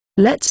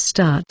Let's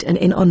start an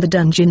inn on the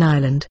dungeon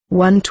island.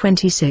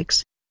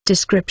 126.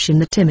 Description: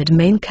 the timid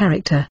main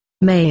character,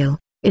 male,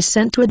 is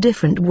sent to a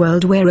different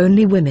world where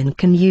only women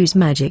can use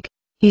magic.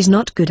 He's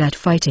not good at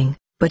fighting,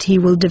 but he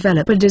will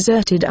develop a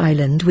deserted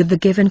island with the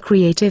given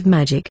creative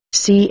magic.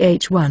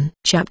 Ch1.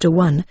 Chapter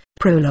 1,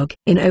 Prologue.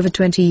 In over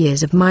 20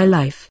 years of my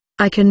life,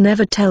 I can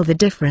never tell the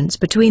difference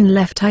between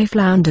left eye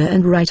flounder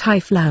and right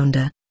eye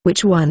flounder.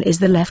 Which one is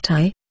the left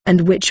eye,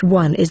 and which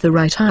one is the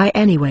right eye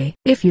anyway?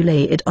 If you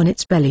lay it on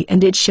its belly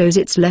and it shows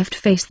its left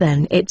face,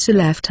 then it's a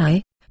left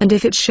eye, and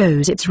if it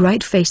shows its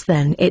right face,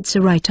 then it's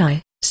a right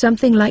eye.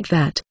 Something like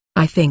that,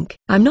 I think.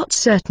 I'm not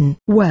certain.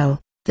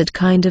 Well, that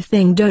kind of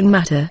thing don't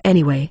matter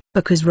anyway,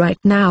 because right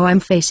now I'm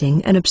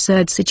facing an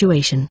absurd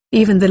situation.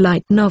 Even the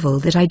light novel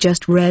that I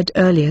just read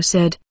earlier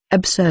said,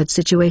 absurd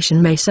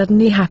situation may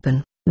suddenly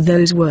happen.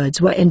 Those words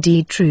were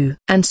indeed true.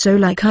 And so,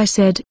 like I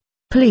said,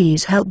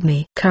 please help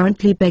me.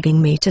 Currently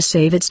begging me to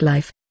save its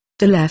life.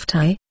 The left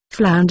eye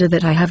flounder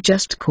that I have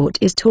just caught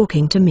is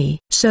talking to me.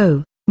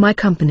 So, my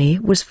company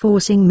was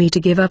forcing me to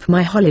give up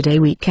my holiday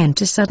weekend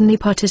to suddenly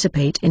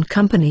participate in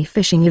company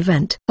fishing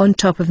event. On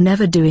top of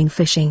never doing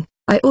fishing,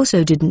 I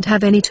also didn't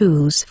have any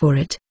tools for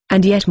it,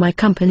 and yet my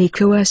company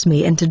coerced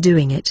me into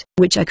doing it,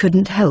 which I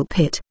couldn't help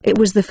it. It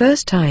was the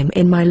first time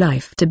in my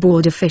life to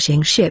board a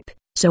fishing ship,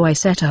 so I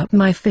set up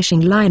my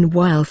fishing line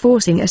while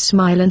forcing a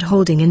smile and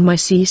holding in my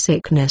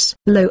seasickness.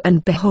 Lo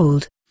and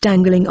behold,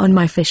 dangling on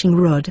my fishing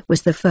rod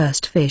was the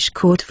first fish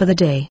caught for the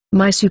day.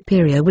 My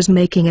superior was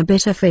making a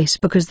bitter face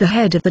because the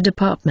head of the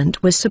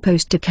department was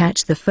supposed to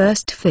catch the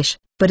first fish,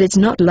 but it's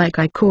not like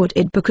I caught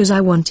it because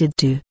I wanted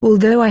to.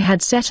 Although I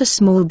had set a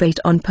small bait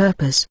on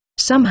purpose,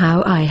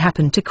 somehow I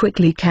happened to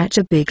quickly catch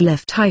a big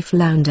left eye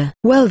flounder.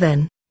 Well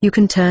then, you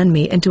can turn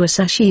me into a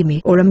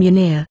sashimi or a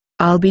munir,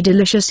 I'll be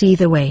delicious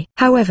either way.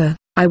 However,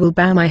 I will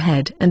bow my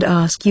head and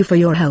ask you for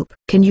your help.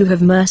 Can you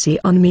have mercy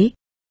on me?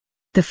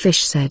 The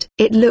fish said.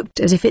 It looked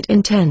as if it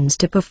intends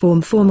to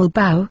perform formal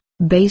bow,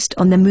 based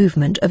on the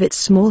movement of its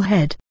small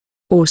head.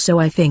 Or so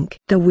I think.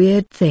 The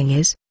weird thing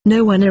is,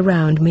 no one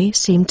around me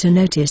seemed to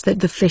notice that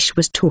the fish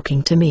was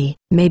talking to me.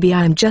 Maybe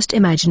I'm just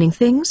imagining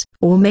things,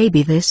 or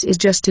maybe this is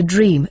just a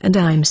dream and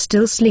I'm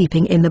still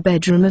sleeping in the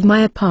bedroom of my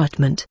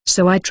apartment.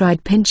 So I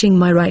tried pinching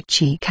my right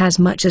cheek as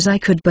much as I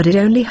could, but it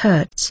only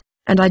hurts,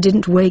 and I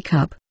didn't wake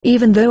up.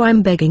 Even though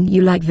I'm begging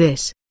you like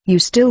this, you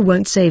still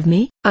won't save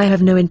me? I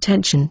have no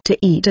intention to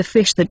eat a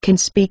fish that can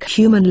speak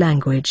human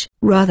language.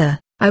 Rather,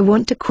 I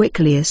want to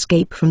quickly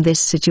escape from this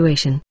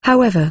situation.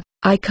 However,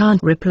 I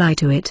can't reply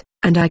to it,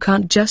 and I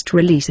can't just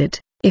release it.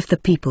 If the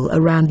people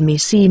around me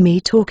see me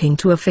talking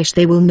to a fish,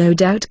 they will no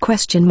doubt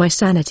question my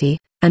sanity,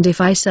 and if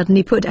I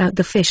suddenly put out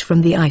the fish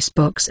from the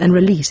icebox and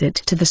release it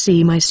to the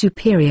sea, my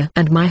superior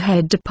and my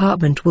head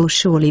department will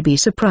surely be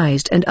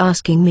surprised and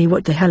asking me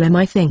what the hell am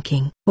I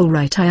thinking.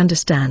 Alright, I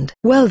understand.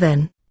 Well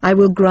then, I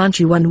will grant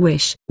you one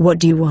wish. What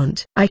do you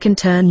want? I can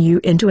turn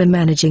you into a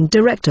managing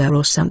director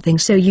or something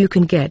so you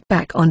can get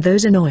back on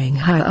those annoying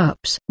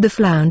higher-ups. The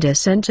flounder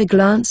sent a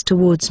glance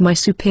towards my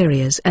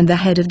superiors and the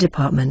head of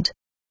department.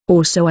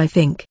 Or so I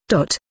think.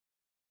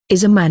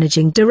 Is a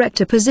managing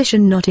director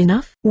position not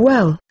enough?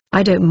 Well,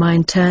 I don't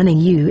mind turning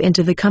you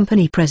into the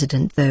company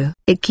president though.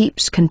 It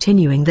keeps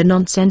continuing the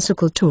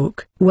nonsensical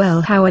talk.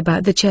 Well, how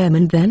about the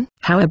chairman then?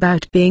 How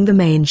about being the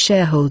main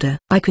shareholder?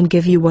 I can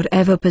give you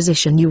whatever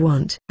position you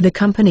want. The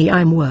company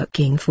I'm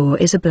working for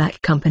is a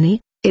black company.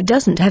 It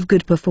doesn't have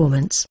good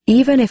performance.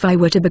 Even if I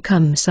were to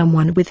become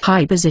someone with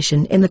high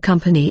position in the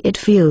company, it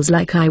feels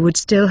like I would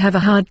still have a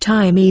hard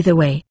time either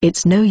way.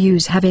 It's no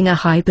use having a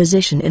high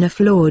position in a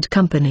flawed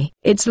company.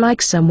 It's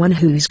like someone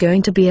who's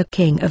going to be a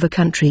king of a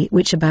country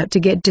which about to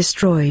get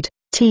destroyed.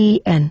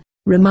 TN.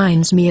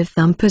 Reminds me of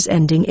Thumper's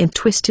ending in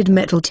Twisted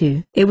Metal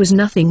 2. It was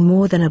nothing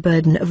more than a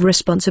burden of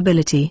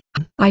responsibility.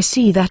 I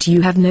see that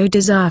you have no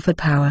desire for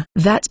power.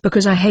 That's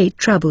because I hate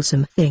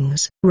troublesome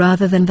things.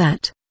 Rather than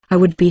that, I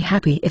would be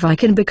happy if I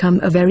can become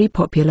a very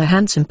popular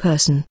handsome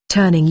person.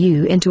 Turning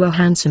you into a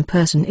handsome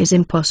person is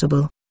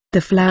impossible. The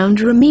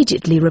flounder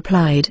immediately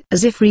replied,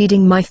 as if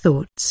reading my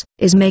thoughts.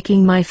 Is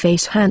making my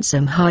face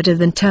handsome harder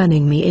than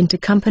turning me into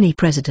company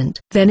president?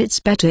 Then it's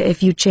better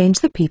if you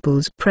change the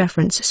people's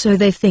preference so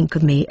they think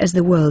of me as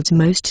the world's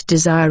most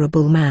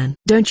desirable man.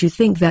 Don't you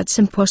think that's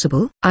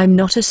impossible? I'm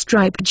not a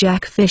striped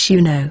jackfish,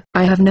 you know.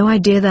 I have no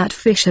idea that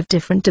fish have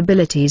different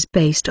abilities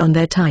based on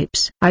their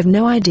types. I've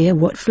no idea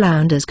what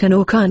flounders can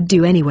or can't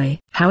do anyway.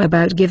 How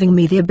about giving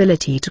me the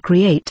ability to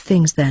create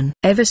things then?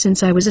 Ever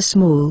since I was a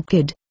small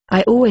kid,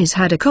 I always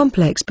had a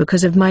complex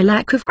because of my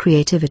lack of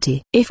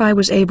creativity. If I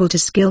was able to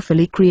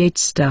skillfully create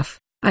stuff,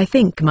 I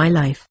think my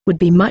life would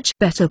be much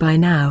better by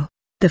now.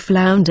 The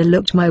flounder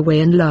looked my way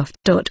and laughed.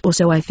 Or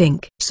so I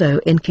think. So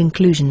in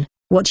conclusion,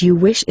 what you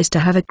wish is to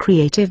have a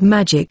creative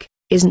magic,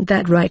 isn't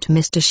that right,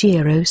 Mr.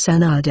 Shiro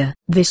Sanada?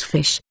 This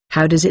fish,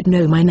 how does it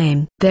know my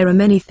name? There are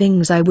many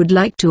things I would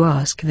like to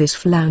ask this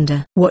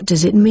flounder. What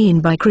does it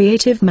mean by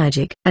creative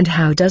magic? And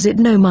how does it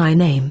know my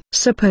name?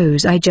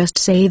 Suppose I just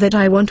say that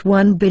I want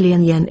 1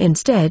 billion yen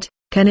instead,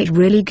 can it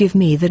really give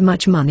me that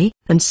much money?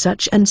 And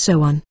such and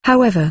so on.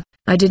 However,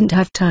 I didn't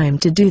have time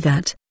to do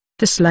that.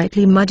 The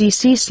slightly muddy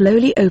sea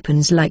slowly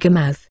opens like a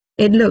mouth.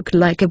 It looked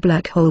like a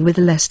black hole with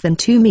less than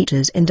 2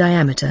 meters in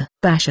diameter.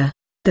 Basher!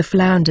 The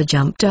flounder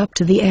jumped up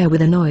to the air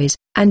with a noise,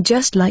 and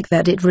just like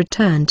that it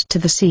returned to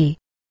the sea.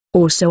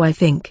 Or so I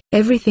think.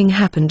 Everything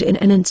happened in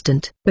an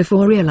instant.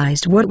 Before I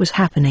realized what was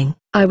happening,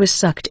 I was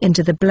sucked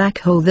into the black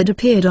hole that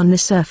appeared on the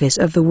surface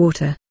of the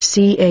water.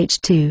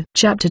 CH2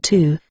 Chapter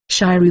 2,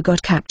 Shiru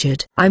got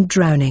captured. I'm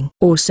drowning.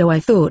 Or so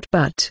I thought,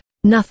 but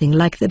nothing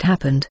like that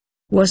happened.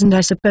 Wasn't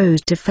I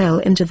supposed to fell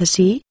into the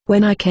sea?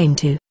 When I came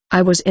to,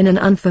 I was in an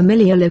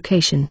unfamiliar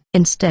location.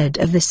 Instead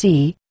of the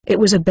sea, it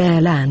was a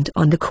bare land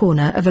on the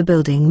corner of a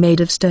building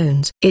made of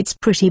stones. It's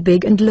pretty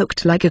big and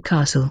looked like a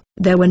castle.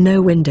 There were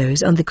no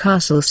windows on the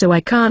castle, so I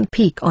can't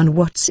peek on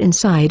what's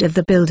inside of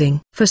the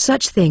building. For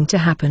such thing to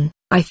happen,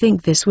 I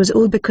think this was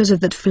all because of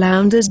that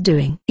flounder's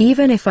doing.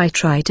 Even if I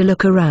try to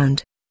look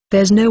around,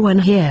 there's no one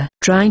here.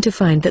 Trying to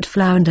find that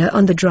flounder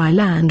on the dry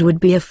land would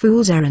be a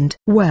fool's errand.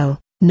 Well,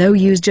 no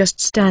use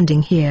just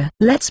standing here.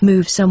 Let's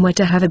move somewhere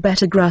to have a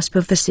better grasp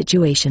of the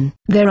situation.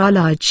 There are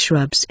large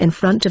shrubs in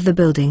front of the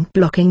building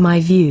blocking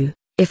my view.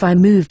 If I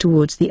move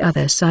towards the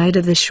other side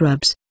of the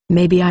shrubs,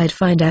 maybe I'd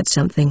find out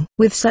something.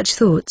 With such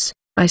thoughts,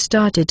 I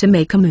started to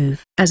make a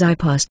move. As I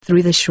passed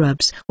through the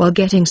shrubs while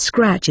getting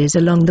scratches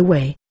along the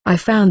way, I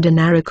found a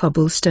narrow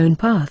cobblestone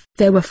path.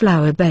 There were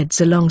flower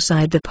beds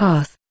alongside the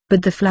path,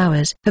 but the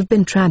flowers have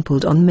been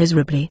trampled on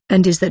miserably.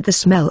 And is that the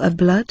smell of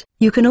blood?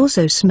 You can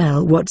also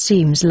smell what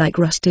seems like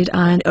rusted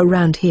iron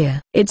around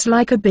here. It's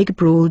like a big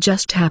brawl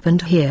just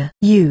happened here.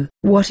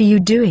 What are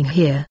you doing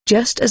here?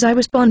 Just as I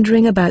was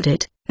pondering about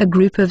it, a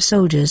group of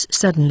soldiers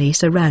suddenly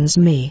surrounds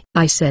me.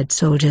 I said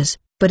soldiers,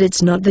 but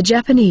it's not the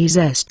Japanese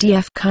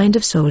SDF kind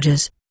of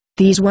soldiers.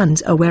 These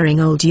ones are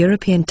wearing old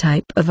European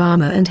type of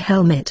armor and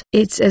helmet.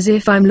 It's as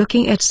if I'm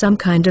looking at some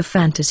kind of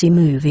fantasy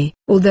movie,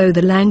 although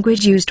the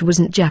language used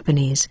wasn't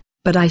Japanese,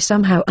 but I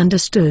somehow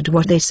understood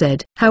what they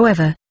said.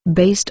 However,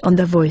 based on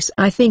the voice,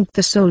 I think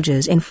the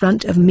soldiers in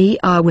front of me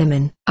are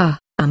women.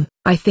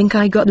 I think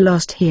I got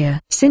lost here.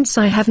 Since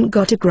I haven't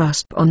got a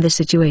grasp on the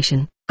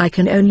situation, I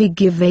can only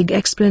give vague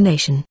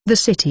explanation. The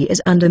city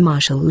is under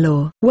martial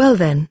law. Well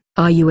then,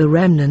 are you a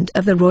remnant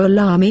of the Royal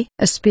Army?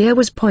 A spear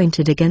was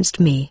pointed against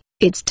me,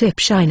 its tip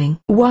shining.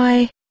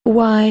 Why,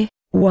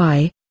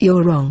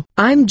 you're wrong.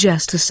 I'm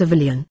just a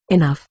civilian.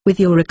 Enough with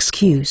your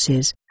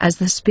excuses. As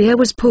the spear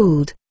was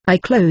pulled, I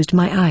closed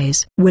my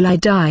eyes. Will I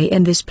die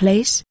in this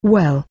place?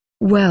 Well,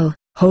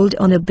 hold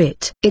on a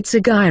bit. It's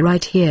a guy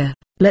right here.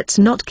 Let's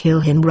not kill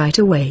him right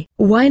away.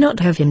 Why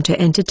not have him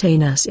to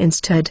entertain us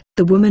instead?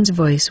 The woman's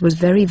voice was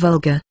very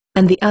vulgar,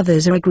 and the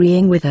others are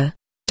agreeing with her.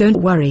 Don't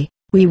worry,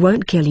 we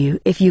won't kill you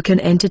if you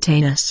can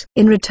entertain us.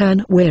 In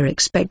return, we're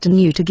expecting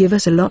you to give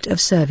us a lot of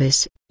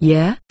service,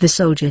 yeah? The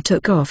soldier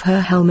took off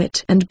her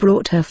helmet and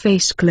brought her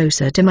face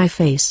closer to my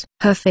face.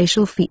 Her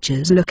facial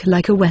features look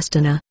like a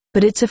Westerner,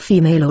 but it's a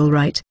female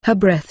alright. Her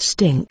breath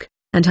stink,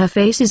 and her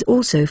face is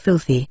also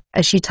filthy.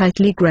 As she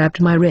tightly grabbed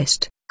my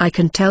wrist, I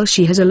can tell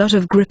she has a lot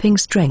of gripping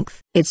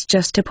strength. It's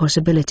just a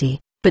possibility,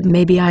 but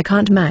maybe I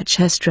can't match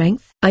her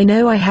strength. I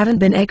know I haven't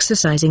been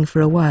exercising for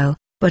a while,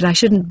 but I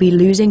shouldn't be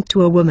losing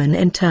to a woman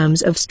in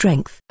terms of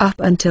strength. Up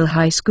until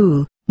high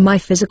school, my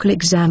physical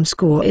exam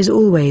score is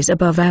always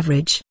above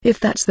average. If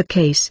that's the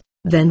case,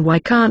 then why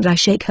can't I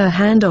shake her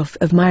hand off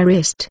of my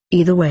wrist?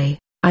 Either way,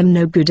 I'm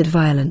no good at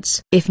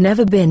violence. I've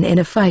never been in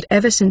a fight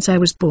ever since I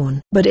was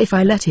born. But if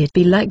I let it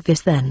be like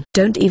this, then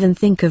don't even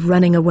think of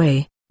running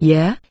away.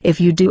 Yeah?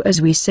 If you do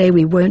as we say,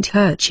 we won't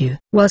hurt you.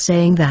 While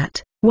saying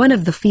that, one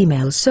of the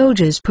female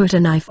soldiers put a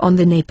knife on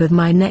the nape of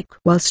my neck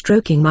while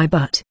stroking my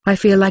butt. I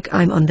feel like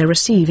I'm on the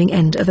receiving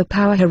end of a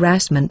power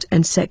harassment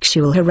and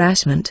sexual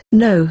harassment.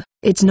 No,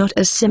 it's not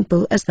as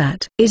simple as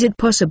that. Is it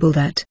possible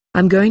that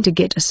I'm going to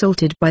get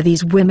assaulted by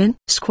these women?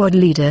 Squad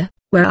leader,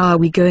 where are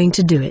we going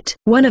to do it?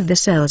 One of the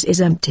cells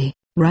is empty,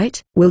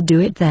 right? We'll do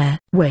it there.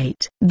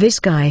 Wait, this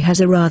guy has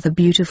a rather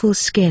beautiful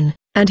skin,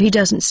 and he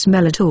doesn't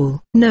smell at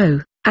all.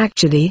 No,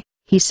 actually,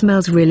 he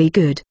smells really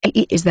good.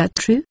 Is that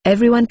true?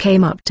 Everyone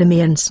came up to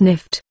me and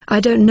sniffed. I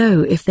don't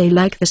know if they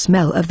like the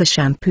smell of the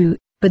shampoo,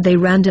 but they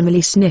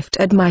randomly sniffed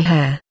at my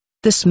hair.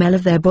 The smell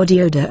of their body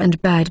odor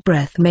and bad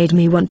breath made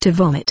me want to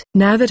vomit.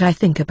 Now that I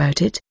think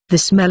about it, the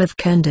smell of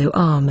kendo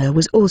armor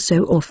was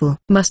also awful.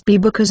 Must be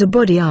because a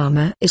body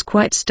armor is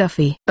quite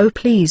stuffy. Oh,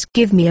 please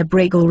give me a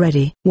break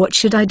already. What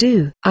should I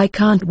do? I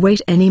can't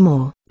wait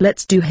anymore.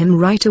 Let's do him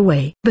right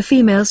away. The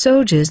female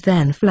soldiers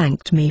then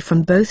flanked me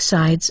from both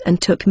sides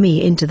and took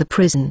me into the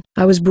prison.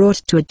 I was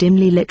brought to a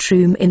dimly lit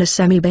room in a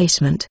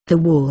semi-basement. The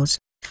walls,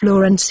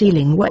 floor and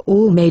ceiling were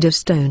all made of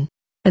stone,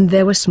 and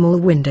there were small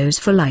windows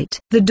for light.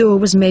 The door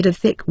was made of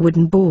thick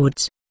wooden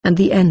boards, and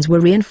the ends were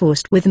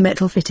reinforced with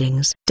metal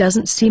fittings.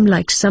 Doesn't seem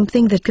like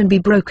something that can be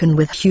broken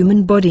with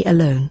human body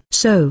alone.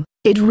 So,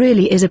 it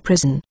really is a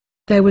prison.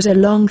 There was a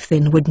long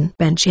thin wooden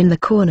bench in the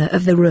corner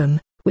of the room,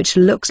 which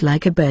looks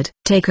like a bed.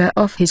 Take her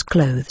off his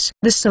clothes.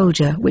 The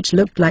soldier, which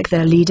looked like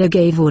their leader,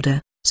 gave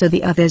order. so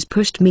the others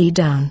pushed me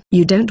down.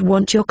 You don't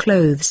want your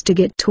clothes to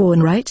get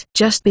torn, right?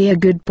 Just be a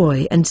good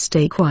boy and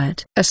stay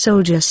quiet. A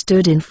soldier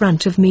stood in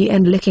front of me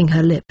and licking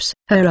her lips.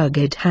 Her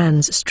rugged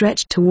hands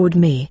stretched toward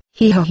me.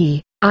 He.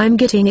 I'm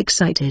getting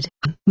excited.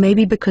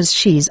 Maybe because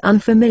she's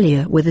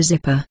unfamiliar with a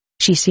zipper.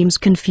 She seems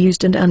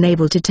confused and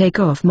unable to take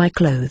off my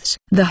clothes.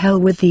 The hell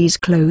with these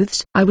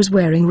clothes? I was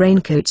wearing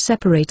raincoat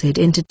separated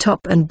into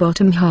top and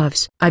bottom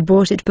halves. I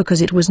bought it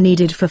because it was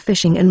needed for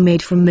fishing and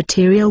made from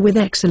material with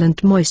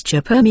excellent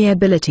moisture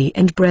permeability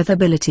and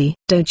breathability.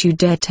 Don't you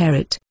dare tear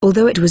it.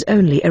 Although it was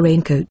only a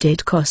raincoat,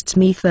 it costs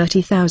me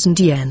 30,000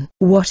 yen.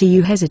 What are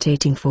you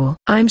hesitating for?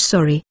 I'm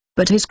sorry,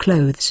 but his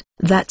clothes.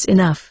 That's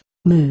enough.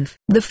 Move.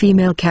 The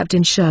female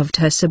captain shoved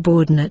her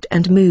subordinate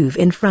and moved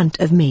in front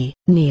of me.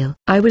 Kneel.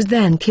 I was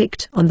then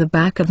kicked on the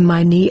back of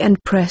my knee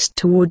and pressed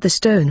toward the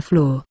stone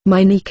floor.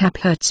 My kneecap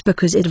hurts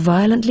because it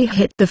violently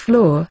hit the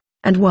floor,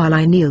 and while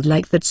I kneeled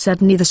like that,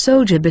 suddenly the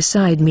soldier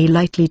beside me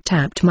lightly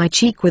tapped my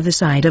cheek with the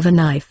side of a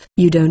knife.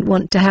 You don't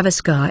want to have a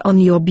scar on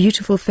your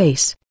beautiful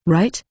face,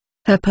 right?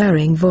 Her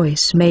purring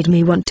voice made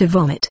me want to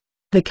vomit.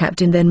 The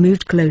captain then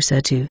moved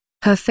closer to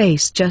her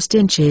face, just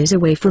inches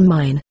away from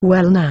mine.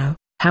 Well now,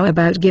 how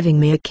about giving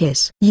me a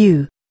kiss?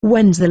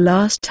 When's the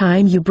last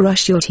time you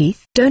brush your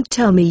teeth? Don't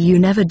tell me you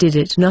never did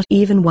it, not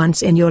even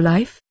once in your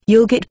life.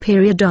 You'll get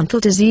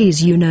periodontal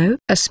disease, you know.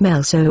 A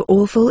smell so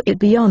awful it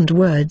beyond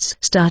words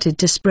started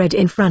to spread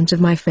in front of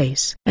my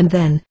face. And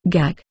then,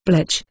 gag,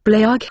 blech,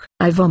 bleag,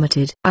 I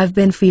vomited. I've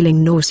been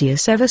feeling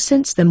nauseous ever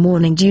since the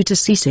morning due to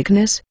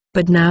seasickness,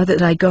 but now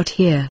that I got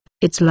here,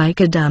 it's like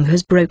a dam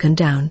has broken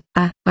down.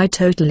 I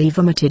totally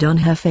vomited on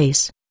her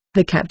face.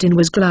 The captain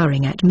was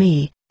glaring at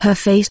me. Her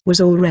face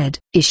was all red.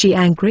 Is she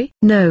angry?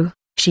 No,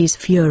 she's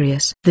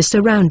furious. The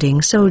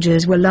surrounding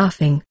soldiers were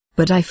laughing,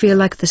 but I feel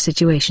like the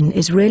situation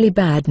is really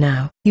bad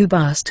now. You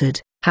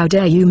bastard, how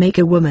dare you make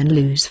a woman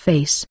lose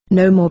face?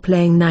 No more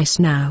playing nice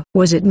now.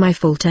 Was it my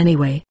fault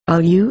anyway?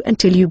 I'll you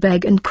until you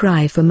beg and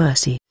cry for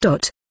mercy.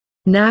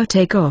 Now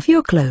take off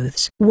your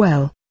clothes.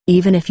 Well,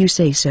 even if you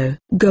say so.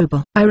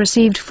 Goble. I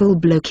received full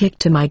blow kick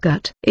to my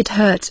gut. It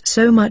hurt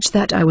so much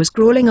that I was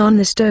crawling on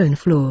the stone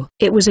floor.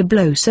 It was a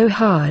blow so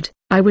hard,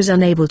 I was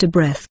unable to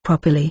breathe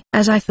properly.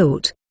 As I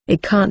thought,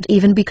 it can't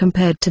even be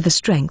compared to the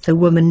strength a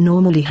woman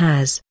normally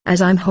has.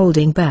 As I'm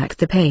holding back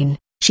the pain,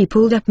 she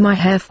pulled up my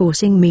hair,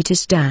 forcing me to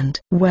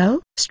stand.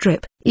 Well,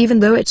 strip.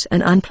 Even though it's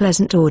an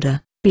unpleasant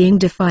order, being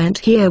defiant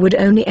here would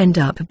only end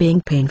up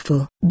being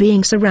painful.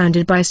 Being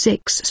surrounded by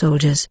 6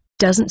 soldiers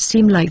doesn't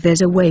seem like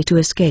there's a way to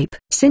escape.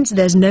 Since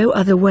there's no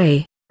other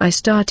way, I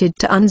started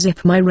to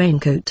unzip my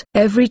raincoat.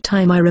 Every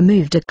time I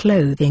removed a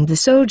clothing, the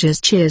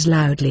soldiers cheers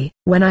loudly.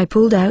 When I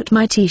pulled out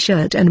my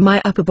t-shirt and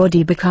my upper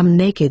body become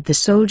naked, the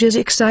soldiers'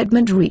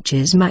 excitement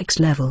reaches max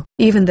level.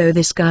 Even though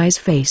this guy's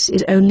face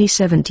is only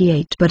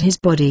 78, but his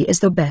body is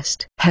the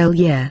best. Hell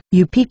yeah.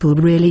 You people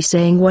really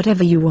saying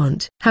whatever you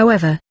want.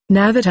 However,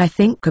 now that I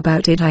think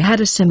about it, I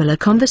had a similar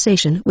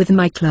conversation with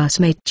my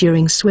classmate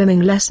during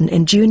swimming lesson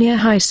in junior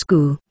high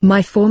school.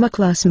 My former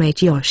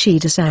classmate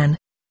Yoshida-san.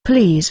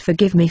 Please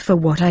forgive me for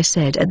what I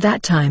said at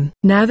that time.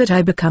 Now that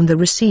I become the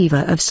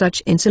receiver of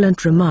such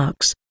insolent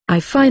remarks, I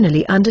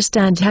finally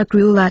understand how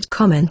cruel that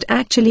comment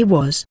actually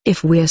was.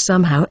 If we're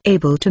somehow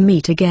able to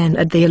meet again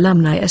at the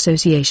Alumni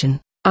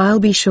Association, I'll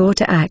be sure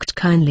to act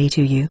kindly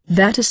to you.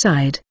 That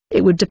aside,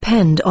 it would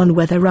depend on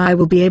whether I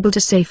will be able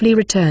to safely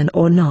return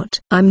or not.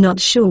 I'm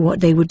not sure what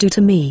they would do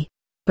to me,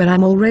 but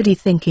I'm already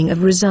thinking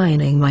of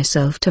resigning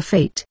myself to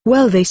fate.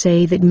 Well, they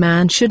say that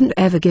man shouldn't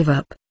ever give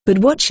up. But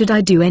what should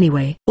I do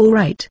anyway?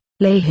 Alright,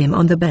 lay him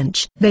on the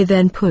bench. They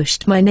then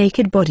pushed my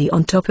naked body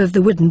on top of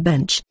the wooden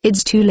bench.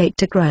 It's too late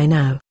to cry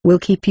now. We'll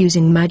keep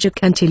using magic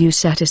until you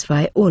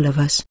satisfy all of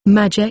us.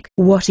 Magic?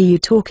 What are you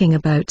talking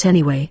about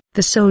anyway?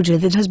 The soldier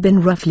that has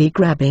been roughly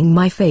grabbing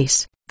my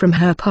face, from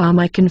her palm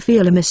I can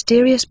feel a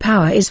mysterious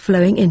power is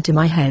flowing into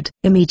my head.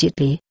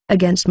 Immediately,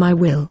 against my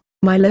will,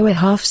 my lower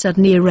half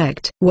suddenly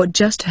erect. What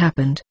just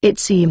happened? It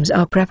seems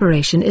our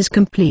preparation is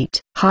complete.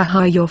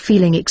 Haha, you're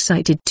feeling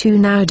excited too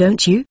now,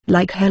 don't you?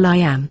 Like hell I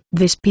am.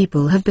 These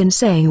people have been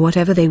saying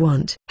whatever they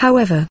want.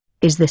 However,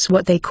 is this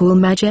what they call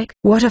magic?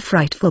 What a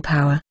frightful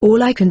power.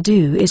 All I can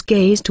do is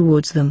gaze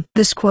towards them.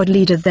 The squad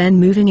leader then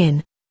moving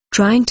in,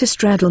 trying to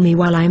straddle me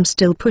while I am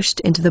still pushed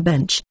into the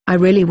bench. I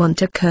really want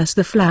to curse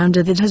the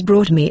flounder that has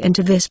brought me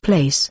into this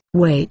place.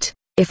 Wait.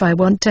 If I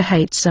want to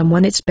hate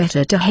someone, it's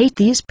better to hate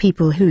these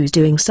people who's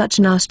doing such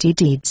nasty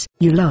deeds.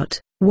 You lot,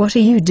 what are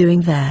you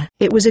doing there?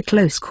 It was a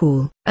close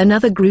call.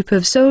 Another group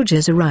of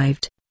soldiers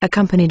arrived,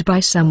 accompanied by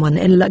someone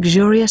in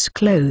luxurious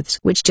clothes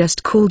which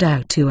just called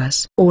out to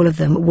us. All of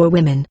them were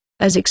women,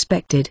 as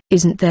expected.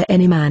 Isn't there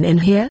any man in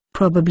here?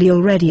 Probably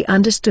already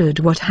understood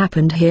what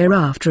happened here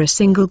after a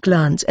single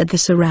glance at the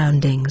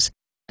surroundings.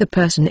 The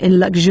person in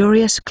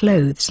luxurious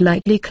clothes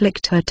lightly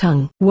clicked her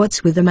tongue.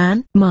 What's with the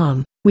man?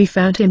 Mom, we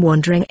found him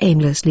wandering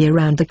aimlessly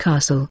around the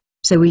castle,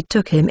 so we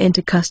took him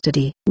into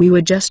custody. We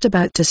were just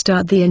about to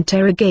start the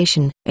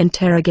interrogation.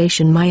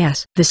 Interrogation my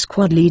ass, the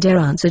squad leader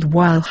answered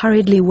while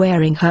hurriedly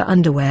wearing her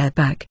underwear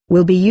back.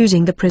 We'll be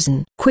using the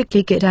prison.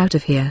 Quickly get out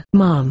of here.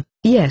 Mom,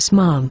 Yes,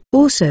 ma'am.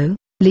 Also,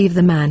 leave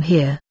the man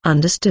here.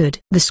 Understood.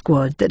 The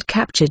squad that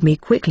captured me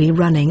quickly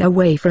running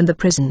away from the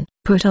prison.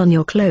 Put on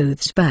your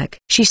clothes back.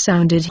 She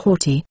sounded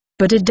haughty,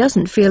 but it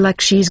doesn't feel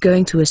like she's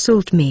going to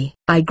assault me.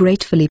 I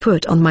gratefully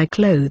put on my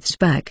clothes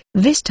back.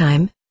 This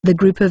time, the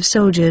group of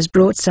soldiers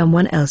brought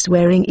someone else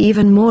wearing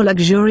even more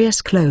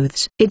luxurious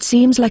clothes. It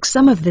seems like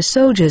some of the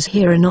soldiers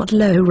here are not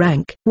low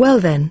rank. Well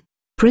then,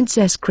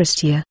 Princess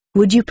Christia,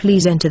 would you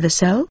please enter the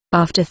cell?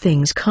 After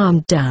things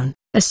calmed down,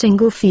 a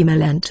single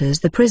female enters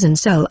the prison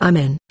cell I'm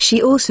in.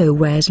 She also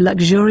wears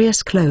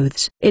luxurious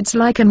clothes. It's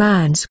like a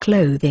man's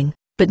clothing,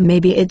 but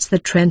maybe it's the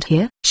trend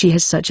here. She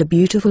has such a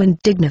beautiful and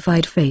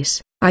dignified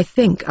face. I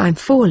think I'm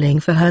falling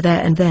for her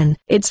there and then.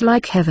 It's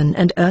like heaven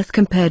and earth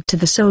compared to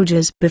the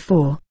soldiers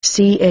before.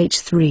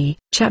 CH3,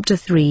 Chapter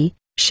 3,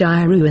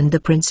 Shiru and the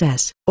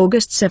Princess.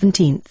 August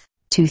 17,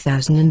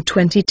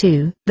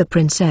 2022. The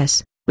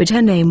princess, which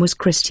her name was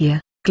Christia,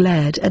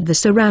 glared at the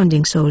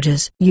surrounding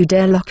soldiers. You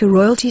dare lock a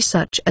royalty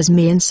such as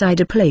me inside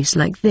a place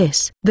like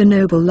this? The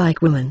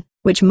noble-like woman,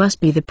 which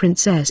must be the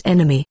princess'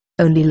 enemy,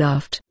 only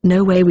laughed.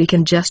 No way, we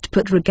can just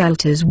put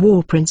Regalta's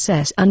war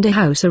princess under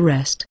house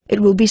arrest. It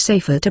will be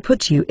safer to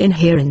put you in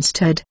here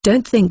instead.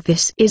 Don't think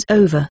this is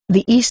over.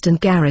 The eastern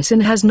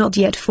garrison has not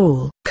yet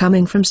fall.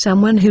 Coming from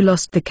someone who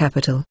lost the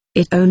capital,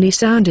 it only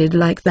sounded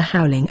like the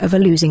howling of a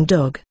losing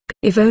dog.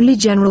 If only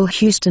General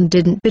Houston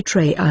didn't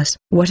betray us.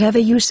 Whatever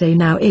you say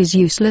now is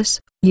useless,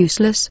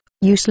 useless,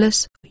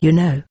 useless, you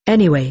know.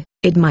 Anyway,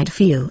 it might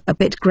feel a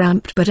bit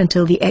cramped, but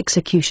until the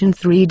execution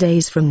 3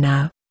 days from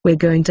now, we're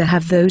going to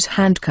have those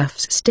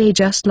handcuffs stay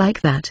just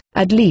like that.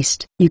 At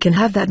least, you can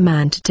have that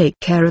man to take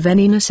care of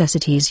any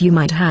necessities you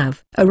might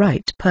have. A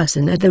right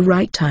person at the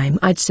right time,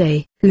 I'd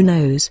say. Who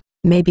knows,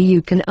 maybe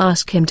you can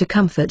ask him to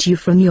comfort you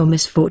from your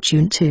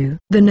misfortune too.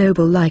 The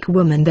noble-like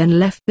woman then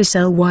left the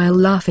cell while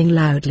laughing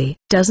loudly.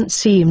 Doesn't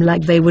seem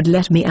like they would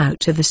let me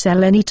out of the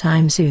cell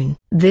anytime soon.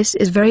 This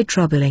is very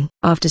troubling.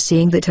 After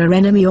seeing that her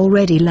enemy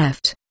already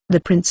left, the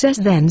princess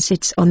then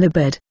sits on the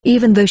bed.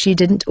 Even though she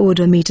didn't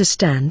order me to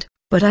stand,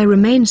 but I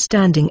remain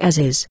standing as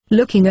is.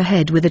 Looking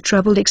ahead with a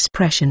troubled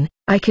expression,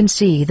 I can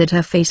see that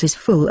her face is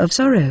full of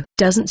sorrow.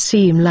 Doesn't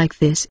seem like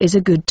this is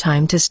a good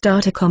time to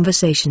start a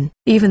conversation,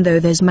 even though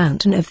there's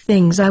mountain of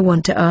things I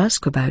want to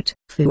ask about.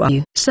 Who are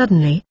you?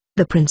 Suddenly,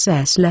 the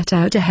princess let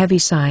out a heavy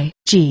sigh.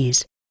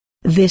 Geez.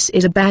 This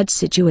is a bad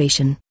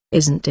situation,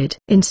 isn't it?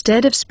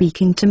 Instead of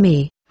speaking to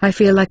me, I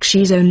feel like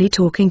she's only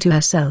talking to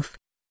herself.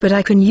 But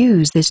I can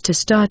use this to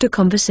start a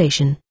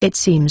conversation. It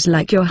seems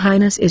like your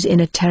highness is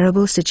in a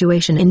terrible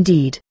situation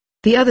indeed.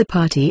 The other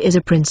party is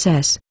a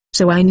princess,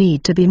 so I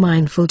need to be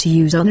mindful to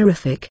use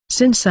honorific.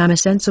 Since I'm a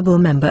sensible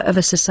member of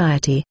a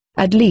society,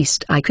 at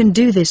least I can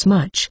do this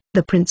much.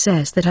 The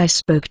princess that I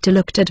spoke to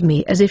looked at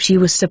me as if she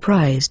was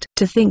surprised.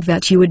 To think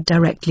that you would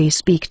directly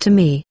speak to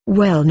me.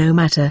 Well, no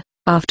matter.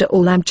 After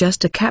all, I'm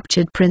just a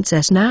captured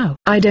princess now.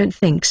 I don't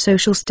think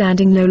social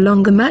standing no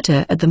longer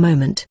matter at the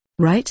moment.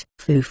 Right?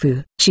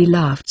 Foo-foo. She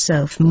laughed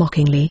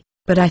self-mockingly,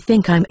 but I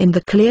think I'm in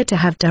the clear to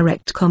have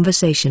direct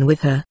conversation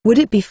with her. Would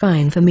it be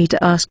fine for me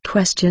to ask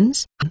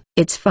questions?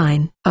 It's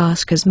fine.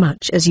 Ask as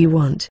much as you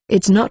want.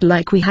 It's not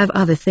like we have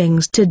other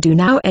things to do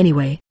now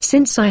anyway.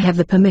 Since I have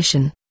the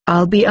permission,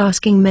 I'll be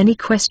asking many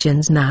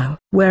questions now.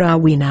 Where are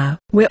we now?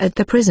 We're at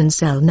the prison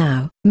cell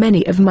now.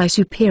 Many of my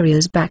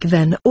superiors back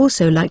then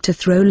also like to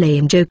throw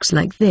lame jokes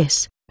like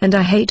this, and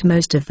I hate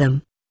most of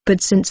them.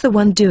 But since the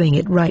one doing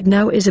it right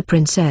now is a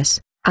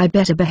princess, I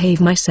better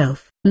behave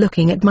myself.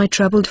 Looking at my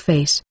troubled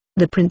face,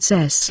 the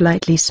princess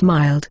slightly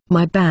smiled.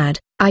 My bad,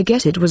 I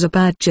guess it was a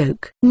bad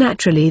joke.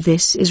 Naturally,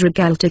 this is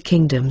Regalta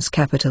Kingdom's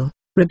capital.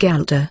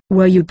 Regalta.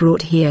 Were you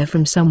brought here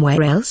from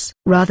somewhere else?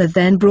 Rather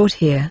than brought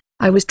here,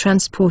 I was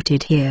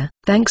transported here.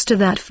 Thanks to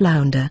that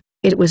flounder,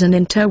 it was an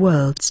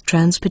interworld's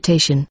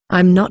transportation.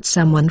 I'm not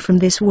someone from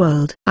this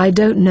world. I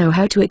don't know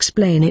how to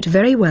explain it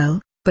very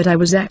well, but I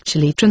was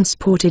actually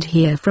transported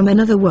here from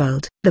another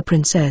world. The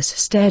princess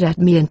stared at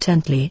me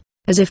intently,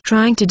 as if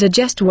trying to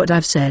digest what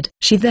I've said.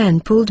 She then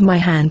pulled my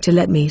hand to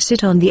let me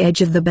sit on the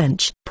edge of the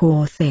bench.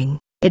 Poor thing,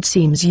 it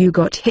seems you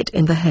got hit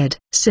in the head.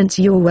 Since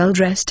you're well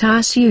dressed, I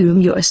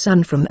assume you're a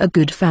son from a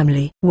good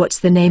family. What's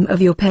the name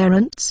of your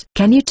parents?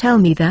 Can you tell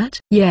me that?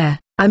 Yeah,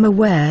 I'm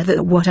aware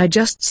that what I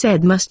just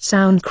said must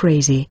sound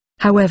crazy.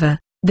 However,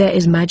 there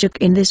is magic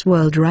in this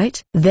world, right?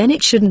 Then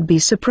it shouldn't be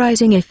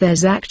surprising if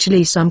there's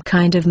actually some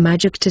kind of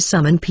magic to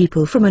summon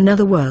people from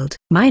another world.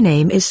 My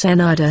name is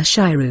Sanada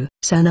Shiru.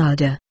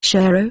 Sanada.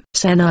 Shiru?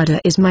 Sanada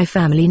is my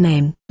family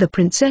name. The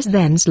princess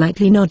then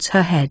slightly nods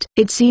her head.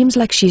 It seems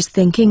like she's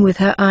thinking with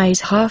her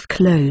eyes half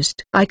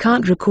closed. I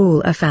can't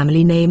recall a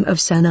family name of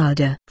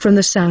Sanada. From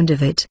the sound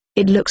of it,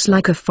 it looks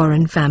like a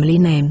foreign family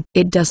name.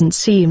 It doesn't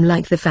seem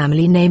like the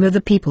family name of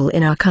the people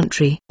in our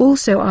country.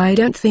 Also, I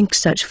don't think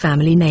such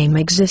family name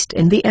exist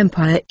in the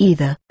empire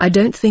either. I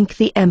don't think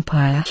the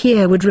empire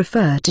here would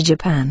refer to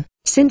Japan,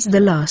 since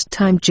the last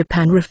time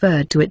Japan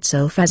referred to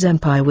itself as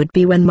empire would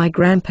be when my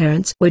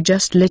grandparents were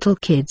just little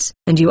kids.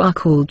 And you are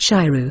called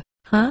Shiru,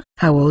 Huh?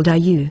 How old are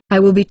you? I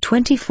will be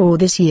 24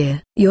 this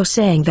year. You're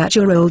saying that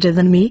you're older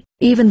than me,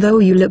 even though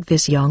you look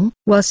this young?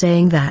 While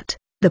saying that,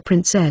 the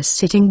princess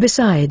sitting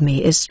beside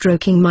me is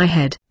stroking my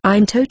head.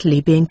 I'm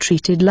totally being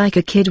treated like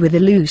a kid with a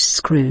loose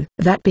screw.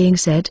 That being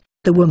said,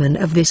 the woman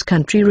of this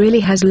country really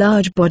has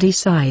large body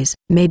size,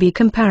 maybe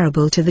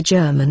comparable to the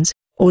Germans,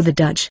 or the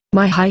Dutch.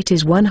 My height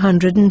is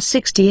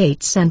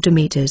 168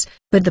 centimeters,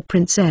 but the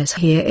princess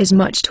here is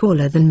much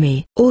taller than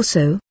me.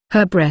 Also,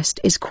 her breast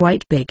is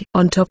quite big.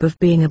 On top of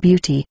being a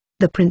beauty,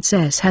 the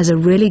princess has a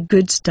really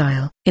good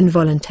style.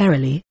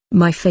 Involuntarily,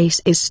 my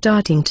face is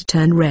starting to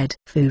turn red.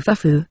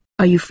 Foo,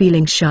 are you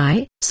feeling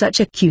shy?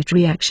 Such a cute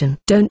reaction.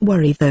 Don't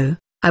worry though,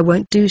 I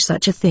won't do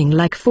such a thing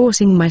like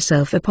forcing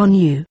myself upon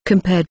you.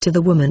 Compared to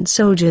the woman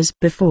soldiers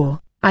before,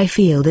 I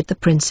feel that the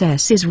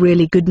princess is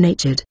really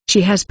good-natured.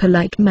 She has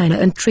polite manner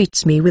and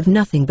treats me with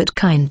nothing but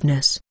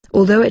kindness,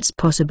 although it's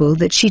possible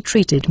that she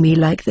treated me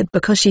like that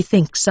because she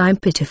thinks I'm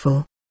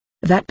pitiful.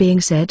 That being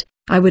said,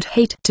 I would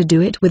hate to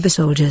do it with the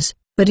soldiers,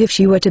 but if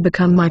she were to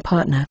become my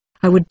partner,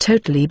 I would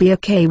totally be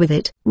okay with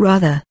it.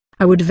 Rather,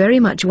 I would very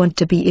much want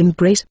to be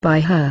embraced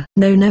by her.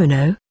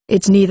 No,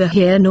 it's neither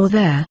here nor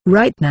there.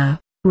 Right now,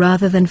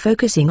 rather than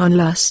focusing on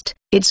lust,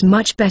 it's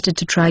much better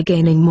to try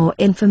gaining more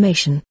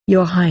information.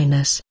 Your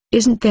Highness,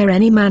 isn't there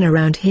any man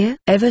around here?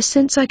 Ever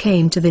since I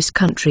came to this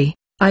country,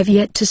 I've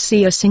yet to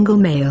see a single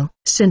male.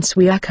 Since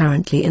we are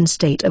currently in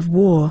state of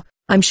war,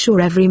 I'm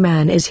sure every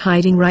man is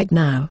hiding right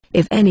now.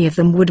 If any of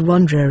them would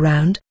wander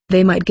around,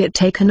 they might get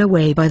taken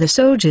away by the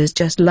soldiers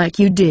just like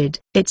you did.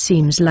 It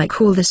seems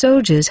like all the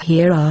soldiers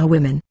here are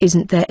women.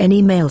 Isn't there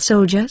any male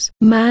soldiers?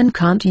 Man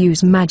can't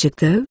use magic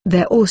though.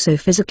 They're also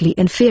physically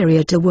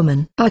inferior to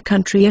women. Our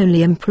country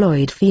only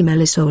employed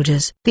female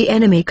soldiers. The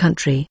enemy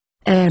country,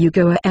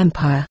 Ayugoa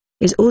Empire,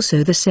 is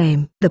also the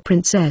same. The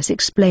princess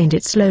explained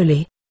it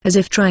slowly, as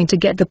if trying to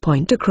get the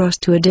point across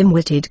to a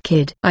dim-witted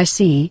kid. I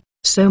see.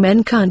 So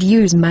men can't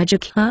use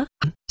magic, huh?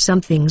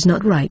 Something's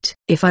not right.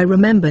 If I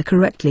remember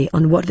correctly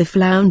on what the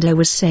flounder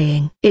was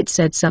saying, it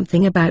said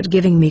something about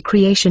giving me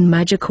creation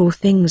magic or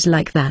things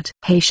like that.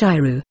 Hey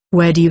Shiru,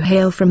 where do you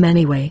hail from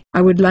anyway?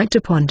 I would like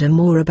to ponder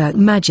more about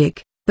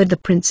magic, but the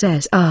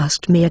princess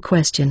asked me a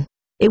question.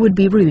 It would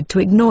be rude to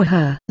ignore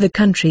her. The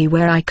country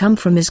where I come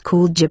from is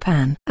called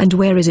Japan. And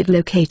where is it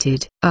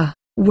located?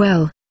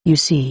 Well, you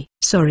see.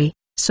 Sorry,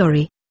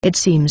 it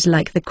seems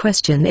like the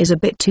question is a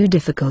bit too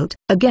difficult.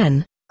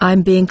 Again,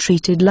 I'm being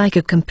treated like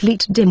a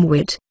complete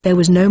dimwit. There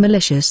was no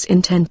malicious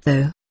intent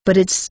though, but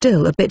it's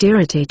still a bit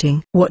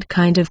irritating. What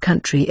kind of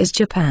country is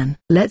Japan?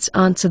 Let's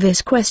answer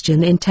this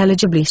question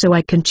intelligibly so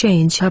I can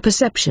change her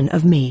perception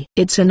of me.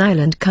 It's an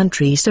island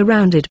country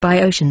surrounded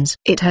by oceans.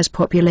 It has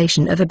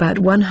population of about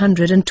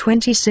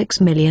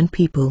 126 million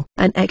people.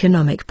 An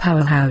economic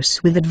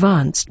powerhouse with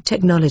advanced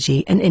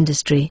technology and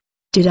industry.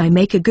 Did I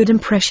make a good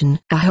impression?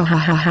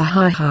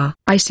 I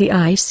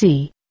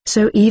see.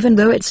 So even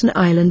though it's an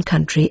island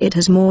country, it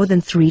has more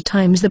than 3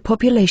 times the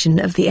population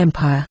of the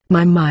empire.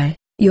 My,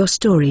 your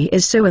story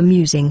is so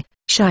amusing,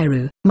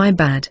 Shiru. My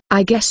bad.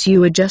 I guess you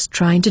were just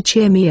trying to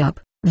cheer me up.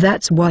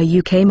 That's why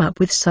you came up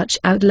with such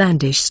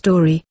outlandish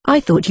story.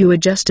 I thought you were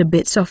just a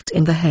bit soft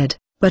in the head,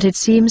 but it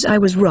seems I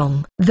was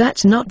wrong.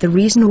 That's not the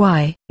reason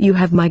why. You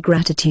have my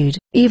gratitude,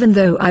 even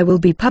though I will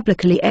be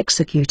publicly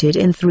executed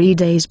in 3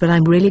 days, but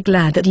I'm really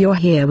glad that you're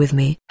here with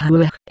me.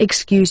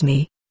 Excuse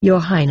me. Your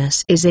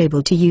Highness is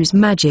able to use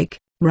magic,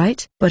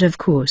 right? But of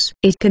course,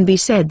 it can be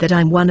said that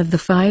I'm one of the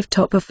 5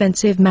 top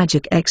offensive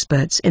magic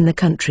experts in the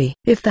country.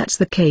 If that's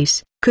the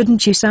case,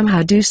 couldn't you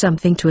somehow do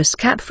something to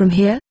escape from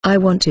here? I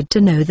wanted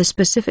to know the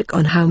specific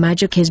on how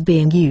magic is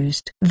being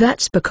used.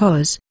 That's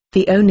because,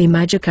 the only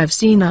magic I've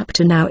seen up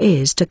to now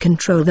is to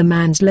control the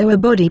man's lower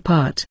body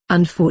part.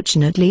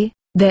 Unfortunately,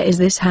 there is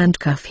this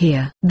handcuff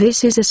here.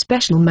 This is a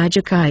special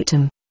magic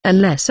item.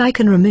 Unless I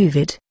can remove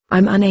it,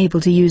 I'm unable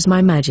to use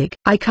my magic.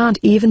 I can't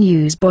even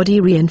use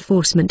body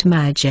reinforcement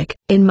magic.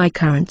 In my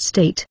current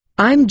state,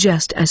 I'm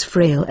just as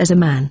frail as a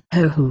man.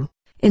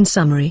 In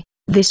summary,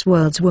 this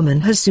world's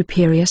woman has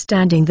superior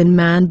standing than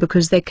man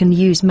because they can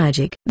use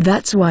magic.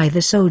 That's why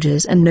the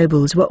soldiers and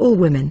nobles were all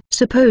women.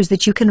 Suppose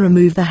that you can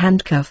remove the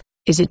handcuff.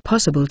 Is it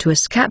possible to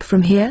escape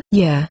from here?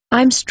 Yeah,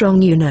 I'm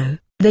strong, you know.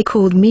 They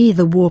called me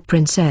the War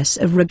Princess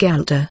of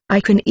Regalta.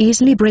 I can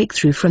easily break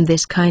through from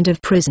this kind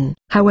of prison.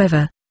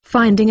 However,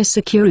 finding a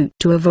secure route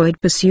to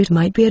avoid pursuit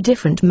might be a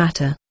different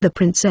matter. The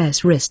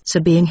princess' wrists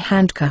are being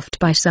handcuffed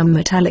by some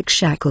metallic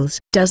shackles.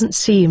 Doesn't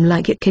seem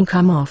like it can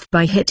come off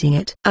by hitting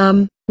it.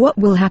 What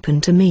will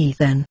happen to me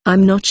then?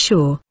 I'm not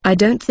sure. I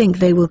don't think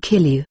they will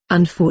kill you.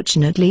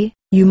 Unfortunately,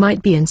 you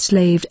might be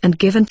enslaved and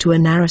given to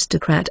an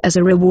aristocrat as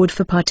a reward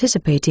for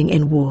participating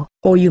in war.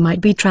 Or you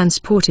might be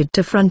transported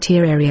to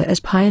frontier area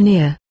as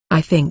pioneer. I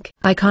think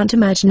I can't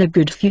imagine a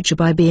good future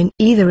by being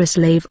either a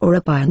slave or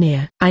a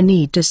pioneer. I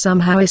need to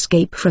somehow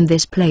escape from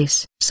this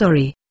place.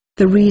 Sorry.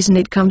 The reason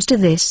it comes to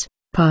this,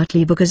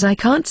 partly because I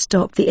can't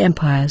stop the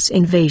Empire's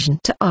invasion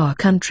to our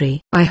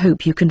country. I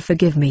hope you can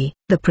forgive me.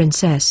 The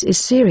princess is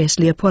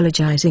seriously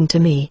apologizing to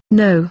me.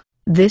 No,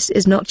 This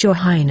is not your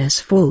highness'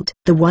 fault.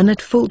 The one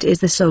at fault is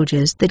the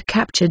soldiers that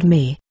captured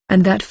me,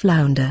 and that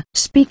flounder.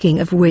 Speaking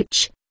of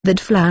which, that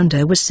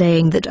flounder was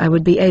saying that I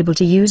would be able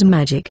to use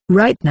magic.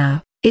 Right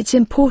now, it's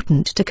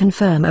important to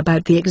confirm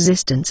about the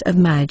existence of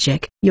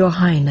magic. Your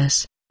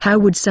highness, how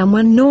would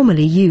someone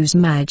normally use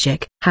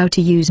magic? How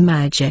to use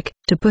magic,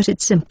 to put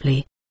it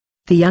simply.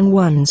 The young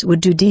ones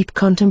would do deep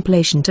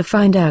contemplation to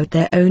find out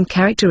their own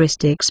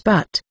characteristics,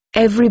 but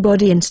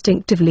everybody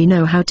instinctively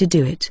know how to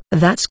do it.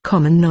 That's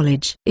common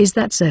knowledge. Is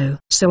that so?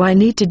 So I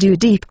need to do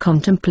deep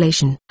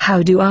contemplation.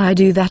 How do I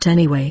do that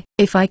anyway?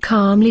 If I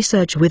calmly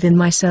search within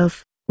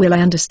myself, will I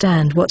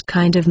understand what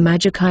kind of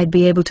magic I'd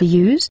be able to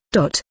use?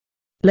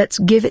 Let's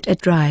give it a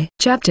try.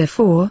 Chapter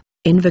 4,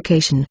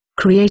 Invocation,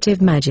 Creative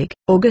Magic.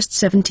 August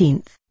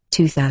 17,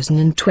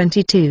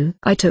 2022.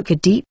 I took a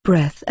deep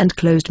breath and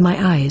closed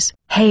my eyes.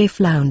 Hey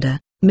Flounder,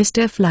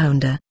 Mr.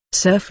 Flounder,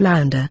 Sir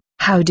Flounder,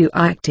 how do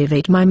I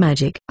activate my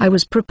magic? I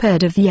was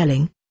prepared of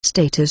yelling,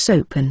 status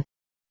open,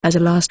 as a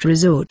last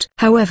resort.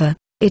 However,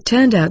 it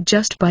turned out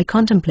just by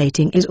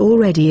contemplating is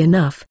already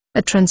enough.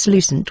 A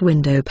translucent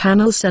window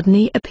panel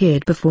suddenly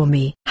appeared before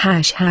me.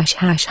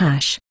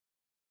 ###.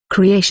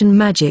 Creation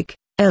Magic,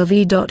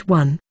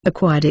 LV.1,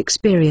 Acquired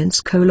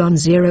Experience: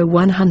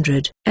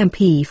 0100,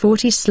 MP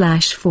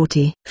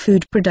 40/40.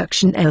 Food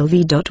Production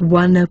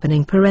LV.1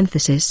 opening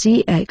parenthesis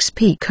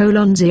CXP: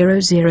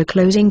 00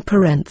 closing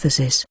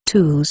parenthesis.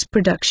 Tools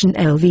Production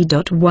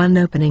LV.1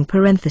 opening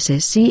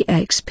parenthesis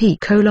CXP: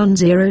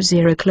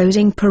 00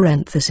 closing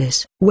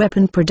parenthesis.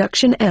 Weapon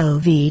Production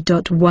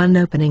LV.1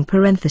 opening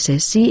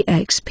parenthesis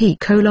CXP: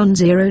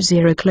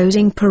 00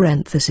 closing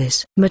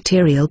parenthesis.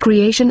 Material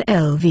Creation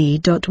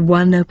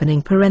LV.1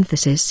 opening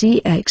parenthesis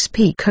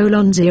CXP: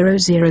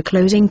 00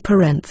 closing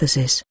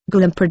parenthesis.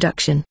 Golem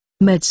Production,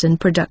 Medicine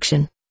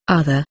Production,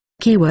 Other,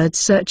 Keyword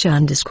Search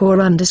 ________________________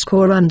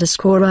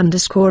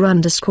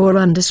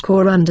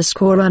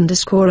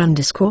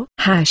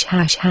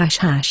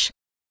 ####.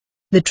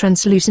 The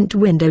translucent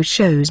window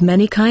shows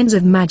many kinds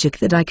of magic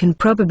that I can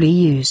probably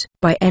use.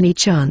 By any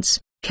chance,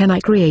 can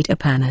I create a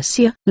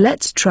panacea?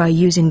 Let's try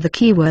using the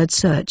keyword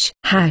search.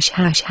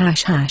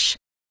 ####.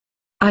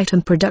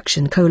 Item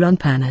Production: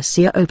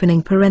 Panacea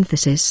opening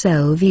parenthesis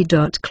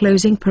LV.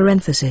 Closing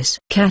parenthesis.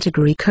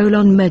 Category: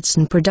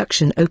 Medicine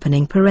Production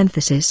opening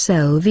parenthesis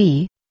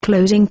LV,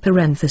 closing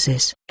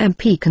parenthesis.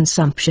 MP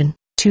Consumption,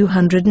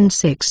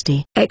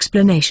 260.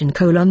 Explanation: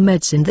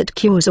 Medicine that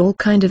cures all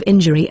kind of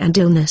injury and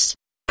illness.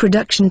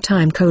 Production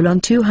time: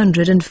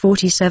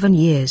 247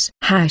 years.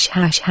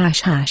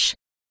 ####.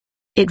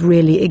 It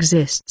really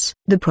exists.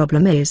 The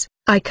problem is,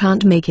 I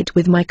can't make it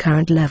with my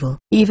current level.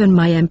 Even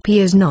my MP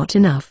is not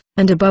enough,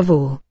 and above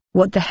all,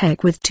 what the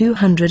heck with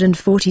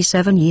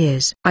 247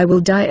 years? I will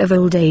die of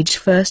old age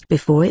first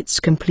before it's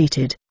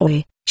completed.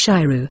 Oi,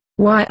 Shiru,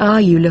 why are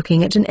you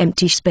looking at an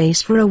empty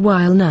space for a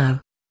while now?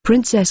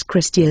 Princess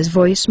Christia's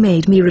voice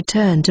made me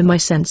return to my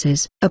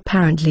senses.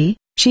 Apparently,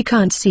 she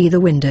can't see the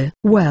window.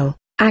 Well,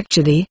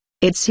 actually,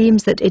 it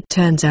seems that it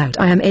turns out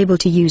I am able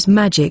to use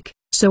magic.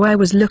 So I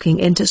was looking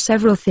into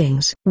several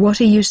things.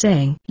 What are you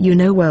saying? You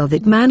know well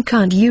that man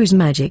can't use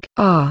magic.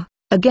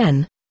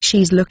 Again,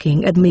 she's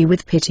looking at me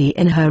with pity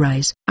in her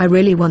eyes. I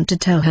really want to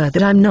tell her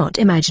that I'm not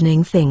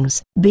imagining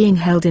things. Being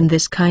held in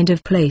this kind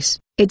of place,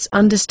 it's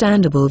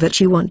understandable that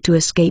you want to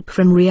escape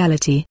from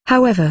reality.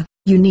 However,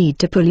 you need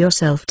to pull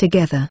yourself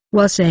together.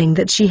 While saying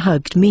that, she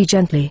hugged me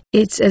gently.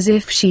 It's as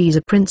if she's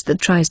a prince that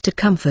tries to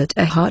comfort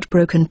a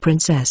heartbroken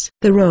princess.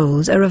 The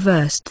roles are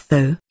reversed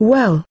though.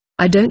 Well,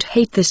 I don't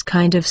hate this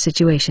kind of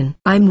situation.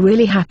 I'm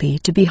really happy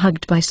to be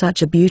hugged by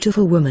such a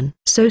beautiful woman.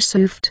 So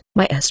soft.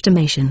 My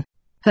estimation.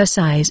 Her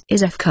size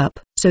is F cup.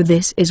 So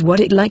this is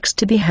what it likes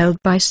to be held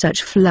by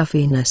such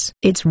fluffiness.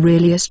 It's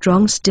really a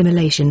strong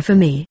stimulation for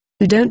me,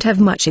 who don't have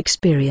much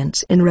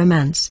experience in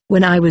romance.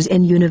 When I was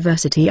in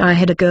university I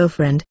had a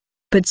girlfriend,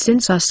 but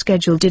since our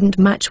schedule didn't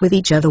match with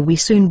each other we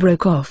soon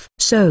broke off.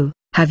 So,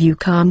 have you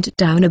calmed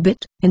down a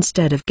bit?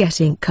 Instead of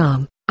getting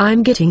calm,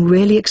 I'm getting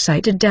really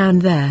excited down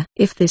there.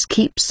 If this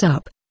keeps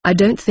up, I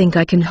don't think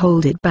I can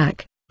hold it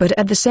back, but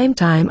at the same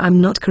time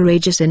I'm not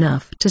courageous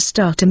enough to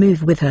start a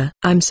move with her.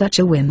 I'm such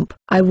a wimp.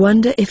 I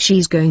wonder if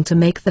she's going to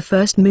make the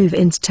first move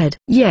instead.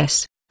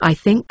 Yes, I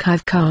think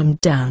I've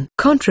calmed down.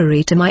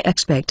 Contrary to my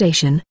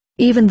expectation,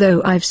 even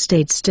though I've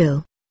stayed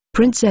still,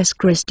 Princess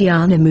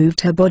Christiana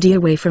moved her body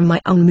away from my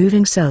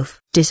unmoving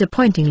self.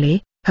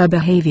 Disappointingly, her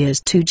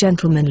behavior's too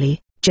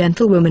gentlewomanly,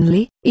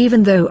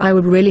 even though I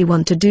would really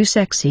want to do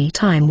sexy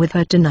time with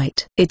her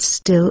tonight. It's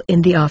still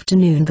in the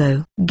afternoon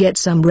though. Get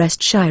some rest,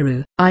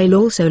 Shiru. I'll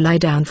also lie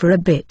down for a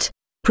bit.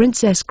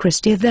 Princess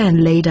Christia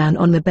then lay down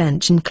on the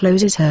bench and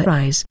closes her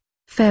eyes.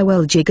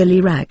 Farewell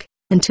Jiggly Rag,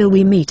 until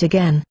we meet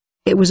again.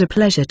 It was a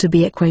pleasure to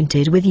be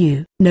acquainted with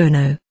you.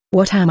 No,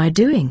 what am I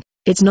doing?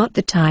 It's not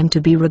the time to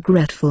be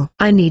regretful.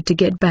 I need to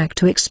get back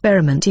to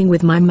experimenting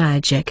with my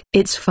magic.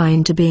 It's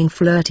fine to being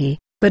flirty,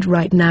 but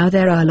right now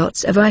there are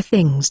lots of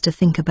things to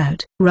think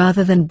about.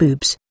 Rather than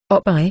boobs,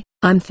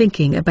 I'm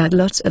thinking about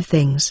lots of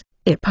things.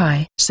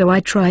 So I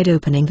tried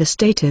opening the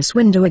status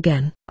window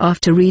again.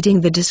 After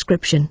reading the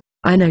description,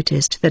 I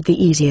noticed that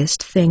the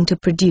easiest thing to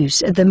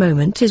produce at the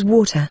moment is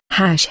water.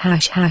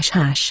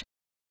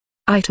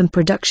 Item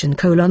production: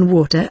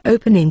 water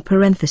opening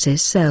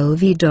parenthesis cell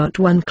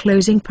v.1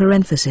 closing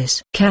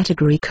parenthesis.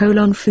 Category: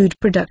 food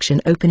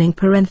production opening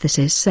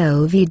parenthesis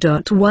cell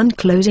v.1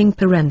 closing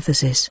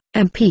parenthesis.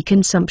 MP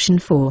consumption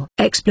 4.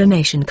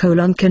 Explanation: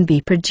 can be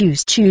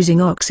produced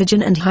using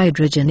oxygen and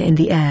hydrogen in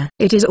the air.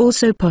 It is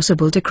also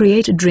possible to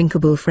create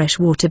drinkable fresh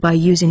water by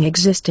using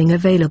existing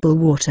available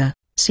water,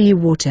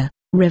 seawater,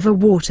 river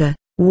water,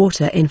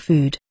 water in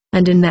food,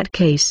 and in that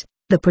case,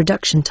 the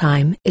production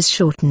time is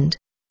shortened.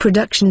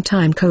 Production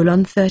time: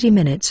 30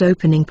 minutes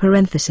opening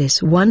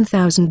parenthesis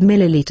 1000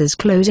 milliliters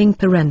closing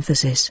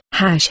parenthesis.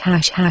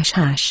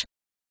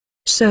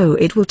 So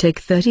it will take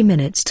 30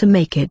 minutes to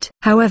make it.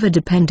 However,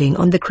 depending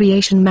on the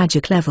creation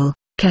magic level,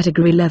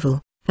 category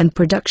level, and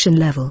production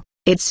level,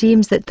 it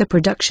seems that the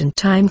production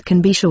time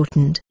can be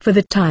shortened. For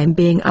the time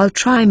being I'll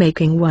try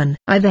making one.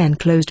 I then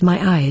closed my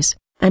eyes,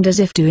 and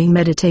as if doing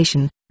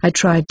meditation, I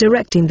tried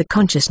directing the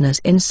consciousness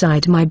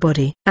inside my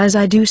body. As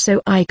I do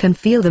so, I can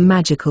feel the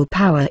magical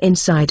power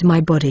inside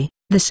my body,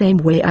 the same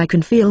way I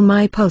can feel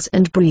my pulse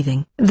and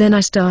breathing. Then I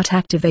start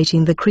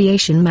activating the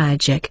creation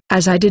magic.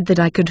 As I did that,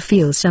 I could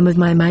feel some of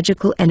my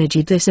magical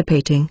energy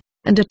dissipating,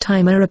 and a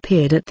timer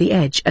appeared at the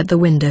edge at the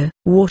window.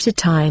 Water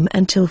time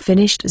until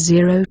finished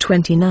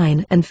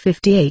 0:29 and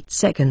 58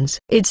 seconds.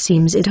 It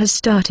seems it has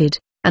started,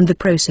 and the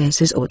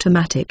process is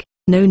automatic.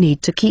 No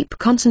need to keep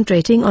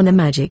concentrating on the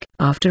magic.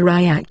 After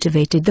I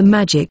activated the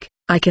magic,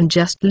 I can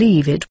just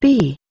leave it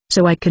be,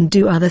 so I can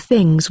do other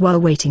things while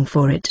waiting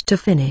for it to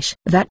finish.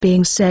 That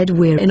being said,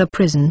 we're in a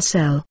prison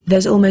cell.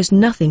 There's almost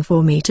nothing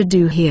for me to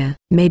do here.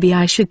 Maybe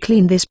I should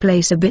clean this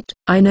place a bit.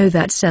 I know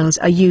that cells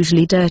are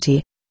usually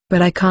dirty,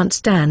 but I can't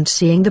stand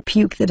seeing the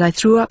puke that I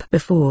threw up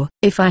before.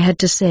 If I had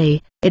to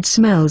say, it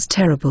smells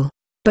terrible.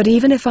 But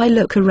even if I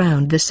look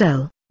around the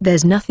cell,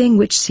 there's nothing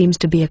which seems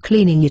to be a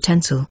cleaning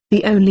utensil.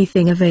 The only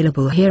thing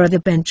available here are the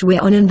bench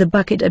we're on and the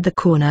bucket at the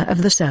corner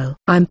of the cell.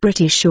 I'm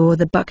pretty sure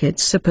the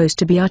bucket's supposed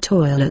to be our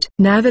toilet.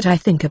 Now that I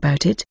think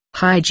about it,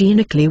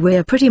 hygienically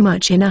we're pretty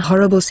much in a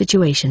horrible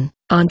situation,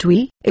 aren't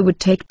we? It would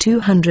take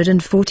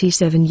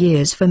 247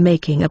 years for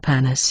making a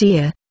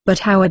panacea, but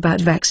how about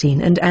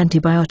vaccine and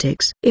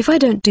antibiotics? If I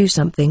don't do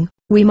something,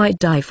 we might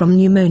die from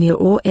pneumonia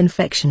or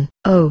infection.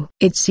 Oh,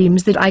 it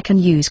seems that I can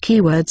use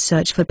keyword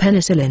search for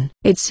penicillin.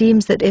 It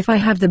seems that if I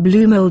have the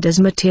blue mold as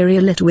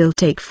material it will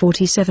take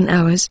 47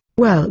 hours.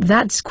 Well,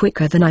 that's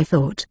quicker than I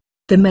thought.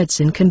 The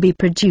medicine can be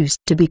produced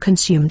to be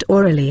consumed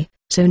orally,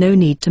 so no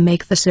need to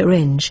make the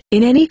syringe.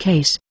 In any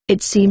case,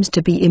 it seems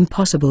to be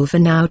impossible for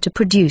now to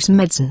produce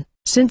medicine,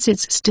 since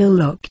it's still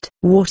locked.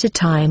 Water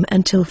time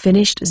until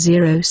finished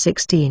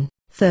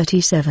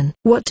 0:16:37.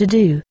 What to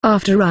do?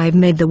 After I've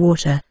made the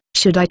water,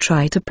 should I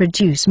try to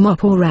produce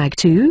mop or rag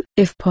too?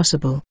 If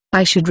possible,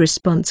 I should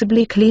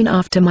responsibly clean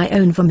after my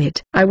own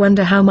vomit. I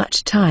wonder how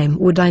much time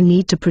would I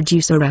need to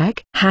produce a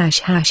rag?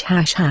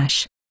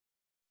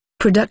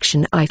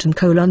 Production item: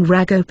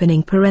 rag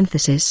opening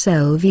parenthesis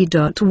cell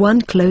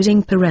v.1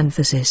 closing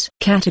parenthesis.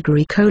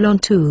 Category: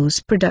 tools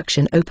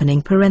production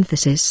opening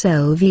parenthesis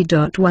cell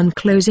v.1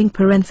 closing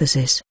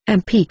parenthesis.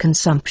 MP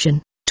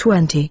consumption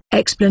 20.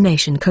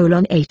 Explanation: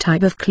 a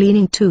type of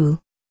cleaning tool.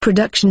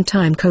 Production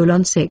time: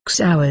 6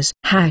 hours.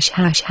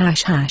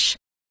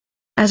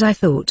 As I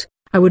thought,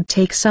 I would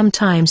take some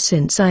time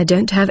since I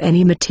don't have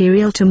any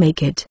material to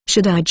make it.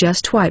 Should I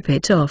just wipe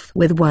it off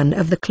with one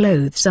of the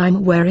clothes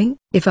I'm wearing?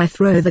 If I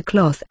throw the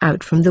cloth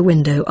out from the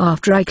window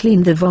after I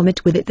clean the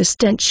vomit with it, the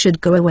stench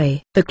should go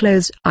away. The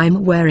clothes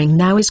I'm wearing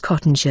now is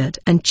cotton shirt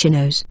and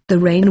chinos. The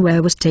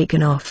rainwear was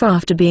taken off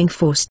after being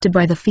forced to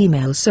by the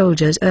female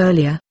soldiers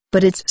earlier,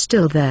 but it's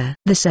still there.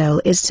 The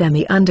cell is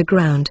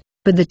semi-underground,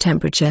 but the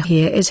temperature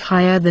here is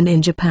higher than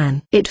in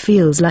Japan. It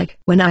feels like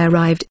when I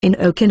arrived in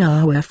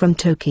Okinawa from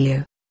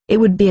Tokyo. It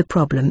would be a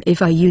problem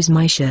if I use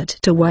my shirt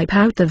to wipe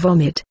out the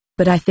vomit,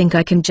 but I think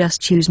I can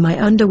just use my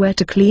underwear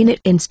to clean it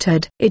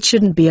instead. It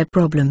shouldn't be a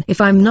problem if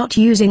I'm not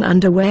using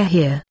underwear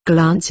here.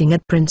 Glancing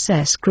at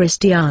Princess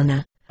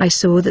Christiana, I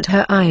saw that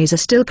her eyes are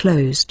still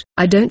closed.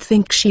 I don't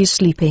think she's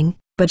sleeping,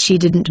 but she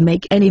didn't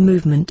make any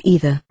movement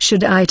either.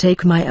 Should I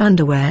take my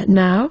underwear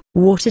now?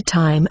 Water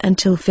time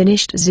until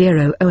finished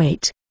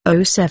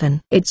 0:08:07.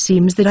 It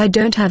seems that I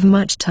don't have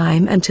much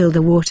time until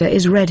the water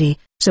is ready,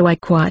 so I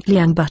quietly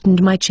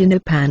unbuttoned my chino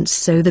pants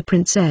so the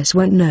princess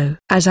won't know.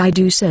 As I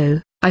do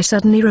so, I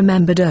suddenly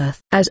remembered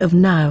Earth. As of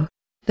now,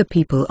 the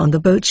people on the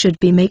boat should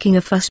be making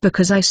a fuss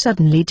because I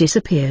suddenly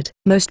disappeared.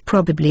 Most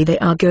probably they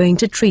are going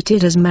to treat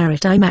it as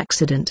maritime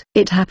accident.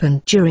 It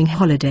happened during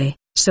holiday,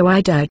 so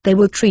I doubt they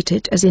will treat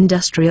it as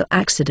industrial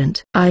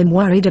accident. I'm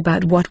worried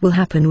about what will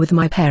happen with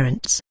my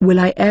parents.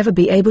 Will I ever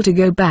be able to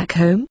go back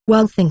home?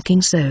 While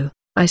thinking so,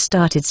 I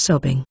started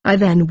sobbing. I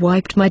then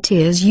wiped my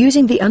tears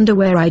using the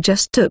underwear I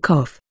just took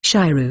off.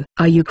 "Shiru,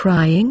 are you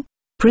crying?"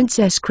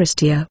 Princess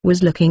Christia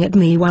was looking at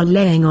me while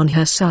laying on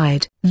her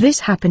side. This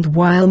happened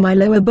while my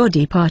lower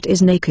body part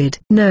is naked.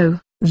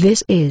 "No,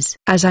 This is.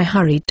 As I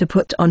hurried to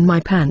put on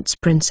my pants,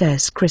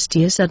 Princess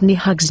Christia suddenly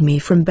hugs me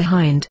from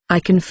behind. I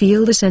can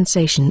feel the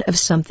sensation of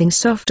something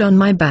soft on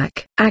my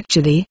back.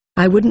 Actually,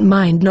 I wouldn't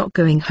mind not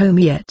going home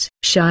yet.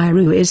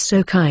 Shiru is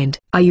so kind.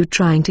 Are you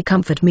trying to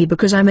comfort me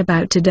because I'm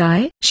about to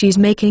die? She's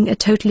making a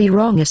totally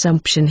wrong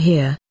assumption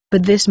here,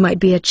 but this might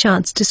be a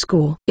chance to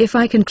score. If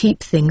I can keep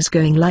things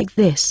going like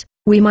this,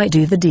 we might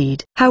do the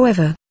deed.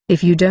 However,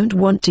 if you don't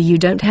want to, you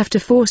don't have to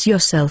force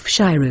yourself,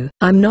 Shiru.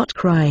 I'm not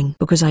crying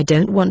because I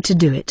don't want to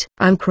do it.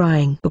 I'm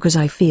crying because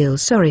I feel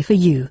sorry for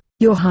you,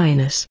 Your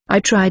Highness.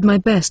 I tried my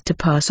best to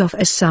pass off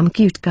as some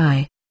cute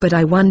guy, but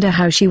I wonder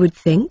how she would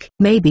think.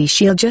 Maybe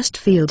she'll just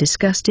feel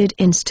disgusted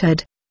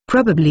instead.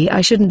 Probably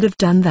I shouldn't have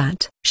done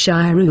that.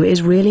 Shiru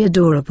is really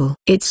adorable.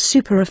 It's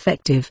super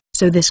effective.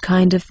 So this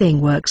kind of thing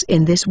works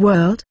in this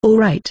world?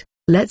 Alright,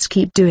 let's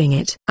keep doing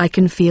it. I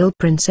can feel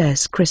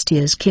Princess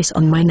Christia's kiss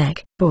on my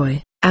neck.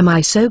 Boy, am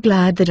I so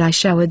glad that I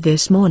showered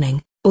this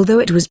morning, although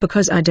it was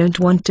because I don't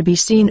want to be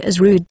seen as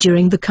rude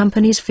during the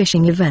company's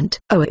fishing event.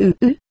 Oh,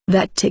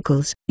 that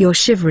tickles. You're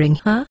shivering,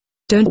 huh?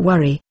 Don't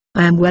worry,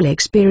 I am well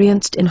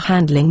experienced in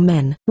handling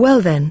men. Well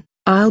then,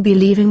 I'll be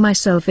leaving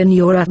myself in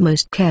your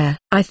utmost care.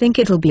 I think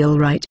it'll be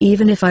alright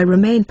even if I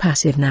remain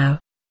passive now.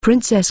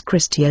 Princess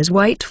Christia's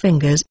white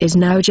fingers is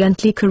now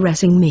gently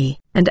caressing me,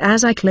 and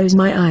as I close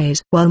my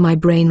eyes while my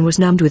brain was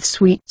numbed with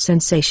sweet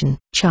sensation.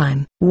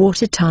 Chime.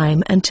 Water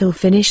time until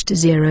finished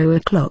 0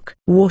 o'clock.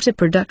 Water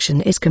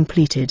production is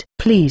completed.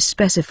 Please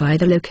specify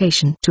the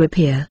location to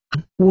appear.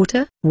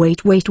 Water?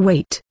 Wait.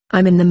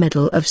 I'm in the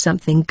middle of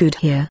something good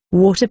here.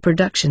 Water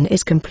production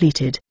is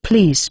completed.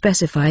 Please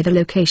specify the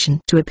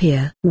location to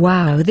appear.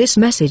 Wow, this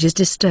message is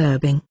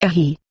disturbing.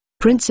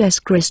 Princess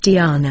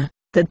Christiana,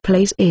 that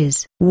place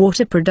is.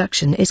 Water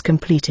production is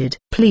completed.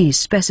 Please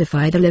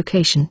specify the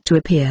location to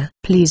appear.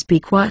 Please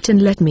be quiet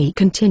and let me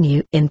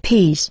continue in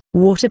peace.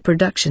 Water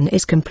production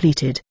is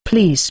completed.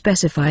 Please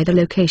specify the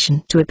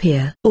location to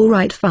appear.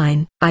 Alright,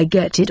 fine, I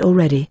get it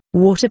already.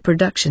 Water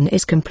production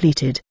is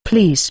completed.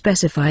 Please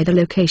specify the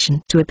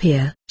location to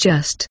appear.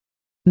 Just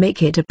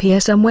make it appear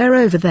somewhere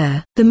over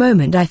there. The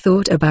moment I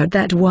thought about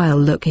that while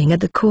looking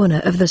at the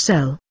corner of the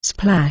cell,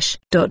 splash.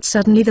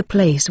 Suddenly the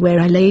place where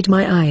I laid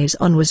my eyes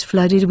on was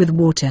flooded with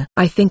water.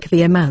 I think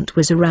the amount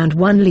was around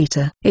 1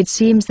 liter. It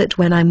seems that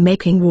when I'm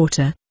making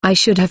water, I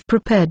should have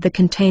prepared the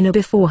container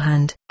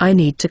beforehand. I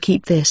need to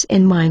keep this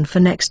in mind for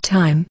next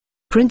time.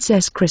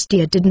 Princess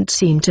Christia didn't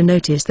seem to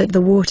notice that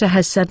the water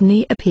has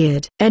suddenly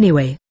appeared.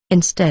 Anyway,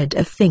 instead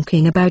of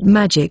thinking about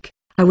magic,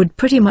 I would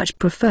pretty much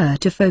prefer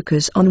to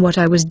focus on what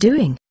I was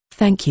doing.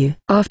 Thank you.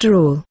 After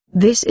all,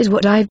 this is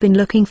what I've been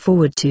looking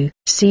forward to.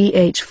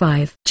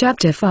 CH5.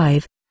 Chapter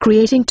 5,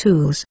 Creating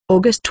Tools.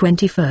 August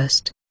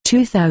 21st,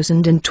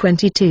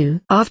 2022.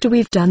 After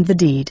we've done the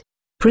deed,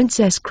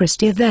 Princess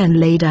Christia then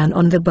lay down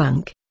on the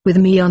bunk, with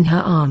me on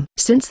her arm.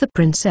 Since the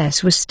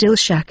princess was still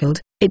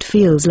shackled, it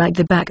feels like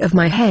the back of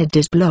my head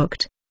is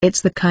blocked.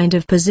 It's the kind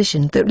of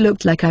position that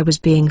looked like I was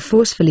being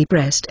forcefully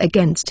pressed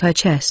against her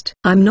chest.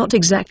 I'm not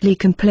exactly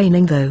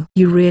complaining though.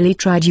 You really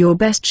tried your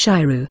best,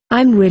 Shiru.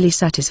 I'm really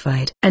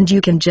satisfied. And you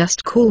can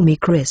just call me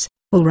Chris,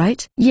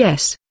 alright?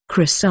 Yes,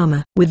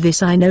 Chris-sama. With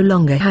this I no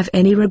longer have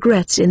any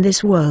regrets in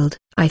this world,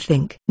 I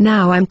think.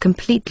 Now I'm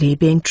completely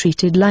being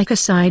treated like a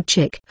side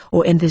chick,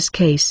 or in this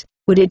case,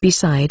 would it be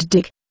side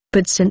dick?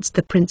 But since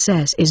the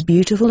princess is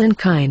beautiful and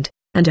kind,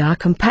 and our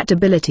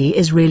compatibility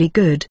is really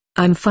good,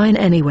 I'm fine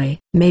anyway.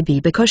 Maybe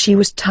because she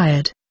was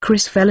tired,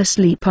 Chris fell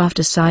asleep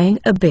after sighing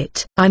a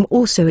bit. I'm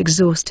also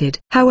exhausted.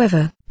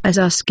 However, as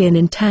our skin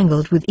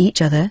entangled with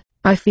each other,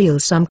 I feel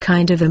some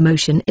kind of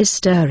emotion is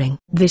stirring.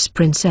 This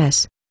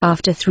princess,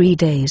 after 3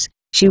 days,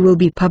 she will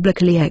be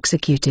publicly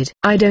executed.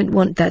 I don't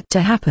want that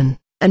to happen,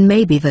 and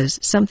maybe there's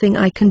something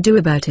I can do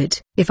about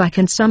it. If I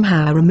can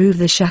somehow remove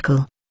the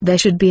shackle, there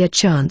should be a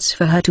chance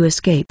for her to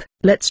escape.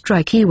 Let's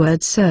try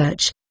keyword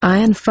search.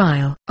 Iron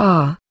file.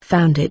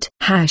 Found it.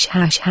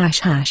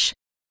 ###.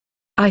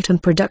 Item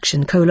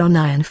production :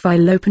 iron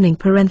file opening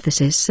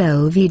parenthesis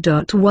cell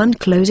v.1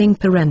 closing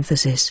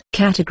parenthesis.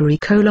 Category :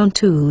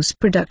 tools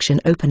production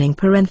opening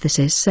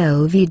parenthesis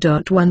cell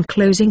v.1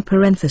 closing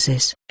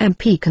parenthesis.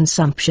 MP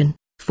consumption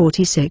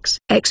 46.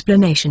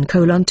 Explanation :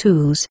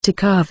 tools to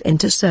carve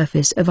into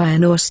surface of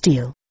iron or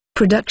steel.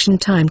 Production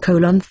time :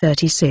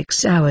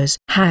 36 hours.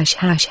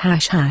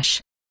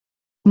 ###.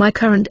 My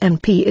current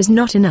MP is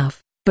not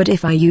enough. But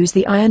if I use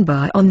the iron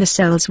bar on the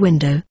cell's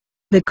window,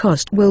 the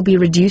cost will be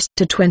reduced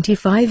to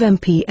 25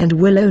 MP and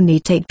will only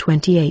take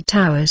 28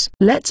 hours.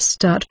 Let's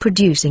start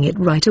producing it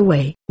right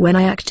away. When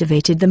I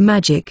activated the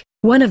magic,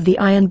 one of the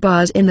iron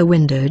bars in the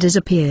window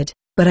disappeared,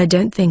 but I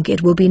don't think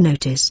it will be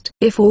noticed.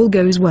 If all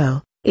goes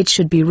well, it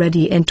should be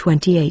ready in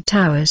 28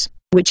 hours,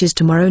 which is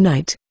tomorrow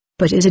night.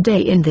 But is a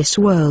day in this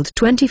world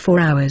 24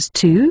 hours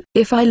too?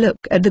 If I look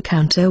at the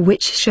counter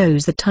which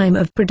shows the time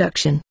of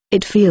production,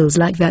 it feels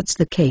like that's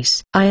the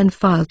case. Iron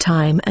file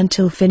time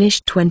until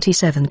finished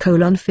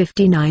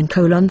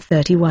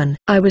 27:59:31.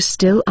 I was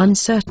still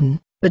uncertain,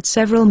 but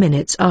several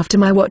minutes after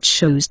my watch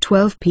shows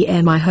 12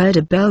 p.m. I heard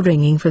a bell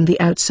ringing from the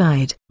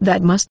outside.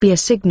 That must be a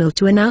signal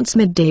to announce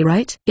midday,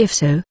 right? If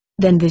so,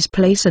 then this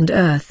place and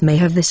Earth may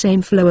have the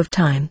same flow of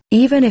time.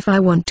 Even if I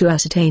want to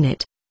ascertain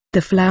it,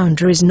 the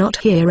flounder is not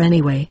here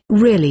anyway.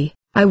 Really,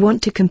 I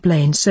want to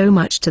complain so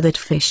much to that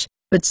fish,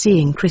 but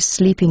seeing Chris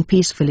sleeping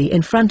peacefully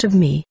in front of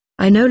me,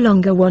 I no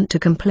longer want to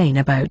complain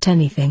about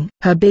anything.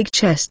 Her big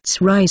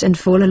chests rise and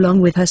fall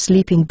along with her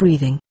sleeping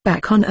breathing.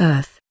 Back on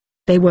Earth,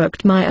 they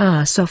worked my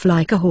ass off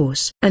like a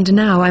horse. And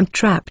now I'm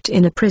trapped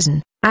in a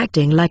prison,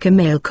 acting like a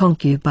male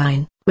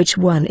concubine. Which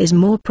one is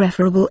more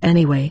preferable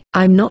anyway?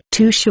 I'm not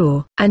too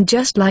sure. And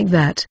just like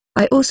that,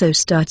 I also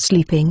start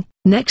sleeping,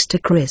 next to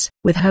Chris.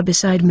 With her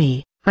beside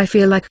me, I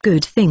feel like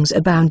good things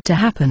are bound to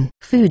happen.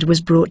 Food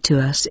was brought to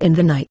us in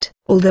the night.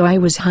 Although I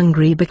was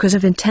hungry because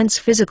of intense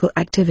physical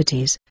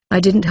activities, I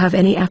didn't have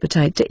any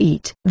appetite to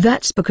eat.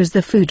 That's because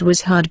the food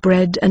was hard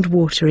bread and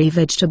watery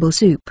vegetable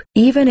soup.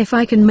 Even if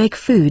I can make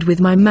food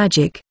with my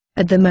magic,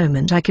 at the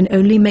moment I can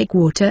only make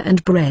water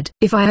and bread.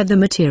 If I had the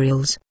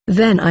materials,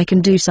 then I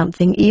can do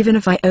something even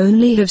if I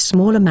only have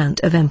small amount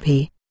of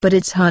MP, but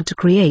it's hard to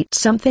create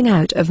something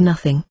out of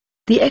nothing.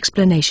 The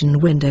explanation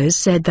windows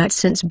said that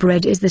since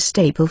bread is the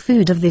staple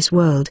food of this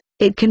world,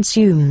 it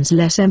consumes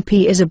less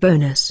MP as a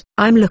bonus.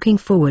 I'm looking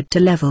forward to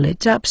level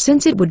it up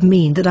since it would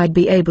mean that I'd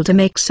be able to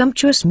make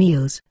sumptuous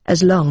meals.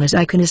 As long as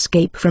I can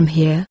escape from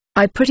here,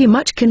 I pretty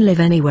much can live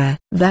anywhere.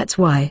 That's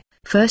why,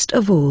 first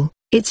of all,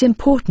 it's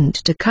important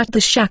to cut the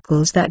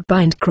shackles that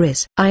bind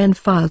Chris. Iron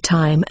file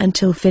time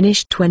until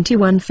finished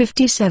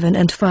 21:57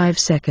 and 5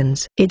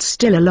 seconds. It's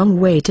still a long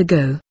way to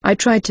go. I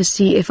tried to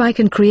see if I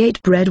can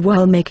create bread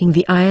while making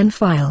the iron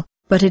file,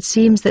 but it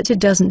seems that it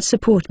doesn't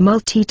support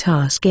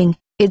multitasking.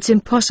 It's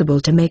impossible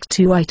to make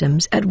 2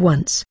 items at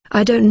once.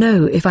 I don't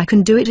know if I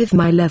can do it if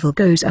my level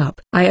goes up.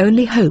 I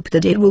only hope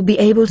that it will be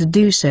able to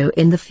do so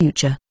in the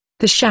future.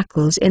 The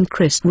shackles in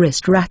Chris'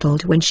 wrist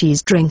rattled when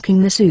she's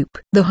drinking the soup.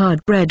 The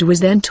hard bread was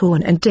then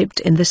torn and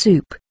dipped in the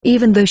soup.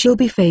 Even though she'll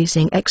be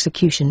facing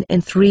execution in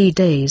 3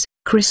 days,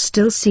 Chris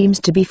still seems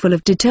to be full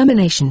of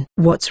determination.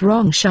 What's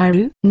wrong,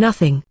 Shiru?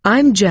 Nothing.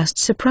 I'm just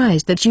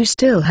surprised that you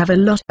still have a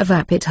lot of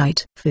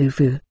appetite.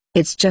 Foo-foo.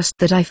 It's just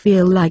that I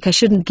feel like I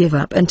shouldn't give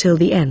up until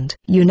the end.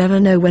 You never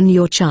know when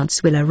your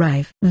chance will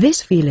arrive.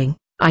 This feeling,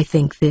 I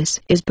think this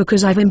is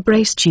because I've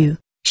embraced you,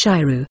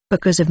 Shiru.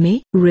 Because of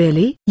me?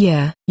 Really?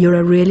 Yeah. You're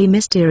a really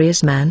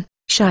mysterious man,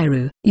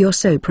 Shiru. You're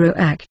so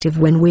proactive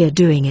when we're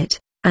doing it,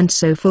 and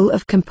so full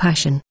of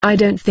compassion. I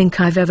don't think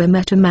I've ever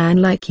met a man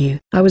like you.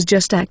 I was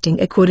just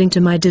acting according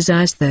to my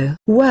desires though.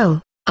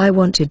 Well, I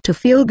wanted to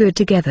feel good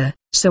together,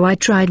 so I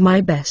tried my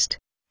best.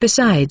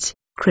 Besides,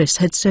 Chris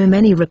had so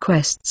many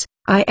requests,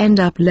 I end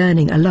up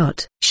learning a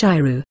lot.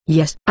 Shiru.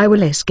 Yes, I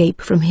will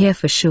escape from here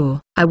for sure.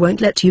 I won't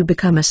let you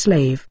become a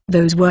slave.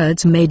 Those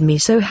words made me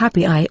so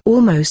happy I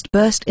almost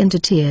burst into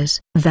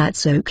tears.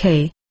 That's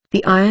okay.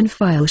 The iron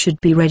file should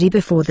be ready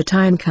before the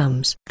time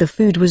comes. The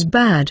food was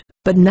bad,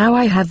 but now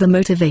I have the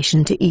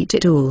motivation to eat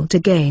it all to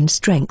gain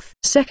strength.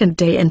 Second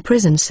day in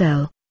prison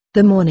cell.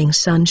 The morning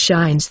sun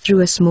shines through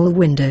a small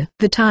window.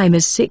 The time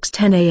is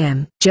 6:10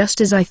 a.m.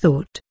 Just as I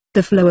thought.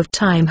 The flow of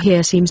time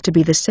here seems to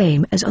be the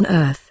same as on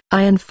Earth.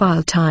 Iron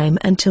file time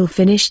until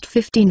finished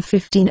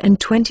 15:15 and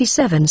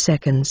 27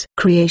 seconds.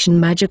 Creation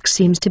magic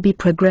seems to be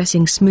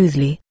progressing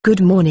smoothly. Good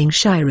morning,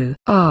 Shiru.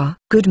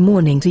 Good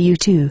morning to you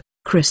too,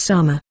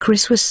 Chris-sama.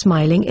 Chris was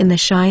smiling in the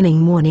shining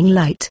morning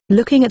light.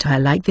 Looking at her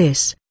like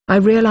this, I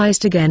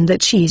realized again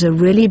that she's a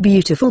really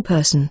beautiful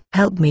person.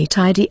 Help me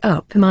tidy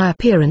up my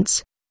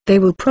appearance. They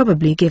will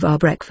probably give our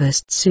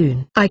breakfast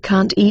soon. I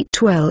can't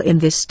eat well in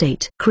this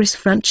state. Chris'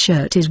 front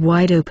shirt is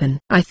wide open.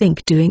 I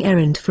think doing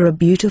errand for a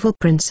beautiful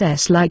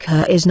princess like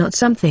her is not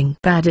something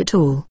bad at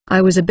all.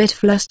 I was a bit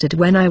flustered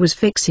when I was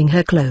fixing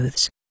her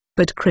clothes,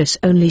 but Chris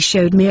only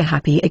showed me a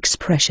happy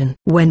expression.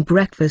 When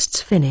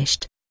breakfast's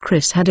finished,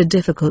 Chris had a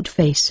difficult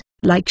face,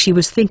 like she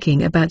was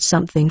thinking about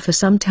something for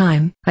some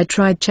time. I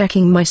tried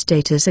checking my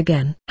status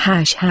again.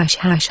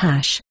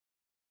 ####.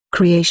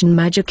 Creation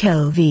Magic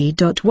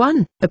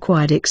LV.1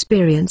 Acquired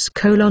Experience: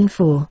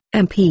 4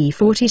 MP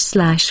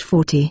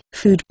 40/40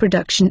 Food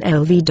Production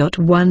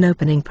LV.1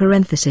 opening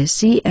parenthesis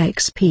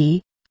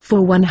CXP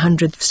 4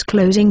 100ths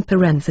closing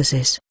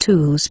parenthesis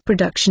Tools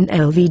Production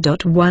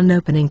LV.1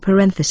 opening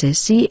parenthesis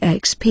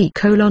CXP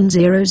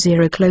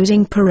 :00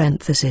 closing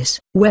parenthesis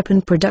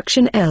Weapon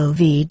Production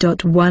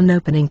LV.1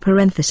 opening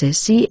parenthesis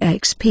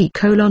CXP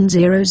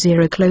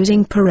 :00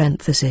 closing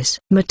parenthesis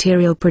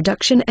Material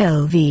Production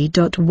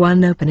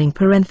LV.1 opening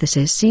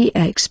parenthesis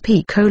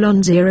CXP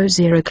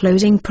 :00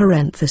 closing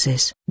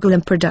parenthesis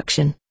Golem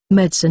Production,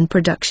 Medicine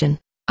Production,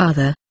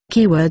 Other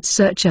Keyword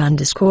search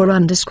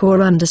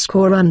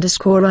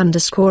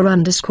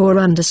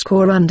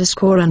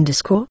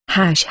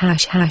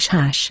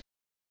 ____________________________________________________________________________________________________________________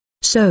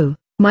 So,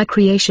 my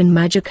creation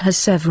magic has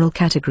several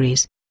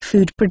categories: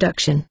 food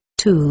production,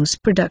 tools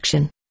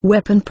production,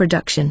 weapon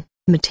production,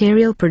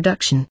 material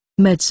production,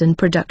 medicine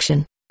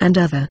production, and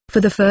other.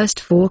 For the first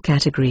 4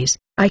 categories,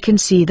 I can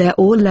see they're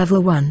all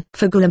level 1.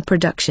 For golem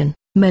production,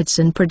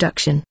 medicine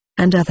production,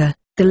 and other.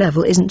 The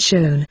level isn't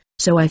shown,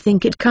 so I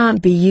think it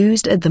can't be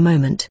used at the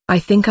moment. I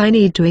think I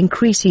need to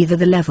increase either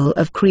the level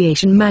of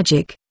creation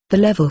magic, the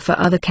level for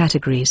other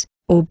categories,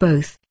 or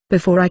both,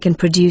 before I can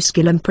produce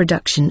skill and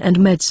production and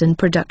medicine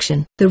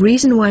production. The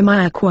reason why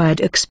my acquired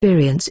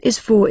experience is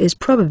 4 is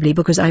probably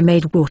because I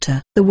made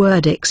water. The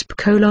word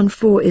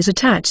exp:4 is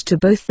attached to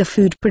both the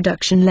food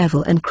production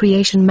level and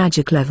creation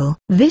magic level.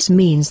 This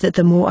means that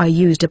the more I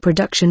used a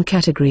production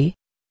category,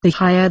 the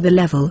higher the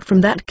level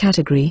from that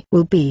category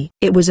will be.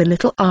 It was a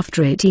little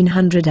after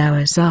 1800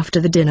 hours after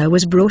the dinner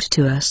was brought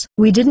to us.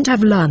 We didn't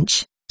have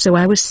lunch, so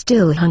I was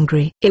still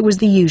hungry. It was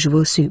the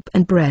usual soup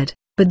and bread,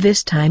 but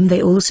this time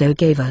they also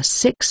gave us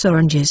 6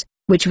 oranges,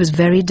 which was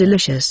very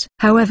delicious.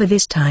 However,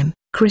 this time,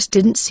 Chris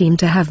didn't seem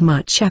to have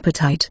much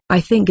appetite.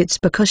 I think it's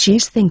because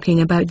she's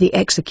thinking about the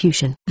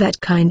execution. That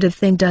kind of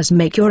thing does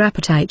make your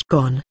appetite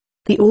gone.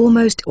 The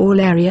almost all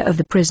area of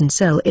the prison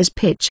cell is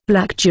pitch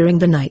black during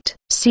the night.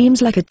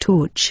 Seems like a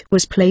torch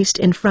was placed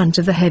in front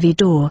of the heavy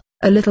door.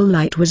 A little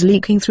light was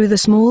leaking through the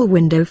small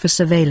window for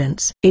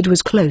surveillance. It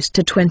was close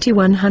to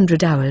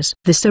 2100 hours.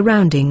 The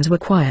surroundings were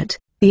quiet.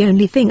 The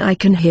only thing I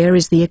can hear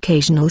is the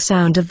occasional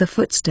sound of the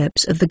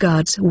footsteps of the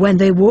guards when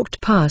they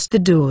walked past the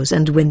doors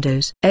and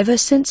windows. Ever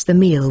since the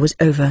meal was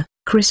over,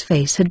 Chris'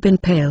 face had been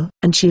pale,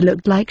 and she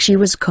looked like she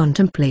was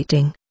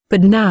contemplating.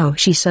 But now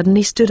she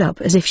suddenly stood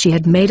up as if she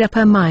had made up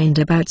her mind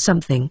about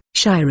something.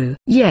 Shiru.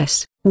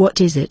 Yes,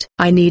 what is it?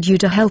 I need you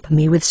to help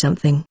me with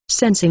something.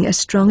 Sensing a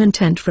strong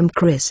intent from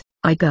Chris,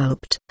 I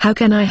gulped. How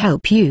can I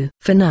help you?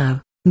 For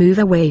now, move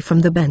away from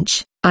the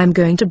bench. I'm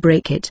going to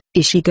break it.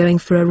 Is she going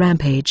for a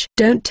rampage?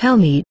 Don't tell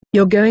me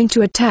you're going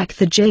to attack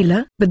the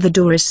jailer. But the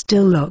door is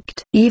still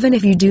locked. Even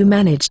if you do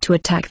manage to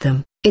attack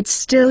them, it's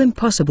still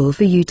impossible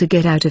for you to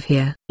get out of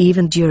here.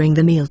 Even during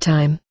the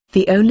mealtime,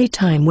 the only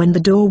time when the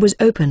door was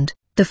opened,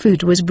 the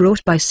food was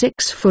brought by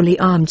 6 fully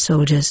armed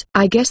soldiers.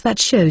 I guess that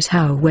shows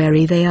how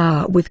wary they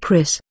are with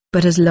Chris,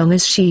 but as long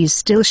as she's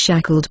still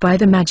shackled by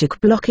the magic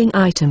blocking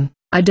item,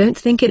 I don't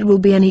think it will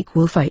be an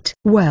equal fight.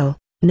 Well,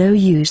 no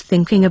use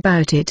thinking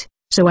about it,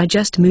 so I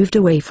just moved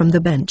away from the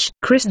bench.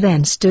 Chris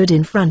then stood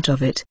in front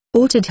of it,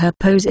 altered her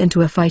pose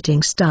into a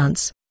fighting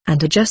stance,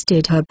 and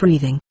adjusted her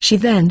breathing. She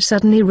then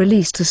suddenly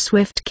released a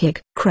swift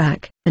kick,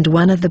 crack, and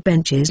one of the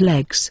bench's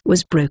legs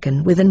was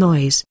broken with a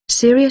noise.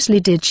 Seriously,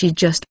 did she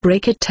just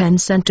break a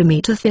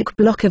 10-centimeter thick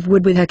block of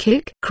wood with her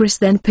kick? Chris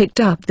then picked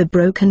up the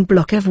broken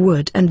block of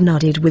wood and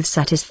nodded with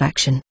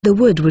satisfaction. The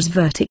wood was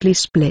vertically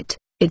split.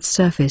 Its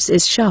surface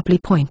is sharply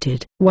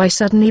pointed. Why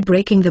suddenly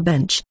breaking the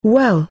bench?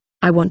 Well,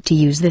 I want to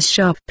use this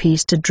sharp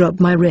piece to drop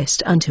my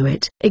wrist onto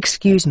it.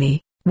 Excuse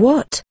me,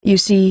 what? You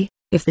see,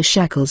 if the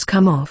shackles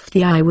come off,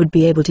 I would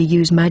be able to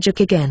use magic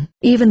again.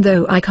 Even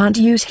though I can't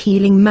use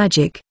healing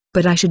magic,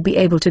 but I should be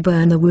able to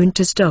burn the wound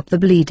to stop the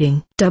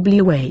bleeding.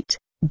 Wait,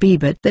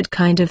 but that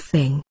kind of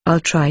thing. I'll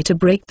try to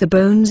break the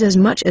bones as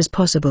much as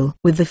possible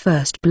with the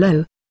first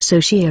blow. So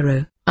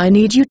Shiro, I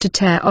need you to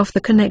tear off the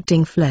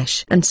connecting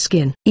flesh and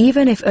skin.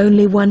 Even if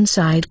only one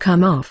side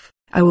come off,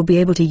 I will be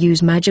able to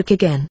use magic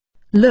again.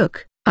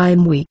 Look,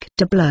 I'm weak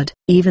to blood.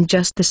 Even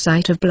just the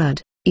sight of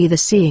blood, either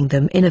seeing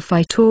them in a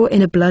fight or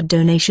in a blood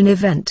donation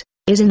event,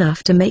 is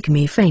enough to make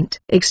me faint.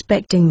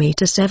 Expecting me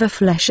to sever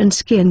flesh and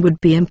skin would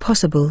be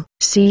impossible.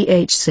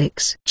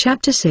 Ch6.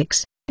 Chapter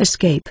 6,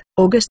 Escape.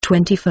 August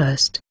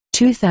 21st,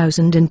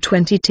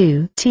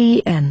 2022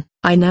 TN.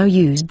 I now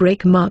use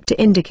break mark to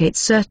indicate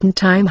certain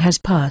time has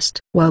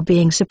passed. While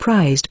being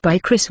surprised by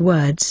Chris'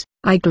 words,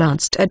 I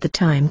glanced at the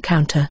time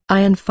counter.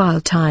 Iron file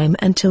time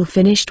until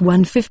finished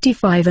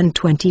 1:55 and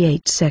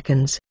 28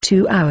 seconds.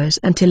 2 hours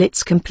until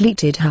it's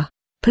completed.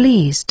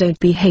 Please don't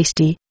be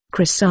hasty,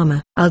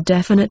 Chris-sama. I'll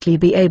definitely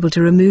be able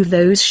to remove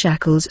those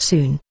shackles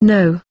soon.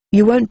 No,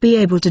 you won't be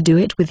able to do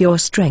it with your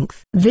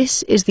strength.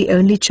 This is the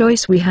only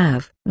choice we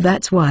have.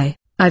 That's why,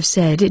 I've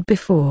said it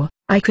before,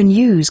 I can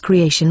use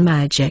creation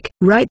magic.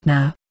 Right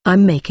now,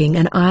 I'm making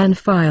an iron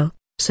file,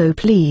 so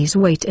please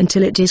wait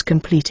until it is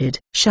completed.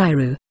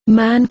 Shiru,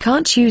 man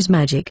can't use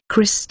magic.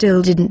 Chris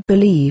still didn't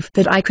believe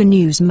that I can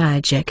use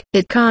magic.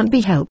 It can't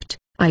be helped,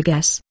 I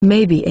guess.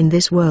 Maybe in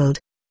this world,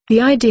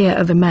 the idea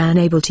of a man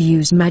able to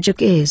use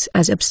magic is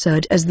as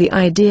absurd as the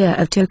idea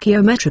of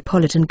Tokyo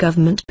Metropolitan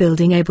Government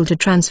building able to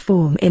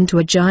transform into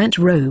a giant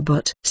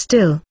robot.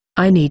 Still,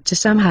 I need to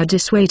somehow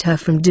dissuade her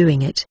from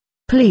doing it.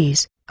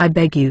 Please, I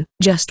beg you,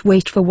 just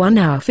wait for 1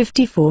 hour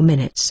 54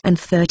 minutes and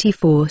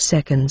 34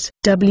 seconds.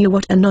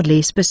 What an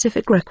oddly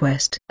specific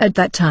request. At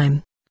that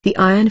time, the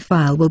iron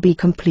file will be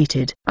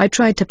completed. I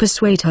tried to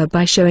persuade her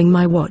by showing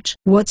my watch.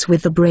 What's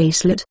with the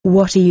bracelet?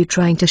 What are you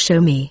trying to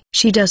show me?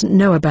 She doesn't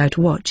know about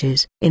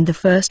watches. In the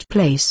first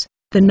place,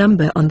 the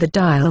number on the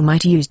dial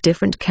might use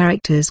different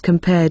characters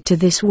compared to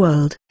this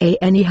world.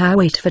 Anyhow,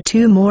 wait for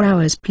 2 more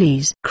hours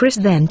please. Chris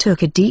then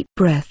took a deep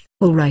breath.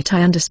 Alright,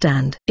 I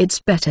understand.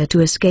 It's better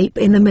to escape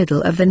in the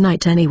middle of the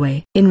night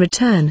anyway. In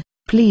return,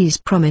 please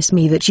promise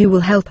me that you will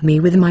help me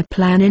with my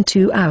plan in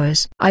 2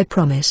 hours. I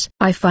promise.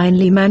 I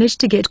finally managed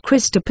to get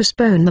Chris to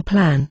postpone the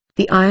plan.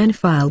 The iron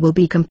file will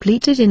be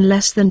completed in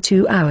less than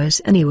 2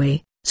 hours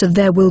anyway, so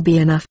there will be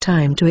enough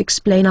time to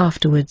explain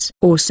afterwards.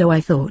 Or so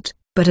I thought,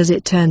 but as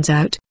it turns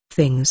out,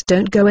 things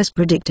don't go as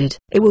predicted.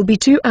 It will be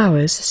 2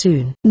 hours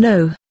soon.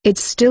 No,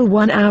 it's still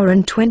 1 hour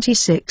and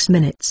 26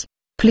 minutes.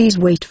 Please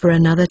wait for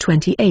another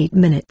 28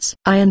 minutes.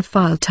 Iron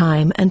file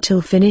time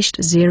until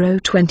finished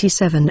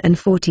 0:27 and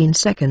 14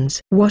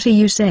 seconds. What are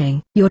you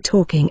saying? You're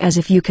talking as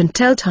if you can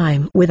tell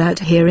time without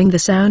hearing the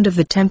sound of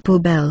the temple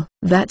bell.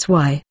 That's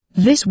why.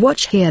 This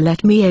watch here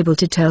let me able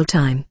to tell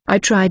time. I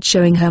tried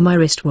showing her my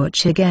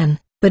wristwatch again,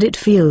 but it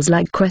feels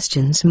like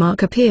questions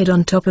mark appeared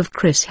on top of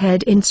Chris'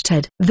 head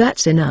instead.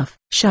 That's enough,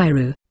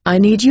 Shiru. I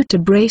need you to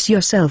brace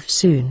yourself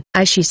soon.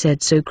 As she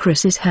said so,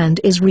 Chris's hand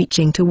is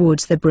reaching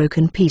towards the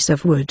broken piece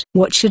of wood.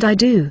 What should I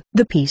do?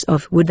 The piece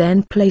of wood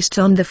then placed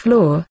on the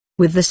floor,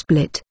 with the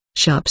split,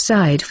 sharp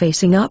side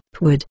facing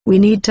upward. We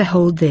need to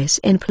hold this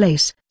in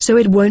place, so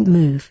it won't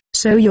move.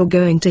 So you're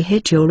going to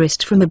hit your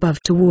wrist from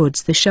above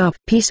towards the sharp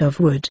piece of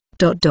wood.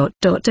 Don't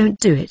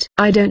do it.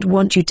 I don't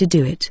want you to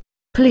do it.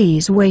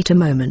 Please wait a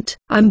moment.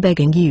 I'm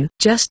begging you.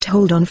 Just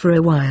hold on for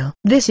a while.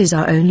 This is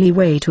our only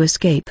way to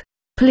escape.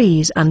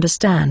 Please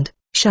understand,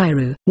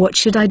 Shiru. What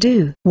should I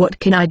do? What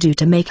can I do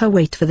to make her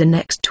wait for the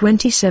next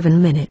 27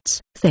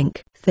 minutes?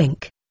 Think,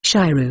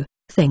 Shiru,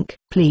 think.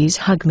 Please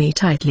hug me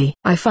tightly.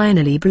 I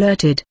finally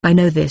blurted. I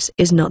know this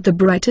is not the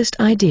brightest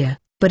idea,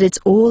 but it's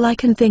all I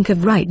can think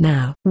of right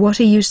now.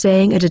 What are you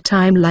saying at a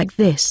time like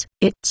this?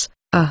 It's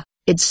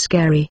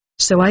scary,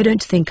 so I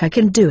don't think I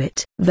can do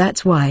it.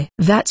 That's why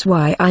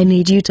I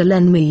need you to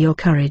lend me your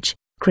courage,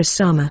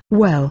 Chris-sama.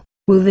 Well,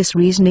 will this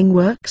reasoning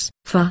works?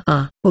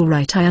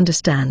 Alright, I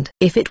understand.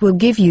 If it will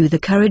give you the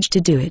courage to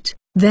do it,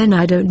 then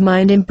I don't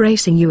mind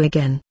embracing you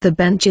again. The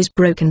bench is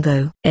broken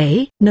though.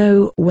 Eh?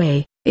 No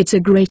way, it's a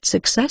great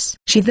success.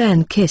 She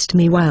then kissed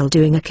me while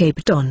doing a cape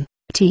on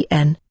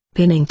TN,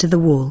 pinning to the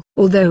wall.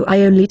 Although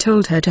I only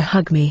told her to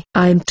hug me,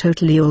 I'm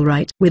totally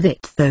alright with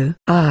it though.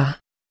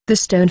 The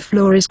stone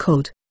floor is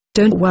cold.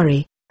 Don't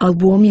worry, I'll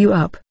warm you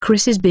up.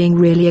 Chris is being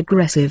really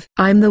aggressive.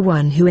 I'm the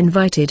one who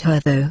invited her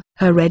though.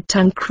 Her red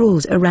tongue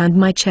crawls around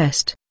my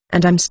chest,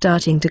 and I'm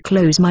starting to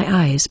close my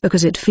eyes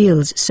because it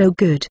feels so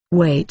good.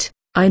 Wait,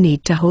 I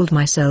need to hold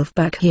myself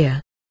back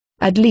here.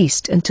 At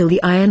least until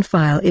the iron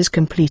file is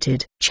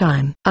completed.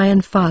 Chime.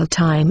 Iron file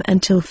time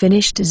until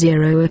finished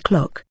 0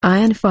 o'clock.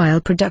 Iron file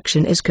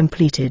production is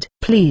completed.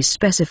 Please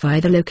specify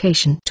the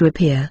location to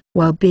appear.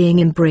 While being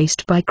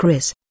embraced by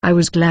Chris, I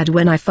was glad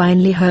when I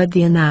finally heard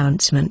the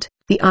announcement.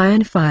 The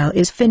iron file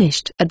is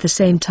finished. At the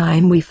same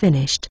time we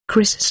finished.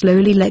 Chris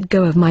slowly let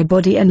go of my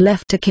body and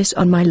left a kiss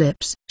on my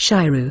lips.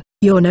 Shiru,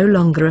 you're no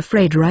longer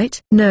afraid, right?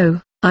 No,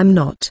 I'm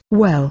not.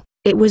 Well,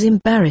 it was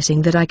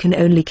embarrassing that I can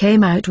only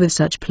came out with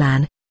such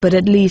plan, but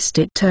at least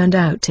it turned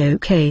out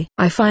okay.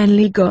 I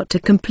finally got to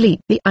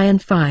complete the iron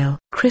file.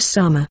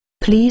 Chris-sama,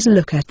 please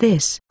look at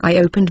this. I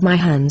opened my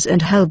hands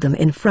and held them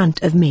in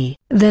front of me.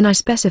 Then I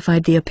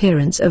specified the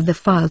appearance of the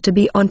file to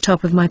be on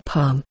top of my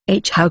palm.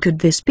 How could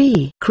this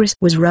be? Chris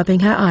was rubbing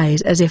her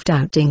eyes as if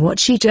doubting what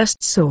she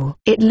just saw.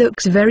 It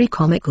looks very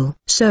comical.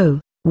 So,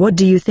 what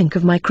do you think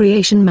of my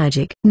creation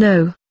magic?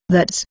 No,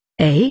 that's,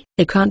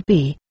 it can't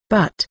be.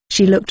 But,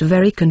 she looked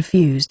very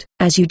confused.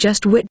 As you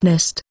just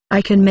witnessed,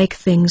 I can make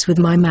things with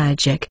my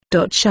magic.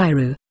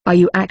 Shiru, are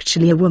you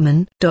actually a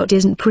woman?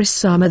 Isn't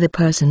Chris-sama the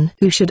person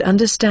who should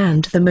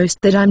understand the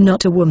most that I'm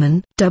not a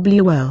woman?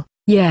 Well,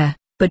 yeah,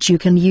 but you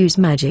can use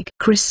magic.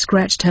 Chris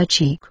scratched her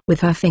cheek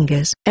with her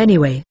fingers.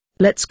 Anyway,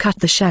 let's cut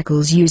the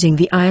shackles using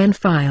the iron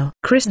file.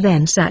 Chris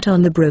then sat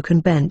on the broken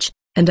bench,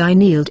 and I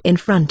kneeled in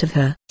front of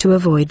her. To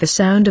avoid the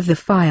sound of the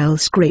file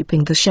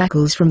scraping the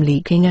shackles from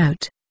leaking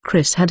out,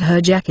 Chris had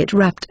her jacket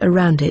wrapped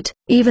around it.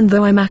 Even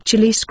though I'm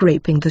actually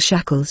scraping the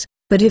shackles,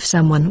 but if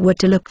someone were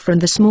to look from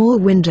the small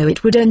window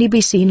it would only be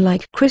seen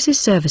like Chris is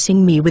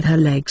servicing me with her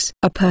legs.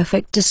 A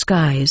perfect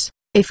disguise,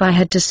 if I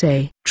had to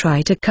say.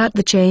 Try to cut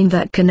the chain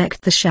that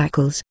connect the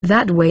shackles.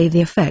 That way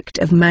the effect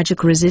of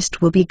magic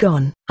resist will be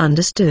gone.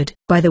 Understood.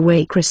 By the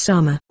way,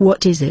 Chris-sama,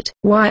 what is it?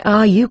 Why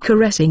are you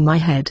caressing my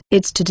head?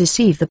 It's to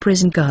deceive the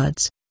prison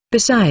guards.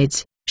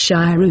 Besides,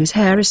 Shiru's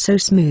hair is so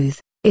smooth.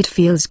 It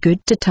feels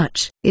good to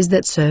touch. Is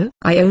that so?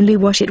 I only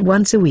wash it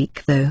once a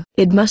week though.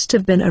 It must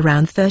have been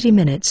around 30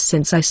 minutes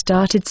since I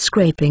started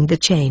scraping the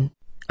chain.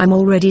 I'm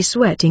already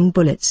sweating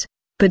bullets.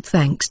 But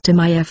thanks to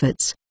my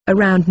efforts,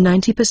 around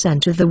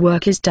 90% of the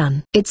work is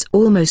done. It's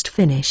almost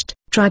finished.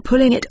 Try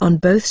pulling it on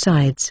both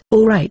sides.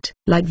 Alright,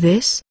 like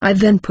this? I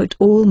then put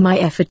all my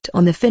effort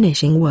on the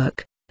finishing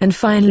work, and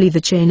finally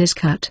the chain is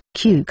cut.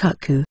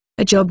 Kyukaku,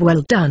 a job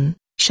well done.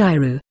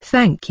 Shiru,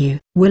 thank you.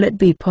 Will it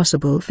be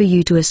possible for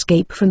you to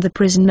escape from the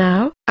prison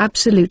now?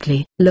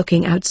 Absolutely.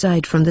 Looking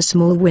outside from the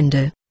small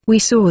window, we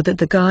saw that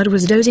the guard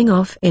was dozing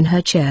off in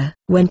her chair.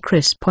 When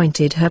Chris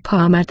pointed her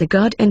palm at the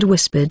guard and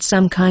whispered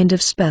some kind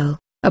of spell,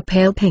 a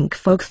pale pink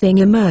fog thing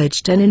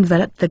emerged and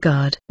enveloped the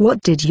guard. What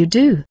did you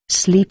do?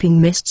 Sleeping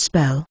mist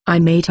spell. I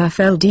made her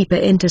fall deeper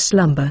into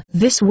slumber.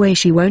 This way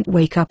she won't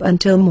wake up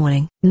until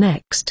morning.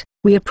 Next,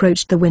 We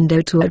approached the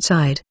window to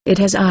outside. It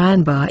has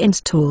iron bar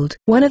installed.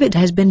 One of it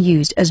has been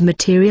used as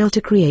material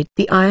to create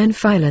the iron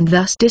file and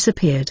thus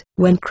disappeared.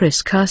 When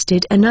Chris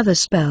casted another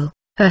spell,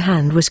 her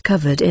hand was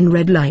covered in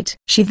red light.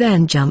 She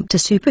then jumped to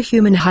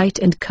superhuman height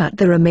and cut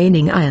the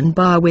remaining iron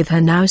bar with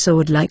her now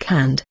sword-like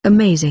hand.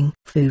 Amazing.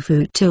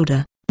 Fufu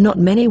tilde. Not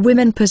many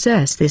women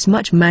possess this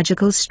much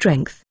magical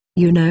strength,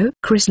 you know.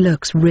 Chris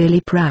looks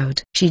really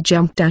proud. She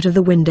jumped out of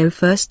the window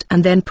first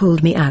and then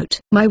pulled me out.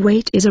 My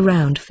weight is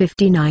around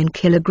 59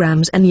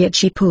 kilograms and yet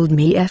she pulled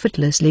me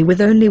effortlessly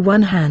with only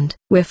one hand.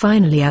 We're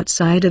finally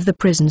outside of the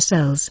prison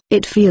cells.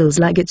 It feels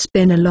like it's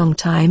been a long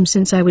time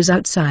since I was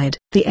outside.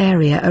 The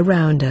area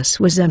around us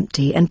was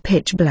empty and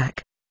pitch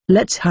black.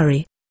 Let's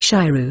hurry,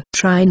 Shiru.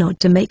 Try not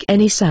to make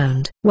any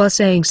sound. While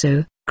saying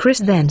so, Chris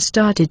then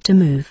started to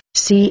move.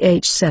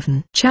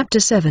 CH7 Chapter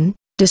 7,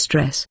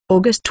 Distress.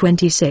 August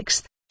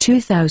 26,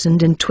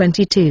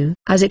 2022.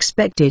 As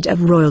expected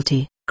of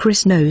royalty,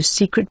 Chris knows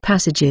secret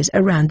passages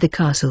around the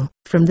castle.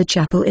 From the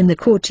chapel in the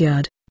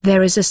courtyard,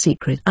 there is a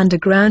secret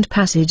underground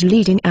passage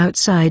leading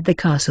outside the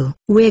castle.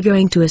 We're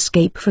going to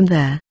escape from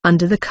there.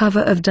 Under the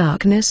cover of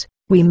darkness,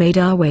 we made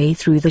our way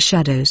through the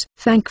shadows.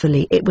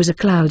 Thankfully it was a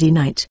cloudy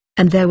night,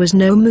 and there was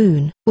no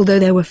moon. Although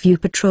there were few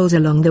patrols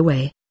along the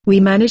way, we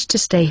managed to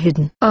stay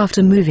hidden.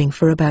 After moving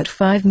for about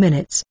 5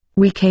 minutes,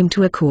 we came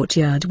to a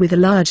courtyard with a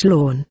large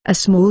lawn. A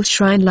small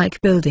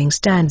shrine-like building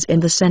stands in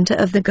the center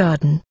of the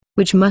garden,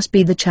 which must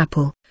be the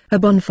chapel. A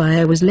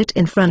bonfire was lit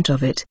in front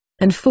of it,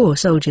 and 4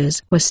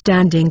 soldiers were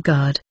standing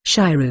guard.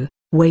 Shiru,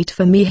 wait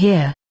for me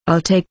here, I'll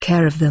take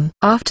care of them.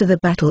 After the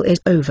battle is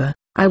over,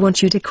 I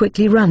want you to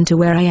quickly run to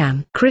where I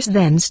am. Chris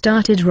then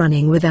started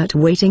running without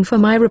waiting for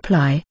my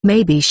reply.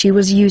 Maybe she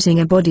was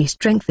using a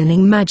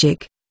body-strengthening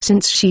magic,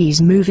 since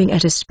she's moving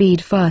at a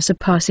speed far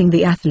surpassing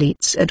the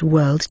athletes at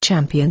World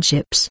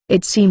Championships.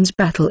 It seems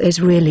battle is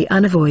really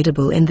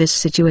unavoidable in this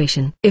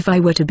situation. If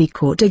I were to be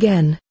caught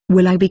again,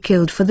 will I be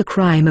killed for the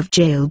crime of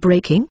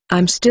jailbreaking?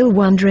 I'm still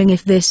wondering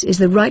if this is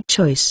the right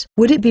choice.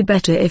 Would it be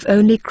better if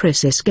only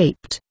Chris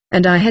escaped,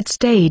 and I had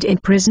stayed in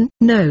prison?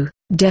 No,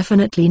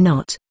 definitely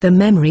not. The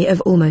memory of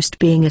almost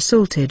being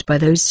assaulted by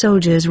those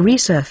soldiers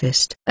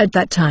resurfaced. At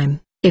that time,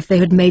 if they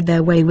had made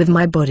their way with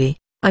my body,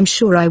 I'm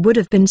sure I would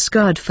have been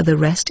scarred for the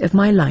rest of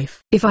my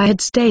life. If I had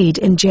stayed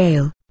in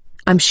jail,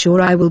 I'm sure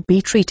I will be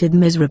treated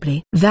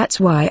miserably. That's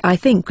why I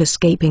think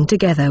escaping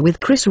together with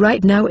Chris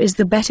right now is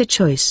the better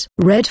choice.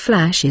 Red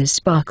flashes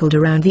sparkled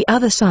around the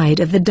other side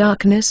of the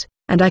darkness,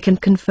 and I can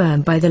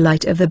confirm by the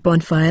light of the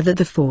bonfire that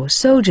the 4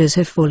 soldiers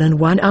have fallen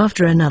one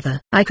after another.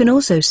 I can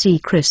also see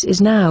Chris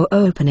is now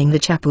opening the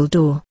chapel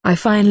door. I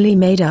finally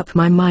made up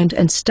my mind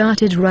and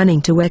started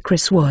running to where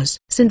Chris was.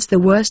 Since the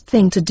worst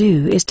thing to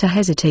do is to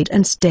hesitate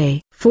and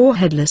stay, 4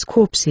 headless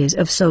corpses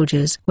of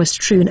soldiers were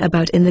strewn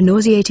about in the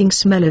nauseating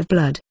smell of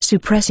blood.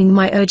 Suppressing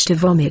my urge to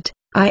vomit,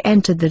 I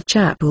entered the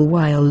chapel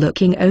while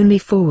looking only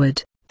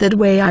forward, that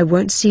way I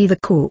won't see the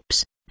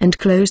corpse, and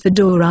closed the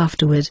door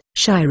afterward.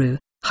 Shiru,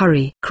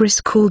 hurry!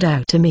 Chris called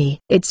out to me.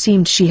 It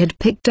seemed she had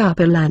picked up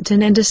a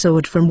lantern and a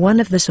sword from one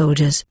of the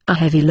soldiers. A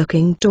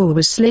heavy-looking door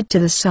was slid to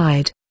the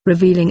side,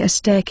 revealing a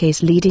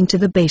staircase leading to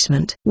the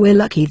basement. We're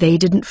lucky they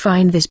didn't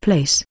find this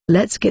place.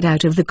 Let's get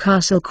out of the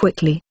castle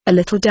quickly. A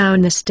little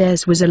down the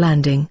stairs was a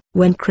landing.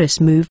 When Chris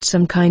moved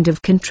some kind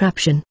of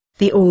contraption,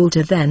 the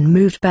altar then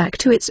moved back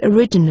to its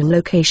original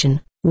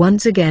location,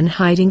 once again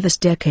hiding the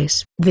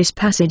staircase. This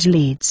passage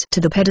leads to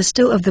the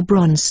pedestal of the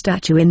bronze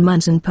statue in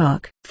Munson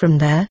Park. From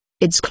there,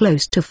 it's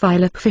close to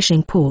Philip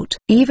Fishing Port.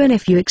 Even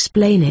if you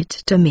explain it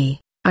to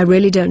me, I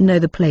really don't know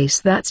the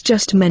place that's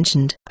just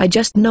mentioned. I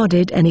just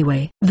nodded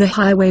anyway. The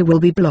highway will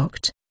be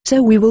blocked,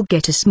 so we will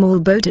get a small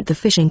boat at the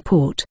fishing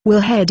port. We'll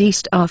head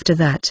east after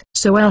that.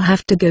 So I'll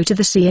have to go to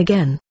the sea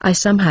again. I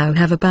somehow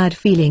have a bad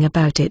feeling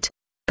about it.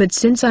 But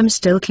since I'm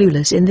still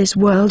clueless in this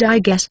world, I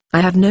guess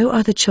I have no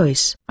other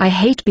choice. I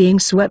hate being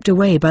swept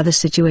away by the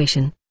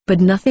situation,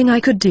 but nothing I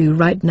could do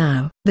right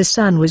now. The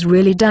sun was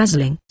really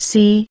dazzling.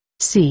 Sea.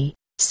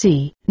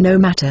 No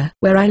matter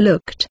where I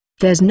looked,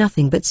 there's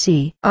nothing but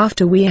sea.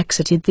 After we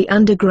exited the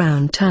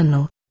underground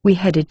tunnel, we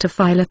headed to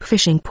Philip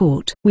Fishing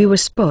Port. We were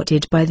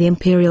spotted by the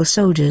Imperial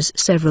soldiers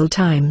several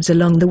times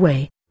along the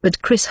way,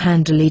 but Chris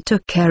handily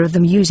took care of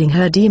them using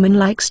her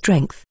demon-like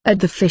strength. At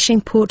the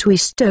fishing port we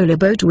stole a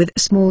boat with a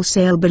small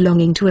sail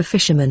belonging to a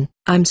fisherman.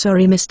 I'm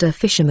sorry, Mr.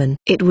 Fisherman.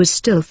 It was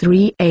still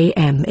 3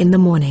 a.m. in the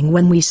morning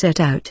when we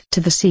set out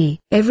to the sea.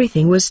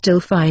 Everything was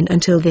still fine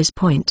until this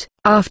point.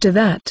 After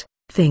that,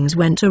 things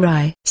went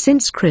awry.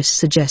 Since Chris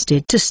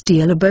suggested to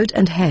steal a boat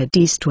and head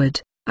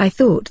eastward, I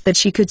thought that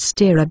she could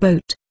steer a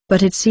boat,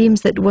 but it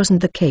seems that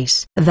wasn't the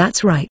case.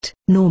 That's right.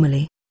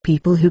 Normally,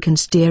 people who can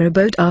steer a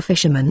boat are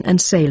fishermen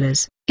and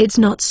sailors. It's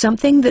not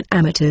something that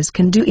amateurs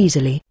can do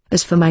easily.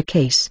 As for my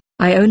case,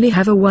 I only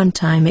have a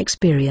one-time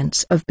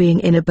experience of being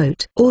in a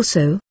boat.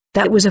 Also,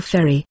 that was a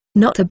ferry,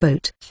 not a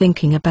boat.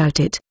 Thinking about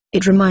it,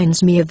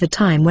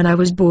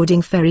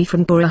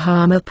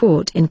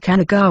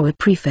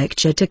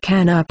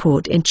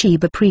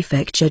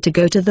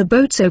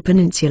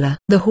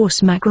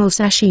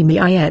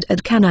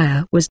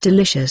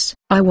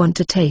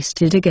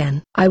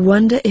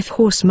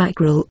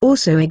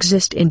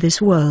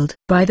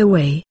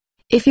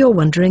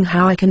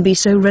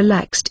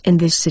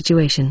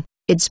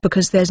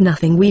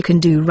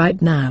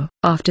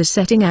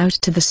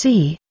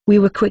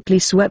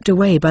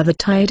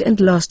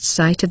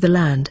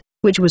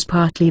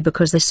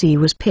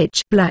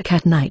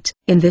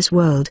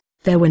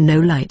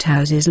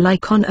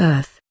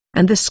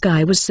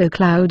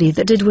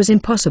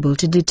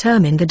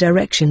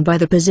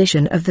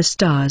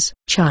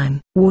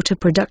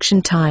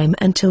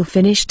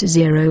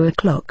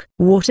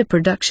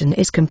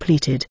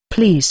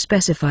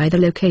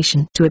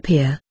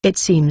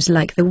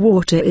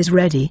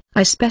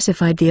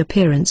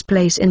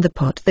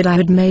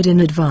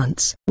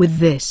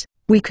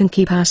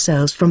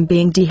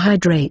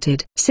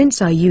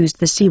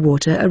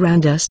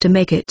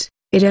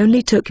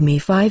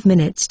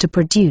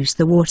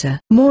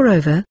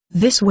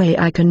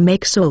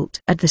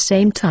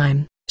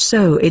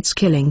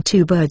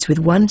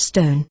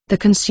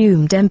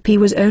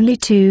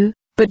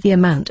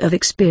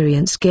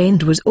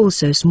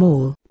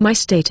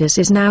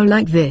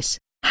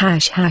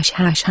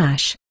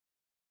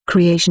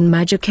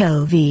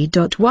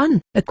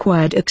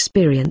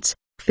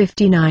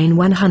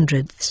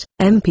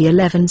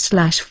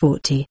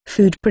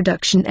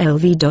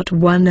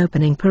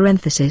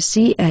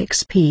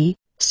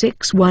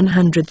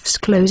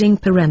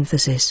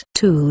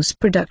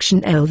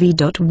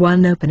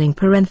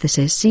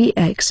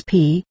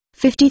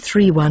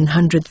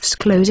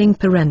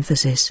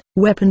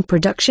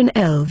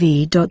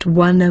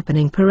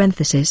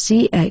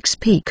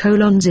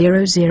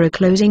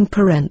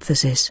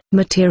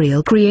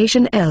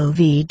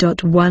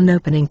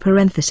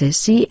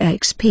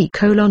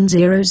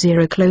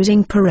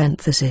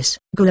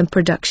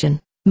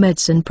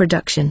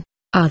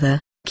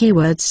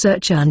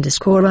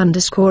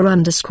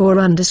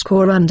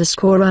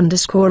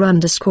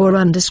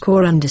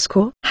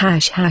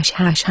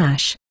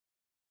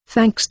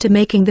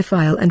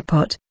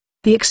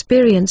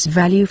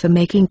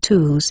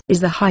 angels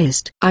is the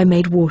highest. I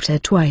made water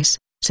twice,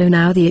 so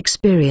now the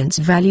experience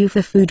value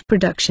for food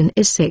production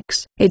is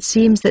 6. It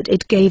seems that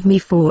it gave me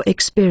 4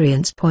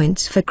 experience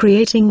points for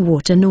creating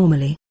water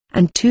normally,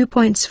 and 2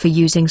 points for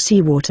using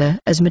seawater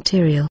as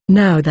material.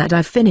 Now that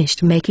I've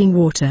finished making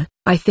water,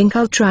 I think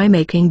I'll try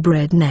making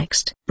bread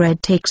next.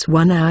 Bread takes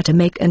 1 hour to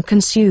make and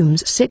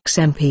consumes 6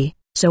 MP,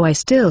 so I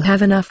still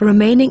have enough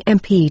remaining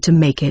MP to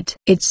make it.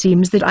 It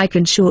seems that I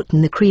can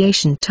shorten the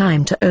creation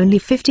time to only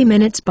 50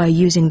 minutes by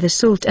using the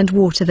salt and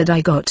water that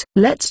I got.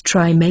 Let's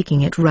try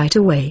making it right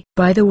away.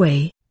 By the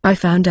way, I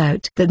found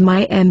out that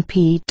my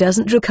MP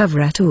doesn't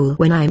recover at all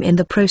when I'm in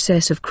the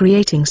process of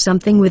creating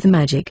something with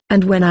magic.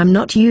 And when I'm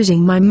not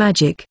using my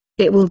magic,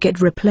 it will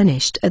get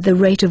replenished at the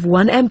rate of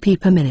 1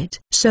 MP per minute.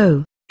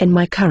 So, in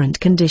my current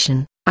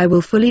condition, I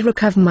will fully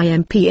recover my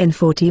MP in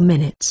 40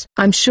 minutes.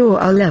 I'm sure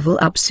I'll level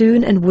up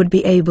soon and would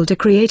be able to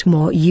create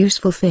more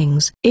useful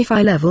things. If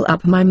I level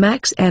up, my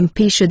max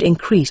MP should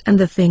increase and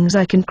the things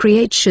I can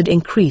create should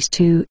increase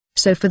too.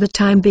 So for the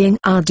time being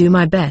I'll do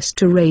my best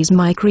to raise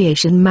my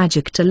creation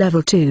magic to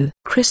level 2.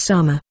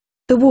 Chris-sama.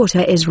 The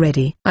water is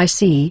ready. I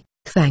see,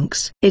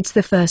 thanks. It's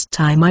the first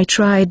time I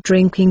tried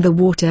drinking the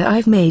water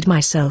I've made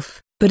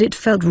myself, but it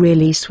felt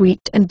really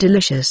sweet and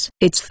delicious.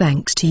 It's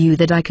thanks to you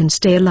that I can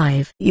stay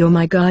alive. You're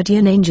my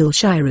guardian angel,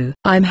 Shiru.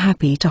 I'm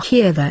happy to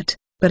hear that,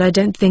 but I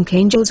don't think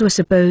angels were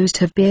supposed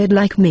to have beard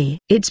like me.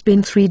 It's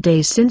been 3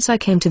 days since I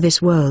came to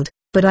this world,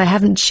 but I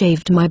haven't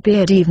shaved my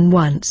beard even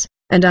once.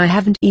 And I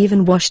haven't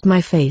even washed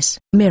my face.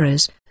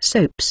 Mirrors,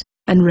 soaps,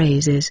 and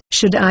razors.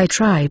 Should I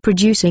try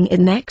producing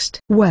it next?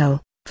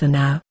 Well, for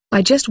now,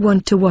 I just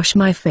want to wash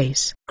my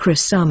face.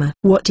 Chris-sama.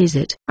 What is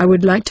it? I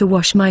would like to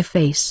wash my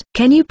face.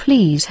 Can you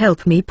please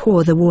help me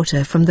pour the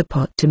water from the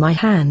pot to my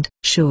hand?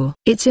 Sure.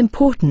 It's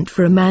important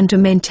for a man to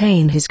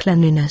maintain his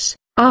cleanliness.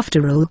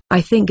 After all, I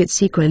think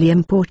it's equally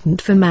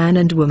important for man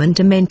and woman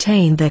to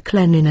maintain their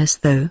cleanliness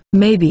though.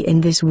 Maybe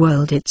in this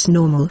world it's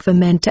normal for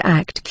men to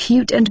act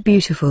cute and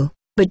beautiful,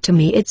 but to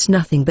me it's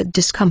nothing but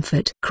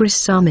discomfort.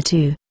 Chris-sama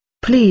too.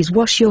 Please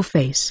wash your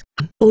face.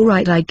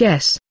 Alright, I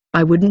guess.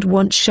 I wouldn't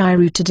want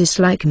Shiru to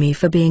dislike me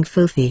for being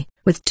filthy.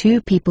 With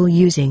 2 people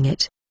using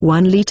it,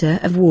 1 liter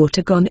of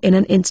water gone in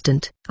an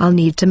instant. I'll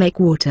need to make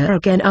water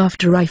again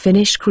after I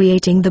finish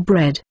creating the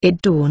bread.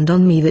 It dawned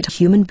on me that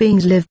human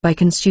beings live by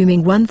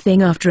consuming one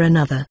thing after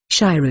another.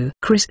 Shiru.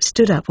 Chris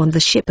stood up on the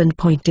ship and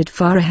pointed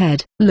far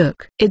ahead.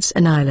 Look, it's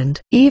an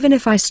island. Even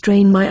if I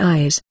strain my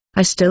eyes,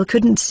 I still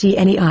couldn't see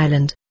any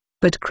island.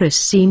 But Chris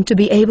seemed to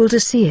be able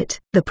to see it.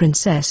 The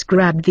princess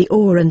grabbed the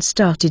oar and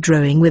started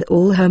rowing with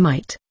all her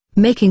might,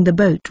 making the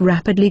boat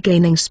rapidly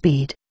gaining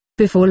speed.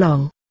 Before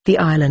long, the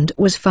island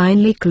was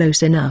finally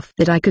close enough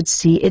that I could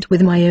see it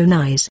with my own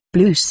eyes.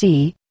 Blue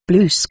sea,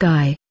 blue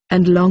sky,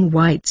 and long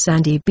white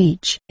sandy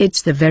beach.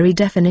 It's the very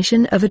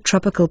definition of a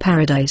tropical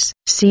paradise.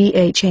 Ch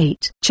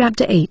 8.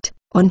 Chapter 8,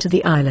 Onto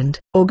the Island.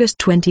 August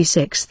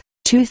 26,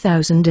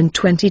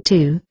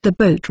 2022. The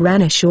boat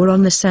ran ashore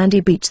on the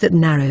sandy beach that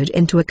narrowed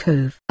into a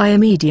cove. I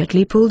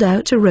immediately pulled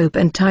out a rope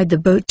and tied the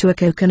boat to a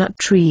coconut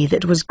tree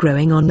that was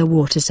growing on the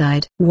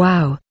waterside.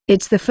 Wow,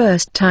 it's the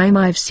first time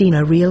I've seen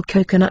a real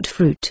coconut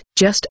fruit.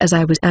 Just as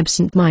I was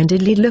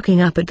absent-mindedly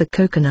looking up at the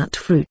coconut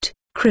fruit,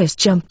 Chris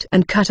jumped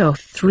and cut off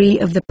 3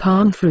 of the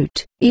palm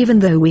fruit. Even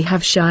though we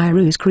have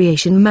Shiru's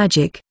creation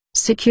magic,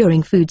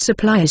 securing food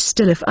supply is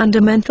still a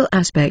fundamental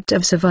aspect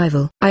of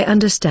survival. I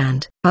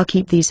understand. I'll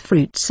keep these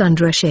fruits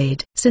under a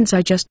shade. Since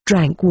I just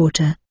drank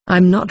water,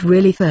 I'm not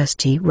really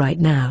thirsty right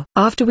now.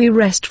 After we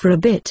rest for a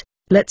bit,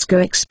 let's go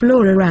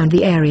explore around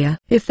the area.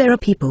 If there are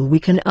people, we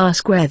can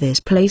ask where this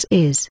place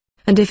is,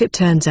 and if it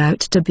turns out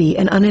to be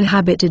an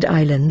uninhabited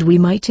island, we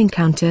might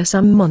encounter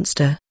some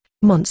monster.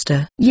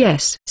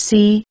 Yes.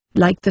 See,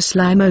 like the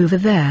slime over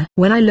there.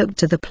 When I looked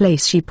to the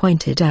place she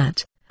pointed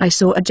at, I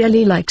saw a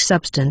jelly-like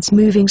substance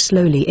moving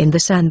slowly in the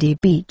sandy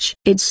beach.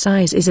 Its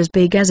size is as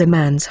big as a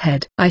man's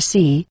head. I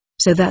see,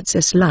 so that's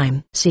a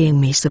slime. Seeing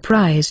me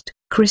surprised,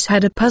 Chris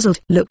had a puzzled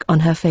look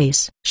on her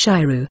face.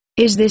 Shiru,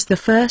 is this the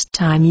first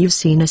time you've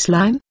seen a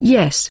slime?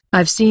 Yes,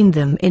 I've seen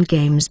them in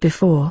games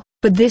before,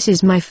 but this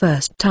is my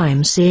first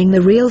time seeing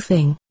the real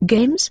thing.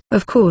 Games?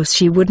 Of course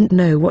she wouldn't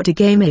know what a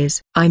game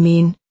is. I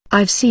mean,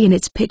 I've seen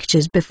its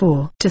pictures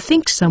before. To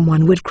think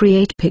someone would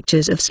create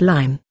pictures of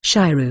slime.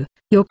 Shiru,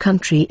 your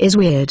country is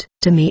weird.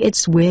 To me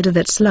it's weirder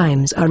that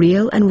slimes are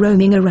real and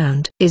roaming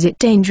around. Is it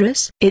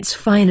dangerous? It's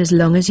fine as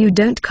long as you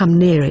don't come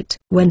near it.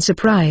 When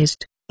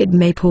surprised, it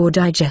may pour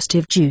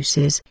digestive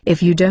juices.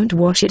 If you don't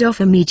wash it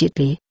off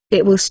immediately,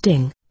 it will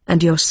sting,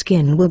 and your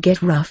skin will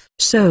get rough.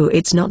 So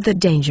it's not that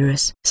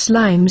dangerous.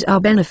 Slimes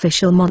are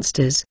beneficial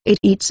monsters. It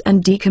eats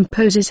and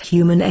decomposes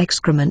human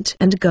excrement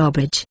and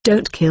garbage.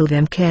 Don't kill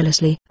them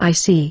carelessly. I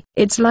see.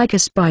 It's like a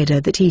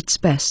spider that eats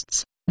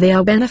pests. They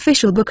are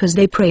beneficial because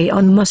they prey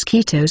on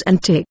mosquitoes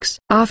and ticks.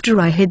 After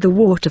I hid the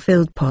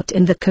water-filled pot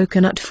in the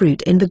coconut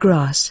fruit in the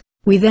grass,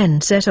 we then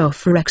set off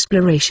for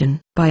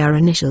exploration. By our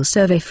initial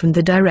survey from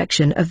the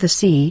direction of the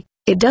sea,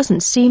 it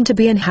doesn't seem to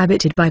be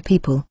inhabited by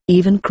people.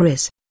 Even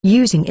Chris,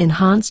 using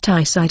enhanced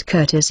eyesight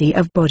courtesy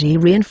of body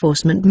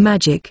reinforcement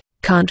magic,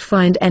 can't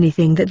find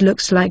anything that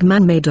looks like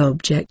man-made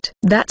object.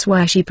 That's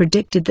why she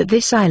predicted that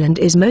this island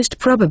is most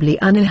probably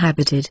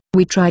uninhabited.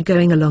 We tried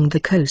going along the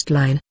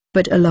coastline,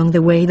 but along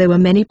the way there were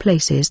many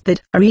places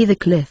that are either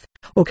cliff,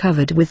 or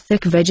covered with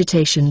thick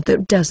vegetation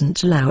that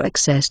doesn't allow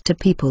access to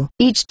people.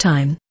 Each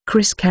time,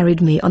 Chris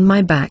carried me on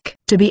my back.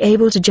 To be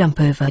able to jump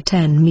over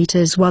 10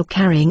 meters while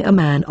carrying a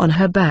man on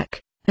her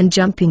back, and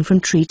jumping from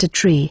tree to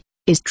tree,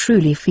 is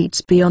truly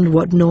feats beyond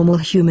what normal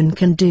human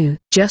can do.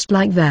 Just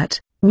like that,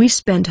 we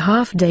spent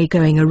half day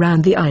going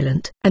around the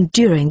island, and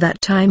during that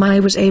time I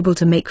was able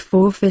to make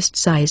 4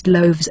 fist-sized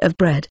loaves of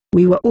bread.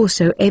 We were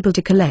also able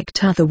to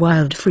collect other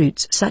wild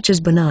fruits such as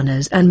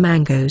bananas and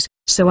mangoes,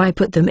 so I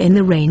put them in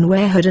the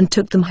rainwear hood and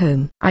took them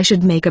home. I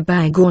should make a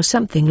bag or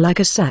something like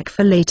a sack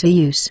for later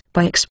use.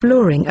 By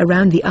exploring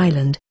around the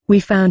island, we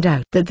found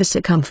out that the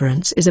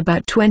circumference is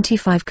about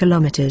 25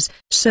 kilometers,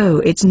 so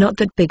it's not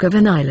that big of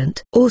an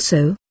island.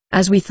 Also,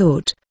 as we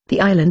thought,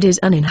 the island is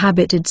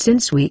uninhabited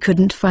since we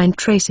couldn't find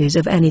traces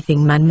of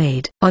anything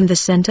man-made. On the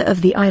center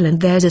of the island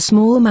there's a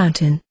small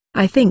mountain.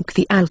 I think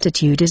the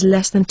altitude is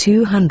less than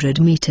 200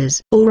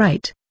 meters.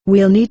 Alright,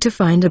 we'll need to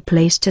find a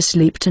place to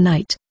sleep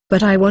tonight,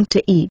 but I want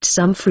to eat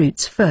some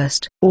fruits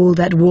first. All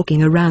that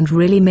walking around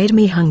really made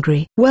me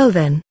hungry. Well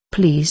then,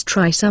 please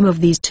try some of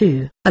these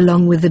too.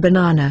 Along with the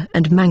banana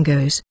and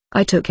mangoes,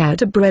 I took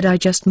out a bread I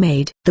just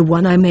made. The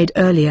one I made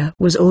earlier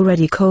was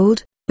already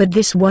cold, but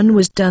this one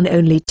was done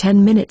only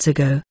 10 minutes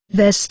ago.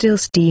 There's still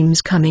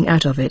steams coming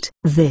out of it.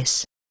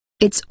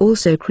 It's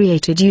also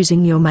created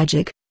using your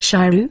magic,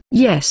 Shiru?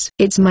 Yes.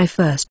 It's my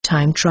first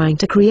time trying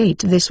to create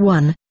this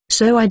one,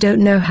 so I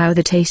don't know how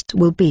the taste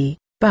will be,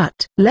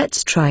 but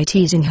let's try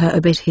teasing her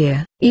a bit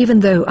here. Even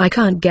though I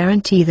can't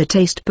guarantee the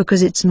taste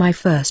because it's my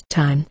first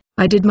time,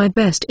 I did my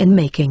best in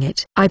making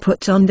it. I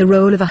put on the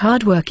role of a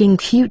hardworking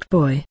cute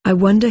boy. I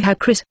wonder how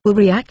Chris will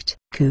react.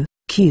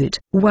 Cute.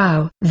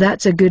 Wow,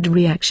 that's a good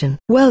reaction.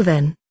 Well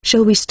then,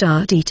 shall we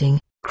start eating,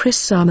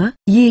 Chris-sama?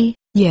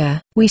 Yeah.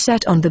 We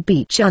sat on the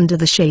beach under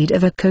the shade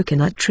of a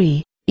coconut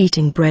tree,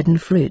 eating bread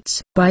and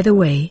fruits. By the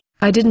way,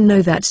 I didn't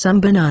know that some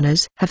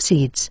bananas have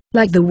seeds.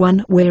 Like the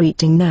one we're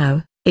eating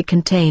now, it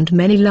contained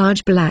many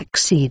large black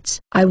seeds.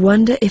 I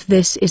wonder if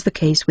this is the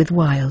case with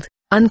wild,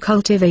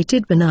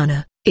 uncultivated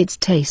banana. Its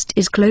taste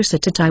is closer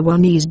to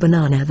Taiwanese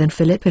banana than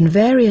Philippine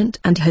variant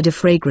and had a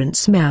fragrant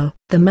smell.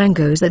 The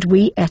mangoes that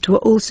we ate were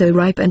also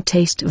ripe and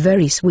taste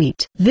very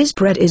sweet. This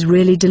bread is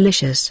really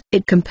delicious.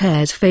 It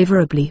compares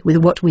favorably with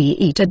what we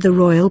eat at the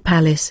Royal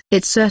Palace.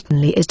 It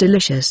certainly is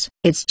delicious.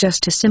 It's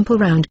just a simple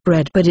round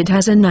bread, but it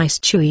has a nice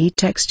chewy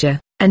texture,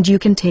 and you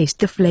can taste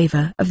the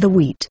flavor of the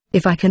wheat.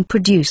 If I can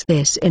produce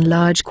this in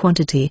large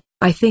quantity,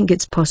 I think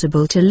it's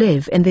possible to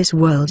live in this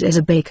world as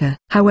a baker.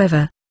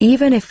 However,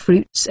 even if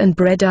fruits and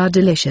bread are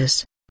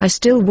delicious, I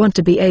still want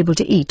to be able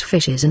to eat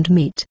fishes and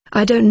meat.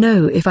 I don't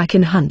know if I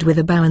can hunt with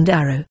a bow and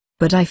arrow,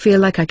 but I feel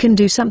like I can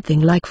do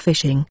something like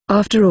fishing.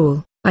 After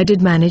all, I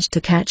did manage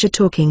to catch a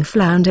talking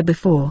flounder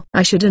before.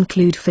 I should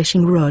include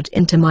fishing rod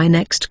into my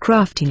next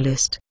crafting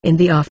list. In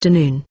the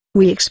afternoon,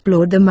 we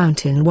explored the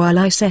mountain while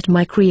I set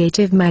my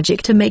creative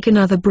magic to make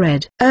another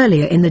bread.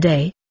 Earlier in the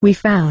day, we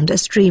found a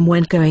stream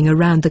went going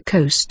around the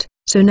coast,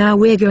 so now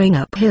we're going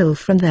uphill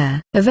from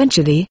there.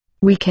 Eventually,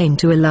 we came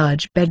to a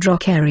large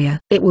bedrock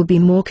area. It will be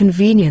more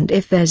convenient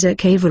if there's a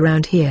cave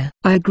around here.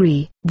 I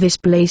agree. This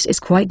place is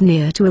quite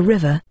near to a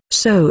river,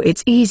 so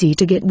it's easy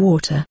to get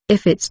water.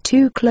 If it's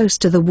too close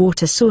to the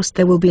water source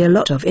there will be a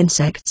lot of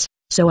insects,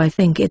 so I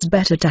think it's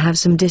better to have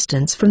some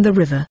distance from the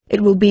river. It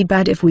will be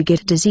bad if we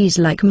get a disease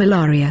like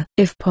malaria.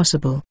 If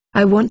possible,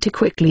 I want to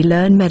quickly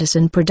learn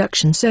medicine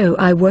production so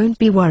I won't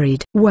be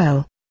worried.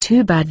 Well,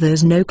 too bad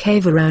there's no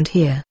cave around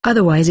here.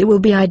 Otherwise it will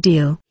be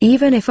ideal.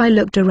 Even if I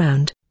looked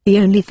around, the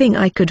only thing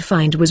I could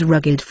find was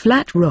rugged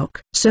flat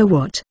rock. So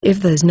what? If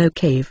there's no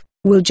cave,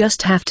 we'll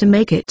just have to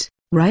make it,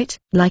 right?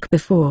 Like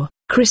before,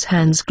 Chris'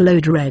 hands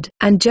glowed red.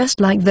 And just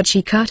like that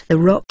she cut the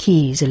rock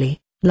easily,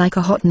 like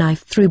a hot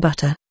knife through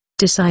butter.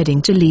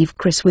 Deciding to leave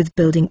Chris with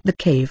building the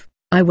cave,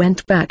 I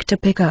went back to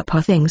pick up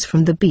our things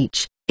from the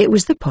beach. It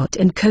was the pot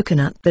and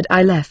coconut that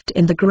I left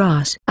in the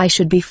grass. I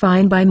should be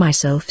fine by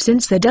myself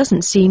since there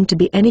doesn't seem to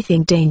be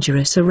anything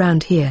dangerous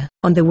around here.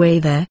 On the way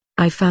there,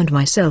 I found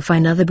myself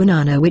another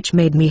banana which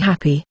made me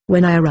happy.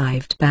 When I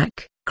arrived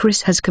back,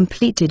 Chris has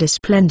completed a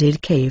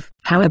splendid cave.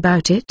 How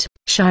about it,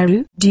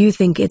 Shiru? Do you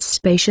think it's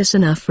spacious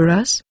enough for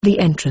us? The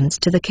entrance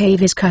to the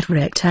cave is cut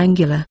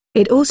rectangular.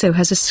 It also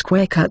has a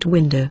square cut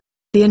window.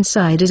 The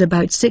inside is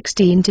about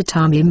 16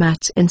 tatami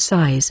mats in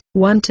size.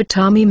 One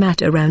tatami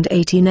mat around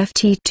 18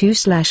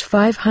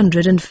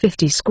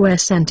 ft2/550 square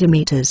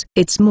centimeters.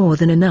 It's more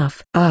than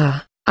enough.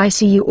 Ah, I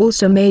see you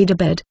also made a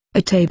bed,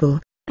 a table,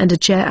 and a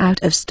chair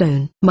out of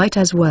stone. Might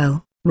as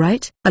well,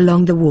 right?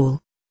 Along the wall,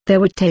 there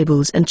were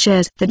tables and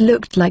chairs that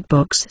looked like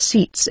box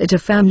seats at a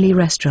family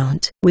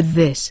restaurant. With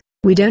this,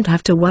 we don't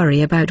have to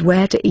worry about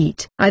where to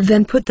eat. I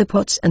then put the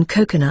pots and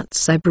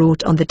coconuts I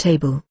brought on the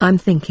table. I'm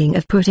thinking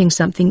of putting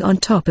something on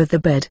top of the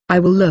bed. I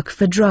will look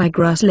for dry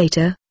grass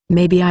later,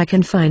 maybe I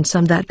can find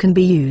some that can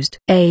be used.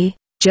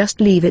 Just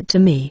leave it to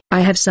me. I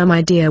have some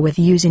idea with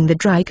using the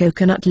dry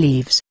coconut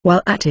leaves.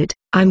 While at it,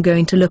 I'm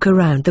going to look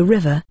around the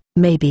river,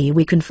 maybe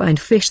we can find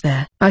fish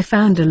there. I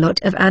found a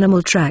lot of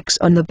animal tracks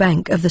on the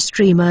bank of the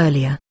stream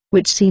earlier,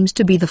 which seems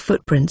to be the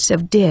footprints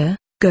of deer,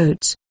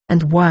 goats,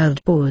 and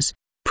wild boars.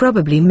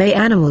 Probably may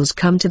animals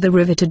come to the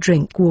river to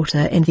drink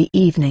water in the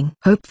evening.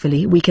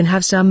 Hopefully we can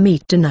have some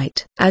meat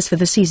tonight. As for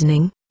the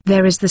seasoning,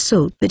 there is the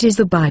salt that is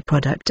the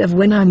byproduct of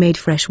when I made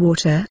fresh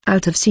water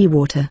out of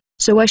seawater,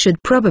 so I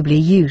should probably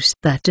use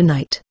that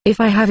tonight.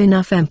 If I have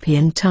enough MP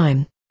and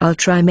time, I'll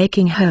try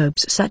making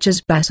herbs such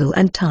as basil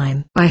and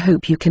thyme. I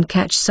hope you can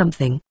catch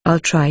something. I'll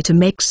try to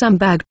make some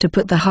bag to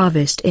put the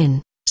harvest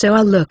in. So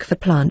I'll look for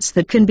plants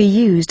that can be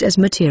used as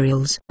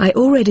materials. I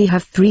already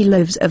have 3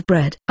 loaves of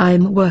bread.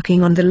 I'm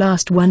working on the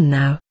last one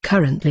now.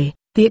 Currently,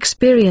 the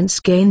experience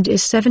gained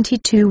is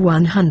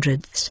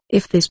 72/100ths.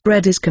 If this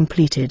bread is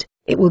completed,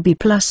 it will be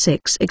plus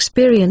 6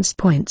 experience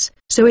points,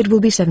 so it will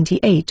be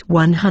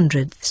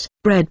 78/100ths.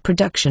 Bread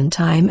production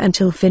time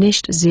until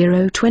finished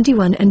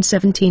 0:21 and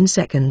 17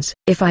 seconds.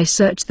 If I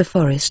search the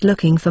forest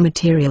looking for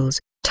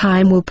materials,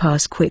 time will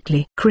pass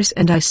quickly. Chris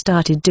and I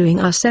started doing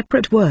our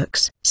separate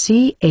works.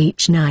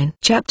 Ch9.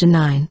 Chapter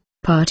 9,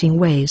 Parting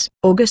Ways.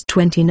 August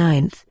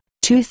 29th,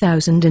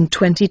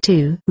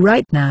 2022.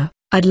 Right now,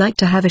 I'd like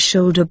to have a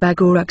shoulder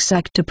bag or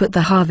rucksack to put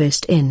the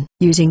harvest in.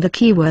 Using the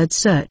keyword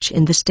search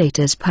in the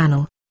status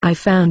panel, I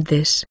found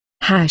this,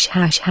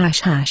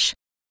 ####.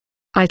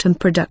 Item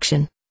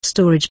production,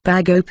 storage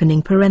bag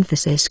opening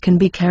parenthesis can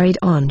be carried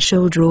on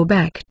shoulder or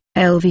back.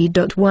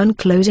 LV.1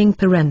 closing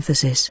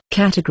parenthesis.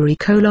 Category :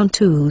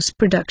 tools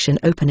production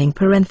opening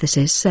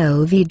parenthesis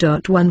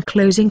LV.1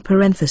 closing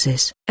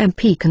parenthesis.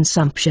 MP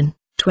consumption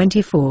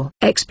 24.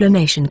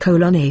 Explanation :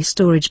 a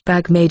storage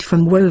bag made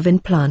from woven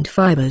plant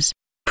fibers.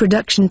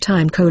 Production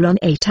time: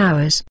 8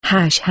 hours.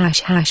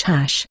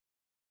 ####.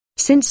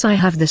 Since I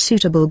have the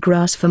suitable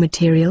grass for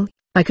material,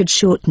 I could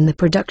shorten the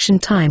production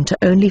time to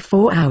only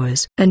 4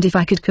 hours. And if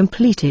I could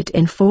complete it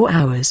in 4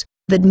 hours,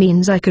 that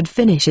means I could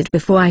finish it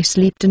before I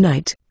sleep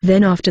tonight.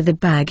 Then after the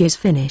bag is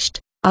finished,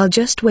 I'll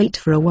just wait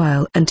for a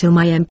while until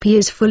my MP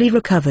is fully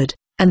recovered,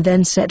 and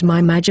then set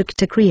my magic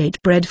to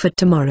create bread for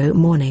tomorrow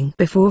morning.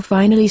 Before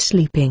finally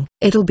sleeping,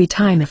 it'll be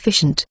time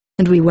efficient,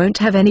 and we won't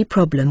have any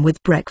problem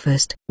with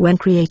breakfast. When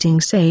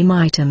creating same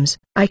items,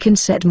 I can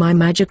set my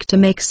magic to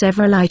make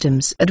several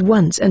items at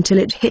once until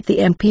it hit the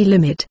MP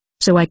limit.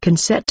 So I can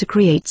set to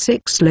create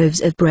 6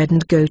 loaves of bread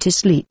and go to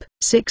sleep.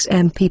 6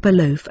 MP per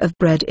loaf of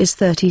bread is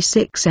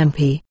 36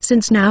 MP.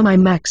 Since now my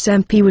max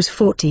MP was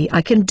 40,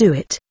 I can do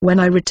it. When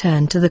I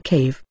returned to the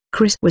cave,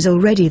 Chris was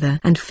already there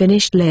and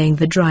finished laying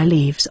the dry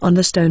leaves on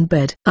the stone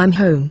bed. I'm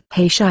home.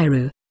 Hey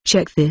Shiru,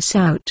 check this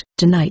out.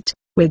 Tonight,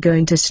 we're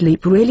going to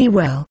sleep really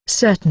well.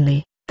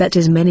 Certainly, that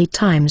is many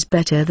times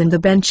better than the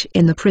bench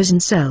in the prison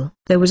cell.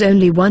 There was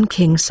only one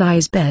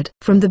king-size bed.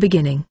 From the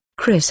beginning,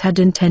 Chris had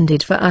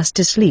intended for us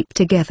to sleep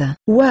together.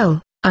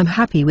 Well, I'm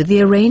happy with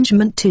the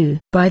arrangement too.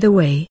 By the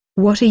way,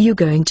 what are you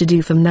going to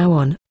do from now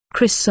on,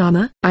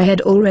 Chris-sama? I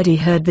had already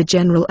heard the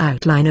general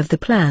outline of the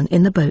plan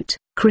in the boat.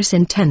 Chris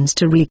intends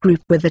to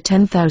regroup with the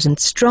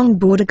 10,000-strong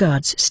border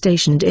guards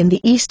stationed in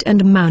the east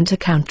and mount a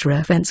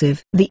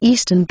counter-offensive. The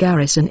eastern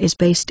garrison is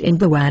based in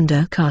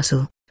Bawanda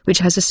Castle, which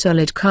has a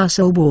solid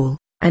castle wall,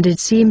 and it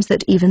seems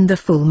that even the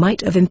full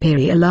might of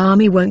Imperial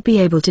army won't be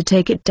able to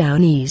take it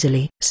down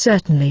easily.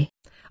 Certainly,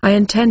 I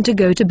intend to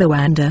go to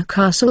Bawanda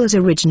Castle as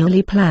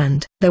originally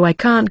planned. Though I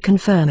can't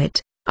confirm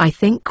it, I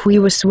think we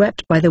were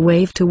swept by the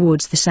wave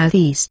towards the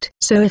southeast.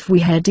 So if we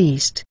head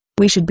east,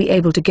 we should be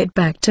able to get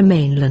back to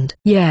mainland.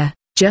 Yeah,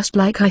 just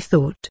like I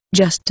thought.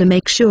 Just to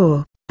make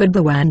sure, but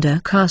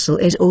Bawanda Castle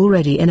is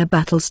already in a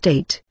battle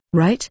state,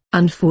 right?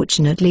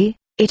 Unfortunately,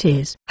 it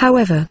is.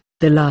 However,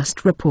 the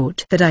last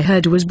report that I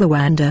heard was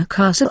Bawanda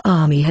Castle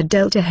army had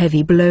dealt a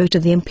heavy blow to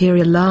the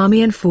Imperial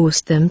army and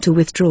forced them to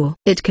withdraw.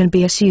 It can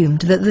be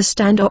assumed that the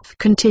standoff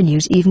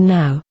continues even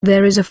now.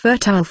 There is a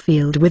fertile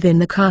field within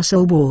the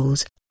castle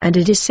walls, and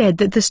it is said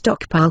that the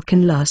stockpile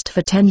can last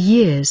for 10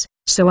 years,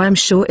 so I'm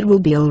sure it will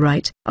be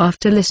alright.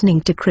 After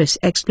listening to Chris'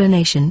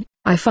 explanation,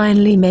 I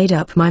finally made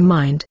up my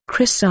mind.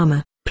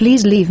 Chris-sama,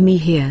 please leave me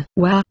here.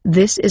 Wow,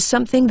 this is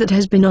something that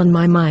has been on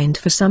my mind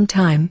for some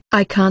time.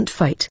 I can't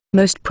fight.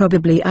 Most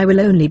probably I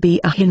will only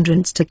be a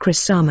hindrance to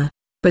Chris-sama.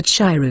 But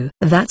Shiru,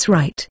 that's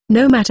right.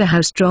 No matter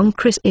how strong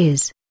Chris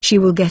is, she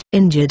will get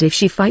injured if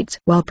she fights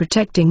while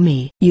protecting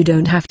me. You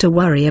don't have to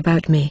worry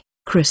about me,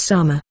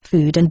 Chris-sama.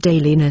 Food and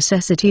daily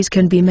necessities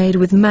can be made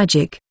with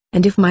magic,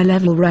 and if my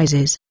level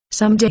rises,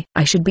 someday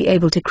I should be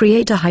able to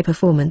create a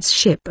high-performance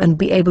ship and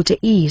be able to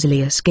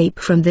easily escape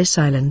from this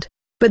island.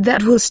 But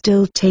that will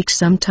still take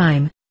some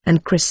time,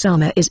 and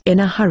Chris-sama is in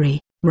a hurry,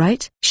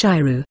 right?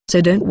 Shiru, so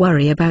don't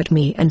worry about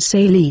me and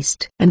sail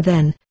east. And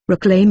then,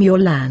 reclaim your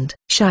land.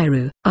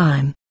 Shiru,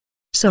 I'm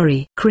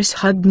sorry. Chris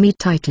hugged me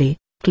tightly,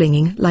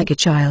 clinging like a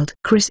child.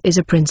 Chris is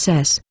a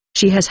princess.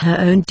 She has her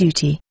own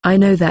duty. I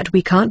know that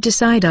we can't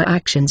decide our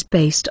actions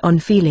based on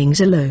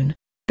feelings alone.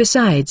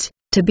 Besides,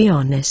 to be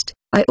honest,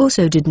 I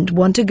also didn't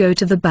want to go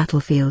to the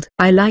battlefield.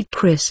 I like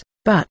Chris,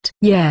 but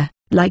yeah,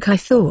 like I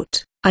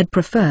thought, I'd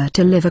prefer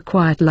to live a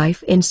quiet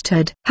life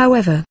instead.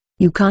 However,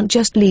 you can't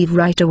just leave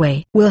right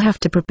away. We'll have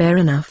to prepare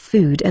enough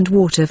food and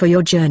water for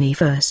your journey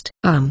first.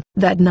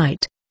 That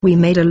night, we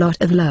made a lot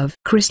of love.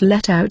 Chris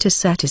let out a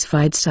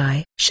satisfied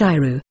sigh.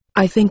 Shiru,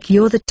 I think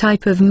you're the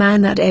type of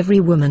man that every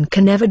woman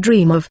can ever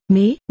dream of.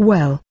 Me?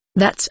 Well,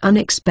 that's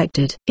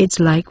unexpected. It's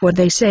like what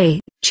they say,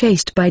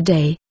 chaste by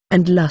day,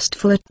 and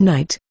lustful at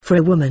night. For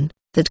a woman,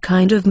 that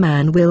kind of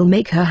man will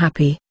make her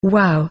happy.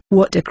 Wow,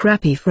 what a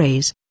crappy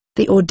phrase.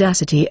 The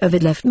audacity of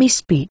it left me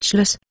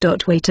speechless.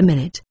 Wait a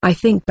minute. I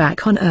think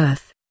back on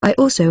Earth, I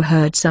also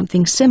heard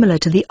something similar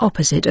to the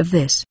opposite of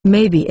this.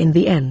 Maybe in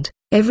the end,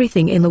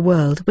 everything in the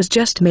world was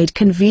just made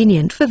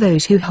convenient for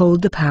those who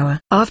hold the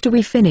power. After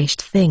we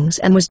finished things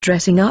and was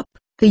dressing up,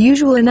 the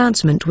usual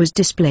announcement was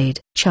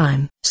displayed.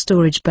 Chime.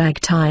 Storage bag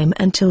time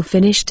until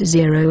finished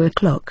 0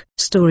 o'clock.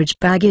 Storage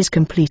bag is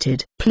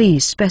completed.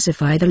 Please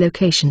specify the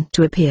location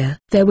to appear.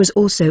 There was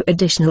also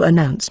additional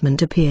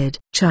announcement appeared.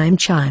 Chime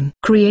chime.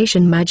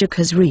 Creation magic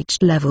has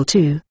reached level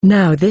 2.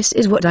 Now this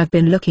is what I've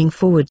been looking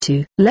forward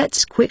to.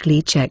 Let's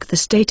quickly check the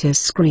status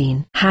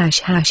screen.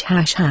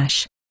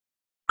 ####.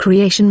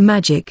 Creation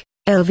magic,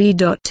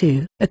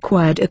 LV.2.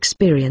 Acquired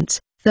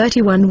experience,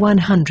 31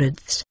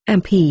 100ths.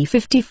 MP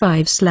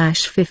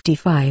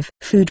 55/55.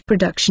 Food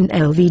production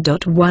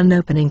LV.1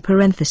 opening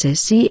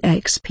parenthesis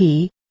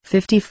CXP,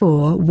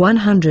 54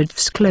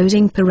 100ths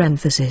closing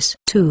parenthesis.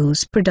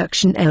 Tools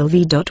production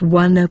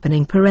LV.1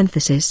 opening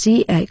parenthesis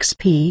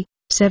CXP,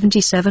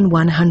 77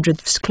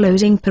 100ths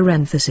closing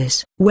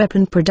parenthesis.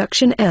 Weapon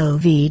production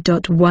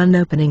LV.1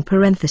 opening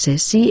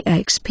parenthesis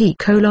CXP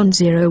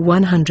 :0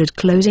 100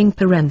 closing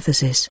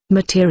parenthesis.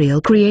 Material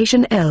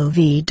creation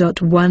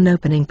LV.1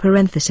 opening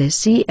parenthesis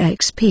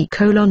CXP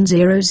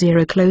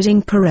 :00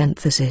 closing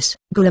parenthesis.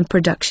 Golem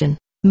production,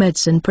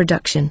 medicine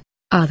production,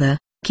 other,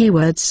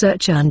 keyword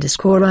search ____________________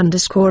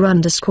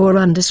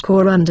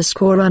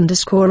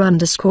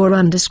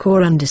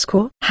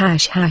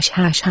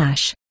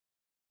 #####.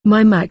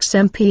 My max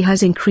MP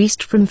has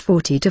increased from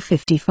 40 to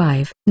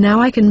 55. Now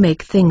I can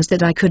make things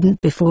that I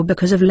couldn't before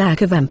because of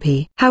lack of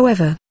MP.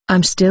 However,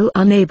 I'm still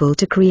unable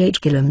to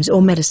create golems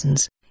or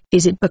medicines.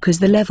 Is it because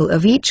the level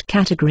of each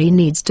category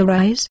needs to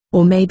rise?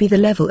 Or maybe the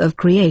level of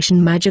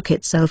creation magic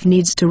itself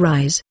needs to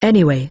rise?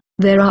 Anyway,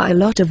 there are a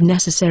lot of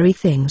necessary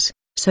things,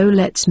 so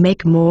let's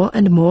make more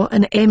and more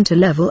and aim to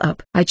level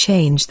up. I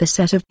changed the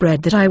set of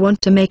bread that I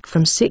want to make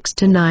from 6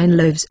 to 9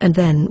 loaves and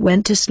then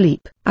went to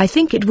sleep. I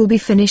think it will be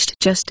finished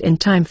just in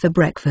time for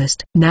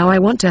breakfast. Now I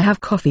want to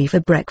have coffee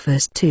for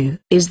breakfast too.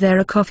 Is there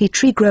a coffee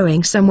tree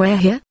growing somewhere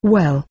here?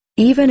 Well,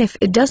 even if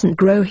it doesn't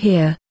grow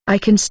here, I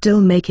can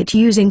still make it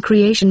using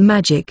creation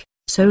magic.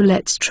 so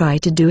let's try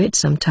to do it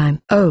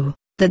sometime. Oh,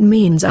 that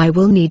means I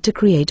will need to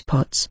create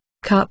pots,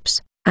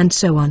 cups, and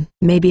so on.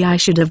 Maybe I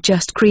should have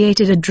just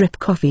created a drip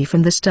coffee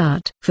from the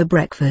start. For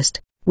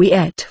breakfast, we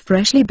ate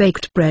freshly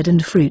baked bread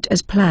and fruit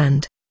as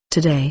planned.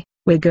 Today,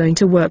 we're going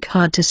to work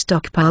hard to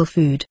stockpile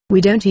food.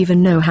 We don't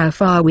even know how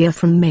far we are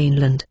from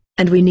mainland,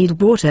 and we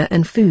need water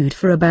and food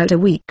for about a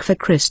week for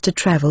Chris to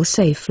travel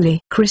safely.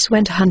 Chris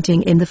went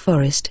hunting in the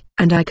forest,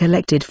 and I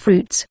collected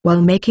fruits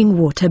while making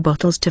water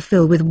bottles to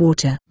fill with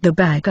water. The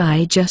bag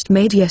I just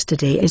made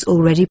yesterday is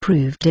already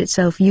proved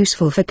itself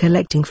useful for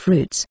collecting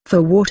fruits.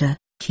 For water,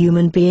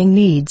 human being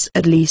needs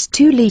at least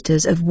 2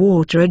 liters of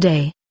water a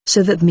day,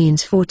 so that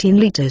means 14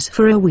 liters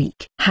for a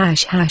week.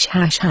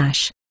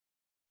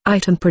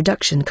 Item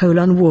production: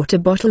 water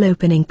bottle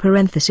opening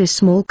parenthesis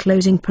small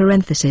closing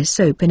parenthesis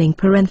opening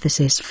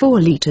parenthesis 4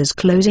 liters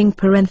closing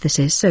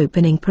parenthesis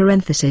opening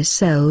parenthesis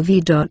cell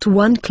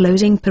v.1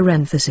 closing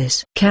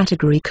parenthesis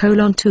category: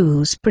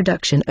 tools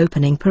production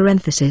opening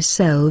parenthesis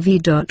cell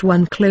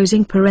v.1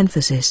 closing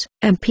parenthesis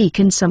MP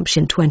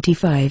consumption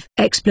 25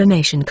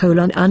 explanation: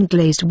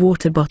 unglazed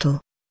water bottle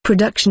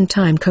production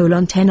time: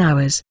 10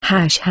 hours.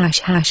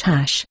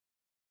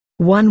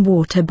 One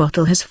water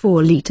bottle has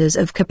 4 liters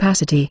of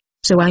capacity,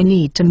 so I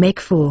need to make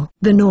 4.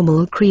 The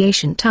normal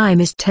creation time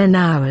is 10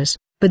 hours,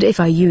 but if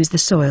I use the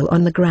soil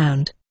on the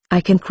ground, I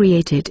can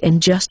create it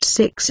in just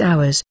 6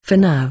 hours. For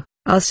now,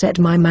 I'll set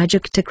my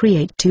magic to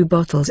create 2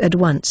 bottles at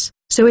once,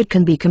 so it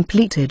can be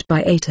completed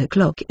by 8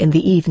 o'clock in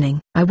the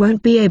evening. I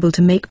won't be able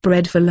to make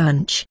bread for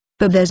lunch,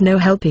 but there's no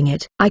helping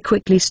it. I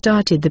quickly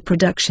started the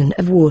production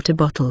of water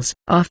bottles.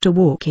 After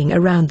walking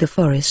around the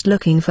forest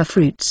looking for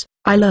fruits,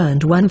 I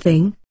learned one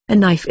thing: a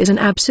knife is an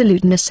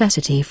absolute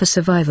necessity for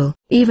survival.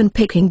 Even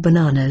picking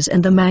bananas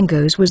and the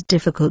mangoes was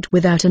difficult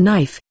without a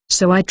knife,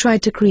 so I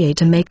tried to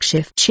create a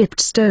makeshift chipped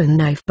stone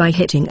knife by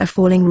hitting a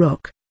falling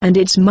rock, and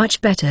it's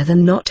much better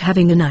than not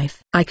having a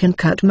knife. I can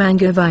cut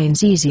mango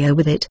vines easier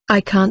with it.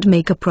 I can't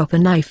make a proper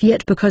knife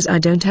yet because I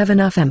don't have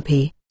enough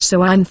MP,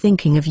 so I'm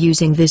thinking of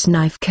using this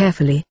knife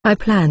carefully. I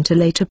plan to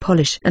later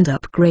polish and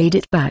upgrade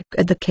it back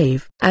at the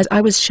cave. As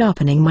I was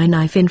sharpening my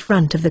knife in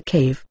front of the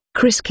cave,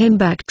 Chris came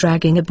back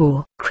dragging a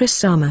boar.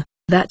 Chris-sama,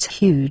 that's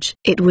huge.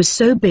 It was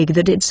so big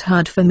that it's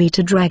hard for me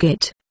to drag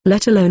it,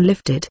 let alone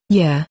lift it.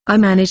 Yeah, I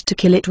managed to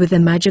kill it with a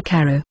magic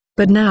arrow,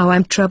 but now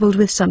I'm troubled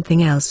with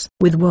something else.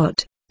 With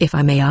what, if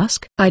I may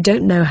ask? I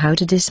don't know how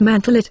to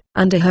dismantle it.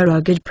 Under her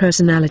rugged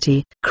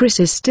personality, Chris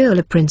is still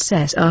a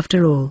princess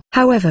after all.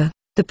 However,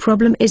 the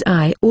problem is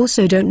I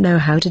also don't know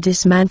how to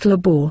dismantle a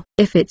boar.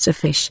 If it's a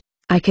fish,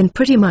 I can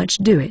pretty much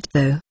do it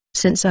though,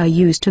 since I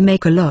used to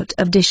make a lot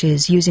of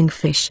dishes using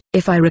fish.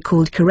 If I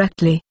recalled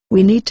correctly,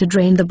 we need to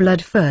drain the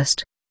blood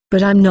first,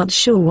 but I'm not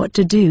sure what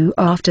to do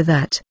after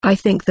that. I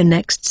think the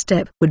next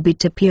step would be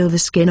to peel the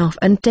skin off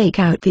and take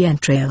out the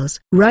entrails.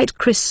 Right,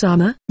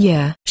 Chris-sama?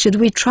 Yeah. Should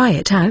we try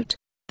it out?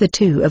 The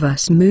two of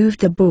us moved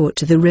the boar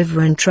to the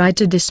river and tried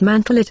to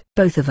dismantle it.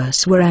 Both of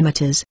us were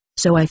amateurs,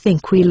 so I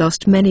think we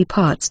lost many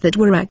parts that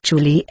were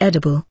actually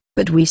edible,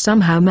 but we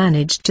somehow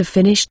managed to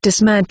finish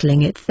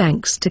dismantling it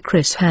thanks to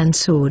Chris' hand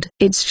sword.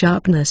 Its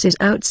sharpness is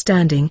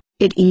outstanding,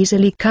 it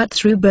easily cut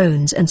through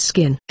bones and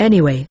skin.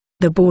 Anyway,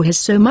 the boar has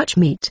so much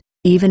meat,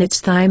 even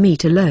its thigh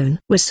meat alone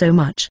was so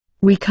much,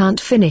 we can't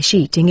finish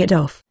eating it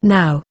off.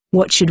 Now,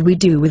 what should we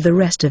do with the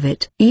rest of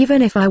it?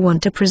 Even if I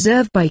want to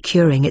preserve by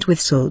curing it with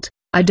salt,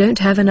 I don't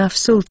have enough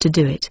salt to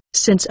do it.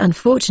 Since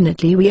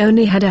unfortunately we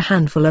only had a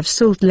handful of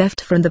salt left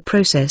from the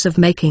process of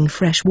making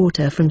fresh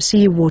water from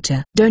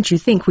seawater. Don't you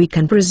think we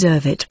can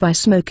preserve it by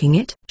smoking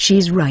it?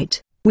 She's right,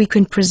 we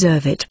can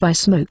preserve it by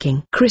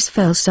smoking. Chris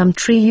felled some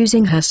tree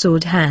using her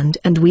sword hand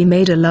and we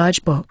made a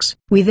large box.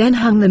 We then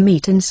hung the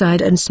meat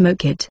inside and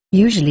smoke it.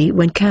 Usually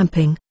when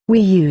camping, we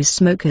use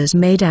smokers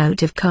made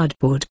out of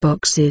cardboard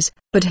boxes,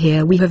 but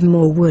here we have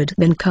more wood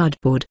than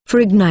cardboard. For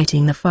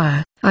igniting the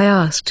fire, I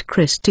asked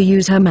Chris to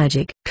use her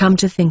magic. Come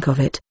to think of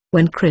it,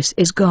 when Chris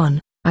is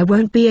gone, I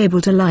won't be able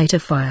to light a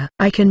fire.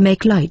 I can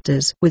make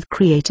lighters with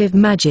creative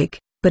magic,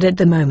 but at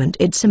the moment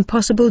it's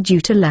impossible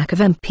due to lack of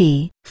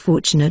MP.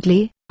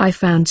 Fortunately, I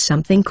found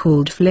something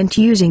called flint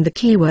using the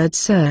keyword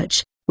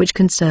search, which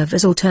can serve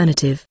as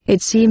alternative.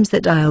 It seems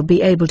that I'll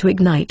be able to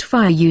ignite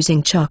fire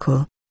using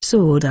charcoal,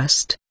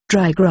 sawdust,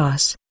 dry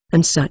grass,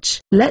 and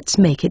such. Let's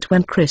make it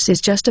when Chris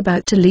is just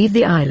about to leave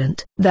the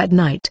island. That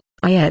night,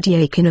 I ate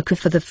yakiniku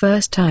for the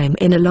first time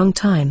in a long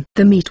time.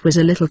 The meat was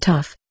a little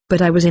tough,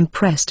 but I was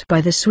impressed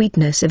by the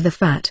sweetness of the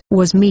fat.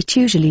 Was meat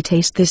usually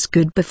taste this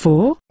good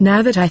before?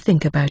 Now that I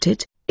think about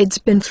it, it's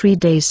been 3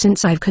 days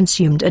since I've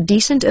consumed a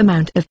decent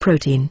amount of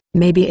protein.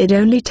 Maybe it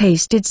only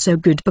tasted so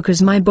good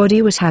because my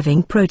body was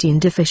having protein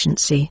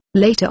deficiency.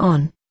 Later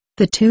on,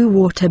 the 2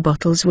 water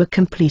bottles were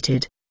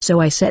completed, so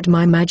I set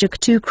my magic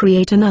to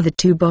create another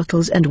 2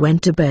 bottles and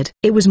went to bed.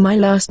 It was my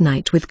last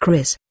night with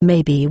Chris.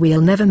 Maybe we'll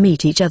never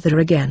meet each other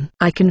again.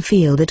 I can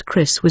feel that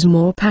Chris was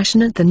more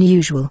passionate than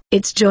usual.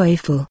 It's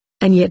joyful,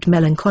 and yet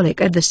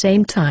melancholic at the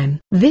same time.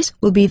 This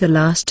will be the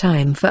last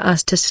time for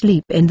us to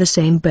sleep in the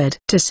same bed.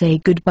 To say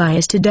goodbye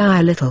is to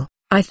die a little.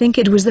 I think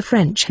it was the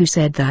French who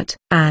said that.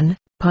 Anne,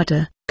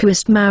 Potter,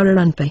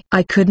 Quistmaurunpe.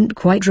 I couldn't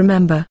quite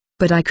remember,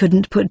 but I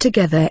couldn't put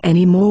together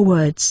any more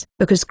words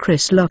because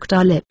Chris locked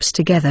our lips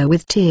together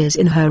with tears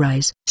in her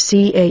eyes.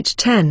 Ch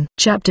 10.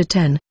 Chapter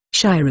 10,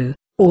 Shiru,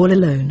 All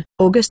Alone.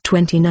 August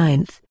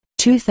 29,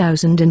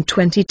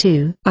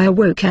 2022. I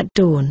awoke at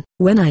dawn.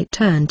 When I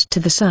turned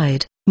to the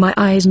side, my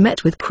eyes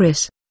met with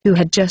Chris, who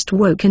had just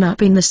woken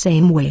up in the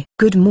same way.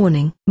 Good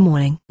morning.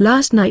 Morning.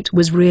 Last night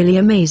was really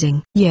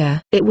amazing. Yeah.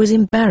 It was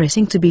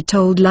embarrassing to be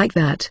told like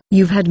that.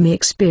 You've had me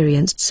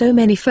experienced so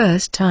many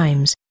first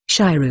times,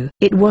 Shiru.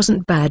 It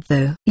wasn't bad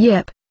though.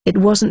 Yep, it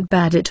wasn't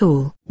bad at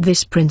all.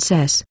 This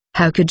princess,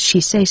 how could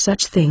she say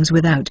such things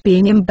without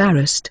being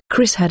embarrassed?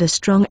 Chris had a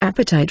strong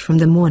appetite from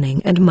the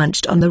morning and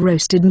munched on the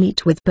roasted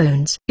meat with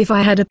bones. If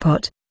I had a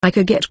pot, I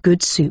could get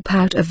good soup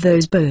out of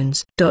those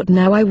bones.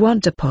 Now I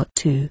want a pot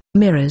too.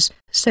 Mirrors,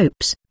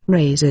 soaps,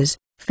 razors,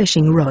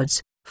 fishing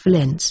rods,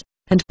 flints,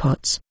 and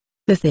pots.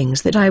 The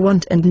things that I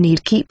want and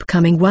need keep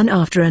coming one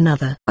after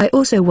another. I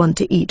also want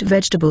to eat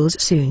vegetables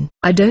soon.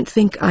 I don't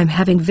think I'm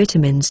having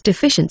vitamins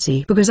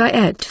deficiency because I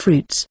ate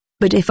fruits,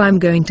 but if I'm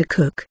going to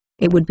cook,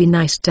 it would be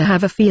nice to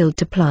have a field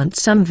to plant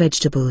some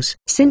vegetables.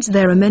 Since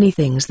there are many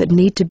things that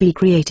need to be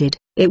created,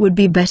 it would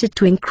be better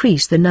to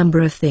increase the number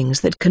of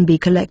things that can be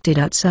collected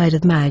outside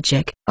of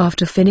magic.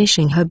 After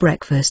finishing her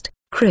breakfast,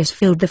 Chris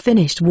filled the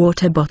finished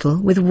water bottle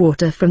with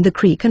water from the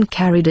creek and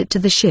carried it to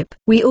the ship.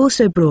 We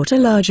also brought a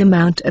large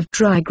amount of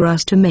dry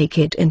grass to make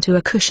it into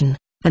a cushion,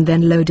 and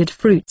then loaded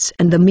fruits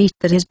and the meat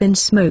that has been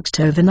smoked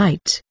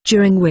overnight,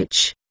 during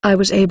which I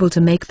was able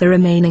to make the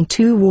remaining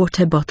 2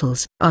 water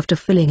bottles. After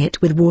filling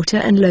it with water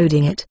and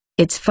loading it,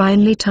 it's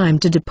finally time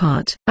to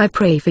depart. I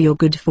pray for your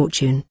good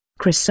fortune,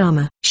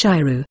 Chris-sama.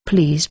 Shiru,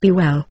 please be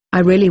well. I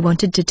really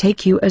wanted to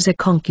take you as a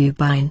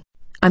concubine.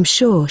 I'm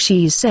sure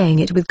she's saying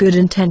it with good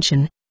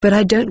intention, but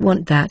I don't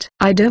want that.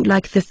 I don't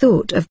like the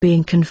thought of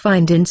being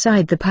confined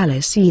inside the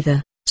palace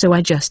either, so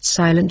I just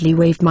silently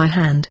waved my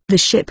hand. The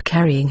ship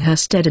carrying her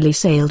steadily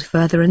sailed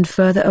further and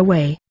further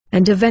away,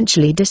 and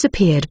eventually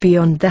disappeared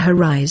beyond the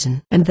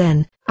horizon. And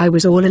then, I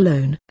was all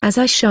alone. As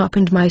I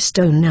sharpened my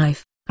stone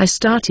knife, I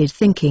started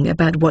thinking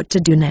about what to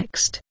do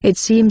next. It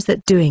seems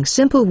that doing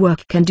simple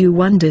work can do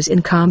wonders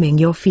in calming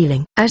your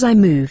feeling. As I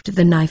moved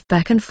the knife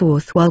back and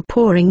forth while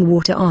pouring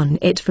water on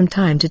it from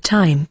time to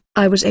time,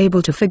 I was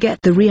able to forget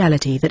the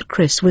reality that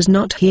Chris was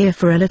not here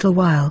for a little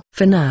while.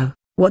 For now,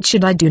 what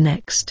should I do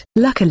next?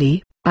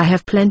 Luckily, I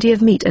have plenty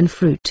of meat and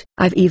fruit.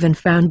 I've even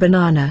found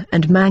banana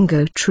and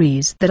mango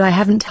trees that I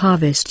haven't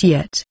harvested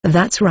yet.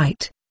 That's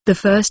right. The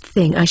first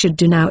thing I should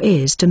do now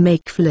is to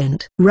make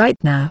flint. Right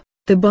now,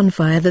 the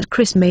bonfire that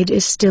Chris made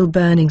is still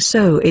burning,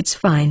 so it's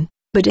fine,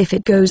 but if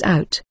it goes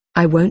out,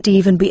 I won't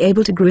even be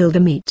able to grill the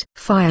meat.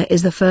 Fire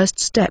is the first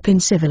step in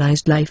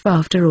civilized life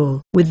after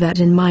all. With that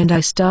in mind,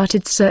 I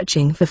started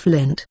searching for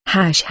flint.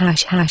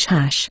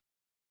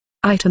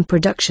 Item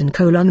production: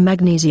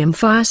 magnesium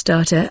fire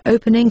starter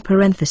opening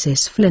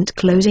parenthesis flint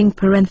closing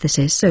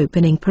parenthesis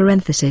opening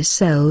parenthesis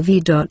cell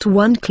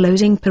v.1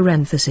 closing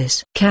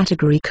parenthesis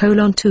category: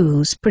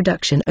 tools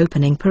production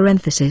opening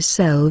parenthesis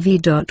cell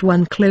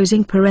v.1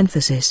 closing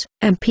parenthesis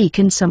MP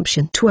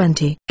consumption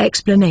 20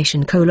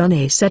 explanation: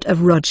 a set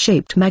of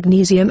rod-shaped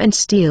magnesium and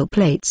steel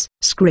plates.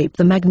 Scrape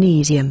the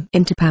magnesium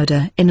into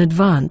powder in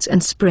advance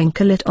and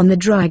sprinkle it on the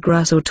dry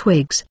grass or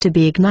twigs to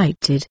be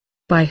ignited.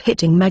 By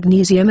hitting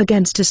magnesium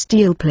against a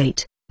steel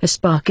plate, a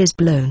spark is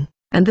blown,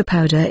 and the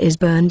powder is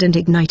burned and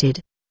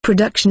ignited.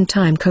 Production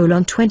time: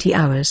 20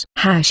 hours.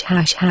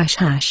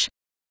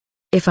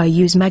 If I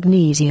use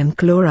magnesium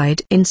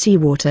chloride in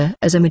seawater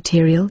as a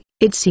material,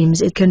 it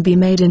seems it can be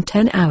made in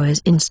 10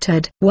 hours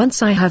instead.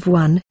 Once I have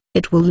one,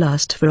 it will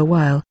last for a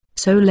while,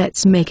 so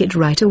let's make it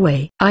right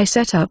away. I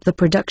set up the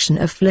production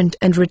of flint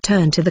and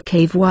returned to the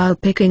cave while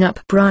picking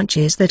up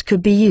branches that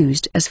could be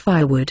used as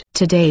firewood.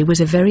 Today was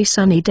a very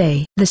sunny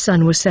day. The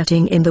sun was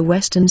setting in the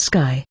western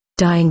sky,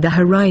 dyeing the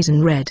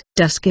horizon red.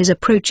 Dusk is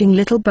approaching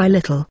little by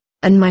little,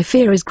 and my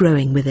fear is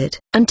growing with it.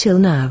 Until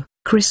now,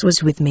 Chris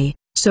was with me,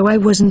 so I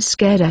wasn't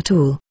scared at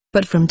all,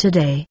 but from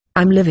today,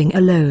 I'm living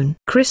alone.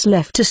 Chris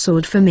left a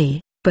sword for me,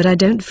 but I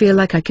don't feel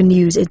like I can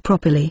use it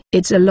properly.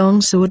 It's a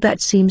long sword that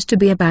seems to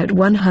be about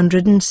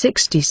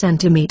 160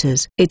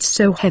 centimeters. It's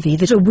so heavy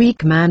that a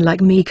weak man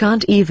like me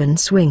can't even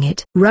swing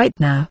it. Right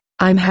now,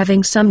 I'm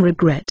having some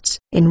regrets.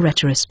 In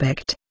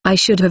retrospect, I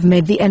should have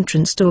made the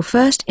entrance door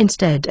first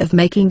instead of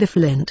making the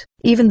flint.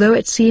 Even though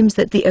it seems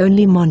that the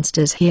only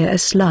monsters here are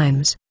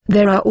slimes,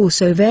 there are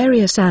also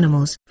various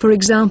animals. For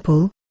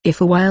example,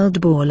 if a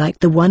wild boar like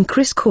the one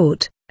Chris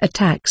caught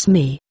attacks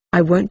me,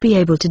 I won't be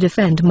able to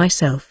defend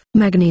myself.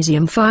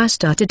 Magnesium fire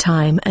starter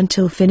time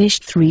until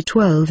finished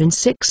 3:12 in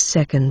 6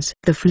 seconds.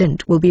 The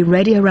flint will be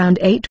ready around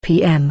 8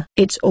 p.m.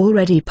 It's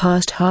already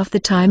past half the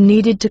time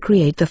needed to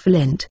create the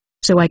flint,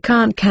 so I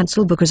can't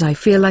cancel because I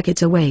feel like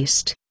it's a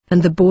waste,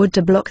 and the board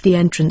to block the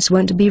entrance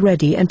won't be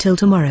ready until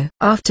tomorrow.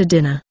 After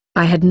dinner,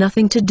 I had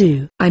nothing to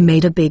do. I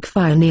made a big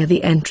fire near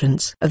the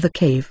entrance of the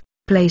cave,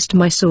 placed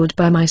my sword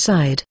by my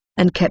side,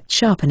 and kept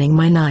sharpening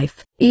my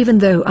knife. Even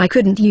though I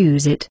couldn't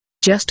use it,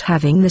 Just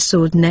having the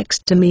sword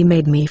next to me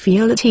made me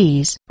feel at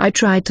ease. I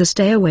tried to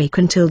stay awake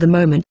until the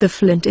moment the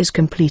flint is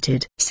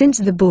completed. Since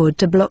the board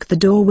to block the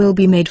door will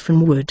be made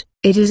from wood,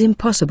 it is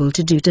impossible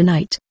to do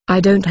tonight.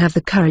 I don't have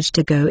the courage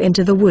to go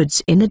into the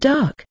woods in the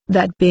dark.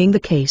 That being the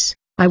case,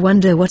 I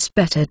wonder what's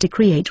better to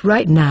create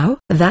right now.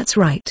 That's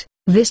right,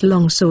 this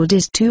long sword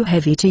is too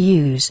heavy to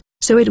use,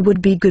 so it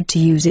would be good to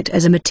use it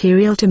as a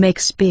material to make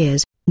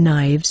spears,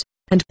 knives,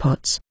 and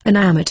pots. An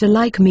amateur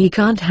like me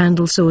can't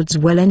handle swords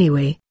well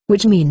anyway,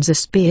 which means a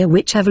spear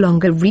which have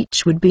longer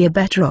reach would be a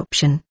better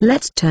option.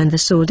 Let's turn the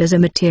sword as a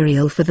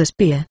material for the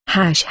spear.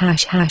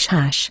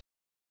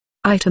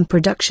 Item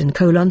production :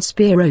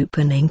 spear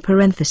opening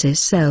parenthesis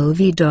cell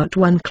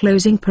v.1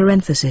 closing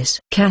parenthesis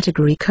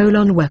category :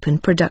 weapon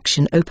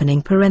production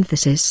opening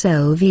parenthesis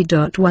cell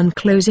v.1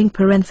 closing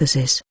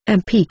parenthesis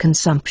MP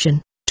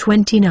consumption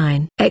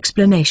 29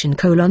 explanation :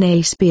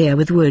 a spear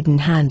with wooden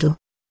handle,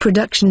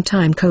 production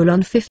time: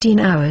 15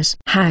 hours.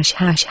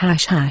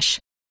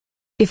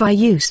 If I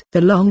use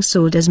the long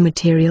sword as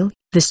material,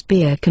 the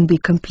spear can be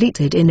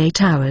completed in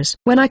 8 hours.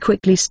 When I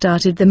quickly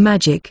started the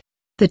magic,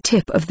 the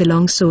tip of the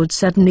long sword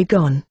suddenly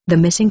gone. The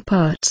missing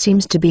part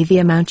seems to be the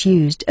amount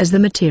used as the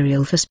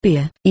material for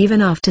spear.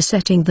 Even after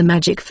setting the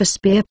magic for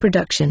spear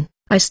production,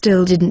 I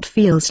still didn't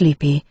feel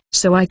sleepy,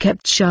 so I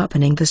kept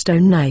sharpening the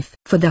stone knife.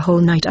 For the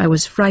whole night I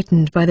was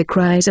frightened by the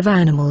cries of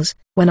animals.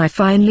 When I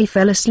finally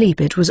fell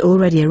asleep it was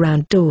already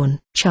around dawn.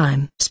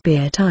 Chime.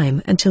 Spear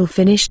time until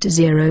finished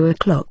 0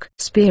 o'clock.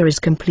 Spear is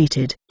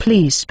completed.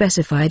 Please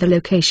specify the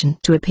location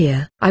to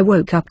appear. I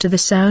woke up to the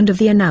sound of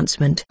the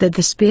announcement that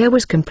the spear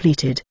was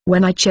completed.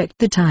 When I checked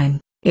the time,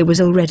 it was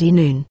already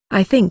noon.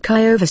 I think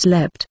I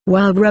overslept.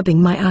 While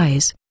rubbing my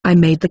eyes, I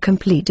made the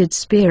completed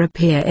spear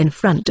appear in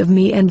front of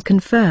me and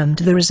confirmed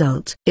the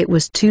result. It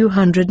was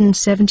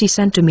 270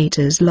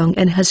 centimeters long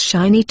and has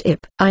shiny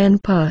tip. Iron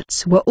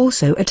parts were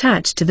also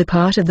attached to the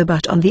part of the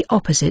butt on the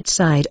opposite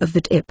side of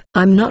the tip.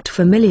 I'm not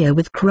familiar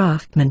with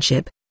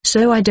craftsmanship,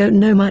 so I don't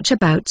know much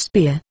about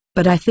spear,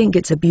 but I think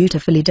it's a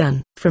beautifully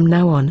done. From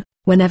now on,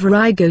 whenever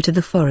I go to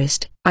the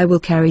forest, I will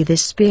carry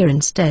this spear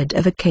instead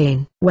of a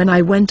cane. When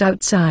I went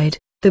outside,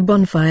 the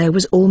bonfire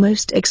was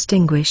almost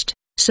extinguished,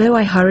 so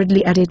I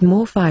hurriedly added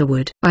more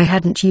firewood. I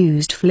hadn't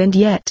used flint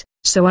yet,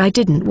 so I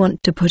didn't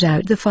want to put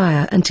out the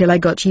fire until I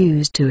got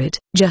used to it,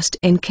 just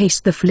in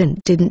case the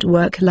flint didn't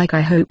work like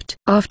I hoped.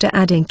 After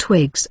adding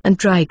twigs and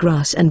dry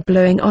grass and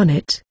blowing on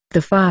it,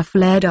 the fire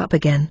flared up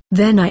again.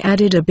 Then I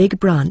added a big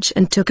branch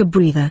and took a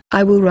breather.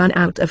 I will run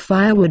out of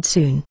firewood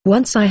soon.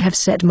 Once I have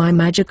set my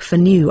magic for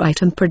new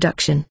item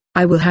production,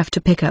 I will have to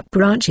pick up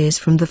branches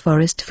from the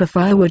forest for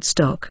firewood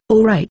stock.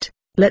 Alright,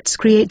 let's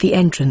create the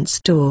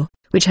entrance door,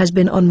 which has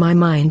been on my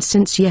mind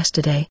since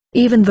yesterday.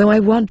 Even though I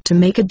want to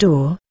make a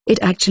door, it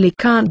actually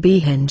can't be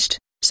hinged,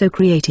 so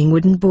creating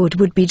wooden board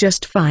would be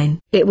just fine.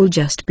 It will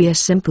just be a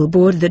simple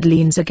board that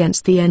leans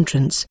against the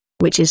entrance,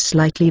 which is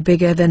slightly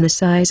bigger than the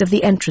size of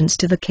the entrance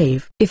to the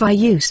cave. If I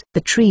use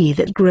the tree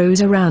that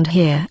grows around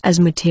here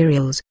as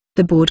materials,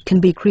 the board can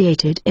be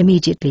created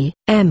immediately.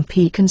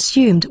 MP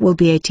consumed will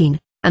be 18,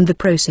 and the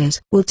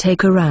process will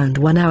take around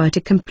 1 hour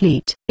to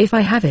complete. If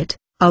I have it,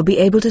 I'll be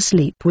able to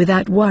sleep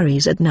without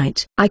worries at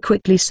night. I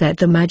quickly set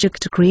the magic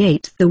to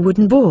create the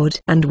wooden board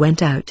and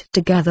went out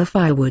to gather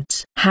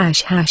firewoods.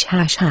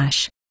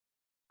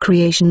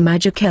 Creation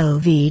magic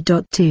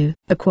LV.2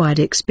 acquired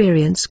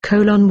experience: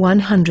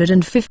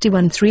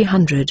 151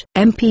 300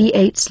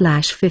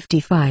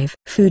 MP8/55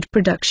 food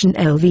production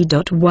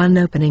LV.1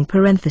 opening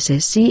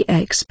parenthesis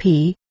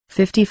CXP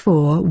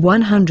 54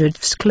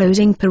 100ths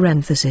closing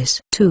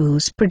parenthesis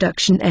tools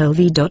production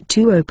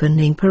LV.2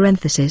 opening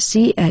parenthesis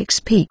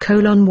CXP: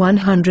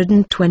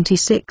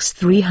 126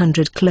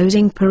 300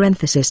 closing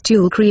parenthesis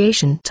tool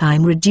creation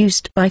time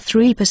reduced by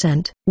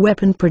 3%.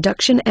 Weapon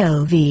production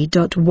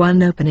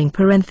LV.1 opening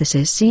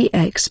parenthesis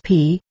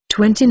CXP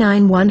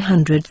 29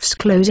 100ths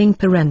closing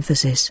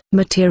parenthesis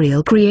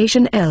material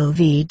creation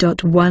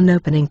LV.1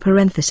 opening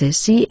parenthesis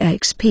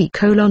CXP: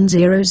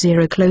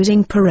 00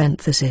 closing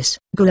parenthesis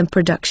golem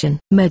production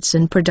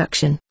medicine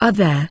production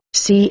other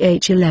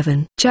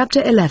CH11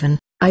 Chapter 11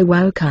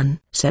 Iwao-kun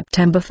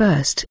September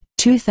 1st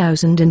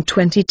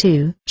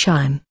 2022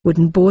 Chime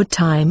wooden board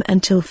time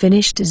until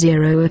finished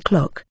 0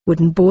 o'clock.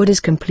 Wooden board is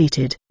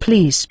completed.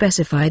 Please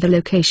specify the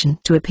location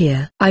to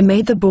appear. I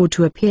made the board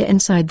to appear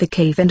inside the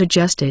cave and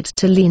adjust it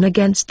to lean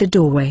against the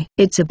doorway.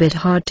 It's a bit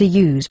hard to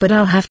use, but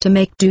I'll have to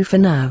make do for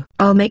now.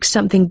 I'll make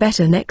something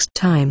better next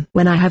time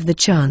when I have the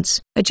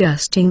chance.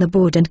 Adjusting the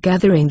board and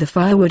gathering the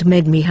firewood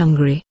made me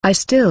hungry. I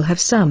still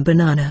have some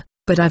banana,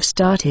 but I've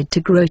started to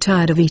grow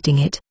tired of eating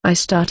it. I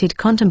started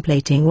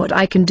contemplating what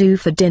I can do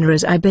for dinner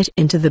as I bit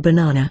into the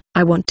banana.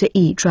 I want to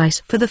eat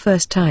rice for the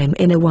first time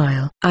in a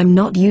while. I'm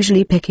not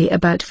usually picky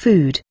about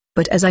food,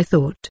 but as I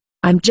thought,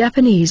 I'm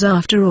Japanese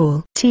after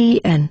all.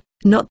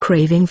 Not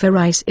craving for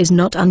rice is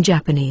not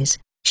un-Japanese.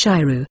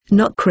 Shiru.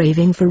 Not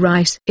craving for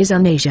rice is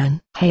un-Asian.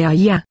 Hey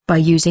by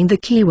using the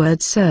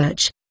keyword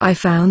search, I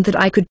found that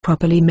I could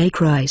properly make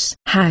rice.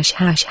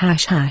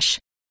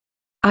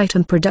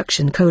 Item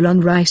production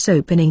rice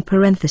opening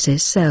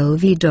parenthesis cell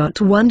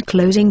v.1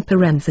 closing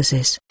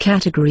parenthesis.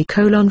 Category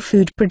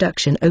food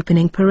production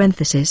opening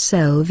parenthesis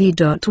cell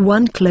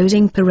v.1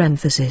 closing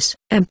parenthesis.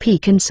 MP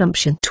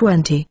consumption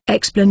 20.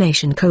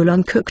 Explanation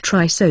cooked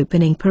rice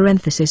opening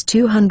parenthesis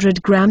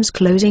 200 grams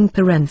closing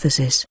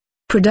parenthesis.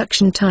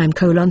 Production time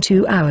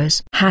 2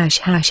 hours.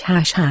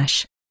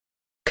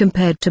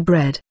 Compared to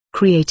bread,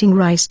 creating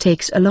rice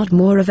takes a lot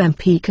more of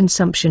MP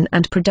consumption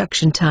and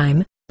production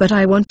time. But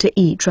I want to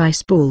eat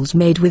rice balls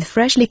made with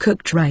freshly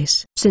cooked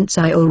rice. Since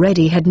I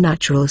already had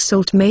natural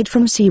salt made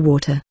from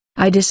seawater,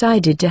 I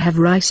decided to have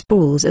rice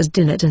balls as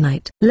dinner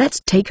tonight. Let's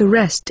take a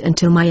rest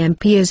until my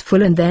MP is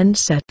full and then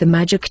set the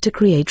magic to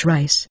create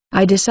rice.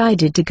 I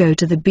decided to go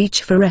to the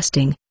beach for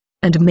resting,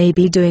 and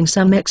maybe doing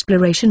some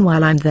exploration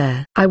while I'm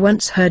there. I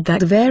once heard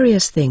that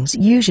various things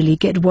usually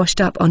get washed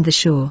up on the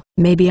shore.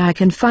 Maybe I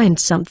can find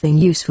something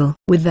useful.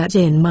 With that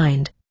in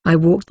mind, I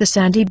walked the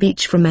sandy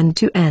beach from end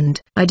to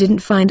end. I didn't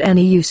find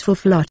any useful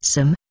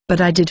flotsam,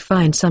 but I did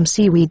find some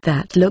seaweed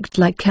that looked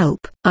like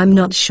kelp. I'm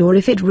not sure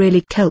if it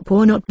really kelp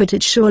or not, but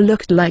it sure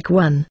looked like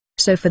one,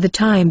 so for the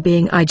time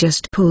being I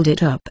just pulled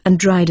it up and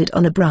dried it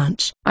on a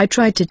branch. I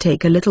tried to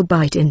take a little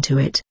bite into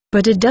it,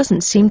 but it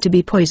doesn't seem to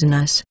be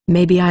poisonous.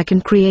 Maybe I can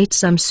create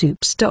some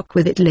soup stock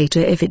with it later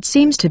if it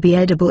seems to be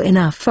edible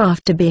enough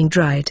after being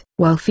dried.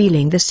 While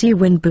feeling the sea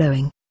wind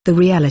blowing, the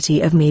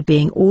reality of me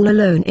being all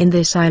alone in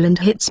this island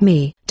hits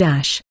me.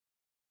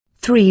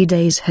 3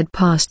 days had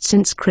passed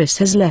since Chris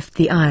has left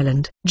the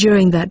island.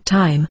 During that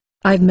time,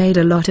 I've made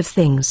a lot of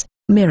things: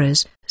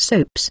 mirrors,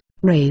 soaps,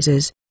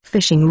 razors,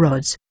 fishing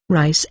rods,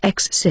 rice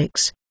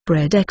x6,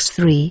 bread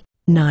x3,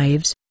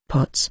 knives,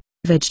 pots,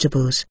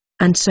 vegetables,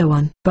 and so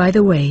on. By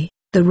the way,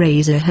 the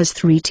razor has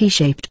 3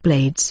 T-shaped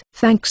blades.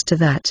 Thanks to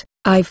that,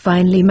 I've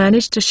finally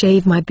managed to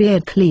shave my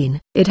beard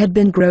clean. It had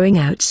been growing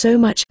out so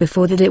much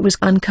before that it was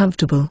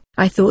uncomfortable.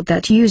 I thought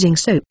that using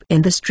soap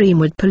in the stream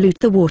would pollute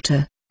the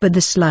water, but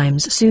the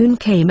slimes soon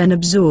came and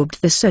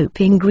absorbed the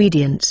soap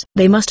ingredients.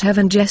 They must have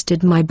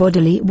ingested my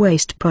bodily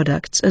waste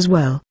products as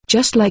well.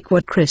 Just like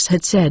what Chris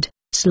had said,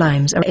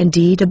 slimes are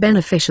indeed a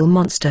beneficial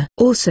monster.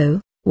 Also,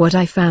 what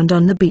I found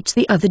on the beach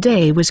the other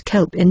day was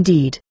kelp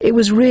indeed. It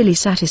was really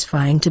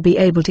satisfying to be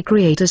able to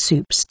create a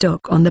soup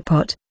stock on the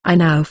pot. I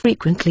now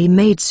frequently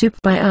made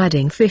soup by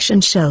adding fish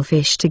and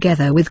shellfish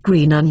together with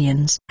green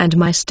onions. And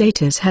my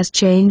status has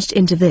changed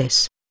into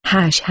this.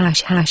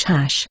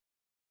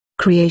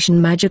 Creation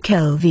Magic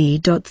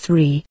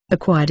LV.3,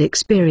 Acquired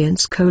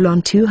Experience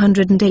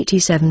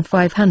 287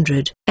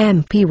 500,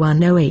 MP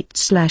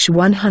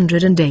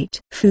 108/108.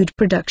 Food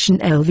Production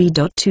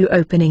LV.2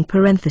 Opening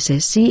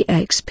parenthesis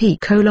CXP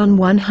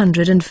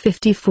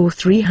 154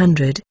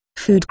 300.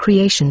 Food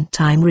creation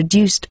time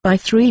reduced by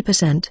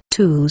 3%.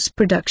 Tools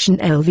Production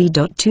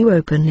LV.2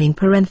 Opening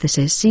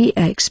parenthesis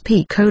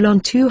CXP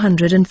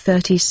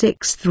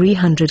 236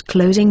 300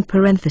 Closing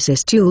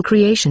parenthesis Tool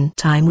creation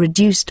time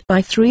reduced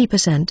by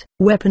 3%.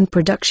 Weapon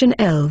Production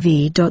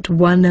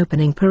LV.1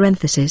 Opening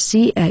parenthesis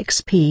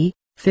CXP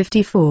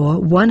 54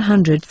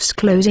 100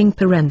 Closing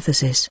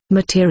parenthesis.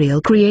 Material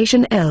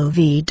Creation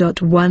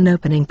LV.1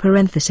 Opening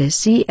parenthesis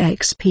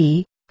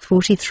CXP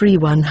 43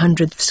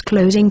 100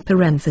 Closing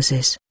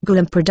parenthesis.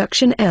 Golem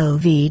Production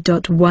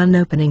LV.1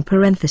 Opening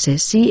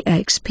parenthesis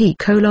CXP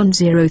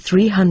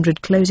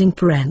 0300 Closing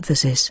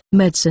parenthesis.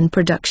 Medicine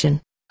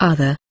Production,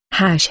 Other,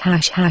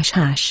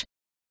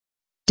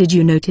 Did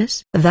you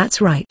notice? That's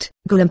right,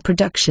 Golem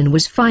Production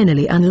was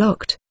finally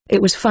unlocked.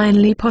 It was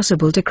finally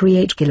possible to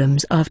create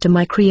golems after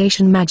my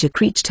creation magic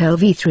reached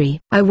LV3.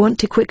 I want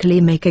to quickly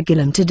make a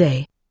golem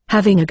today.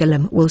 Having a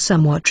golem will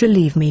somewhat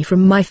relieve me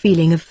from my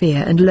feeling of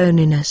fear and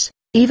loneliness.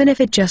 Even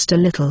if it just a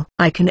little.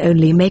 I can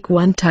only make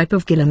one type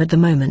of golem at the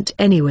moment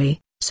anyway,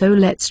 so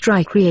let's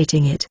try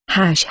creating it.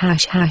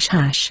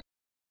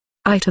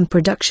 Item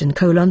Production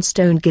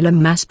Stone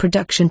Golem Mass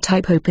Production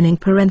Type Opening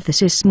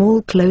parenthesis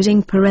Small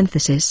Closing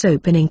parenthesis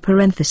Opening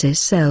parenthesis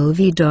Cell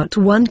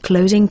V.1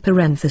 Closing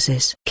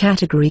parenthesis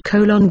Category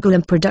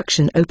Golem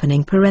Production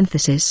Opening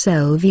parenthesis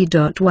Cell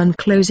V.1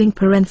 Closing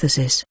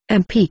parenthesis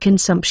MP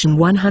Consumption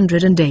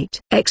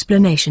 108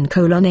 Explanation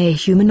A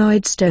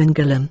humanoid stone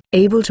golem,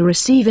 able to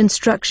receive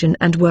instruction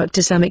and work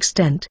to some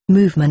extent.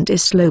 Movement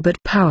is slow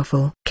but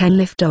powerful. Can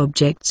lift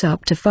objects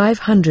up to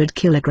 500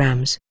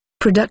 kilograms.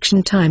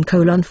 Production time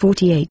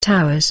 48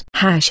 hours.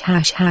 I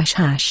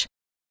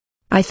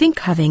think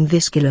having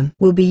this golem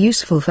will be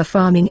useful for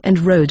farming and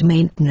road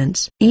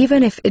maintenance.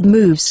 Even if it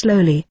moves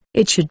slowly,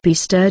 it should be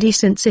sturdy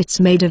since it's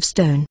made of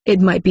stone. It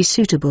might be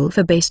suitable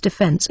for base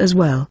defense as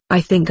well.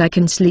 I think I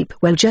can sleep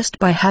well just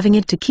by having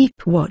it to keep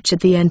watch at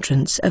the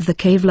entrance of the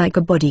cave like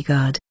a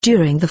bodyguard.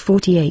 During the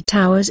 48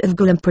 hours of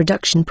golem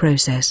production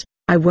process,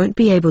 I won't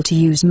be able to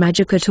use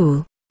magic at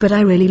all, but I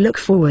really look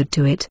forward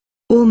to it.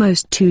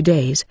 Almost 2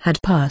 days had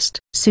passed.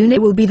 Soon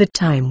it will be the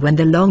time when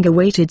the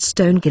long-awaited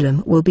stone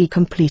golem will be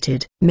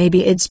completed.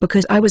 Maybe it's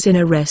because I was in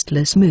a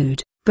restless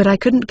mood, but I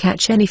couldn't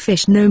catch any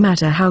fish no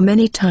matter how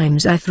many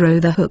times I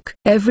throw the hook.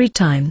 Every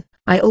time,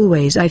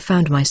 I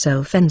found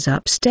myself ends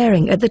up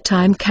staring at the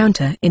time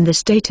counter in the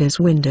status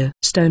window.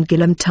 Stone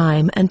Golem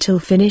time until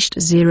finished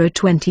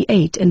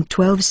 0:28 and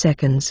 12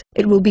 seconds.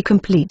 It will be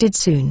completed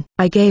soon.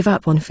 I gave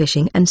up on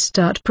fishing and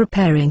start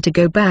preparing to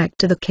go back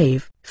to the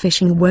cave.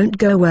 Fishing won't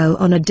go well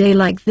on a day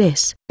like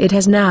this. It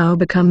has now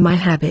become my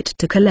habit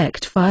to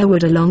collect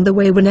firewood along the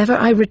way whenever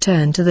I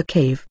return to the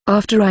cave.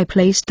 After I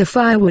placed the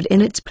firewood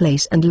in its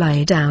place and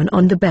lie down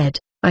on the bed,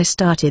 I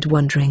started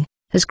wondering,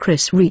 has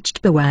Chris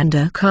reached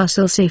Bawanda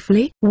Castle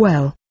safely?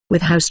 Well,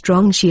 with how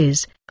strong she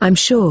is, I'm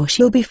sure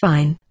she'll be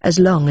fine, as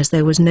long as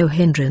there was no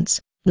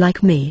hindrance,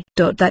 like me.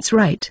 That's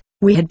right,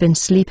 we had been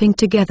sleeping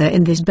together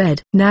in this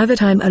bed. Now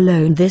that I'm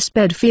alone, this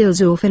bed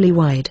feels awfully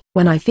wide.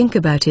 When I think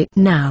about it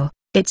now,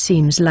 it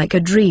seems like a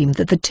dream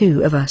that the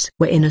two of us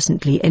were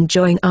innocently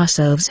enjoying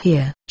ourselves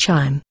here.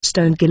 Chime.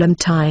 Stone Golem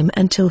time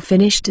until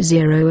finished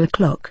 0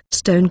 o'clock.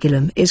 Stone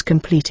Golem is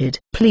completed.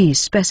 Please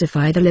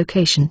specify the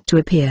location to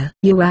appear.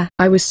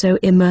 I was so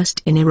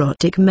immersed in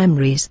erotic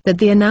memories that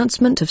the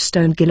announcement of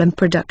Stone Golem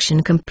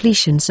production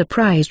completion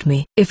surprised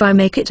me. If I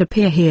make it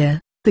appear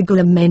here, the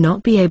golem may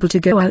not be able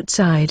to go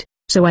outside.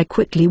 So I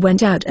quickly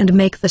went out and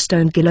make the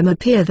stone golem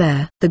appear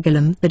there. The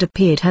golem that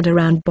appeared had a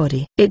round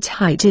body. Its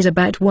height is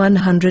about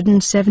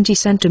 170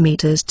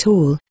 centimeters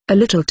tall, a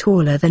little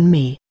taller than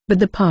me, but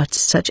the parts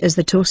such as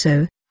the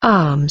torso,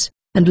 arms,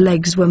 and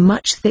legs were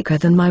much thicker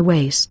than my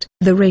waist.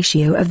 The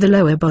ratio of the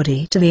lower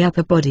body to the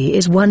upper body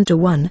is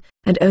 1:1,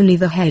 and only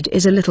the head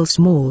is a little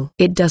small.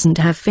 It doesn't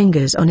have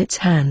fingers on its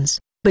hands,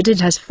 but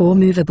it has 4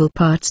 movable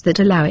parts that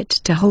allow it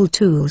to hold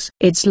tools.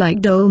 It's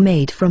like doll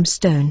made from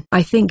stone.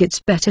 I think it's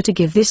better to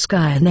give this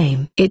guy a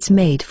name. It's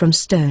made from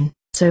stone,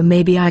 so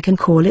maybe I can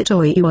call it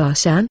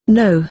Oiwa-san?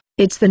 No,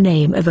 it's the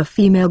name of a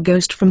female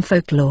ghost from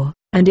folklore,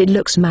 and it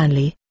looks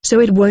manly, so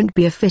it won't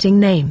be a fitting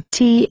name.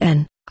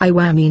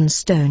 Iwa means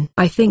stone.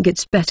 I think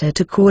it's better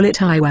to call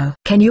it Iwa.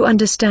 Can you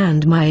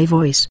understand my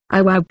voice?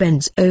 Iwa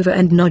bends over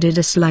and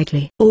nodded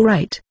slightly.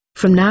 Alright.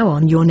 From now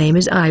on your name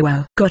is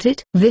Iwa. Got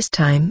it? This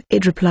time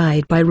it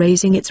replied by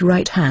raising its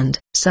right hand.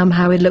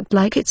 Somehow it looked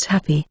like it's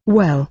happy.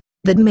 Well,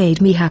 that made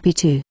me happy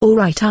too.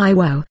 Alright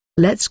Iwa,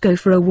 let's go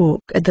for a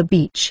walk at the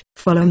beach.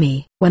 Follow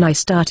me. When I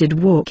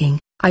started walking,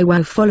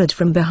 Iwa followed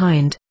from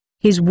behind.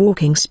 His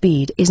walking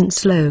speed isn't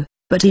slow,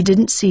 but he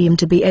didn't seem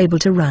to be able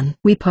to run.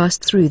 We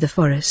passed through the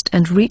forest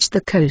and reached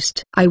the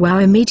coast. Iwa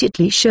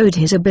immediately showed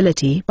his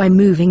ability by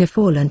moving a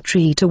fallen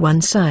tree to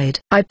one side.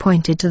 I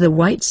pointed to the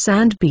white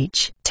sand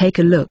beach. Take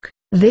a look.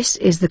 This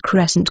is the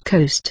Crescent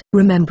Coast.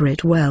 Remember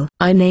it well.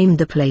 I named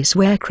the place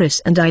where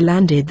Chris and I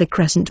landed the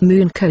Crescent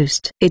Moon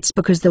Coast. It's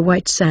because the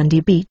white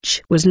sandy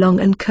beach was long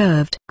and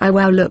curved.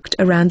 Iwa looked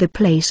around the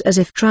place as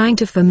if trying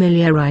to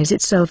familiarize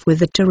itself with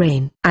the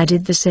terrain. I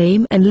did the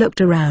same and looked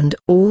around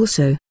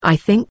also. I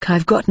think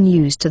I've gotten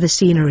used to the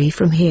scenery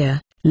from here.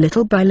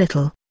 Little by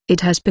little, it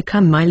has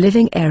become my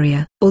living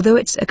area. Although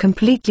it's a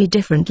completely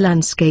different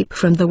landscape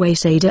from the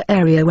Waseda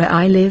area where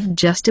I lived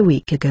just a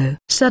week ago.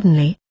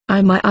 Suddenly,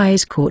 my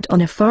eyes caught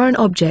on a foreign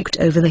object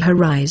over the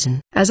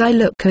horizon. As I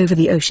look over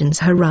the ocean's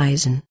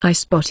horizon, I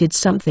spotted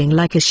something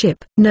like a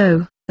ship.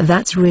 No,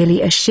 that's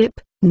really a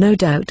ship, no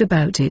doubt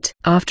about it.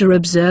 After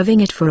observing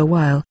it for a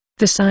while,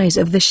 the size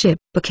of the ship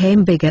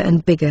became bigger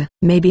and bigger.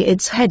 Maybe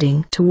it's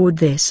heading toward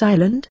this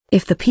island?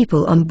 If the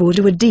people on board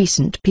were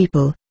decent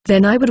people,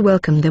 then I would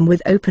welcome them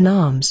with open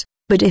arms.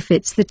 But if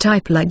it's the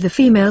type like the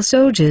female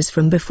soldiers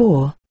from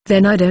before,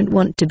 then I don't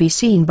want to be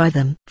seen by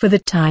them. For the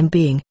time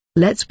being,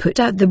 let's put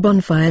out the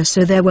bonfire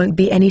so there won't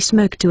be any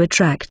smoke to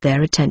attract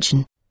their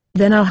attention.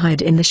 Then I'll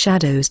hide in the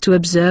shadows to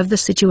observe the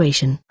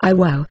situation.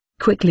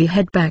 Quickly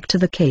head back to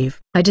the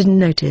cave. I didn't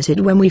notice it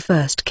when we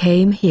first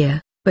came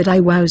here, but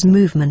Iwa's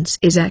movements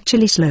is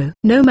actually slow.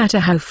 No matter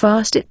how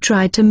fast it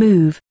tried to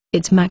move,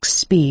 its max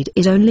speed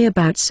is only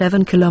about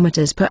 7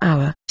 kilometers per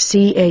hour.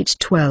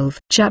 CH12.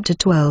 Chapter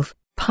 12,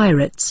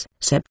 Pirates.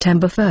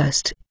 September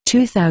 1st,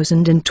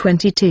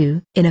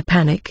 2022. In a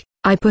panic,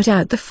 I put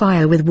out the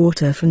fire with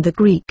water from the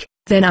creek,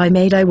 then I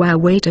made Iwa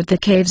wait at the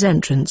cave's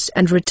entrance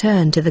and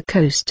returned to the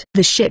coast.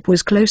 The ship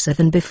was closer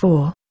than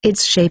before.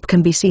 Its shape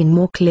can be seen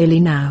more clearly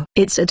now.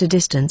 It's at a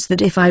distance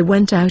that if I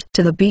went out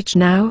to the beach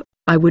now,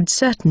 I would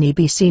certainly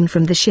be seen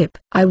from the ship.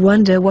 I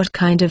wonder what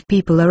kind of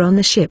people are on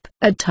the ship.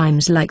 At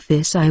times like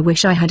this I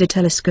wish I had a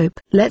telescope.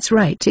 Let's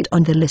write it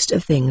on the list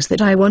of things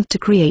that I want to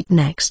create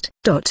next.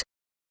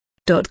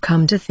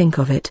 Come to think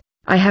of it,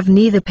 I have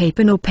neither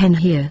paper nor pen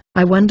here.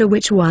 I wonder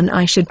which one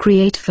I should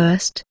create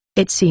first.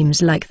 It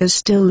seems like there's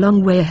still a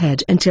long way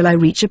ahead until I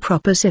reach a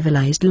proper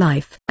civilized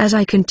life. As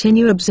I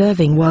continue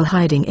observing while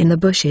hiding in the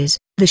bushes,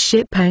 the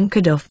ship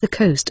anchored off the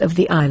coast of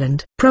the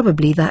island.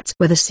 Probably that's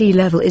where the sea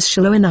level is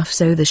shallow enough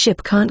so the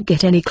ship can't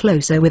get any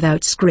closer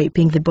without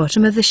scraping the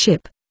bottom of the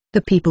ship.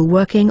 The people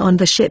working on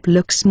the ship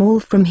look small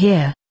from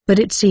here, but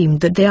it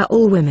seemed that they are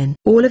all women.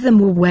 All of them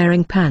were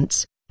wearing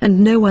pants,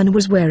 and no one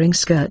was wearing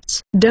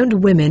skirts.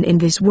 Don't women in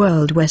this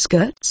world wear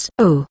skirts?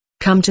 Oh,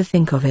 come to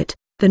think of it,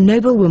 the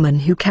noble woman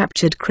who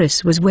captured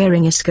Chris was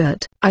wearing a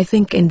skirt. I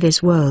think in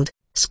this world,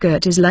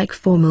 skirt is like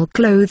formal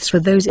clothes for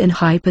those in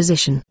high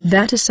position.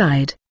 That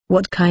aside,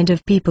 What kind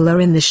of people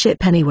are in the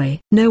ship anyway?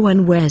 No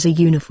one wears a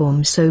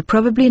uniform, so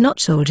probably not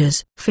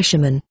soldiers.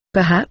 Fishermen,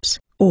 perhaps,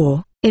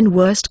 or, in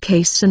worst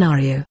case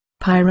scenario,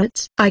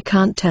 pirates? I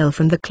can't tell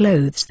from the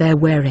clothes they're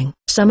wearing.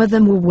 Some of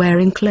them were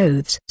wearing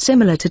clothes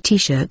similar to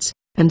t-shirts,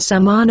 and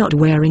some are not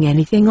wearing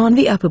anything on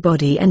the upper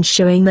body and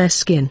showing their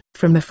skin.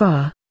 From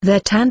afar, their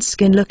tanned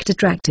skin looked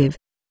attractive.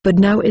 But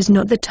now is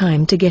not the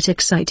time to get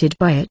excited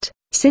by it,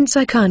 since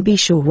I can't be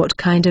sure what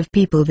kind of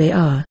people they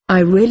are. I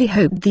really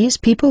hoped these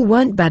people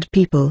weren't bad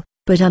people,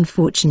 but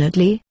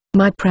unfortunately,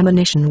 my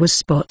premonition was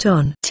spot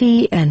on.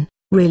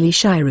 Really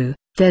Shiru,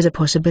 there's a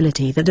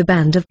possibility that a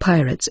band of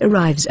pirates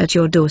arrives at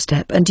your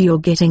doorstep and you're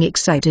getting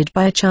excited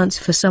by a chance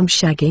for some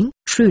shagging?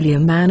 Truly a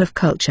man of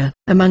culture.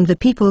 Among the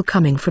people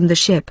coming from the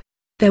ship,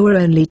 there were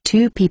only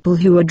 2 people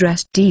who were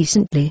dressed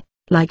decently,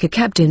 like a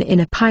captain in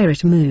a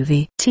pirate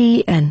movie.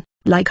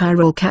 Like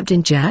our old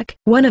Captain Jack.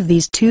 One of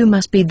these 2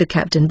 must be the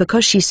captain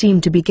because she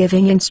seemed to be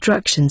giving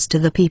instructions to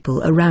the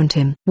people around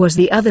him. Was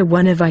the other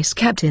one a vice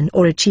captain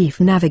or a chief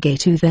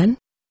navigator then?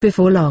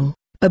 Before long,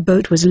 a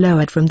boat was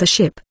lowered from the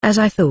ship. As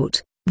I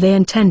thought, they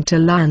intend to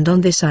land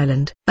on this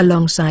island.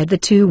 Alongside the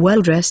 2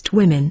 well-dressed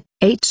women,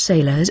 8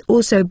 sailors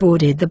also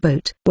boarded the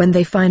boat. When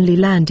they finally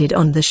landed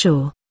on the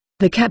shore,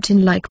 the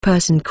captain-like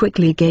person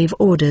quickly gave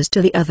orders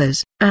to the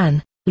others.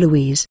 Anne,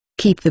 Louise,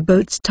 keep the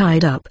boats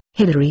tied up.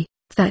 Hilary,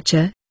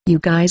 Thatcher, you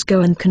guys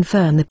go and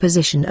confirm the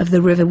position of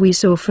the river we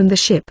saw from the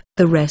ship.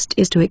 The rest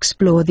is to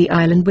explore the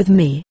island with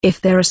me. If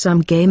there are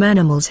some game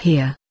animals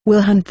here,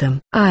 we'll hunt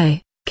them.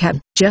 Aye, Captain.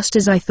 Just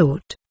as I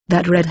thought,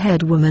 that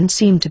red-haired woman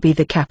seemed to be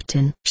the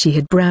captain. She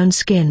had brown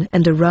skin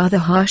and a rather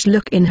harsh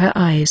look in her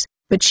eyes,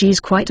 but she's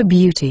quite a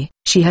beauty.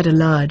 She had a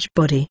large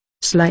body,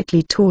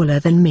 slightly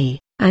taller than me,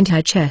 and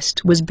her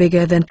chest was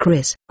bigger than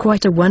Chris.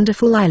 Quite a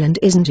wonderful island,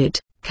 isn't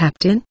it,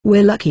 Captain?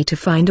 We're lucky to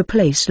find a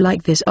place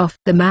like this off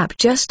the map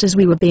just as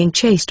we were being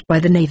chased by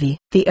the Navy.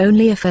 The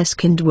only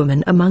fair-skinned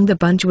woman among the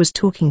bunch was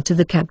talking to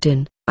the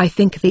captain. I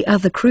think the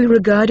other crew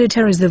regarded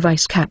her as the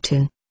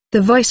vice-captain.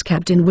 The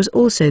vice-captain was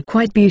also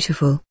quite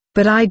beautiful,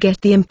 but I get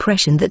the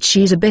impression that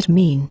she's a bit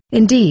mean.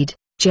 Indeed,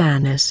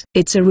 Janice.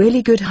 It's a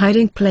really good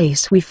hiding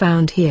place we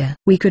found here.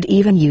 We could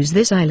even use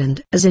this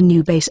island as a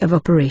new base of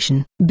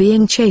operation.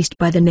 Being chased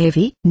by the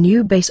Navy?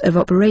 New base of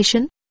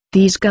operation?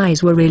 These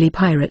guys were really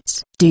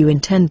pirates. Do you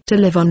intend to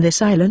live on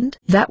this island?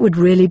 That would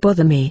really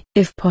bother me.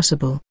 If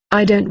possible,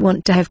 I don't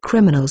want to have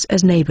criminals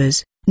as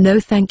neighbors. No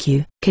thank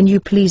you. Can you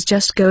please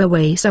just go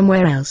away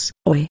somewhere else?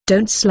 Oi,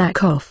 don't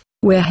slack off.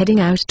 We're heading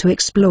out to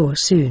explore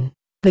soon.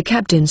 The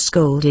captain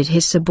scolded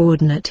his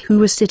subordinate who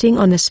was sitting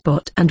on the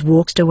spot and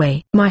walked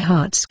away. My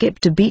heart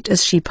skipped a beat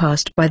as she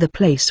passed by the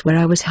place where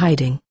I was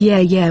hiding.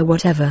 Yeah,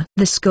 whatever.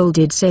 The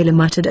scolded sailor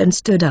muttered and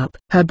stood up.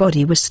 Her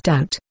body was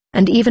stout,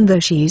 and even though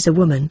she's a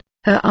woman,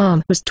 her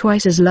arm was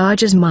twice as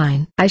large as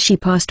mine. As she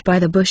passed by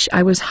the bush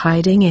I was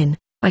hiding in,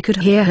 I could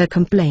hear her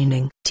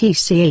complaining.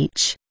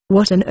 TCH,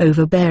 what an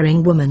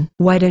overbearing woman.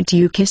 Why don't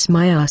you kiss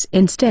my ass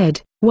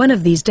instead? One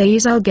of these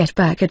days I'll get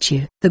back at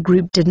you. The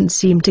group didn't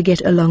seem to get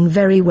along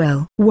very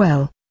well.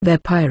 Well, they're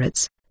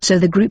pirates, so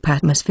the group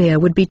atmosphere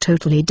would be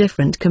totally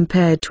different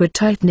compared to a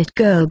tight-knit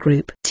girl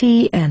group.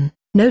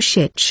 No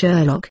shit,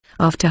 Sherlock.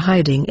 After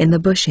hiding in the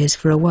bushes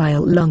for a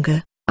while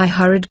longer, I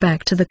hurried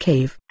back to the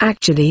cave.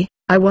 Actually,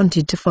 I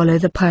wanted to follow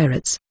the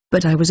pirates,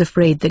 but I was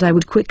afraid that I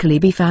would quickly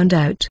be found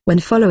out when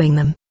following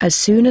them. As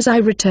soon as I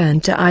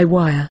returned to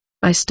Iwaya,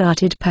 I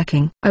started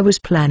packing. I was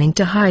planning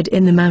to hide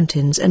in the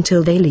mountains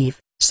until they leave,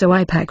 so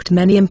I packed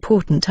many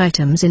important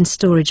items in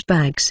storage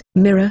bags.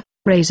 Mirror,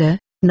 razor,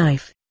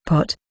 knife,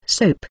 pot,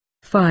 soap,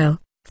 file.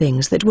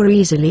 Things that were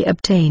easily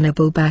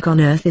obtainable back on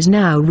Earth is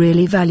now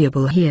really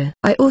valuable here.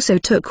 I also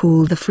took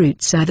all the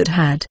fruits I that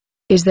had.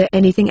 Is there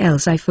anything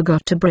else I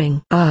forgot to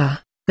bring?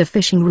 The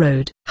fishing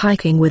rod.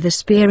 Hiking with a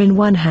spear in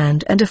one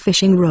hand and a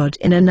fishing rod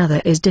in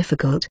another is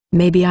difficult.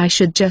 Maybe I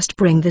should just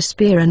bring the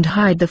spear and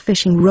hide the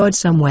fishing rod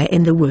somewhere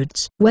in the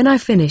woods. When I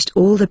finished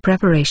all the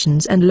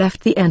preparations and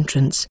left the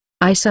entrance,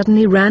 I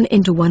suddenly ran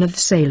into one of the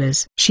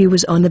sailors. She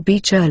was on the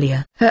beach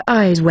earlier. Her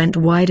eyes went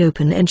wide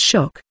open in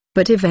shock,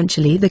 but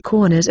eventually the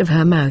corners of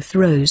her mouth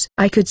rose.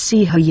 I could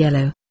see her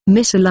yellow,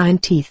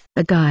 misaligned teeth.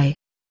 A guy.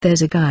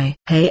 There's a guy.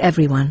 Hey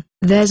everyone,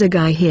 there's a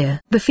guy here.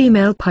 The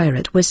female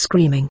pirate was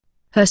screaming.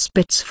 Her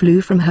spits flew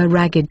from her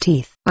ragged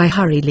teeth. I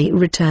hurriedly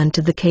returned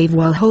to the cave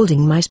while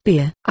holding my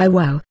spear.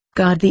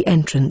 Guard the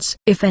entrance.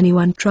 If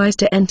anyone tries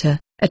to enter,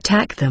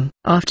 attack them.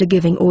 After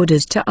giving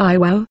orders to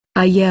Iwao,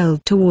 I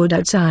yelled toward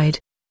outside.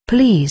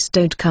 Please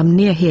don't come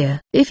near here.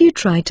 If you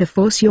try to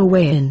force your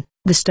way in,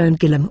 the stone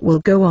golem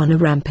will go on a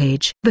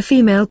rampage. The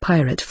female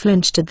pirate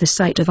flinched at the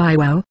sight of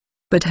Iwao,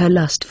 but her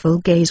lustful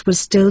gaze was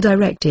still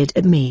directed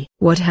at me.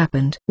 What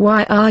happened?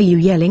 Why are you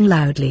yelling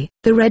loudly?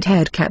 The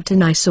red-haired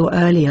captain I saw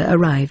earlier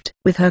arrived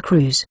with her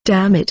crews.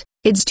 Damn it,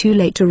 it's too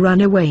late to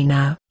run away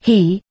now.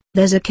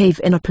 There's a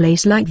cave in a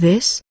place like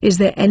this? Is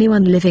there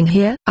anyone living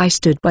here? I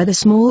stood by the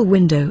small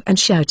window and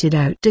shouted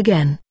out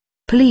again.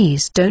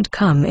 Please don't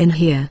come in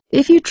here.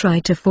 If you try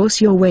to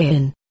force your way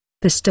in,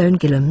 the stone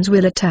golems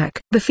will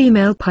attack. The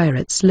female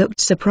pirates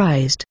looked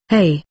surprised.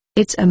 Hey,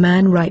 It's a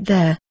man right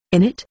there,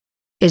 in it?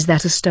 Is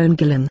that a stone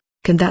golem?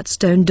 Can that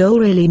stone doll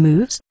really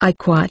moves? I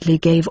quietly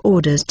gave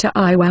orders to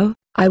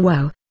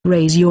Iwow,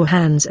 raise your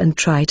hands and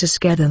try to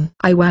scare them.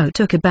 Iwow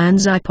took a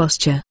banzai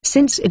posture.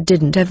 Since it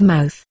didn't have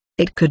mouth,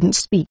 it couldn't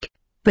speak.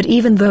 But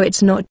even though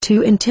it's not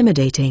too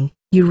intimidating,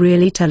 you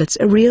really tell it's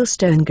a real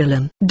stone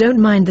golem. Don't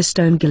mind the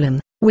stone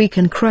golem, we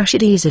can crush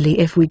it easily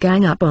if we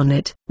gang up on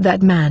it.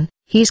 That man,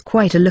 he's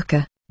quite a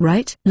looker,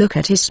 right? Look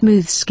at his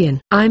smooth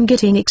skin. I'm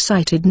getting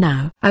excited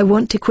now. I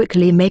want to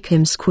quickly make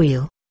him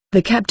squeal.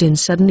 The captain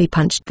suddenly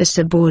punched the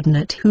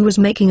subordinate who was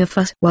making a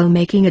fuss while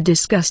making a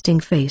disgusting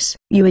face.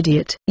 You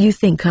idiot. You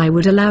think I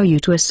would allow you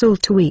to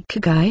assault a weak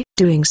guy?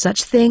 Doing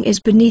such thing is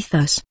beneath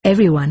us.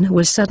 Everyone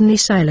was suddenly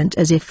silent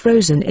as if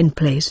frozen in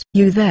place.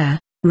 You there,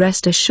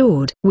 rest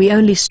assured. We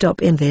only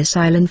stop in this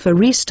island for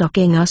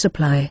restocking our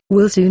supply.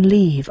 We'll soon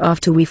leave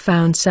after we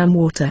found some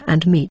water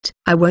and meat.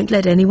 I won't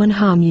let anyone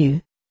harm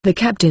you. The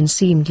captain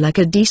seemed like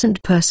a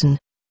decent person,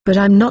 but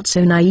I'm not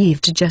so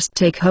naive to just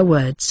take her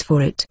words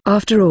for it.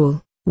 After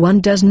all,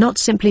 one does not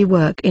simply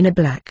work in a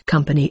black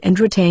company and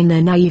retain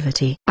their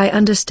naivety. I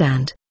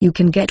understand. You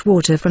can get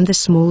water from the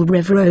small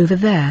river over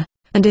there,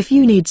 and if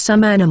you need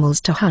some animals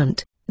to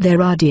hunt,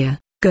 there are deer,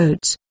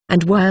 goats,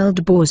 and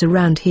wild boars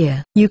around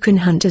here. You can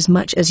hunt as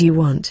much as you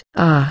want.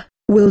 Ah,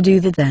 we'll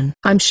do that then.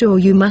 I'm sure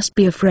you must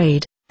be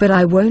afraid, but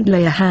I won't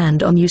lay a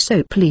hand on you,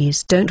 so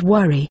please don't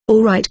worry.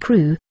 All right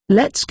crew,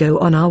 let's go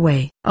on our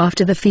way.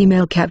 After the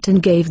female captain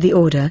gave the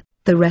order,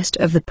 the rest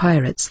of the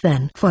pirates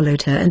then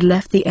followed her and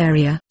left the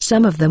area.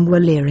 Some of them were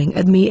leering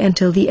at me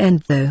until the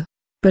end though.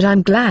 But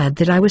I'm glad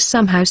that I was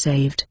somehow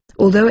saved.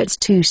 Although it's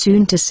too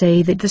soon to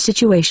say that the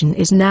situation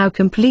is now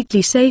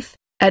completely safe,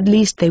 at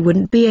least they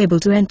wouldn't be able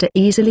to enter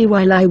easily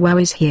while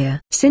Iwow is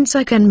here. Since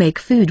I can make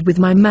food with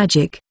my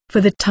magic, for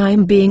the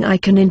time being I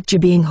can endure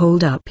being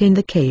holed up in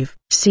the cave.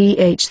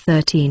 CH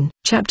 13.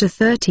 Chapter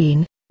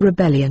 13,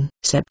 Rebellion.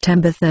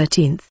 September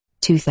 13th,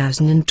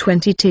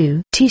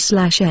 2022.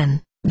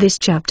 T/N. This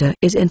chapter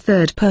is in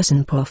third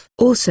person POV.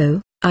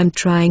 Also, I'm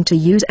trying to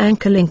use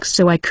anchor links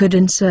so I could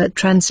insert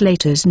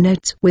translator's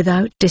notes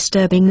without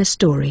disturbing the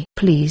story.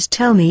 Please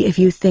tell me if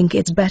you think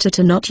it's better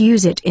to not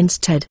use it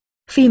instead.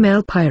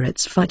 Female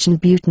pirates Futch and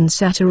Buten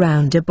sat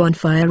around a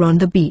bonfire on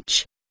the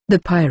beach. The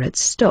pirates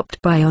stopped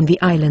by on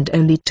the island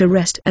only to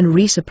rest and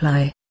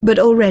resupply, but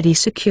already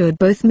secured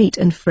both meat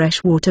and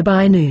fresh water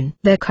by noon.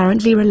 They're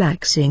currently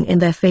relaxing in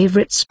their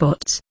favorite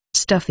spots,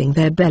 stuffing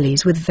their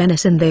bellies with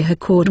venison they had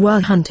caught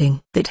while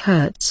hunting. That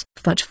hurts.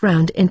 Futch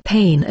frowned in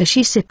pain as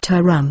she sipped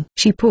her rum.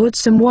 She poured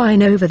some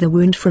wine over the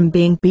wound from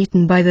being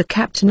beaten by the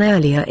captain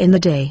earlier in the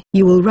day.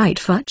 You all right,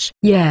 Futch?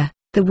 Yeah,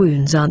 the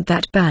wounds aren't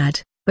that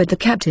bad, but the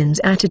captain's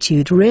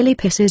attitude really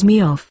pisses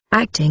me off.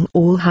 Acting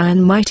all high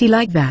and mighty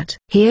like that.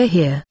 Hear,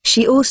 hear.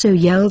 She also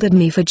yelled at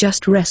me for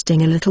just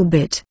resting a little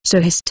bit.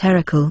 So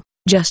hysterical,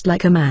 just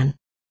like a man.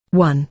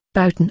 1.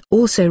 Boughton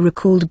also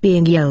recalled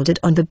being yelled at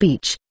on the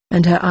beach,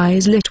 and her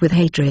eyes lit with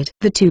hatred.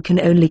 The two can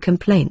only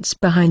complaints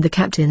behind the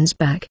captain's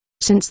back,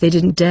 since they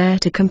didn't dare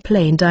to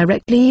complain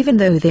directly even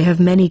though they have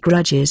many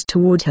grudges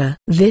toward her.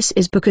 This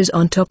is because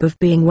on top of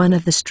being one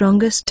of the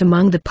strongest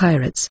among the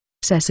pirates,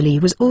 Cecily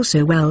was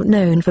also well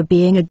known for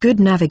being a good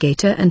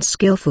navigator and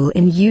skillful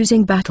in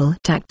using battle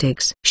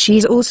tactics.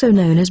 She's also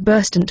known as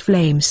Burstant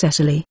Flame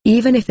Cecily.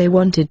 Even if they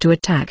wanted to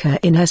attack her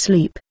in her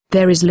sleep,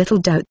 there is little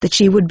doubt that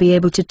she would be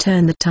able to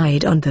turn the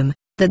tide on them.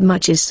 That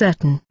much is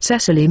certain.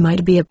 Cecily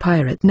might be a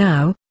pirate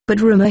now,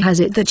 but rumor has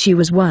it that she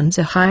was once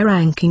a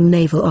high-ranking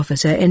naval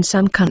officer in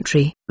some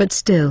country. But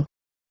still,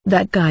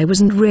 that guy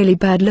wasn't really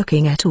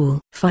bad-looking at all.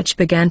 Futch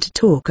began to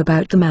talk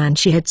about the man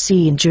she had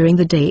seen during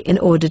the day in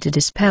order to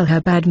dispel her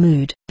bad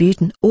mood.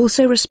 Buten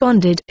also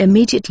responded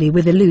immediately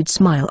with a lewd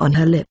smile on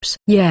her lips.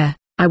 Yeah,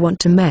 I want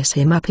to mess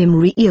him up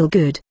real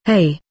good.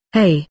 Hey,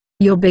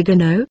 you're bigger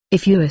no?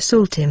 If you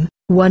assault him,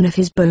 one of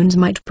his bones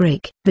might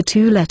break. The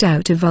two let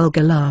out a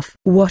vulgar laugh.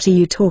 What are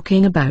you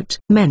talking about?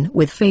 Men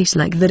with face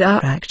like that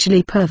are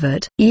actually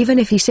pervert. Even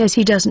if he says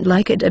he doesn't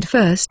like it at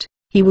first,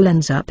 he will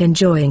end up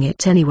enjoying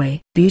it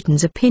anyway.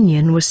 Buten's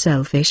opinion was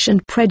selfish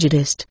and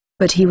prejudiced,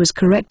 but he was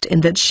correct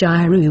in that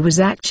Shiru was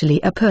actually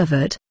a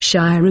pervert.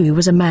 Shiru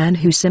was a man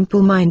who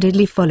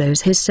simple-mindedly follows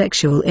his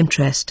sexual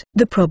interest.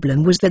 The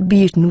problem was that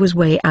Buten was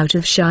way out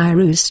of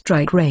Shiru's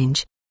strike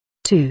range.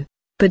 2.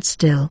 But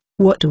still,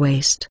 what a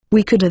waste.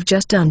 We could have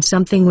just done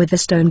something with the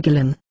stone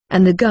golem,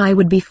 and the guy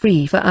would be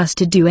free for us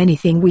to do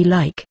anything we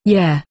like.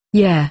 Yeah,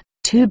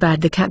 too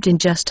bad the captain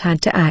just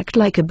had to act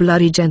like a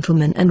bloody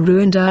gentleman and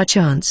ruined our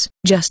chance.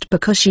 Just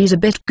because she's a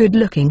bit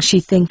good-looking she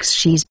thinks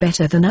she's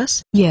better than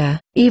us? Yeah,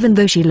 even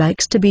though she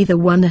likes to be the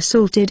one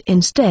assaulted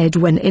instead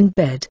when in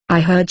bed. I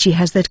heard she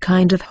has that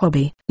kind of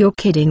hobby. You're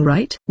kidding,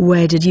 right?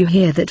 Where did you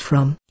hear that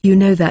from? You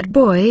know that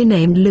boy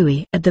named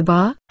Louis at the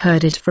bar?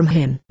 Heard it from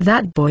him.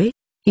 That boy?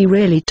 He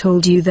really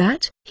told you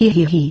that?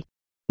 He.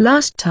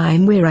 Last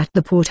time we were at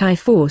the port I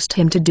forced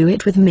him to do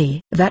it with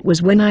me. That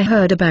was when I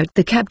heard about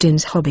the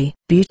captain's hobby.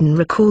 Buten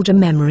recalled a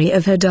memory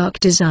of her dark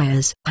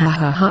desires.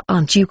 Ha,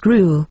 aren't you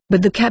cruel?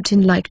 But the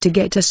captain liked to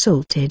get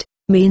assaulted,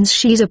 means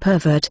she's a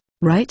pervert,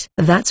 right?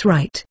 That's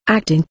right.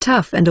 Acting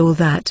tough and all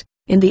that.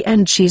 In the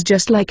end she's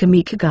just like a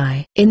meek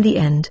guy. In the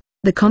end,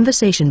 the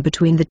conversation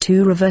between the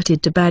two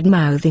reverted to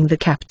bad-mouthing the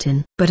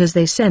captain. But as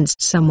they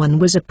sensed someone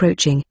was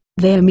approaching,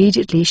 they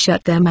immediately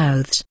shut their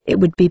mouths. It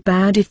would be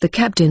bad if the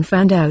captain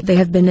found out they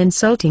have been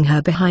insulting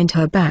her behind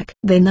her back.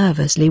 They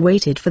nervously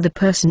waited for the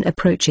person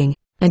approaching,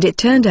 and it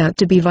turned out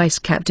to be Vice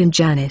Captain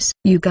Janice.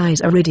 You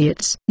guys are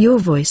idiots. Your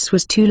voice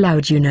was too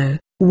loud, you know.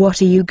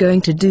 What are you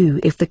going to do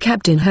if the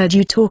captain heard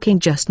you talking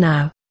just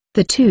now?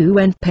 The two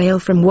went pale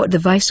from what the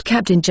Vice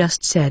Captain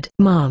just said.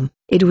 Mom,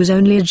 it was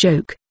only a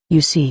joke,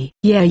 you see.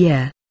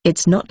 Yeah,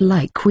 it's not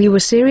like we were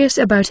serious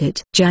about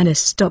it.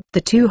 Janice stopped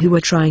the two who were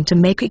trying to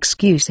make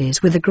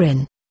excuses with a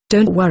grin.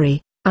 Don't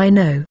worry, I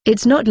know.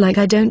 It's not like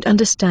I don't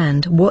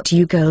understand what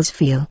you girls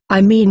feel.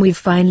 I mean, we've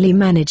finally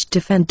managed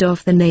to fend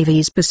off the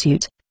Navy's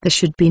pursuit. There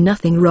should be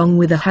nothing wrong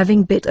with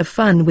having a bit of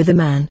fun with a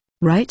man,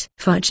 right?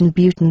 Fudge and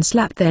Buten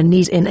slapped their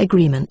knees in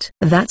agreement.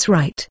 That's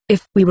right.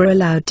 If we were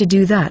allowed to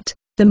do that,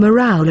 the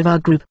morale of our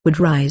group would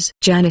rise.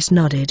 Janice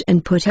nodded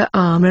and put her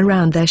arm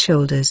around their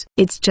shoulders.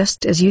 It's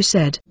just as you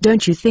said.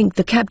 Don't you think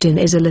the captain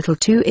is a little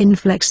too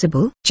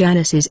inflexible?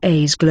 Janice's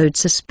eyes glowed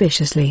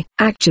suspiciously.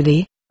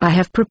 Actually, I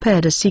have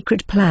prepared a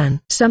secret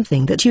plan.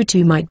 Something that you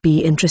two might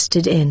be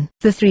interested in.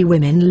 The three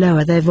women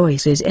lower their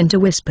voices into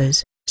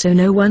whispers, so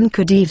no one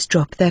could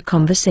eavesdrop their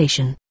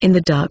conversation. In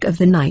the dark of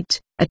the night,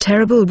 a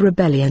terrible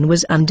rebellion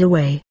was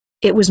underway.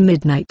 It was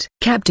midnight.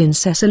 Captain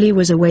Cecily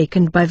was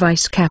awakened by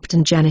Vice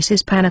Captain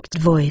Janice's panicked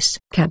voice.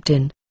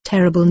 Captain,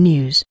 terrible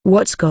news.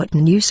 What's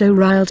gotten you so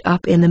riled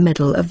up in the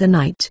middle of the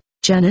night,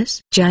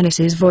 Janice?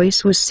 Janice's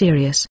voice was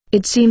serious.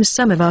 It seems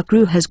some of our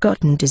crew has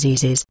gotten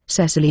diseases.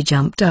 Cecily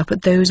jumped up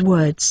at those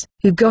words.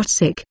 Who got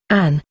sick?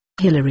 Anne,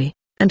 Hillary,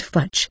 and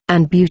Fudge.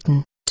 And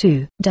Buten,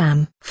 too.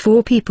 Damn.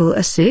 4 people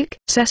are sick?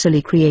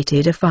 Cecily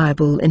created a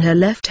fireball in her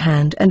left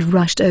hand and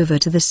rushed over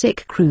to the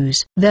sick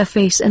crews. Their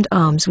face and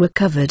arms were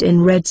covered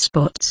in red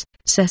spots.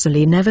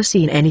 Cecily never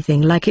seen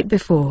anything like it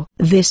before.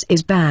 This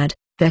is bad.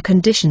 Their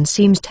condition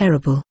seems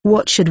terrible.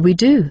 What should we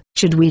do?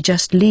 Should we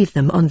just leave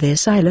them on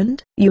this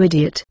island? You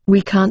idiot.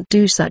 We can't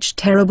do such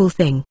terrible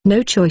thing.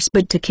 No choice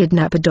but to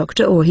kidnap a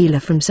doctor or healer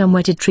from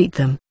somewhere to treat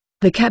them.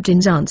 The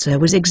captain's answer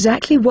was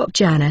exactly what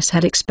Janice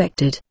had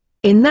expected.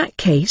 In that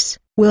case,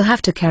 we'll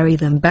have to carry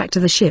them back to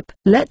the ship.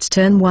 Let's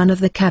turn one of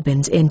the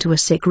cabins into a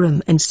sick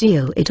room and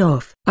seal it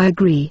off. I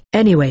agree.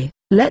 Anyway,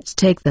 let's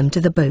take them to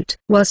the boat.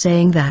 While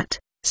saying that,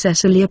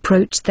 Cecily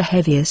approached the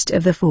heaviest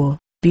of the 4.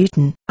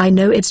 Buten, I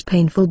know it's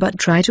painful but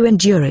try to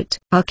endure it.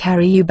 I'll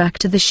carry you back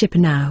to the ship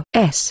now.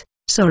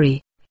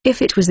 Sorry.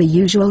 If it was the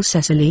usual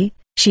Cecily,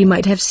 she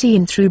might have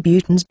seen through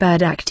Buten's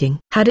bad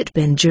acting. Had it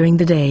been during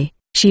the day,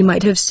 she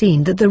might have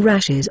seen that the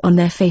rashes on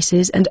their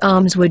faces and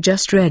arms were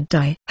just red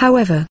dye.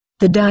 However,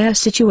 the dire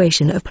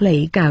situation of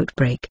plague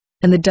outbreak,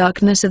 and the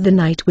darkness of the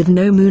night with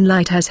no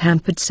moonlight has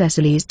hampered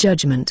Cecily's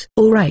judgment.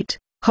 All right,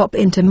 hop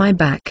into my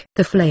back.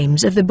 The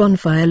flames of the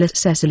bonfire lit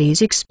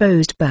Cecily's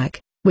exposed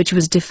back, which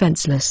was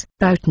defenseless.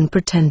 Buten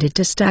pretended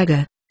to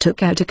stagger,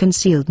 took out a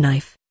concealed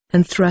knife,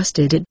 and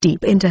thrusted it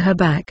deep into her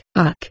back.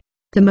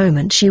 The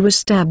moment she was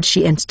stabbed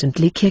she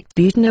instantly kicked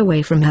Buten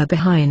away from her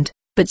behind,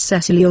 but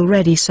Cecily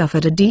already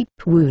suffered a deep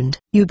wound.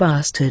 You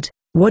bastard,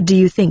 what do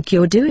you think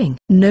you're doing?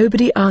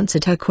 Nobody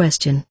answered her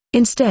question.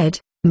 Instead,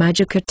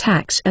 magic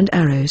attacks and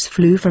arrows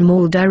flew from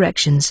all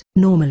directions.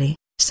 Normally,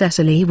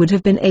 Cecily would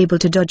have been able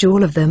to dodge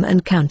all of them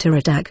and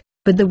counterattack,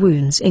 but the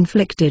wounds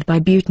inflicted by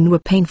Buten were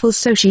painful,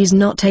 so she's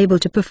not able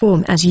to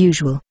perform as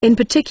usual. In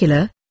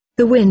particular,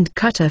 the wind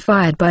cutter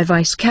fired by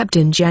Vice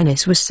Captain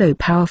Janice was so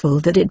powerful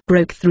that it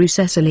broke through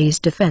Cecily's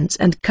defense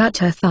and cut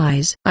her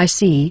thighs. I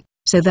see,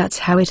 so that's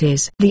how it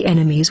is. The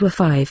enemies were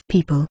 5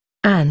 people,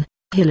 Anne,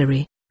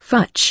 Hillary,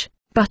 Fudge,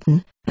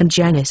 Buten, and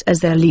Janice as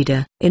their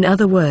leader. In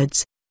other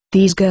words,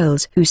 these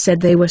girls who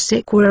said they were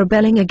sick were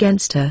rebelling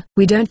against her.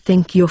 We don't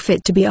think you're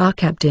fit to be our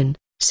captain,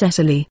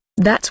 Cecily.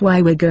 That's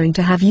why we're going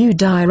to have you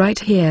die right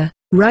here,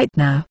 right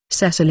now.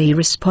 Cecily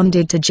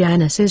responded to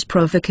Janice's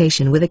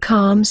provocation with a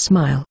calm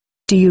smile.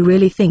 Do you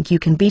really think you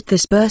can beat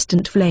this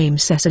burstant flame,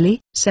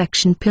 Cecily?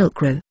 Section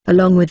Pilcrow.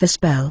 Along with the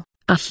spell,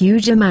 a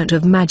huge amount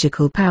of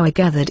magical power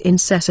gathered in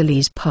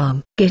Cecily's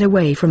palm. Get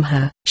away from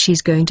her.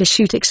 She's going to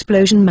shoot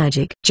explosion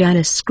magic.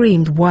 Janice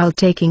screamed while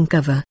taking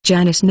cover.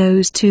 Janice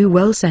knows too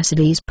well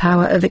Cecily's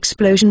power of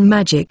explosion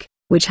magic,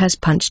 which has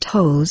punched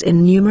holes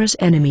in numerous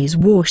enemies'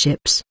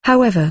 warships.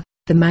 However,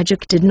 the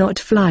magic did not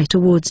fly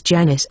towards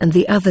Janice and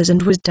the others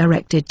and was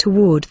directed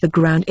toward the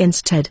ground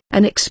instead.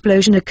 An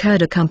explosion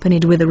occurred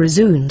accompanied with a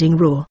resounding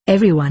roar.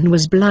 Everyone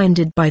was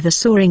blinded by the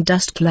soaring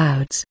dust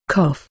clouds.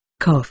 Cough,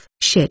 cough.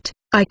 Shit,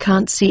 I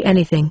can't see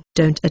anything.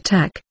 Don't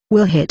attack,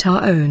 we'll hit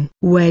our own.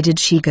 Where did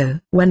she go?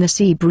 When the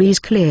sea breeze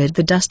cleared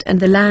the dust and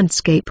the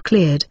landscape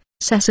cleared,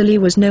 Cecily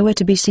was nowhere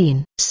to be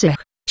seen. Sick,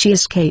 she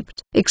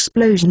escaped.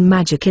 Explosion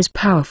magic is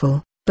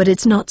powerful, but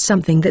it's not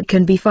something that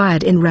can be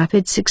fired in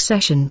rapid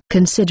succession.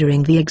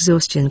 Considering the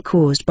exhaustion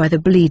caused by the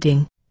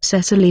bleeding,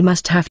 Cecily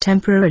must have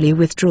temporarily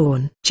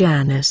withdrawn.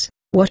 Janice,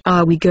 what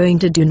are we going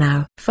to do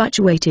now? Fudge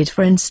waited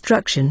for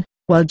instruction,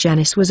 while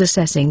Janice was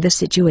assessing the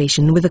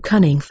situation with a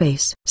cunning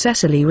face.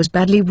 Cecily was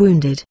badly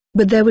wounded,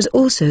 but there was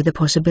also the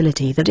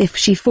possibility that if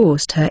she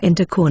forced her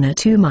into corner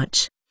too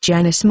much,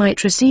 Janice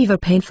might receive a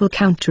painful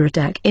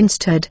counterattack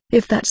instead.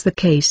 If that's the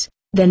case,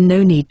 then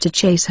no need to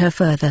chase her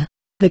further.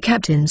 The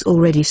captain's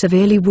already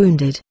severely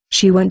wounded,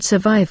 she won't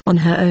survive on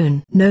her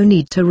own. No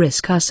need to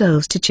risk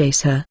ourselves to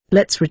chase her.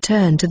 Let's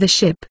return to the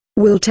ship.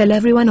 We'll tell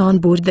everyone on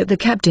board that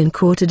the captain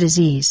caught a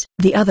disease.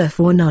 The other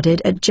four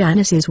nodded at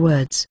Janice's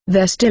words.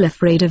 They're still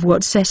afraid of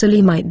what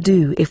Cecily might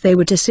do if they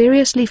were to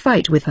seriously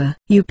fight with her.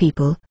 You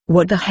people,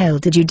 what the hell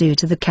did you do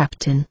to the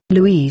captain?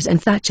 Louise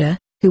and Thatcher,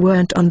 who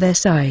weren't on their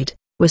side,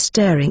 were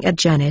staring at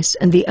Janice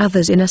and the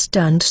others in a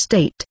stunned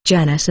state.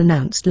 Janice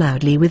announced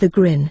loudly with a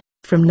grin,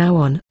 "From now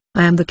on,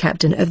 I am the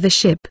captain of the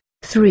ship,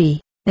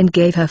 3, and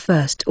gave her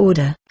first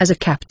order. As a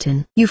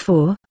captain, you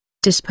 4,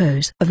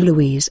 dispose of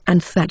Louise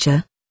and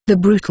Thatcher." The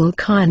brutal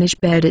carnage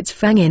bared its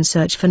fang in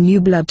search for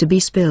new blood to be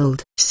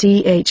spilled.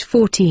 Ch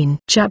 14.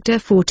 Chapter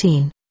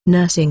 14,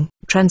 Nursing,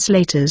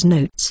 Translator's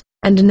Notes.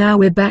 And now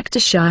we're back to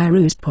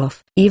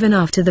Shiruzpov. Even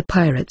after the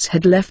pirates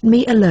had left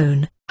me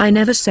alone, I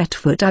never set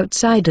foot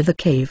outside of the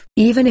cave.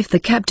 Even if the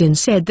captain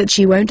said that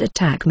she won't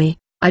attack me,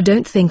 I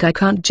don't think I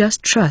can't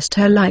just trust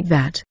her like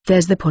that.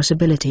 There's the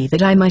possibility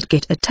that I might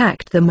get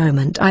attacked the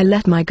moment I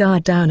let my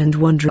guard down and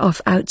wander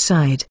off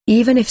outside.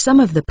 Even if some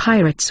of the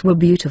pirates were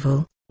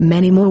beautiful,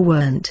 many more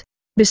weren't.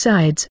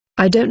 Besides,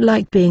 I don't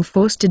like being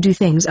forced to do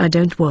things I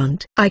don't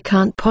want. I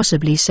can't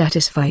possibly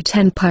satisfy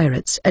 10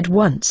 pirates at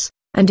once,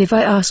 and if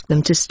I ask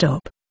them to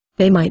stop,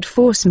 they might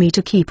force me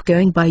to keep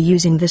going by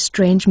using the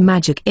strange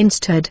magic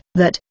instead.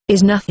 That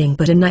is nothing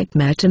but a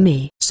nightmare to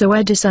me. So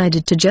I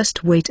decided to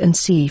just wait and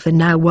see for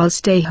now while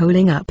stay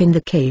holing up in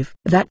the cave.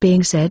 That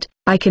being said,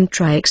 I can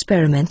try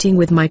experimenting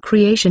with my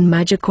creation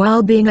magic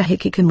while being a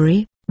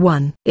hikikomori.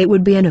 1. It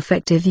would be an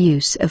effective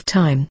use of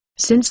time,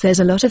 since there's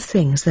a lot of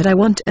things that I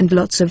want and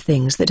lots of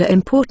things that are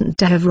important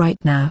to have right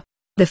now.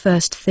 The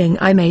first thing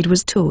I made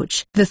was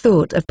torch. The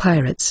thought of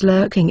pirates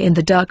lurking in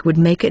the dark would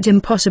make it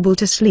impossible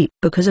to sleep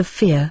because of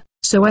fear,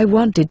 so I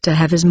wanted to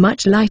have as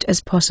much light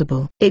as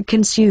possible. It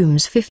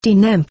consumes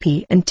 15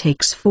 MP and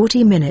takes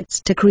 40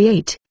 minutes to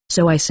create,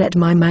 so I set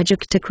my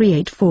magic to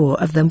create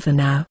 4 of them for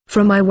now.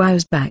 From my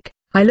wow's back,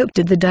 I looked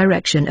at the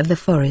direction of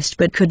the forest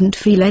but couldn't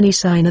feel any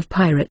sign of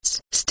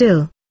pirates.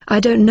 Still, I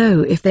don't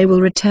know if they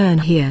will return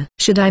here.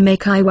 Should I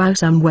make Iwow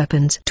some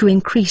weapons to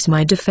increase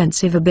my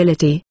defensive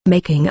ability?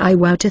 Making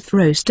Iwow to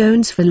throw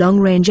stones for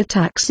long-range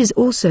attacks is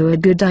also a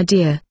good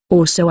idea,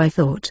 or so I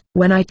thought.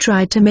 When I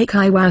tried to make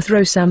Iwow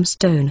throw some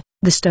stone,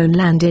 the stone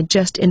landed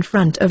just in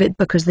front of it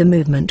because the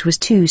movement was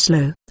too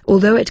slow.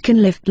 Although it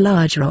can lift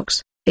large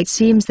rocks, it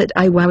seems that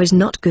Iwow is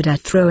not good at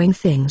throwing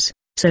things,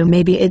 so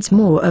maybe it's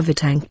more of a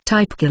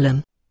tank-type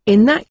golem.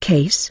 In that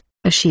case,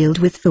 a shield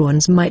with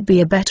thorns might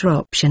be a better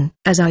option.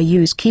 As I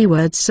use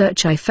keyword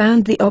search, I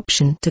found the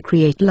option to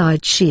create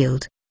large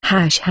shield,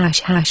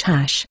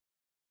 ####.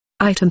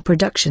 Item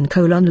production :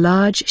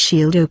 large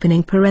shield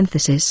opening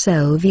parenthesis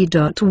cell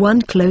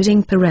v.1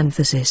 closing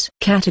parenthesis.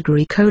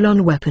 Category :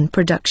 weapon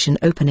production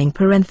opening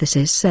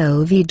parenthesis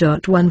cell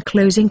v.1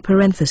 closing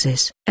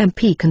parenthesis.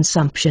 MP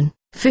consumption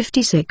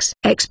 56.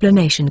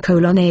 Explanation: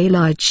 a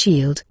large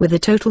shield with a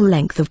total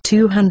length of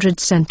 200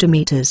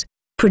 centimeters.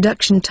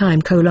 Production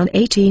time: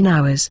 18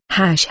 hours.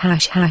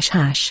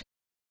 ###.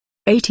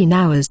 18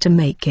 hours to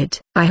make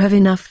it. I have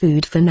enough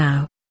food for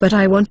now, but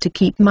I want to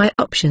keep my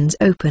options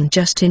open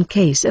just in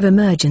case of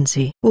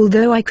emergency.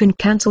 Although I can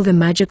cancel the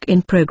magic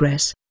in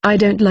progress, I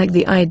don't like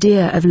the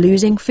idea of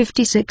losing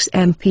 56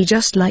 MP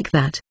just like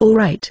that.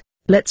 Alright,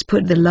 let's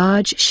put the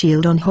large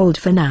shield on hold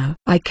for now.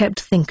 I kept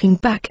thinking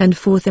back and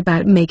forth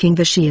about making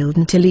the shield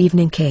until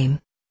evening came.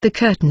 The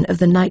curtain of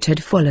the night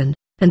had fallen,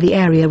 and the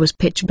area was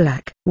pitch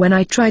black. When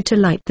I tried to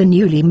light the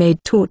newly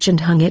made torch and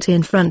hung it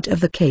in front of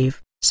the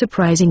cave,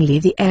 surprisingly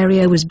the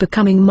area was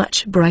becoming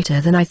much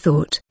brighter than I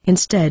thought.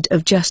 Instead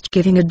of just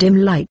giving a dim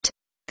light,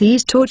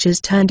 these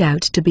torches turned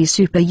out to be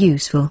super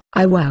useful.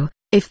 Wow,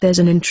 if there's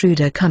an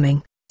intruder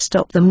coming,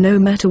 stop them no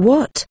matter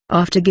what.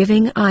 After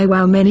giving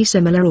Wow many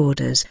similar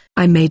orders,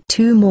 I made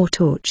 2 more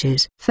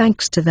torches.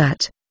 Thanks to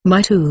that,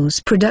 my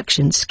tool's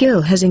production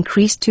skill has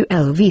increased to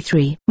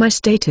LV3. My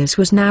status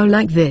was now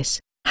like this.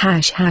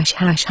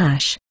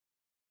 ####.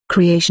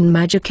 Creation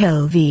magic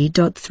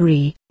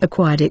LV.3,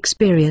 acquired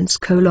experience: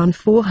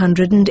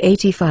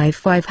 485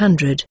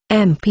 500,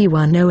 MP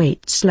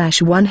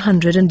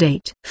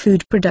 108/108.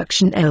 Food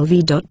production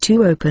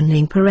LV.2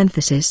 opening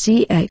parenthesis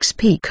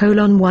CXP: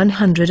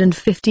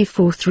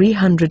 154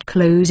 300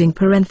 closing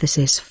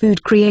parenthesis.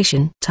 Food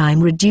creation time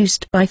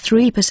reduced by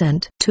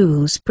 3%.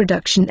 Tools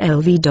production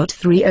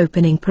LV.3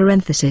 opening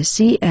parenthesis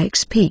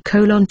CXP: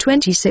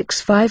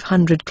 26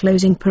 500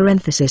 closing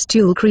parenthesis.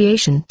 Tool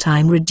creation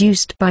time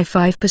reduced by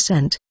 5%.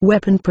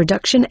 Weapon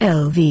production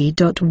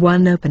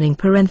LV.1 opening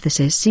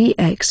parenthesis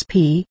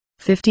CXP: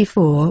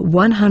 54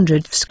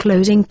 100ths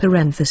closing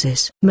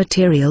parenthesis.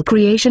 Material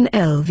creation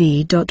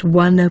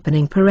LV.1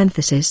 opening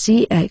parenthesis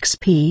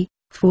CXP: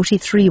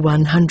 43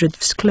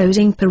 100ths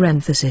closing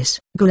parenthesis.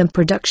 Gulam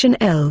production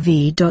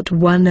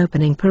LV.1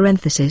 opening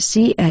parenthesis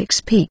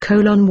CXP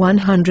colon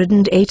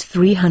 108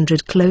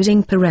 300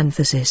 closing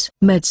parenthesis.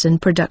 Medicine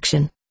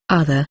production,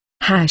 other,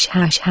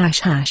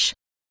 ####.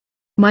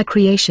 My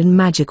creation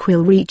magic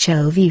will reach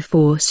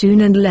LV4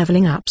 soon and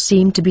leveling up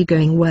seemed to be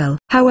going well.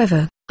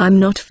 However, I'm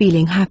not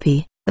feeling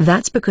happy.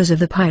 That's because of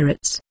the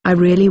pirates. I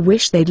really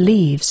wish they'd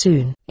leave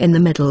soon. In the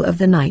middle of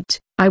the night,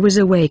 I was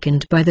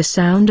awakened by the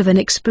sound of an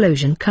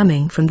explosion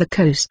coming from the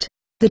coast.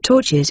 The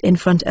torches in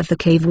front of the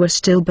cave were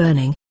still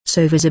burning,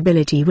 so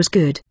visibility was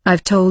good.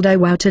 I've told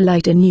Iwao to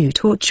light a new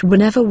torch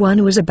whenever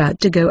one was about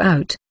to go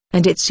out,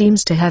 and it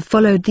seems to have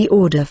followed the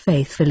order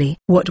faithfully.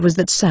 What was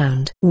that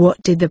sound?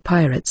 What did the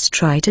pirates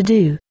try to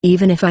do?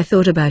 Even if I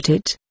thought about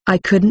it, I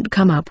couldn't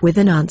come up with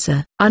an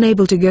answer.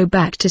 Unable to go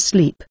back to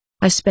sleep,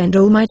 I spent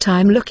all my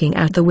time looking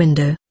out the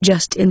window.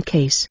 Just in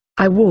case,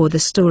 I wore the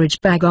storage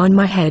bag on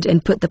my head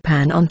and put the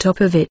pan on top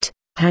of it,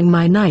 hung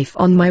my knife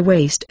on my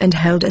waist and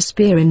held a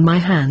spear in my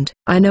hand.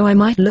 I know I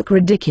might look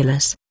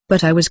ridiculous,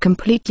 but I was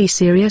completely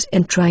serious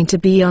in trying to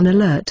be on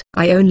alert.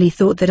 I only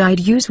thought that I'd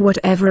use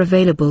whatever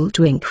available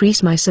to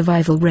increase my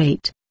survival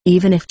rate,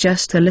 even if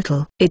just a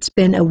little. It's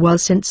been a while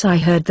since I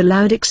heard the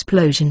loud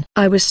explosion.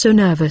 I was so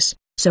nervous,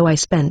 so I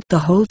spent the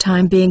whole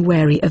time being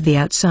wary of the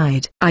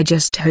outside. I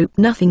just hope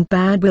nothing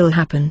bad will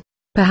happen.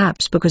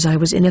 Perhaps because I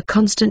was in a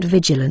constant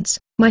vigilance,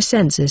 my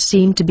senses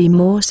seemed to be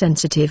more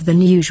sensitive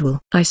than usual.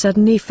 I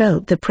suddenly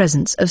felt the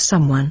presence of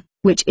someone,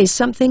 which is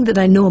something that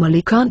I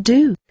normally can't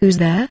do. Who's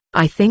there?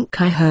 I think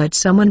I heard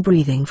someone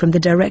breathing from the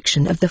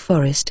direction of the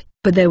forest,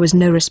 but there was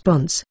no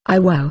response.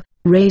 Iwao,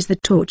 raise the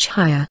torch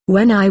higher.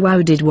 When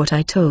Iwao did what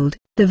I told,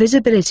 the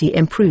visibility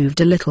improved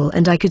a little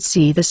and I could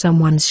see the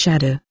someone's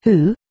shadow.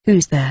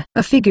 Who's there?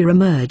 A figure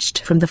emerged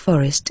from the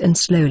forest and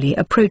slowly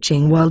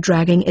approaching while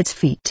dragging its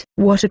feet.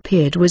 What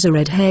appeared was a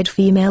red-haired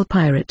female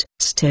pirate.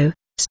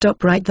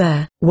 Stop right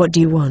there. What do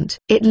you want?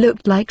 It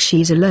looked like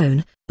she's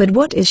alone, but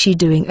what is she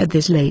doing at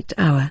this late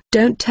hour?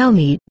 Don't tell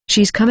me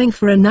she's coming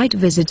for a night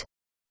visit.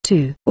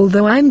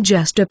 Although I'm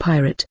just a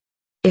pirate,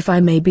 if I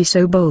may be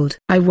so bold,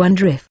 I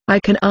wonder if I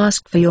can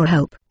ask for your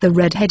help. The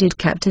red-headed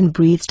captain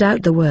breathed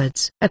out the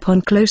words.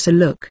 Upon closer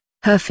look,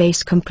 her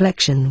face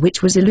complexion,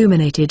 which was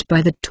illuminated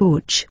by the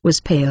torch,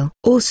 was pale.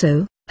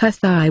 Also, her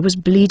thigh was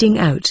bleeding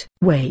out.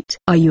 Wait,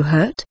 are you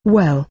hurt?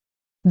 Well,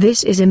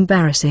 this is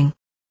embarrassing.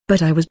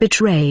 But I was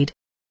betrayed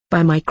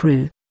by my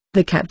crew.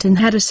 The captain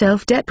had a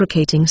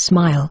self-deprecating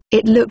smile.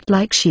 It looked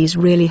like she's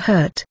really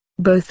hurt,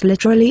 both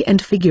literally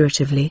and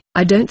figuratively.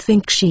 I don't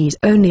think she's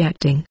only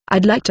acting.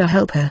 I'd like to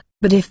help her,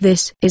 but if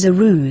this is a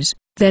ruse,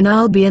 then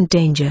I'll be in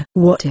danger.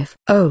 What if?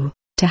 Oh,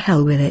 to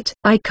hell with it.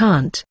 I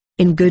can't,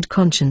 in good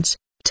conscience,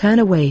 turn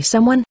away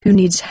someone who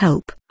needs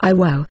help.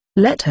 Iwao,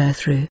 let her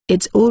through.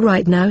 It's all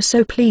right now,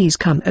 so please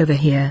come over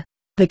here.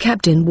 The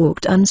captain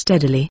walked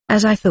unsteadily.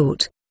 As I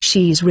thought,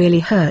 she's really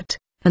hurt,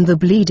 and the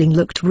bleeding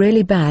looked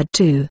really bad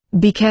too.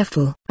 Be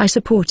careful. I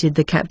supported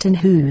the captain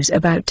who's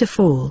about to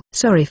fall.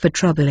 Sorry for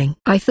troubling.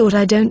 I thought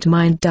I don't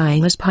mind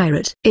dying as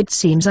pirate. It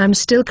seems I'm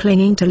still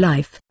clinging to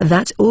life.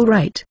 That's all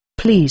right.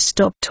 Please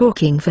stop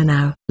talking for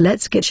now.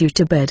 Let's get you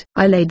to bed.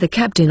 I laid the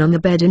captain on the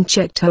bed and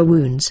checked her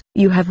wounds.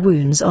 You have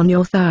wounds on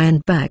your thigh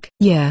and back.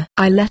 Yeah.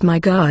 I let my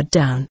guard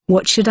down.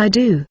 What should I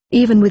do?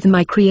 Even with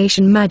my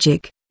creation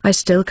magic, I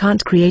still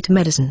can't create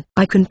medicine.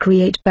 I can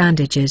create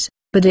bandages,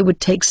 but it would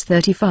take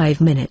 35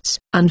 minutes.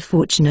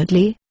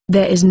 Unfortunately,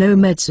 there is no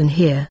medicine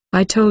here.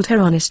 I told her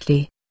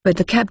honestly, but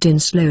the captain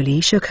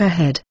slowly shook her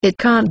head. It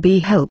can't be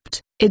helped.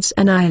 It's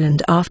an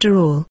island after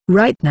all.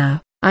 Right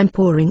now, I'm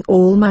pouring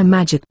all my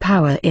magic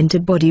power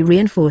into body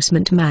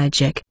reinforcement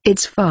magic.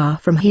 It's far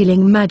from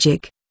healing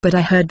magic, but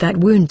I heard that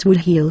wounds would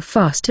heal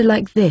faster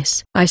like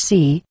this. I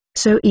see,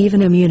 so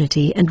even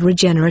immunity and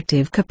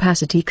regenerative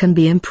capacity can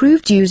be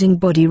improved using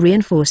body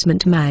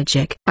reinforcement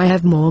magic. I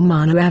have more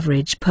mana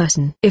average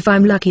person. If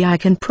I'm lucky, I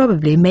can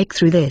probably make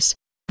through this.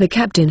 The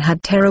captain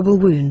had terrible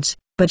wounds,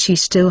 but she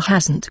still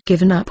hasn't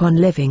given up on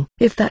living.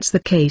 If that's the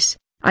case,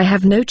 I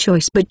have no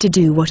choice but to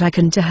do what I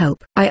can to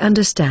help. I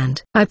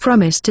understand. I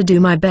promise to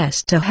do my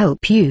best to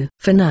help you.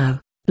 For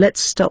now,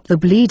 let's stop the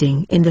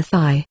bleeding in the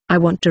thigh. I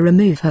want to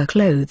remove her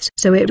clothes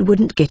so it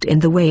wouldn't get in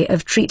the way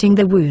of treating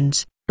the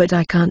wounds, but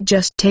I can't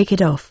just take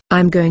it off.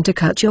 I'm going to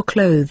cut your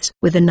clothes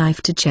with a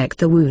knife to check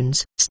the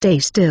wounds. Stay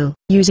still.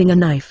 Using a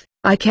knife,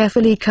 I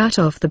carefully cut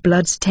off the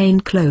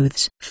blood-stained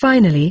clothes.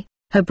 Finally,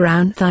 her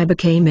brown thigh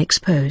became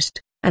exposed,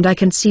 and I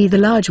can see the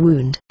large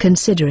wound.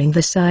 Considering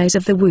the size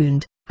of the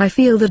wound, I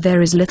feel that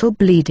there is little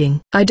bleeding.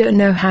 I don't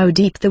know how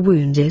deep the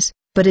wound is,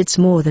 but it's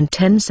more than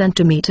 10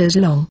 centimeters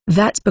long.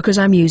 That's because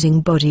I'm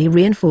using body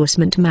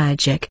reinforcement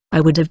magic.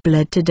 I would have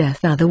bled to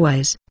death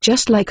otherwise.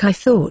 Just like I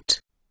thought.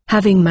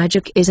 Having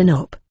magic is an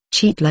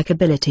cheat-like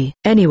ability.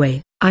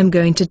 Anyway, I'm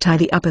going to tie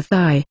the upper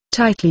thigh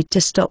tightly to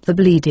stop the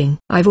bleeding.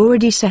 I've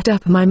already set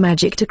up my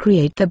magic to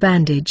create the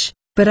bandage,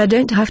 but I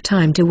don't have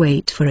time to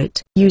wait for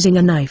it. Using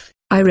a knife,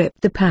 I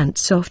ripped the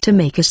pants off to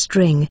make a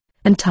string,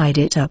 and tied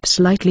it up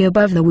slightly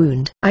above the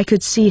wound. I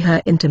could see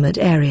her intimate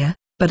area,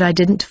 but I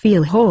didn't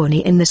feel horny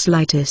in the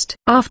slightest.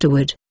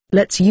 Afterward,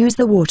 let's use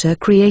the water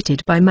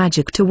created by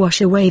magic to wash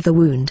away the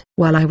wound.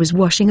 While I was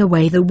washing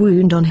away the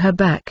wound on her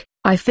back,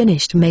 I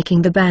finished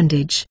making the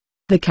bandage.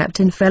 The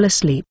captain fell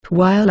asleep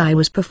while I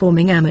was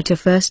performing amateur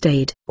first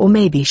aid. Or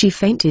maybe she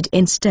fainted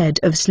instead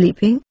of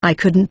sleeping? I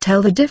couldn't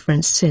tell the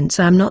difference since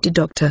I'm not a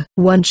doctor.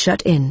 One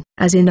shut in,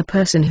 as in a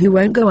person who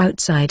won't go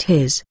outside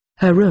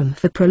her room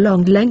for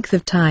prolonged length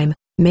of time,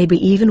 maybe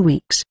even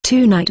weeks.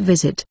 2-night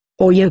visit,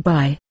 or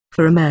yobai,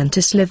 for a man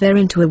to slither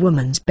into a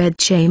woman's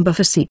bedchamber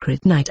for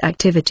secret night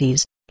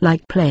activities,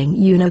 like playing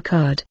Uno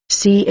card.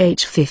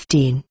 Ch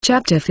 15.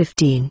 Chapter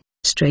 15,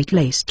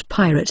 Straight-Laced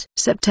Pirate.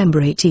 September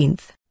 18,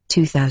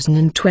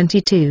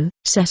 2022.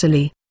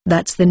 Cecily,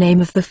 that's the name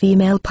of the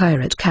female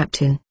pirate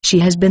captain. She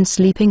has been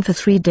sleeping for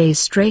 3 days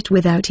straight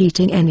without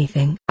eating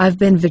anything. I've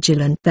been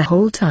vigilant the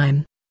whole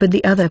time, but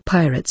the other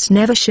pirates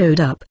never showed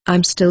up.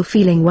 I'm still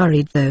feeling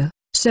worried though,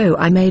 so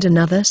I made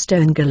another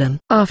stone golem.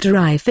 After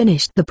I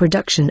finished the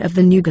production of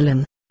the new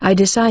golem, I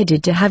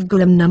decided to have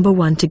golem number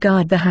 1 to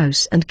guard the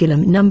house and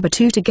golem number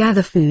 2 to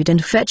gather food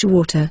and fetch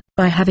water.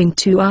 By having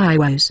 2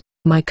 IOs,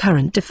 my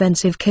current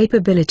defensive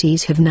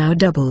capabilities have now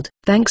doubled.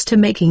 Thanks to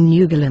making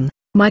new golem,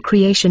 my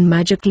creation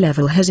magic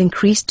level has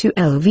increased to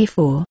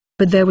LV4,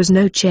 but there was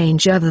no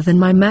change other than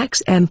my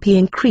max MP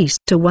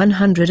increased to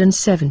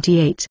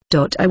 178.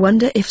 I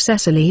wonder if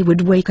Cecily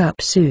would wake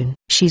up soon.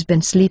 She's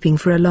been sleeping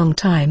for a long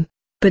time,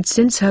 but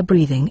since her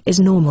breathing is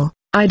normal,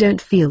 I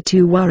don't feel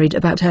too worried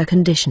about her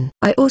condition.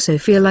 I also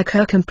feel like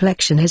her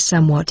complexion has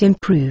somewhat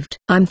improved.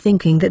 I'm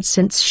thinking that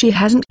since she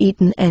hasn't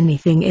eaten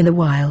anything in a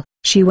while,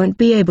 she won't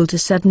be able to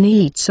suddenly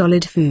eat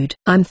solid food.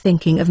 I'm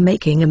thinking of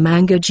making a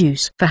mango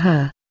juice for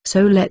her,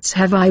 so let's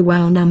have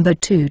IWOW number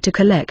 2 to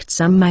collect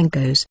some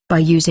mangoes. By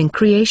using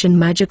creation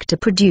magic to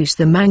produce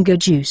the mango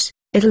juice,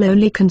 it'll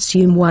only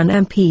consume 1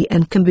 MP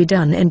and can be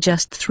done in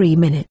just 3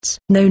 minutes.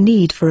 No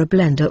need for a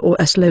blender or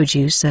a slow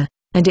juicer,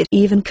 and it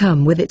even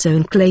come with its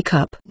own clay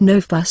cup. No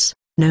fuss,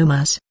 no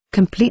muss.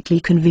 Completely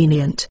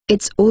convenient.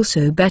 It's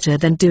also better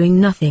than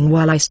doing nothing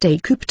while I stay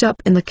cooped up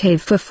in the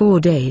cave for 4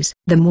 days.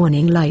 The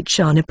morning light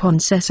shone upon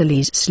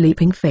Cecily's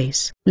sleeping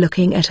face.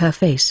 Looking at her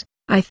face,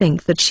 I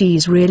think that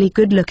she's really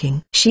good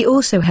looking. She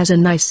also has a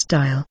nice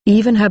style.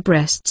 Even her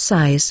breast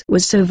size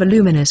was so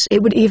voluminous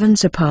it would even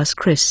surpass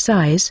Chris'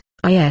 size.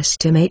 I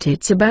estimate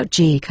it's about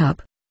G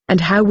cup.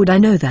 And how would I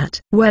know that?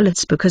 Well,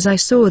 it's because I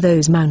saw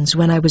those mounds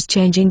when I was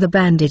changing the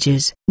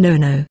bandages.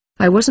 No,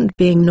 I wasn't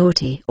being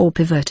naughty or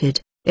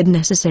perverted. It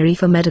necessary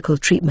for medical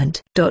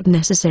treatment.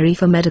 Necessary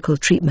for medical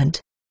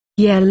treatment.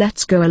 Yeah,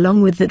 let's go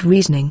along with that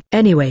reasoning.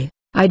 Anyway,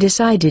 I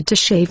decided to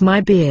shave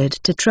my beard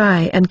to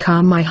try and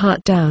calm my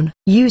heart down.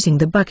 Using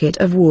the bucket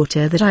of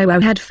water that I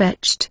had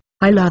fetched,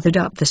 I lathered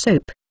up the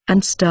soap,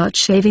 and start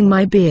shaving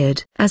my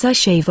beard. As I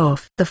shave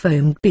off the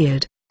foamed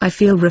beard, I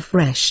feel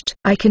refreshed.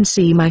 I can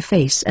see my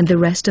face and the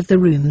rest of the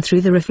room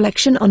through the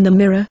reflection on the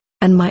mirror,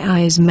 and my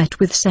eyes met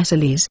with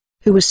Cecily's,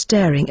 who was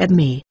staring at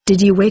me.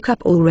 Did you wake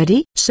up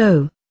already?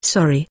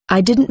 Sorry,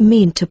 I didn't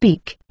mean to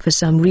peek. For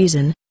some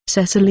reason,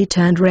 Cecily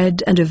turned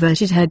red and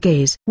averted her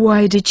gaze.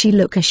 Why did she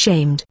look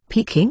ashamed?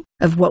 Peeking?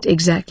 Of what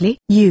exactly?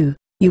 You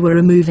were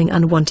removing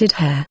unwanted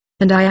hair,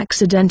 and I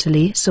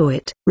accidentally saw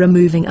it.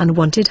 Removing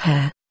unwanted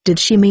hair? Did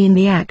she mean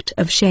the act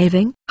of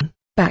shaving?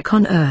 Back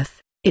on Earth,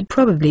 it'd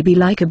probably be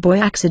like a boy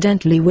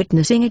accidentally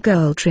witnessing a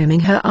girl trimming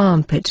her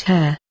armpit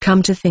hair.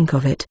 Come to think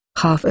of it,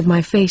 half of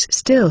my face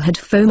still had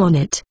foam on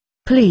it.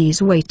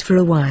 Please wait for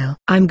a while.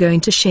 I'm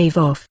going to shave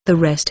off the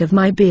rest of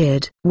my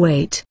beard.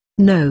 Wait,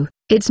 no,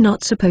 it's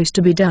not supposed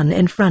to be done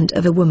in front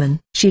of a woman.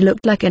 She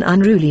looked like an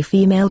unruly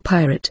female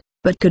pirate,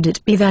 but could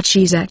it be that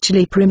she's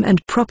actually prim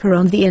and proper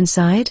on the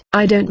inside?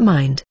 I don't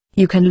mind,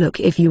 you can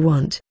look if you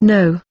want.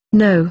 No,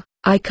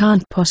 I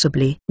can't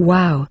possibly.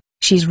 Wow,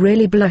 she's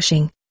really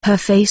blushing. Her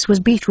face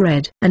was beet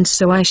red. And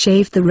so I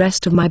shaved the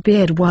rest of my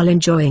beard while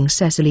enjoying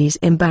Cecily's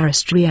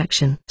embarrassed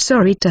reaction.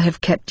 Sorry to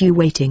have kept you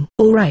waiting.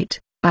 Alright.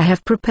 I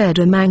have prepared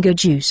a mango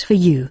juice for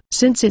you.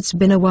 Since it's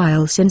been a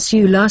while since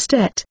you last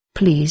ate,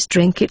 please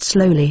drink it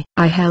slowly.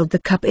 I held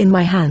the cup in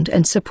my hand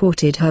and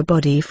supported her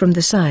body from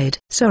the side.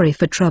 Sorry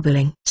for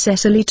troubling.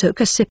 Cecily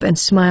took a sip and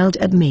smiled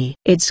at me.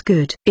 It's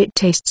good. It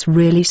tastes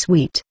really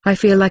sweet. I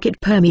feel like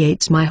it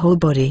permeates my whole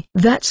body.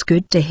 That's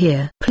good to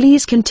hear.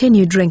 Please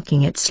continue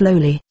drinking it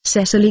slowly.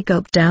 Cecily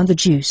gulped down the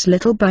juice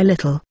little by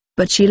little,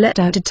 but she let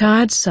out a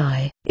tired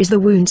sigh. Is the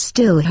wound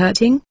still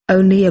hurting?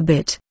 Only a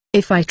bit.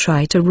 If I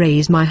try to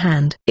raise my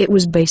hand, it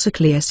was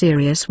basically a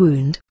serious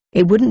wound.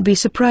 It wouldn't be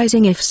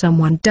surprising if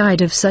someone died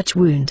of such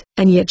wound.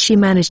 And yet she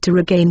managed to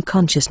regain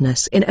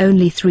consciousness in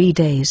only 3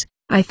 days.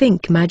 I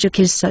think magic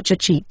is such a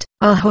cheat.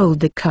 I'll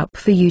hold the cup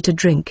for you to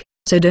drink,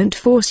 so don't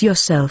force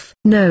yourself.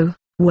 No,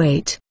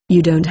 wait,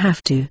 you don't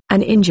have to.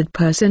 An injured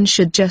person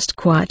should just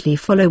quietly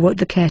follow what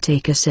the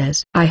caretaker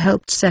says. I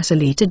helped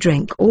Cecily to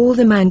drink all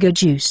the mango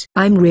juice.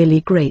 I'm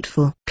really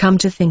grateful. Come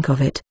to think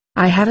of it,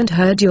 I haven't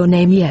heard your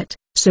name yet.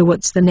 So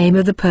what's the name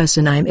of the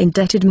person I'm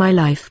indebted my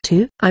life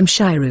to? I'm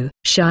Shiru.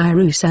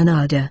 Shiru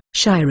Sanada.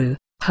 Shiru,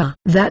 Huh,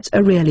 that's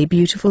a really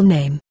beautiful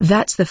name.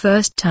 That's the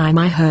first time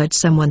I heard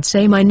someone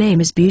say my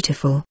name is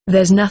beautiful.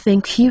 There's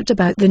nothing cute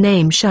about the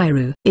name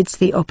Shiru. It's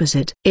the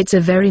opposite. It's a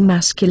very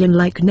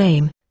masculine-like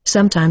name.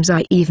 Sometimes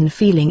I even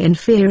feeling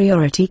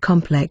inferiority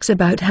complex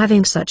about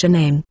having such a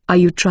name. Are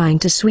you trying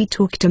to sweet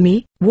talk to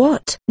me?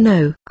 What?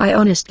 No, I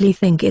honestly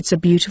think it's a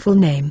beautiful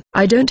name.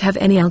 I don't have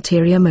any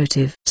ulterior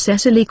motive.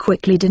 Cecily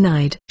quickly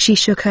denied. She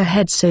shook her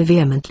head so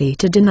vehemently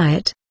to deny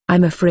it.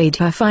 I'm afraid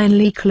her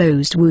finely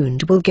closed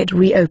wound will get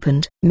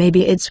reopened.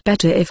 Maybe it's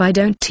better if I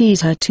don't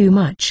tease her too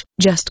much.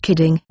 Just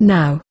kidding.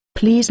 Now,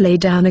 please lay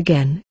down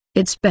again.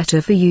 It's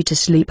better for you to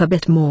sleep a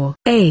bit more.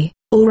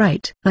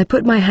 Alright. I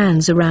put my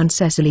hands around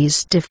Cecily's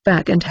stiff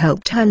back and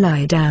helped her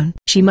lie down.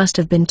 She must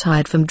have been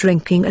tired from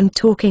drinking and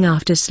talking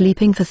after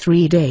sleeping for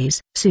 3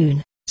 days.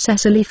 Soon,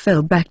 Cecily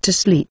fell back to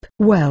sleep.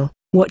 Well,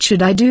 what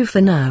should I do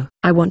for now?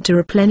 I want to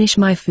replenish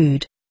my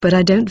food, but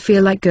I don't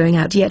feel like going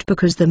out yet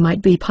because there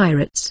might be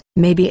pirates.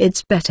 Maybe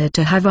it's better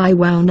to have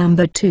IWOW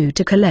number 2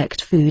 to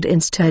collect food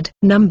instead.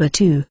 Number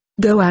 2,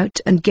 go out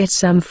and get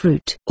some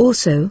fruit.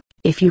 Also,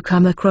 if you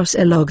come across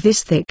a log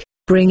this thick,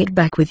 bring it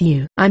back with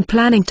you. I'm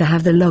planning to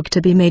have the log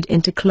to be made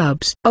into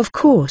clubs. Of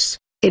course,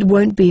 it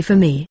won't be for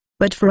me,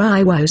 but for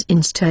IWOWs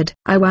instead.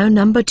 IWOW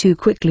number 2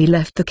 quickly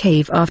left the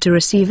cave after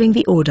receiving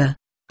the order.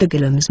 The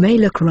golems may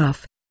look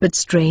rough, but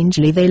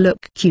strangely they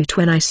look cute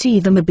when I see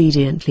them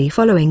obediently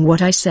following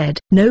what I said.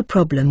 No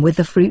problem with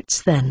the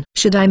fruits then.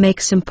 Should I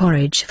make some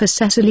porridge for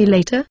Cecily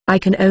later? I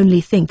can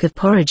only think of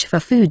porridge for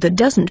food that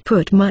doesn't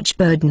put much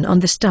burden on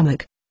the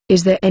stomach.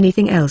 Is there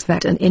anything else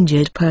that an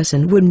injured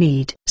person would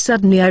need?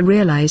 Suddenly I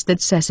realized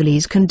that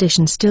Cecily's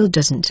condition still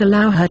doesn't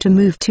allow her to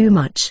move too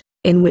much,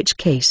 in which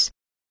case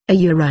a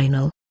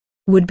urinal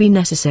would be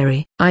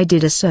necessary. I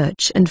did a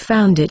search and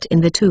found it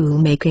in the tool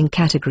making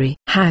category.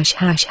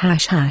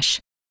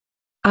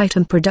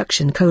 Item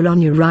production :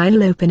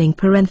 urinal opening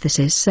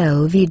parenthesis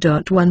cell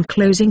v.1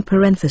 closing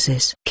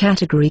parenthesis.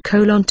 Category :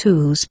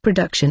 tools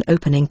production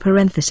opening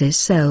parenthesis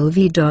cell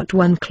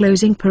v.1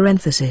 closing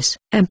parenthesis.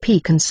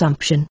 MP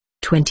consumption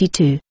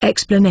 22.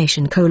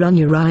 Explanation: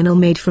 urinal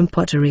made from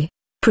pottery.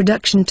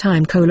 Production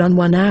time: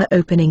 1 hour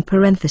opening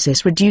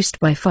parenthesis reduced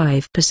by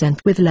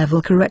 5% with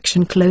level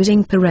correction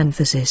closing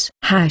parenthesis.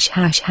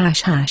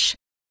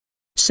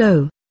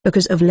 So,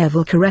 because of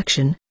level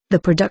correction, the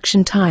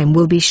production time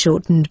will be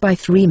shortened by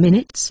 3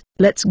 minutes.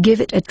 Let's give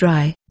it a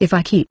try. If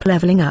I keep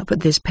leveling up at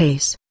this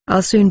pace,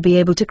 I'll soon be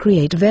able to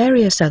create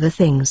various other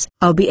things.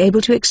 I'll be able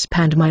to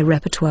expand my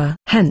repertoire.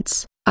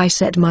 Hence, I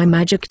set my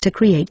magic to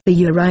create the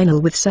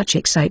urinal with such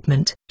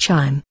excitement.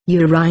 Chime.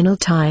 Urinal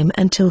time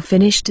until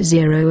finished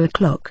 0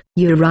 o'clock.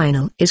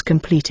 Urinal is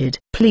completed.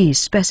 Please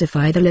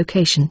specify the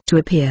location to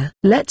appear.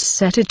 Let's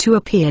set it to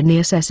appear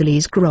near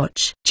Cecily's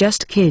crotch.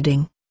 Just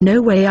kidding.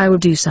 No way I will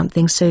do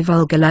something so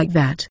vulgar like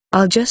that.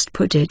 I'll just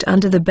put it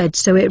under the bed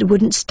so it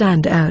wouldn't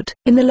stand out.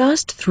 In the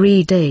last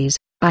 3 days,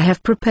 I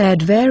have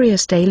prepared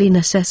various daily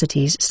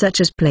necessities such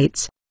as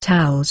plates,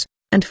 towels,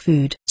 and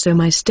food. So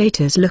my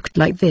status looked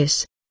like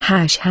this.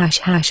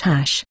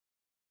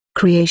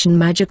 Creation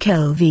magic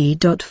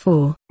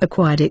LV.4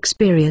 acquired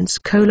experience: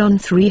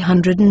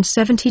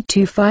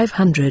 372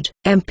 500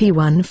 MP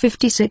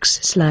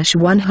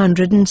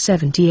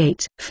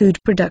 156/178 food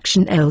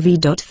production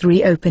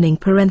LV.3 opening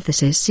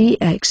parenthesis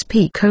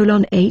CXP: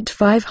 8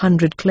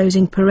 500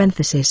 closing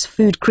parenthesis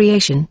food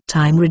creation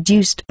time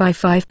reduced by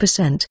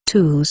 5%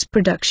 tools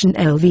production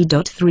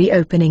LV.3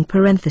 opening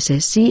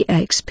parenthesis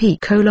CXP: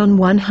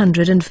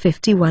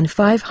 151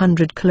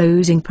 500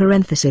 closing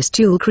parenthesis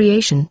tool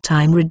creation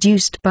time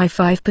reduced by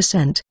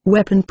 5%.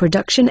 Weapon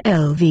production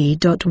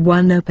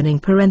LV.1 opening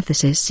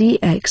parenthesis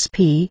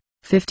CXP,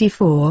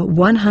 54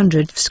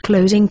 100ths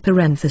closing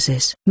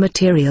parenthesis.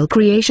 Material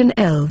creation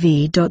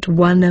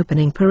LV.1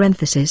 opening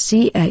parenthesis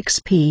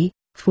CXP,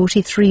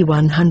 43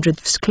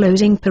 100ths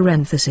closing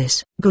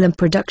parenthesis. Golem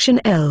production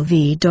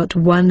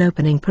LV.1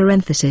 opening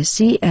parenthesis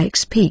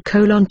CXP: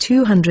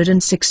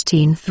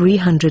 216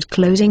 300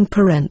 closing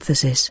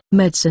parenthesis.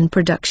 Medicine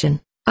production.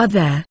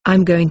 There.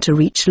 I'm going to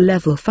reach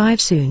level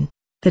 5 soon.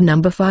 The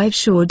number 5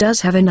 sure does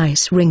have a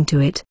nice ring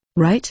to it,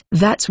 right?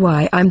 That's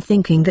why I'm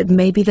thinking that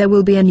maybe there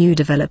will be a new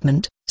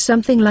development,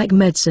 something like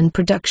medicine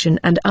production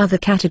and other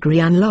category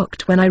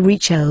unlocked when I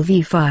reach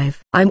LV5.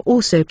 I'm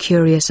also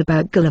curious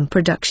about golem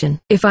production.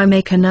 If I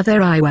make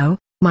another IWOW,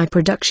 my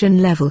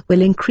production level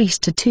will increase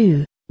to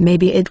 2.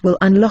 Maybe it will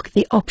unlock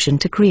the option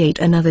to create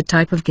another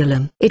type of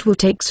golem. It will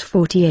take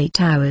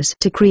 48 hours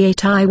to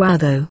create IWOW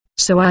though,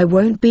 so I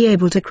won't be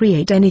able to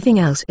create anything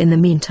else in the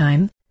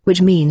meantime, which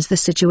means the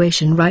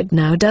situation right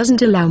now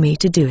doesn't allow me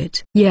to do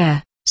it. Yeah,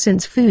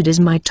 since food is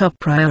my top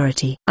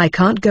priority. I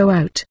can't go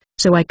out,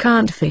 so I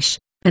can't fish,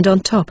 and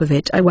on top of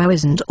it IWOW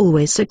isn't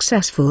always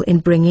successful in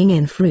bringing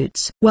in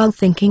fruits. While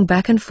thinking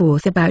back and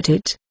forth about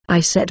it,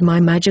 I set my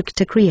magic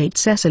to create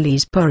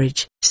Cecily's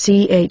porridge.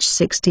 CH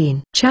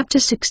 16. Chapter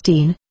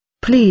 16.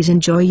 Please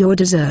enjoy your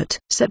dessert.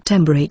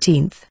 September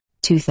 18th,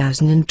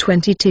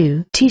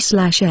 2022.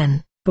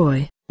 T/N.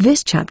 Boy,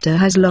 this chapter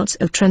has lots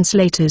of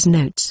translator's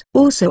notes.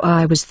 Also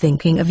I was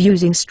thinking of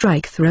using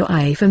strike throw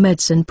I for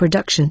medicine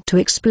production to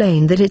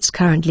explain that it's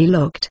currently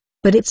locked,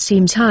 but it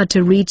seems hard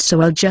to read,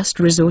 so I'll just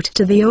resort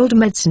to the old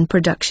medicine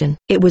production.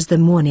 It was the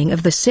morning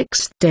of the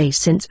 6th day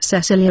since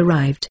Cecily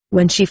arrived.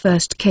 When she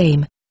first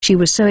came, she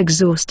was so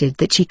exhausted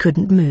that she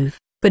couldn't move,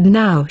 but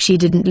now she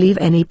didn't leave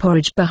any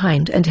porridge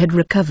behind and had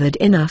recovered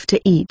enough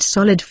to eat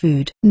solid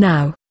food.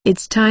 Now,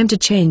 it's time to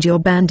change your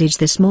bandage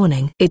this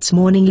morning. It's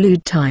morning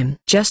lewd time.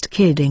 Just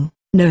kidding,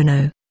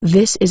 no.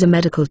 This is a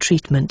medical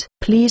treatment.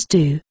 Please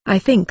do. I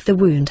think the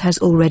wound has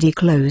already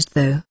closed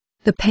though.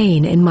 The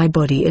pain in my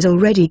body is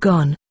already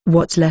gone.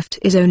 What's left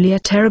is only a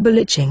terrible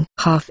itching.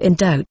 Half in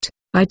doubt,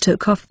 I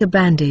took off the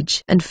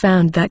bandage and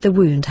found that the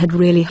wound had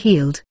really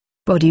healed.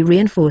 Body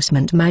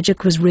reinforcement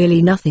magic was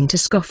really nothing to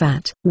scoff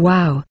at.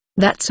 Wow,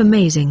 that's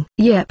amazing.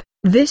 Yep,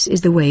 this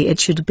is the way it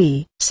should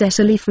be.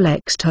 Cecily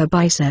flexed her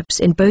biceps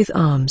in both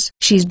arms.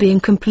 She's being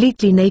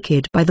completely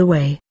naked by the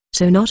way,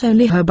 so not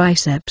only her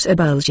biceps are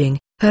bulging,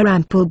 her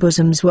ample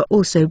bosoms were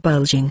also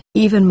bulging.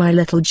 Even my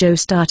little Joe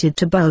started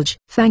to bulge.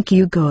 Thank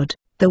you God,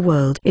 the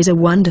world is a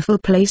wonderful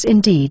place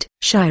indeed.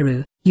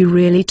 Shiru, you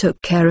really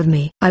took care of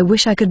me. I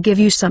wish I could give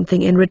you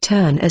something in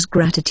return as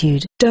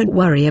gratitude. Don't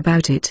worry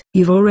about it.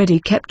 You've already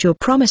kept your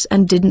promise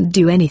and didn't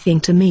do anything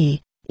to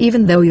me,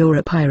 even though you're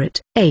a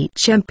pirate.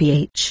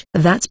 HMPH.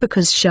 That's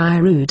because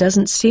Shiru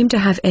doesn't seem to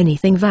have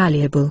anything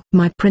valuable.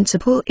 My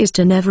principle is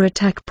to never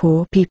attack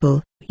poor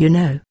people. You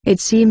know,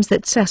 it seems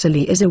that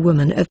Cecily is a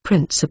woman of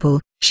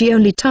principle. She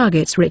only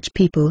targets rich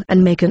people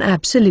and make an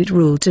absolute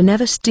rule to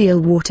never steal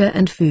water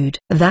and food.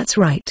 That's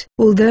right.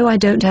 Although I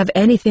don't have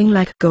anything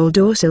like gold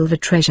or silver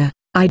treasure,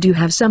 I do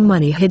have some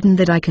money hidden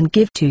that I can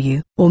give to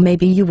you. Or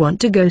maybe you want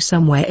to go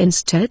somewhere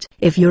instead?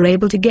 If you're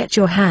able to get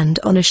your hand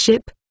on a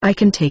ship, I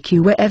can take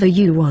you wherever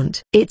you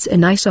want. It's a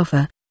nice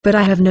offer, but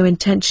I have no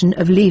intention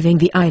of leaving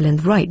the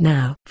island right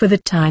now. For the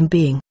time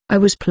being, I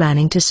was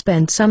planning to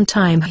spend some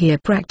time here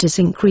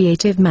practicing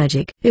creative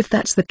magic. If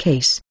that's the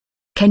case,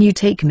 can you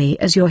take me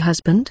as your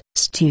husband?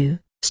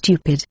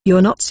 Stupid.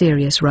 You're not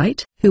serious,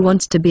 right? Who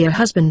wants to be a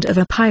husband of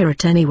a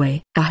pirate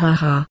anyway?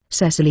 Ahaha.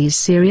 Cecily's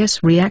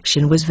serious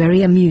reaction was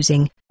very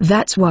amusing.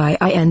 That's why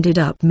I ended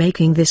up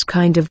making this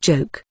kind of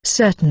joke.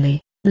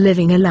 Certainly,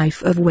 living a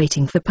life of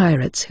waiting for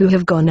pirates who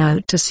have gone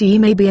out to sea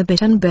may be a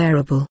bit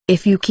unbearable.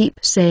 If you keep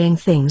saying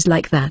things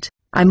like that,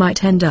 I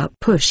might end up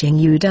pushing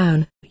you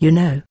down, you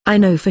know. I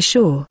know for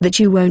sure that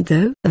you won't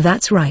though.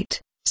 That's right.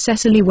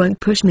 Cecily won't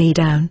push me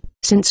down,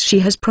 since she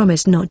has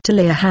promised not to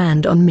lay a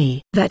hand on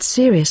me. That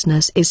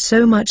seriousness is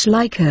so much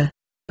like her.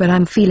 But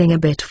I'm feeling a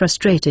bit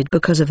frustrated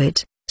because of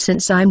it,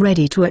 since I'm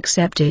ready to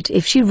accept it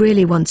if she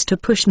really wants to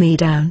push me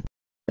down.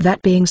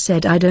 That being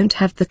said, I don't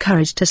have the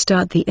courage to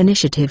start the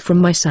initiative from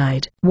my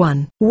side.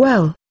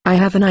 Well, I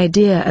have an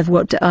idea of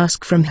what to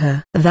ask from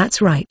her.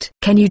 That's right.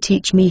 Can you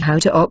teach me how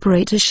to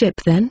operate a ship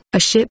then?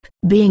 A ship?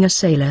 Being a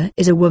sailor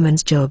is a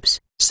woman's job,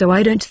 so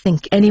I don't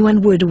think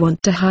anyone would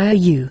want to hire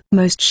you.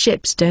 Most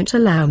ships don't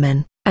allow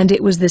men, and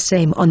it was the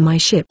same on my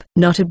ship.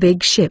 Not a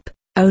big ship,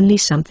 only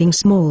something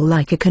small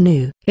like a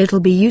canoe. It'll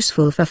be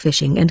useful for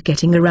fishing and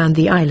getting around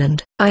the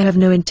island. I have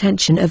no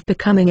intention of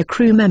becoming a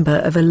crew member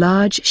of a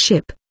large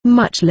ship,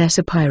 much less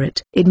a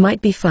pirate. It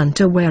might be fun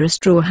to wear a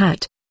straw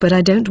hat, but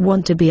I don't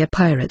want to be a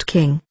pirate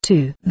king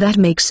too. That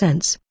makes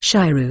sense.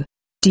 Shiru,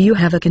 do you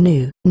have a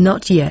canoe?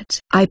 Not yet.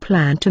 I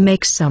plan to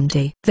make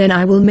someday. Then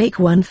I will make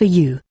one for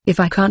you. If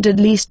I can't at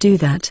least do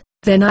that,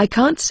 then I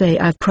can't say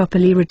I've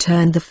properly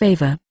returned the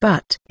favor.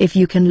 But if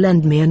you can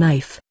lend me a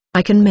knife,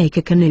 I can make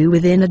a canoe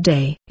within a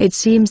day. It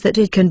seems that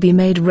it can be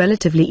made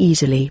relatively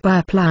easily by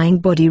applying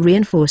body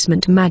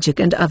reinforcement magic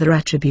and other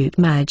attribute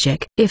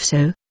magic. If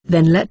so,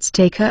 then let's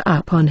take her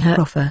up on her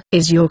offer.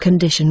 Is your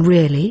condition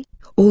really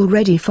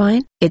already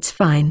fine? It's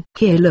fine.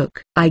 Here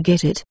look. I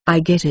get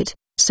it.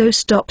 So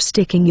stop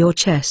sticking your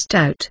chest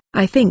out.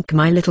 I think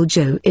my little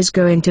Joe is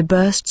going to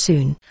burst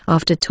soon.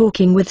 After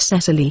talking with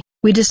Cecily,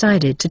 we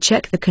decided to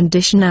check the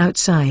condition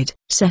outside.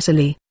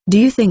 Cecily, do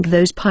you think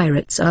those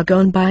pirates are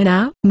gone by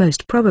now?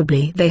 Most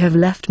probably they have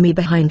left me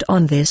behind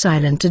on this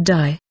island to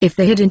die. If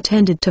they had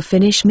intended to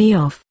finish me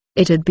off,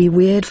 it'd be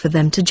weird for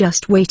them to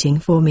just waiting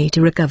for me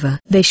to recover.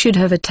 They should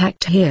have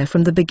attacked here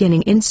from the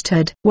beginning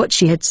instead. What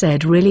she had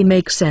said really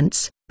makes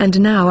sense, and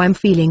now I'm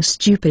feeling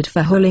stupid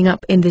for holding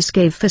up in this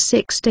cave for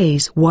 6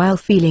 days while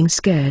feeling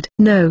scared.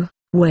 No,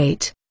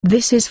 wait,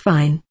 this is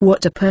fine.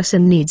 What a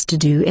person needs to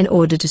do in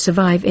order to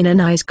survive in an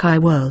isekai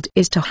world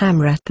is to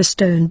hammer at the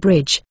stone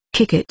bridge,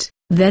 kick it,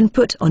 then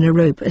put on a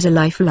rope as a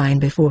lifeline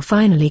before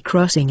finally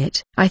crossing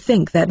it. I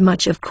think that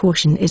much of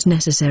caution is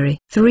necessary.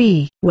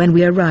 3. When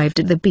we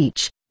arrived at the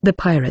beach, the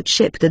pirate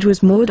ship that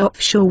was moored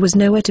offshore was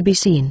nowhere to be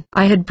seen.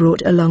 I had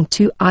brought along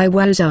 2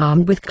 Iwas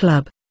armed with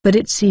club, but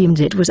it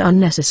seemed it was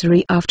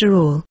unnecessary after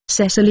all.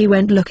 Cecily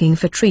went looking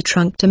for tree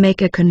trunk to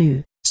make a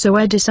canoe, so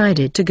I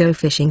decided to go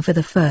fishing for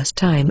the first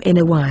time in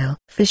a while.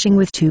 Fishing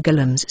with 2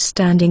 golems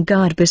standing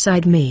guard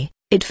beside me,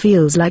 it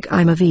feels like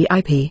I'm a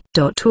VIP.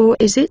 Or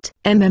is it?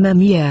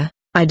 Yeah,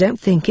 I don't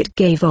think it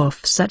gave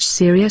off such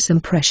serious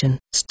impression.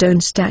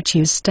 Stone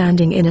statues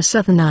standing in a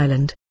southern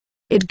island.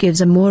 It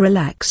gives a more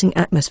relaxing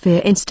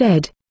atmosphere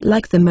instead,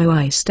 like the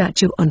Moai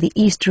statue on the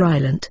Easter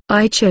Island.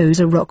 I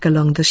chose a rock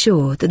along the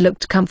shore that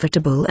looked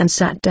comfortable and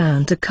sat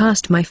down to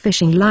cast my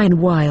fishing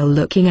line while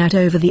looking out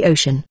over the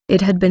ocean.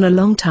 It had been a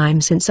long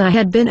time since I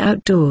had been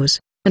outdoors,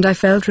 and I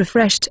felt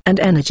refreshed and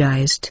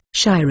energized.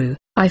 Shiru,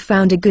 I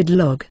found a good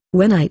log.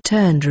 When I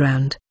turned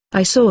around,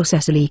 I saw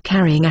Cecily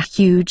carrying a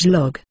huge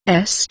log.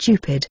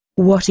 Stupid,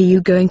 what are you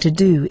going to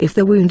do if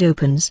the wound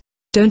opens?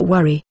 Don't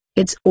worry,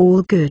 it's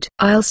all good.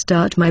 I'll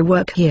start my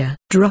work here.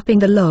 Dropping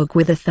the log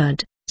with a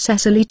thud,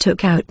 Cecily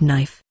took out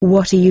knife.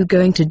 What are you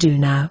going to do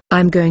now?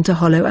 I'm going to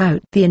hollow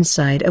out the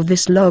inside of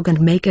this log and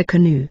make a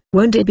canoe.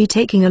 Won't it be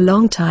taking a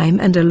long time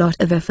and a lot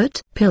of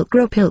effort?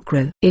 Pilcrow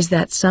Pilcrow. Is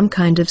that some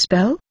kind of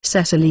spell?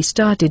 Cecily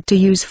started to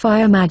use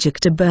fire magic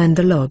to burn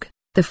the log.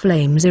 The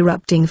flames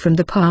erupting from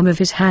the palm of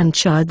his hand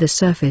charred the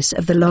surface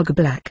of the log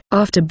black.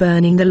 After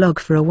burning the log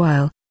for a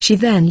while, she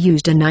then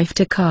used a knife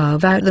to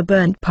carve out the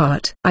burnt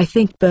part. I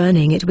think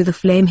burning it with a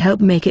flame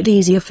helped make it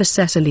easier for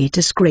Cecily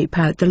to scrape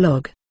out the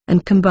log.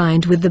 And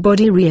combined with the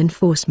body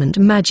reinforcement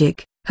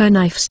magic, her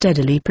knife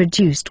steadily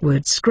produced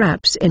wood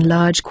scraps in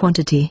large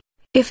quantity.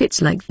 If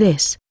it's like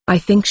this, I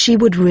think she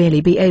would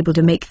really be able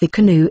to make the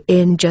canoe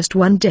in just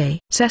one day.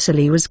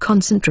 Cecily was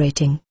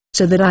concentrating.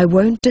 So that I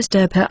won't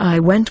disturb her, I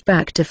went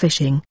back to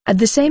fishing. At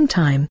the same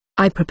time,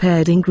 I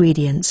prepared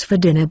ingredients for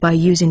dinner by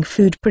using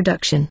food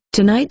production.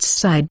 Tonight's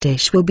side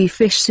dish will be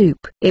fish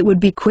soup. It would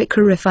be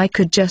quicker if I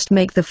could just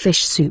make the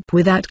fish soup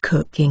without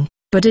cooking,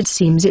 but it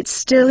seems it's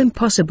still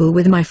impossible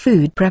with my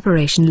food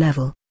preparation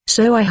level,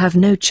 so I have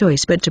no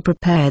choice but to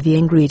prepare the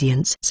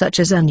ingredients such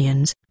as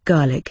onions,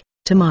 garlic,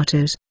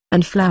 tomatoes,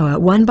 and flour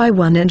one by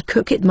one and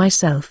cook it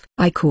myself.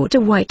 I caught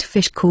a white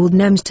fish called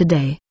Nems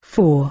today.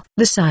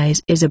 The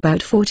size is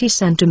about 40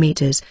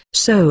 centimeters,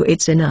 so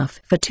it's enough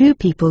for 2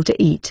 people to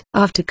eat.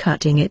 After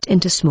cutting it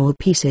into small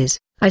pieces,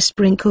 I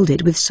sprinkled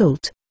it with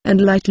salt,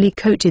 and lightly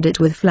coated it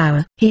with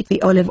flour. Heat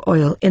the olive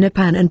oil in a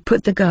pan and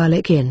put the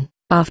garlic in.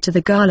 After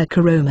the garlic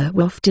aroma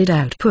wafted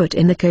out, put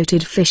in the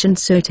coated fish and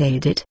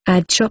sautéed it.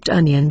 Add chopped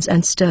onions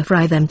and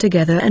stir-fry them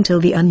together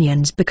until the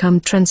onions become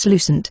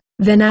translucent,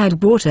 then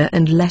add water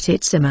and let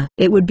it simmer.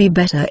 It would be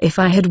better if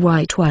I had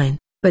white wine,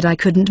 but I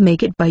couldn't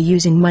make it by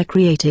using my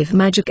creative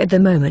magic at the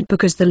moment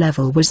because the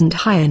level wasn't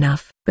high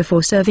enough.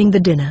 Before serving the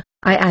dinner,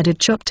 I added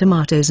chopped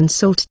tomatoes and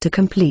salt to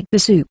complete the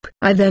soup.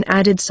 I then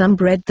added some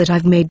bread that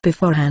I've made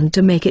beforehand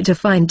to make it a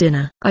fine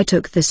dinner. I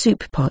took the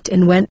soup pot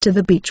and went to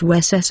the beach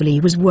where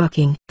Cecily was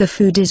working. The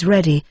food is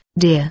ready,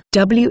 dear.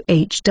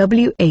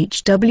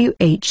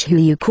 WHWHWH, who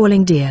you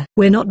calling dear?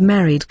 We're not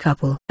married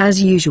couple.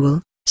 As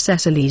usual,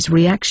 Cecily's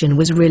reaction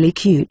was really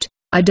cute.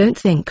 I don't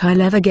think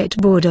I'll ever get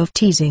bored of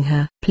teasing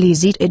her.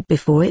 Please eat it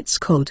before it's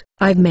cold.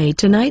 I've made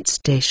tonight's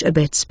dish a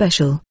bit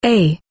special.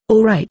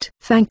 Alright.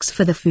 Thanks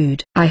for the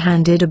food. I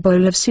handed a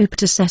bowl of soup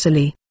to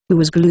Cecily, who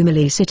was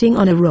gloomily sitting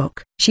on a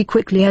rock. She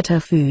quickly ate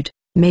her food.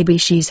 Maybe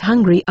she's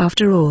hungry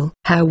after all.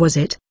 How was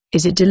it?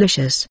 Is it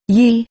delicious?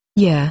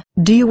 Yeah.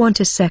 Do you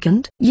want a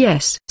second?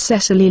 Yes.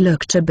 Cecily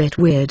looked a bit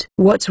weird.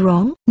 What's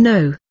wrong?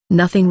 No,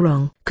 nothing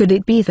wrong. Could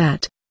it be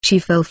that she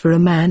fell for a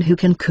man who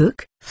can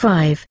cook?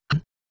 5.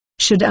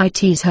 Should I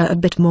tease her a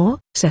bit more?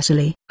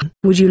 Cecily,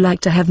 would you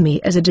like to have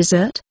me as a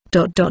dessert?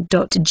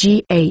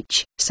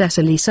 GH.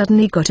 Cecily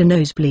suddenly got a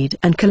nosebleed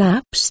and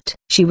collapsed.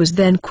 She was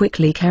then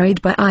quickly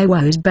carried by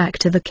Iwos back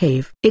to the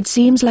cave. It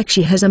seems like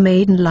she has a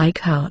maiden-like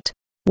heart.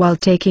 While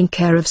taking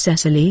care of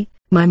Cecily,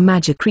 my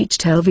magic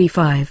reached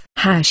LV5.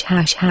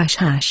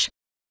 ###.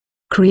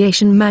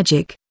 Creation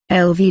magic,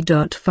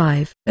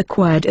 LV.5.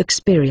 Acquired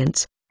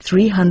experience,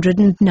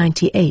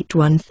 398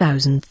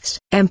 1/1000ths.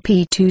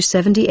 MP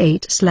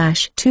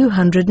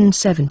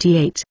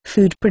 278/278.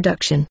 Food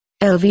production,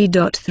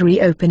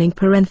 LV.3 opening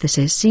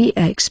parenthesis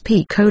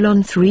CXP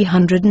colon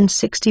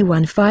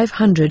 361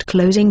 500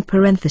 closing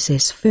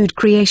parenthesis. Food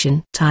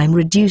creation time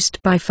reduced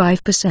by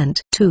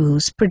 5%.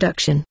 Tools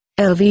production,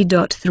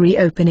 LV.3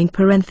 opening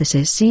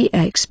parenthesis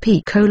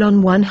CXP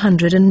colon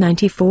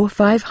 194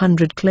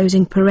 500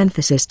 closing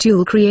parenthesis.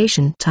 Tool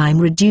creation time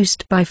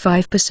reduced by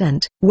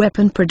 5%.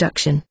 Weapon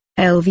production,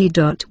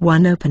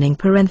 LV.1 opening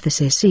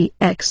parenthesis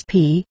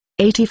CXP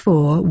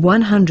 84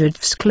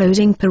 100ths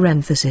closing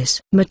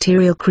parenthesis.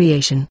 Material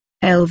creation,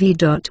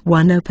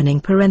 LV.1 opening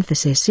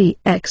parenthesis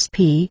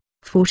CXP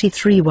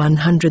 43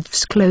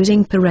 100ths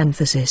closing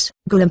parenthesis.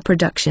 Golem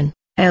production,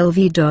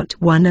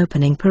 LV.1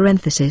 opening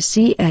parenthesis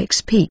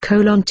CXP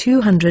colon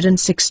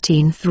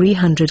 216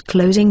 300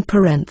 closing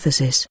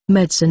parenthesis.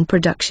 Medicine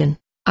production,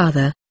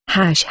 other,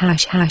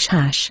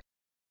 ###.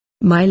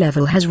 My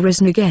level has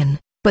risen again,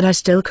 but I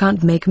still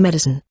can't make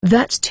medicine.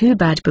 That's too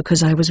bad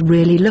because I was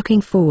really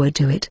looking forward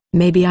to it.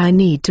 Maybe I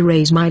need to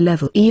raise my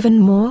level even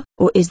more,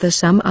 or is there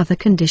some other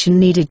condition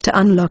needed to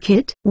unlock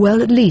it?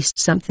 Well, at least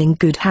something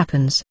good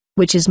happens,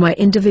 which is my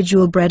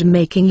individual bread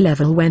making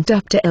level went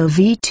up to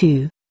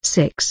LV2,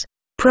 6.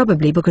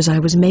 Probably because I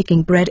was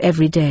making bread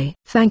every day.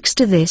 Thanks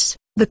to this,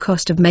 the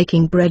cost of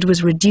making bread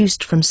was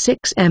reduced from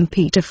 6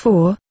 MP to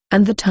 4,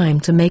 and the time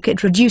to make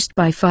it reduced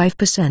by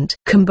 5%.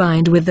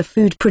 Combined with the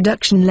food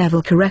production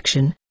level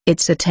correction,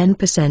 It's a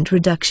 10%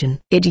 reduction.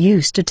 It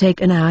used to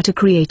take an hour to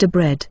create a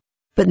bread,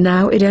 but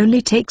now it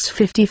only takes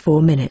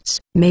 54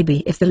 minutes. Maybe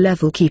if the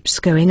level keeps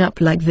going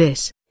up like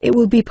this, it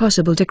will be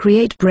possible to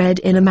create bread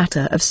in a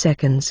matter of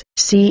seconds.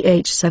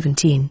 Ch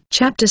 17.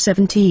 Chapter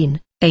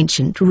 17,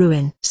 Ancient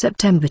Ruin.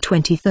 September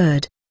 23,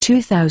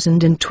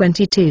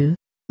 2022.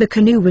 The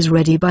canoe was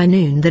ready by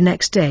noon the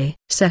next day.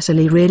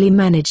 Cecily really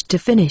managed to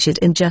finish it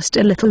in just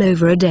a little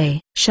over a day.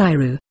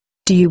 Shiru,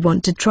 do you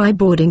want to try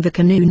boarding the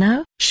canoe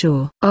now?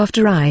 Sure.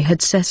 After I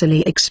had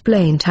Cecily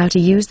explained how to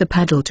use the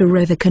paddle to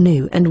row the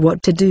canoe and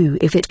what to do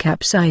if it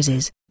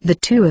capsizes, the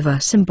two of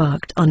us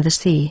embarked on the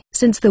sea.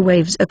 Since the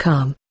waves are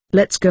calm,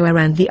 let's go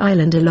around the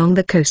island along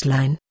the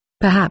coastline.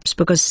 Perhaps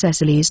because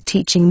Cecily's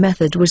teaching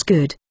method was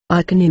good,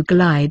 our canoe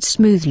glides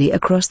smoothly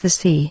across the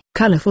sea.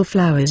 Colorful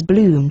flowers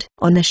bloomed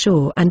on the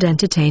shore and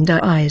entertained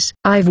our eyes.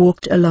 I've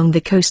walked along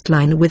the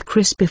coastline with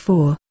Chris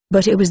before,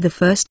 but it was the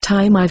first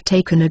time I've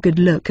taken a good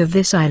look of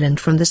this island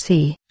from the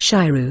sea.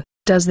 Shiru,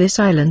 does this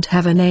island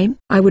have a name?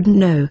 I wouldn't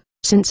know,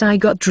 since I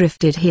got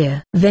drifted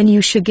here. Then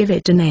you should give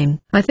it a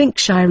name. I think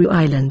Shiru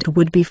Island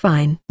would be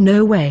fine.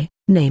 No way.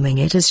 Naming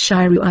it as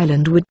Shiru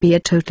Island would be a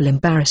total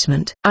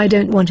embarrassment. I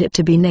don't want it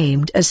to be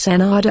named as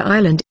Sanada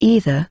Island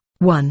either.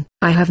 1.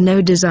 I have no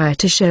desire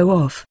to show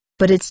off,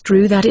 but it's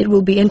true that it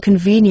will be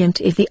inconvenient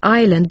if the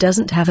island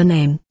doesn't have a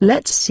name.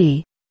 Let's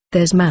see.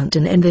 There's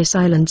mountain in this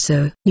island,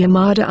 so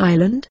Yamada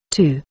Island?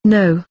 2.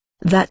 No,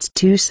 that's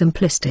too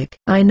simplistic.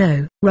 I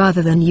know.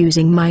 Rather than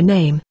using my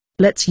name,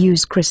 let's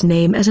use Chris'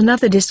 name as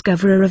another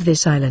discoverer of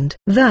this island.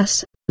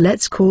 Thus,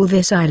 let's call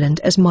this island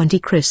as Monte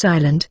Chris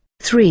Island.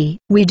 3.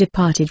 We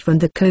departed from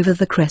the cove of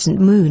the Crescent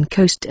Moon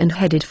coast and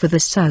headed for the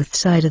south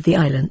side of the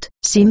island.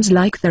 Seems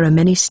like there are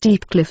many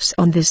steep cliffs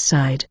on this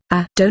side.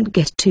 Don't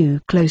get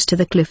too close to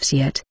the cliffs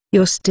yet,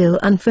 you're still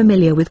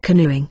unfamiliar with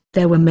canoeing.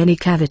 There were many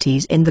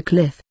cavities in the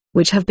cliff,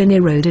 which have been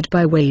eroded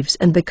by waves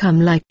and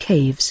become like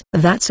caves.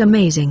 That's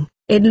amazing.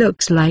 It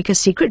looks like a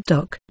secret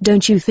dock.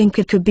 Don't you think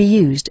it could be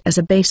used as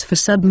a base for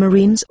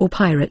submarines or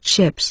pirate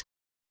ships?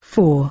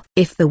 4.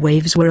 If the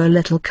waves were a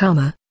little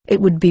calmer, it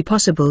would be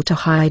possible to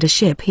hide a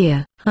ship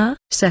here. Huh?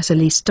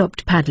 Cecily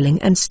stopped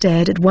paddling and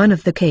stared at one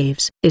of the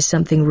caves. Is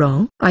something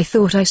wrong? I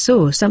thought I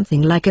saw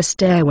something like a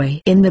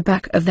stairway in the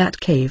back of that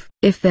cave.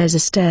 If there's a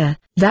stair,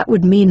 that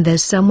would mean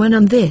there's someone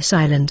on this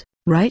island,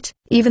 right?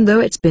 Even though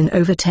it's been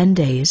over 10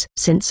 days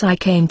since I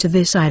came to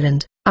this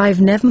island,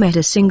 I've never met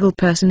a single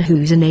person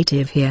who's a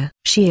native here.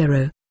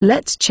 Shiro,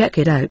 let's check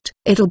it out.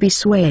 It'll be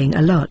swaying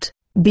a lot.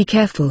 Be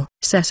careful.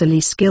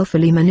 Cecily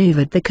skillfully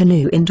maneuvered the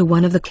canoe into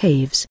one of the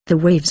caves. The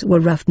waves were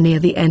rough near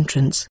the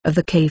entrance of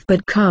the cave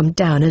but calmed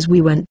down as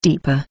we went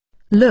deeper.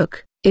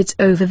 Look, it's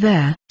over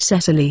there.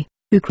 Cecily,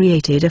 who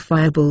created a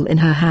fireball in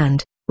her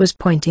hand, was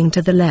pointing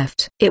to the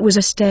left. It was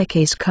a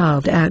staircase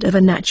carved out of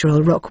a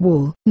natural rock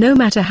wall. No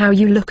matter how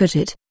you look at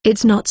it,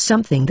 it's not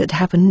something that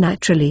happened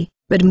naturally,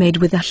 but made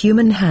with a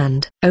human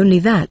hand. Only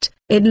that,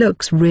 it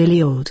looks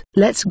really old.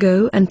 Let's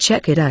go and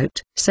check it out.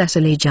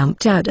 Cecily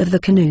jumped out of the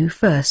canoe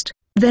first,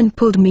 then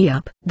pulled me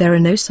up. There are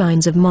no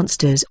signs of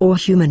monsters or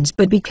humans,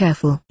 but be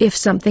careful. If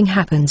something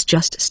happens,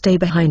 just stay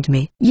behind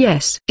me.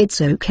 Yes, it's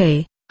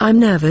okay. I'm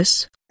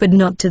nervous, but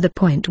not to the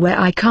point where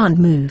I can't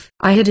move.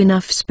 I had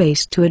enough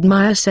space to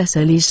admire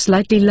Cecily's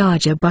slightly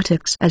larger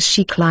buttocks as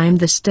she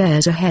climbed the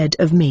stairs ahead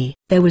of me.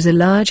 There was a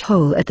large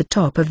hole at the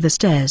top of the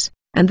stairs,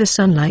 and the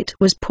sunlight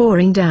was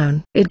pouring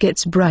down. It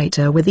gets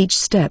brighter with each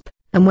step,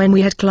 and when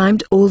we had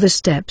climbed all the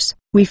steps,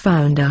 we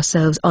found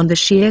ourselves on the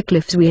sheer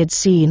cliffs we had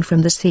seen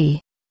from the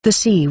sea. The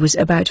sea was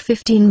about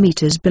 15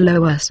 meters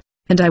below us,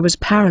 and I was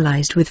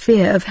paralyzed with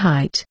fear of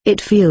height.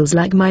 It feels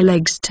like my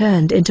legs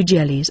turned into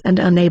jellies and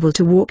unable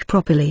to walk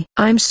properly.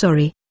 I'm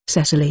sorry,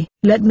 Cecily.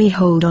 Let me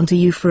hold on to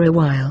you for a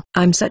while.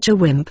 I'm such a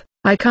wimp,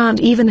 I can't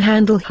even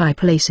handle high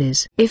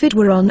places. If it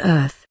were on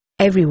Earth,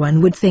 everyone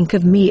would think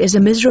of me as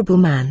a miserable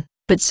man,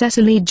 but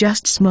Cecily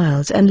just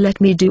smiles and let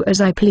me do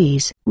as I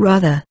please.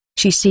 Rather,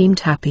 she seemed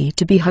happy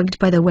to be hugged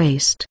by the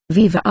waist.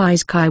 Viva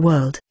Eyes Kai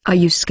World, are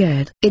you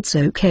scared? It's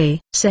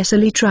okay.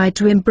 Cecily tried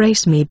to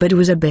embrace me but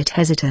was a bit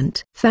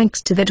hesitant.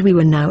 Thanks to that, we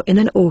were now in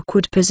an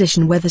awkward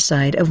position where the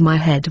side of my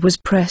head was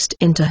pressed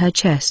into her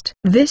chest.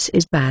 This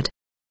is bad.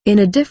 In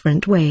a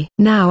different way.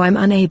 Now I'm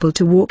unable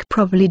to walk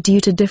properly due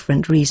to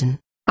different reason.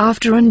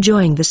 After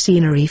enjoying the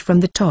scenery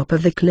from the top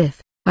of the cliff,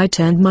 I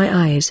turned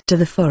my eyes to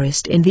the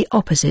forest in the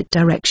opposite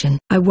direction.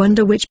 I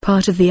wonder which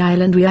part of the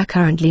island we are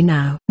currently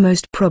now.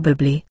 Most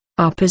probably,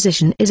 our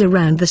position is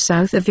around the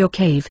south of your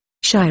cave,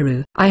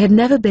 Shiru. I had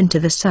never been to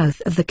the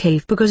south of the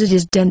cave because it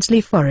is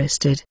densely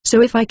forested.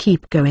 So if I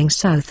keep going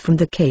south from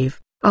the cave,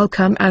 I'll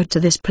come out to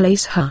this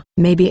place.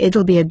 Maybe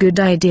it'll be a good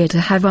idea to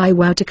have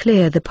Iwao to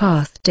clear the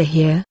path to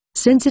here,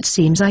 since it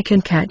seems I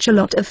can catch a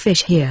lot of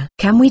fish here.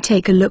 Can we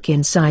take a look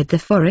inside the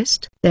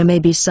forest? There may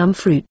be some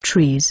fruit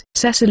trees.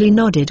 Cecily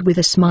nodded with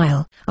a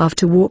smile.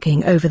 After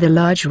walking over the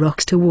large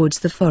rocks towards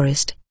the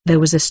forest, there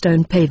was a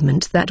stone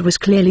pavement that was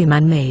clearly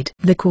man-made.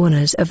 The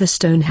corners of the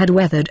stone had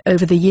weathered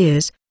over the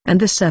years, and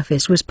the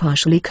surface was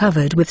partially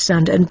covered with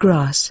sand and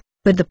grass,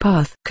 but the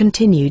path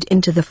continued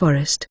into the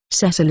forest.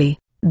 Cecily,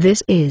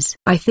 This is.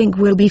 I think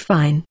we'll be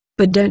fine,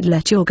 but don't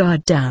let your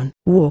guard down.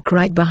 Walk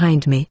right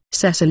behind me.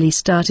 Cecily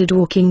started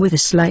walking with a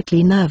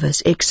slightly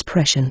nervous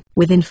expression.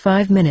 Within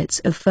 5 minutes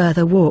of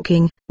further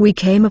walking, we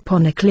came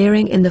upon a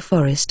clearing in the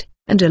forest,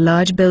 and a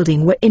large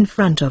building were in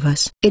front of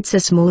us. It's a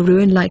small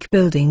ruin-like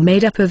building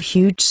made up of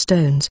huge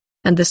stones,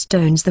 and the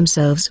stones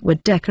themselves were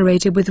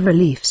decorated with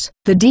reliefs.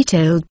 The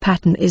detailed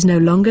pattern is no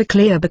longer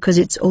clear because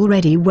it's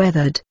already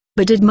weathered,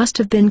 but it must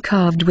have been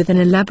carved with an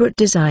elaborate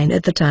design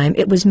at the time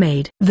it was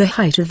made. The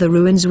height of the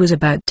ruins was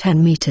about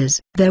 10 meters.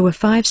 There were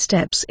 5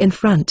 steps in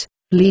front,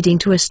 leading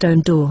to a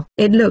stone door.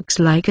 It looks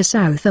like a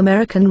South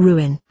American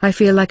ruin. I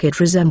feel like it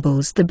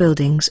resembles the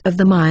buildings of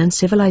the Mayan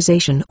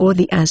civilization or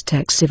the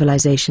Aztec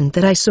civilization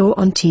that I saw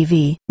on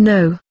TV.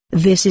 No,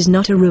 this is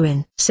not a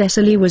ruin.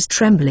 Cecily was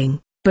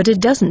trembling, but it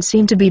doesn't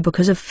seem to be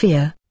because of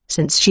fear,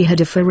 since she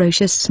had a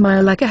ferocious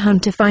smile like a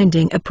hunter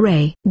finding a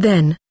prey.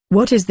 Then,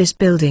 what is this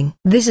building?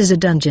 This is a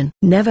dungeon.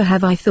 Never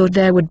have I thought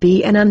there would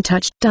be an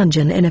untouched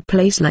dungeon in a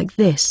place like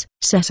this.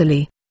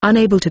 Cecily,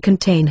 unable to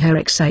contain her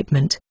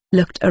excitement,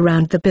 looked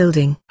around the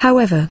building.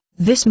 However,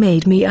 this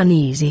made me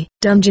uneasy.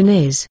 Dungeon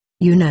is,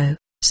 you know,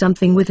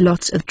 something with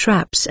lots of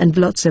traps and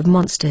lots of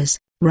monsters,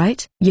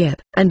 right?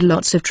 Yep. And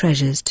lots of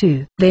treasures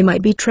too. They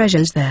might be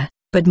treasures there,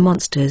 but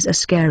monsters are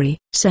scary.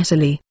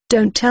 Cecily,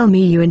 don't tell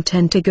me you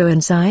intend to go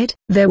inside?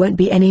 There won't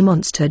be any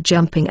monster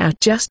jumping out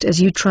just as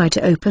you try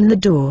to open the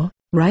door,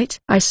 right?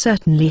 I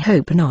certainly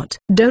hope not.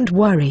 Don't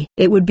worry.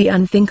 It would be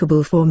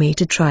unthinkable for me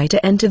to try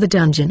to enter the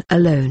dungeon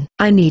alone.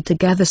 I need to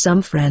gather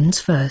some friends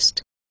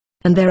first.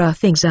 And there are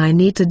things I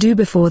need to do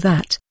before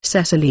that.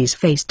 Cecily's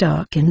face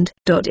darkened.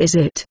 Is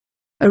it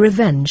a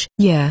revenge?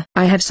 Yeah.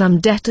 I have some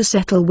debt to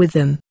settle with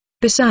them.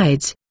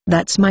 Besides,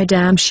 that's my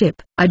damn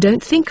ship. I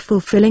don't think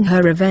fulfilling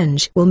her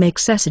revenge will make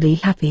Cecily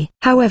happy.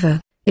 However,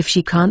 if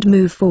she can't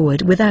move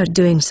forward without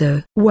doing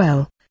so,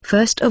 well,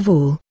 first of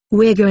all,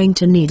 we're going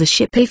to need a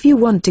ship if you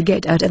want to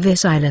get out of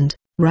this island,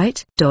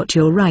 right?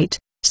 You're right,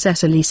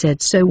 Cecily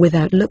said so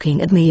without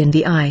looking at me in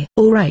the eye.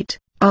 Alright,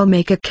 I'll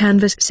make a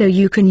canvas so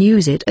you can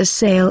use it as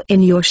sail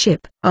in your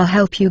ship. I'll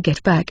help you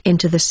get back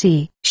into the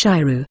sea.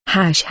 Shiru.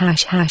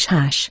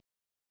 ###.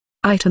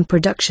 Item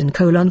production :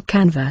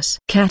 canvas.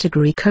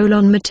 Category :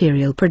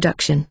 material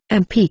production.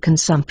 MP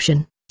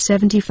consumption: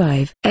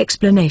 75.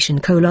 Explanation: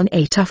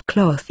 a tough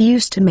cloth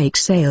used to make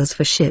sails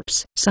for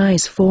ships.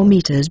 Size: 4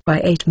 meters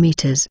by 8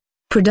 meters.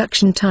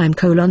 Production time: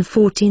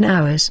 14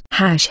 hours.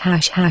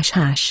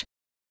 ###.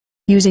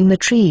 Using the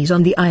trees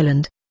on the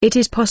island, it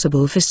is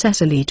possible for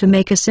Cecily to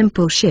make a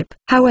simple ship.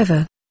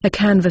 However, a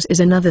canvas is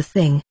another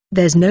thing.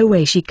 There's no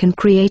way she can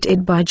create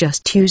it by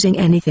just using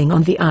anything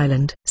on the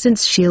island.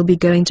 Since she'll be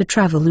going to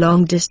travel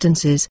long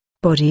distances,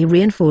 body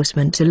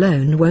reinforcement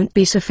alone won't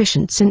be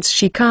sufficient since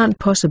she can't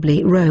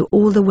possibly row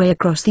all the way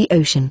across the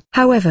ocean.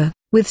 However,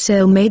 with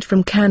sail made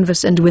from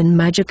canvas and wind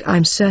magic,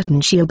 I'm certain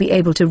she'll be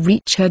able to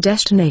reach her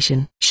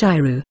destination.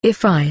 Shiru.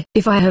 If I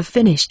have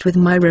finished with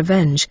my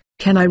revenge,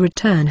 can I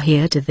return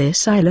here to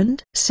this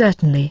island?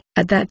 Certainly.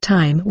 At that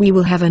time we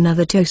will have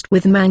another toast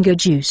with mango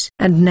juice.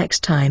 And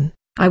next time,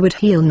 I would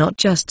heal not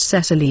just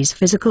Cecily's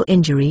physical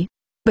injury,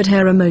 but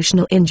her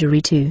emotional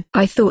injury too.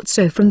 I thought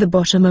so from the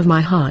bottom of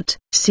my heart.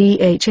 Ch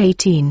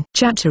 18.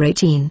 Chapter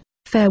 18.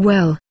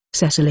 Farewell,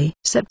 Cecily.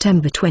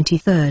 September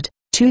 23,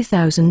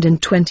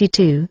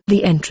 2022.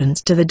 The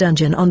entrance to the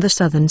dungeon on the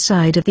southern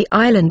side of the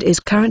island is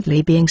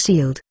currently being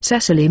sealed.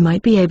 Cecily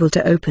might be able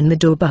to open the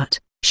door, but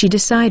she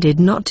decided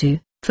not to,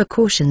 for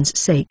caution's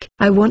sake.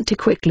 I want to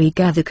quickly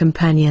gather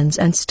companions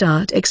and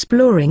start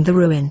exploring the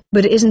ruin.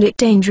 But isn't it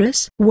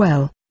dangerous?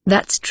 Well,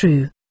 that's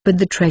true, but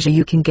the treasure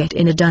you can get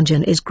in a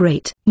dungeon is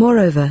great.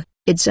 Moreover,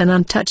 it's an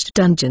untouched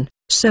dungeon,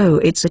 so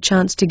it's a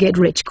chance to get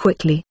rich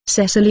quickly.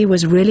 Cecily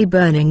was really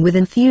burning with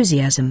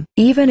enthusiasm.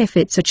 Even if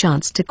it's a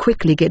chance to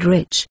quickly get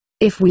rich,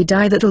 if we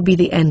die that'll be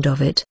the end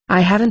of it.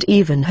 I haven't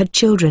even had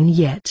children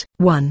yet.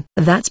 1.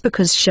 That's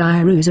because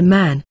Shiru's a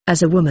man.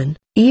 As a woman,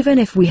 even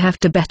if we have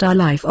to bet our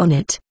life on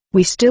it,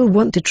 we still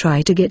want to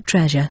try to get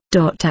treasure.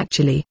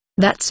 Actually,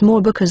 that's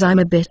more because I'm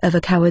a bit of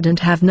a coward and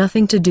have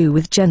nothing to do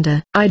with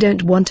gender. I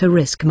don't want to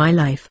risk my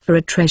life for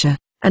a treasure,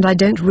 and I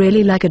don't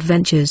really like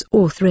adventures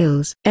or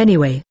thrills.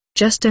 Anyway,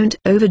 just don't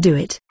overdo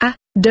it.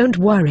 Don't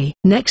worry.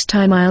 Next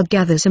time I'll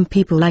gather some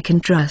people I can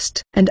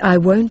trust. And I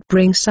won't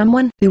bring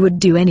someone who would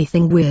do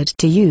anything weird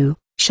to you,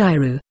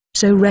 Shiru,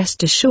 so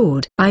rest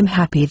assured. I'm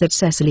happy that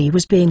Cecily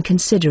was being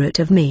considerate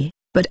of me,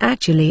 but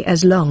actually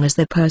as long as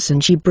the person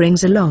she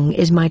brings along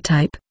is my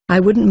type, I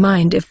wouldn't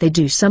mind if they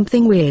do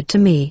something weird to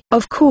me.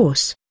 Of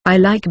course, I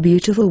like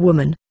beautiful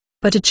women,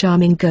 but a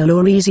charming girl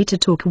or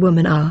easy-to-talk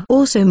woman are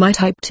also my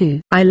type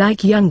too. I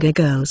like younger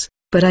girls,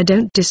 but I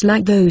don't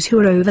dislike those who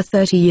are over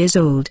 30 years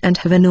old and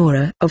have an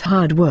aura of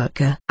hard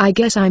worker. I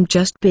guess I'm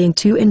just being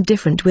too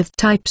indifferent with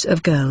types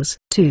of girls.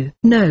 2.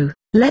 No,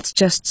 let's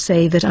just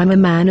say that I'm a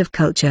man of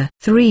culture.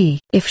 3.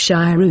 If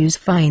Shiru's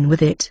fine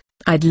with it,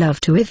 I'd love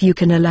to if you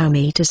can allow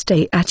me to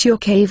stay at your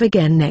cave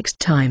again next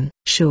time.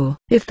 Sure.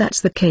 If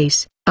that's the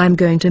case, I'm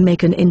going to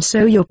make an inn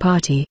so your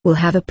party will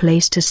have a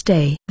place to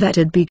stay.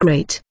 That'd be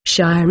great.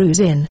 Shiru's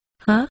Inn,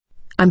 huh?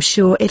 I'm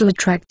sure it'll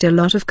attract a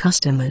lot of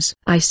customers.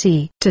 I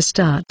see. To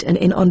start an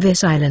inn on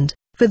this island,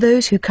 for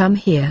those who come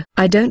here.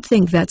 I don't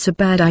think that's a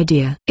bad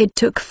idea. It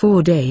took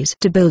 4 days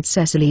to build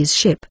Cecily's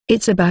ship.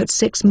 It's about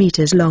 6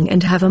 meters long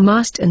and have a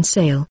mast and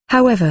sail.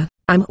 However,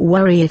 I'm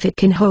worried if it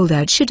can hold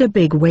out should a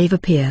big wave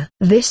appear.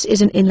 This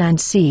is an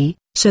inland sea,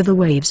 so the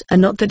waves are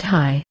not that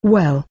high.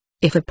 Well,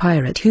 if a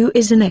pirate who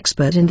is an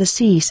expert in the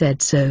sea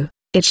said so,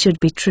 it should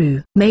be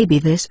true. Maybe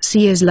this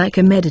sea is like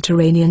a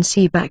Mediterranean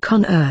sea back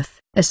on Earth.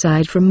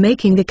 Aside from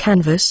making the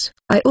canvas,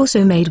 I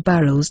also made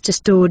barrels to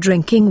store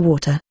drinking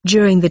water.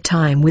 During the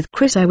time with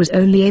Chris I was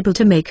only able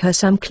to make her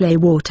some clay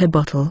water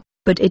bottle,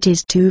 but it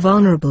is too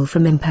vulnerable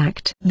from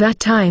impact. That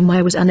time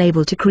I was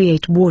unable to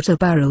create water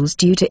barrels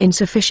due to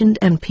insufficient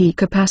MP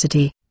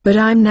capacity, but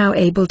I'm now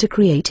able to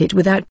create it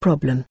without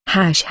problem.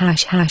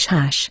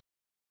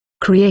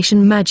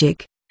 Creation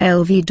magic,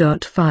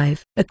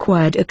 LV.5.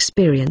 Acquired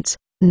experience,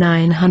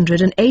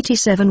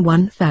 987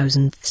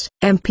 1/1000ths.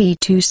 MP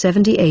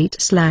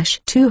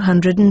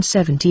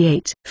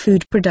 278/278.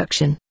 Food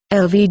production,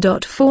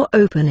 LV.4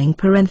 opening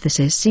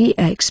parenthesis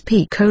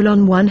CXP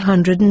colon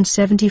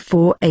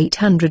 174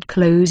 800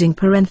 closing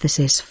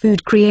parenthesis.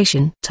 Food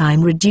creation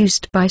time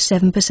reduced by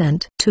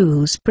 7%.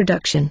 Tools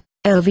production,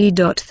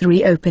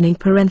 LV.3 opening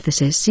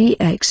parenthesis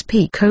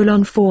CXP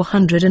colon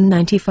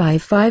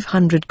 495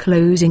 500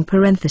 closing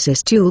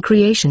parenthesis. Tool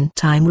creation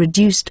time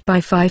reduced by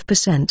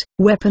 5%.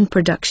 Weapon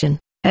production,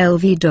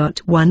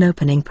 LV.1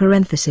 opening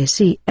parenthesis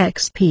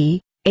CXP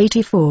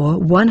 84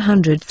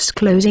 100ths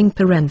closing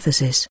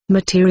parenthesis.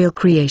 Material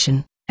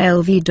creation,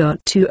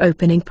 LV.2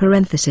 opening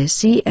parenthesis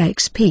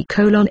CXP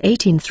colon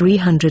 18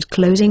 300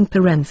 closing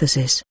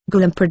parenthesis.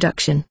 Golem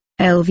production,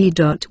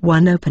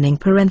 LV.1 opening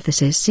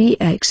parenthesis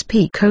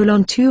CXP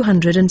colon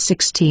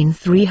 216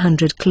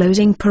 300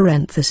 closing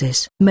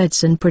parenthesis.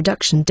 Medicine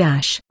production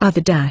dash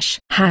other dash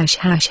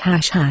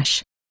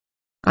 ####.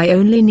 I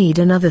only need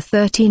another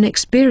 13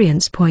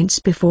 experience points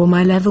before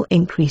my level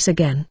increase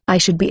again. I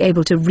should be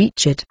able to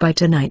reach it by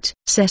tonight.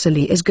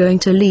 Cecily is going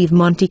to leave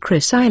Monte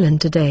Chris Island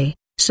today,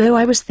 so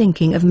I was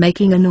thinking of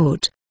making an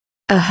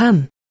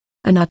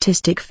an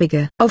artistic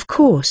figure. Of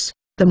course,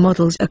 the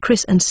models are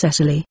Chris and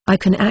Cecily. I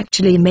can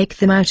actually make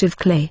them out of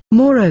clay.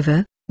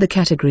 Moreover, the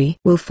category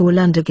will fall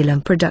under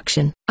Golem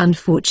production.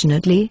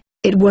 Unfortunately,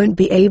 it won't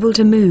be able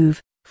to move,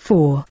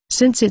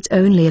 since it's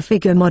only a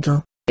figure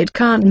model, it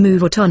can't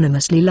move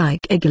autonomously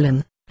like a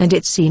golem, and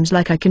it seems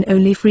like I can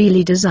only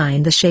freely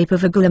design the shape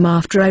of a golem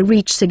after I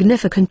reach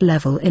significant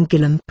level in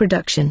golem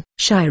production.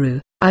 Shiru,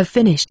 I've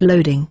finished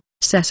loading,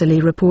 Cecily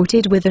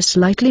reported with a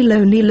slightly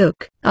lonely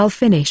look. I'll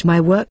finish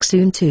my work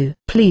soon too.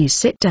 Please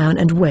sit down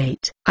and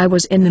wait. I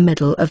was in the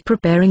middle of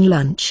preparing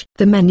lunch.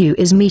 The menu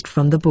is meat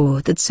from the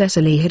boar that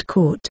Cecily had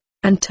caught,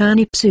 and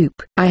turnip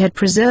soup. I had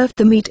preserved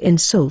the meat in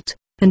salt,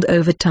 and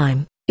over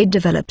time, it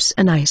develops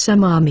a nice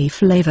umami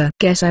flavor.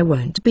 Guess I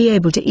won't be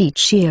able to eat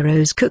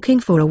Shiro's cooking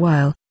for a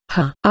while.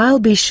 I'll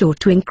be sure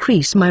to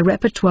increase my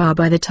repertoire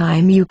by the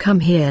time you come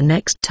here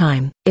next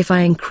time. If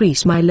I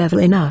increase my level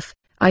enough,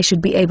 I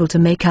should be able to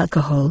make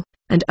alcohol,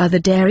 and other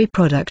dairy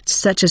products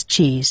such as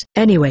cheese.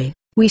 Anyway,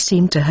 we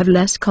seem to have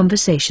less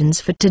conversations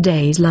for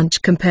today's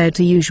lunch compared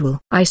to usual.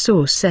 I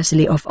saw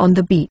Cecily off on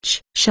the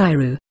beach.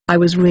 Shiru, I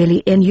was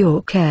really in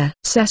your care.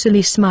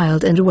 Cecily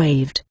smiled and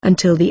waved.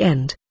 Until the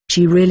end,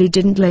 she really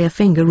didn't lay a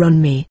finger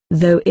on me.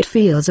 Though it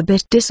feels a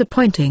bit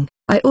disappointing,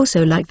 I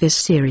also like this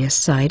serious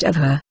side of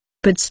her.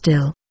 But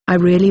still, I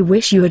really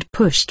wish you had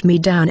pushed me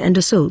down and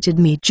assaulted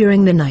me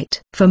during the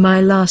night. For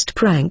my last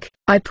prank,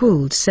 I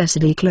pulled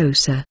Cecily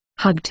closer,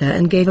 hugged her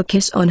and gave a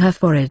kiss on her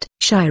forehead.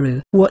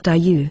 Shiru, what are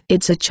you?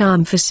 It's a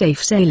charm for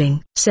safe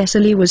sailing.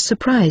 Cecily was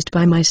surprised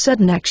by my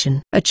sudden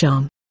action. A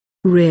charm?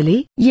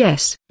 Really?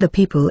 Yes. The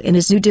people in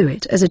Izu do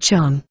it as a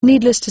charm.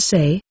 Needless to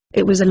say,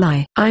 it was a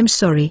lie. I'm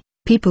sorry,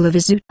 people of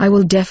Izu. I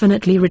will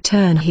definitely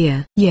return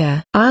here.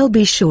 Yeah, I'll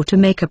be sure to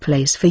make a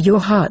place for your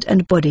heart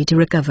and body to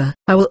recover.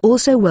 I will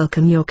also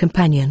welcome your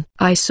companion.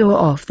 I saw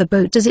off the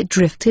boat as it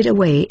drifted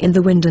away in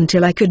the wind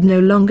until I could no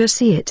longer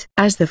see it.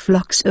 As the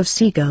flocks of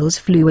seagulls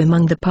flew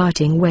among the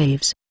parting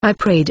waves, I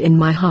prayed in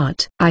my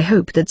heart. I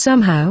hope that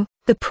somehow,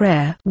 the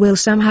prayer will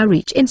somehow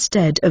reach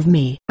instead of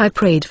me. I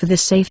prayed for the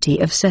safety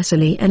of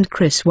Cecily and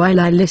Chris while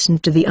I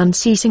listened to the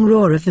unceasing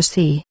roar of the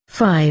sea.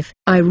 5.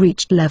 I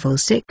reached level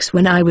 6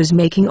 when I was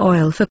making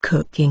oil for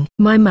cooking.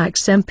 My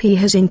max MP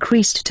has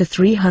increased to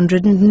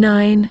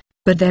 309,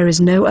 but there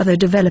is no other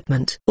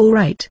development.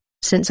 Alright,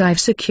 since I've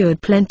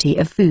secured plenty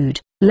of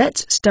food,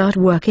 let's start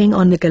working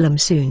on the golem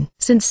soon.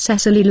 Since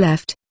Cecily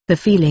left, the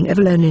feeling of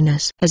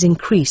loneliness has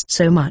increased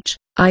so much,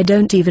 I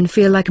don't even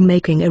feel like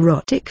making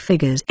erotic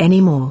figures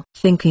anymore.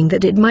 Thinking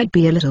that it might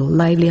be a little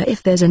livelier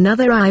if there's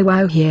another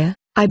Iwao here,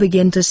 I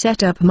begin to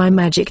set up my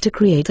magic to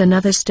create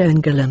another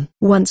stone golem.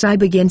 Once I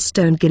begin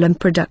stone golem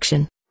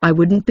production, I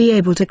wouldn't be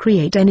able to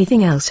create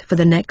anything else for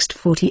the next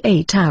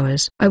 48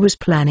 hours. I was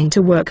planning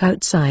to work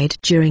outside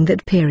during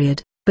that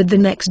period, but the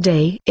next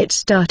day it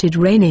started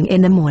raining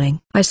in the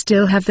morning. I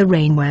still have the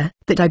rainwear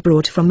that I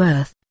brought from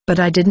Earth, but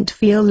I didn't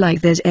feel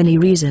like there's any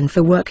reason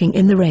for working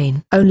in the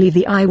rain. Only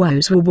the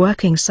Iwos were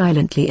working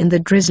silently in the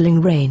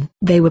drizzling rain.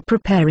 They were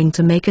preparing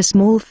to make a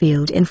small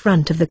field in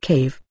front of the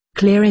cave,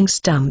 clearing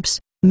stumps,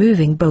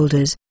 moving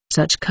boulders.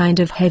 Such kind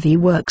of heavy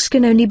works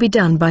can only be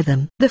done by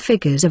them. The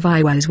figures of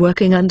Iwos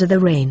working under the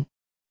rain.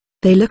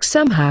 They look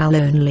somehow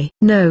lonely.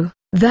 No,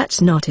 that's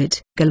not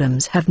it.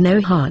 Golems have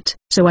no heart,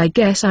 so I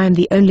guess I'm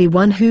the only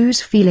one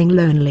who's feeling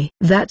lonely.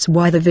 That's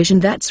why the vision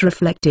that's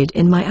reflected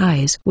in my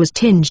eyes was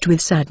tinged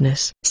with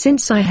sadness.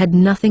 Since I had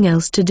nothing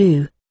else to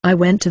do, I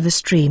went to the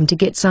stream to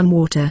get some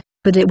water,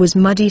 but it was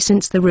muddy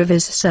since the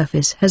river's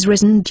surface has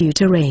risen due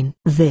to rain.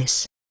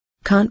 This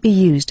can't be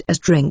used as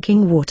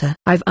drinking water.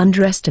 I've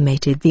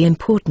underestimated the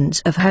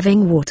importance of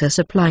having water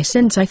supply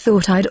since I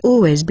thought I'd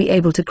always be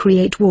able to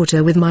create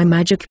water with my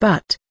magic,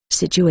 but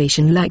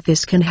situation like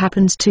this can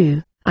happen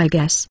too, I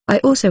guess. I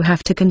also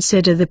have to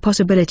consider the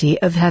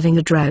possibility of having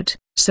a drought,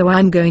 so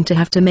I'm going to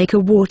have to make a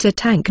water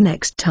tank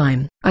next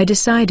time. I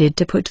decided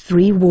to put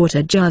 3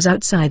 water jars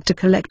outside to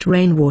collect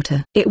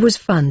rainwater. It was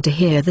fun to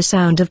hear the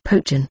sound of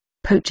poachin',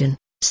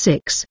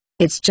 6,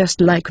 it's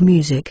just like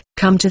music.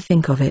 Come to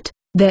think of it,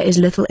 there is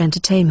little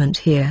entertainment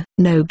here.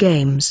 No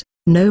games,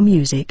 no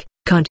music,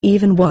 can't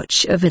even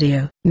watch a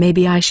video.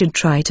 Maybe I should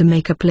try to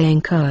make a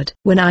playing card.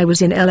 When I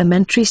was in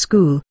elementary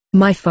school,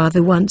 my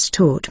father once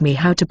taught me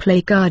how to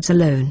play cards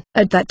alone.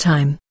 At that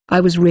time, I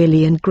was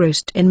really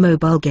engrossed in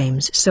mobile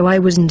games, so I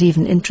wasn't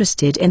even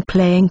interested in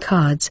playing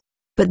cards.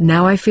 But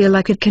now I feel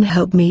like it can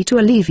help me to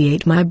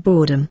alleviate my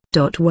boredom.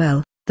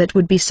 Well, that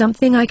would be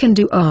something I can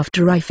do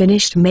after I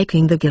finished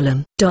making the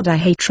golem. I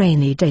hate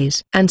rainy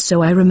days. And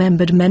so I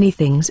remembered many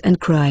things and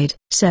cried.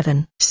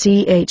 7.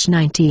 Ch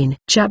 19.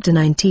 Chapter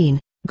 19,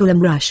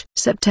 Golem Rush.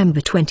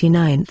 September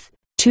 29,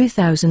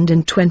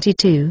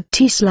 2022.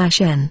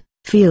 T/N.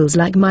 Feels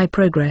like my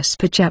progress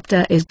per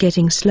chapter is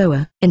getting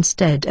slower.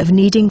 Instead of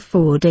needing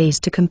 4 days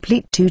to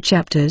complete 2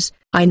 chapters,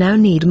 I now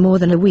need more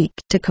than a week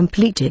to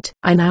complete it.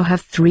 I now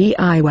have 3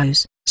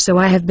 Iwos, so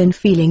I have been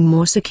feeling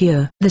more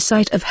secure. The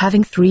sight of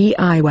having 3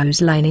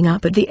 Iwos lining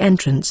up at the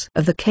entrance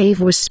of the cave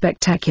was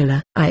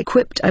spectacular. I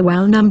equipped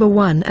Iwo number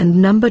 1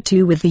 and number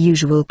 2 with the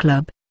usual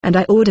club, and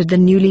I ordered the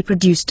newly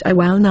produced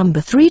Iwo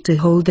number 3 to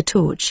hold the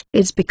torch.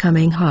 It's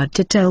becoming hard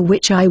to tell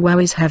which Iwo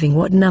is having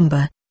what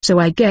number, so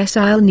I guess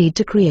I'll need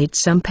to create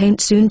some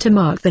paint soon to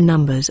mark the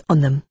numbers on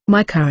them.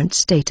 My current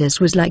status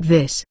was like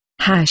this,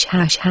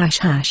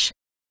 ####.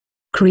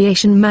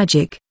 Creation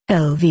Magic,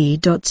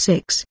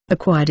 LV.6,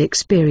 Acquired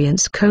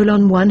Experience: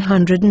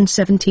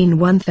 117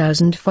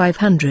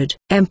 1500,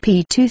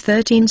 MP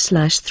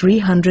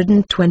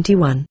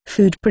 213/321.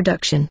 Food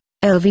Production,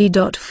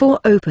 LV.4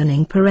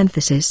 opening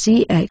parenthesis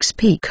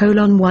CXP: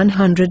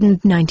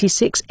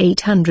 196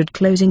 800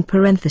 closing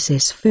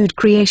parenthesis. Food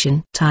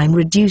creation time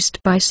reduced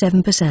by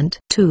 7%.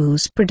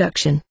 Tools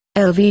production,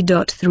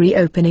 LV.3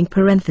 opening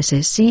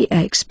parenthesis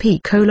CXP: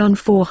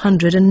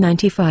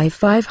 495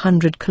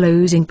 500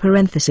 closing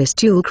parenthesis.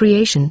 Tool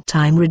creation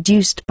time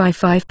reduced by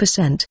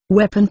 5%.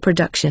 Weapon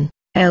production,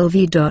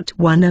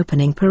 LV.1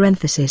 opening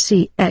parenthesis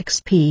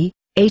CXP: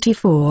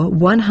 84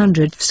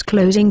 100ths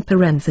closing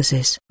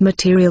parenthesis.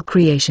 Material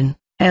creation,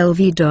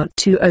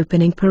 LV.2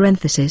 opening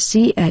parenthesis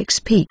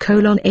CXP: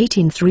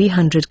 18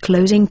 300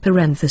 closing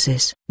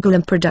parenthesis.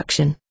 Golem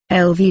production,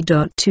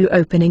 LV.2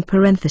 opening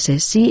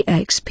parenthesis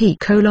CXP: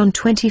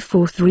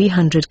 24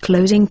 300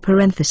 closing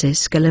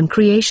parenthesis. Golem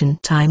creation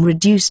time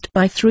reduced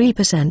by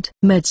 3%.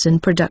 Medicine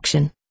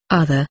production,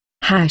 other,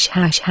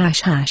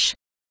 ####.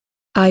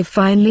 I've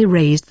finally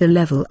raised the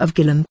level of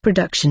golem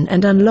production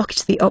and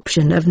unlocked the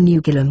option of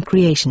new golem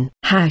creation.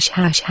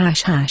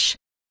 ####.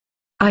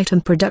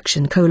 Item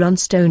production: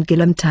 stone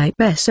golem type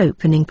S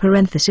opening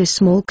parenthesis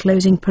small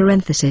closing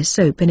parenthesis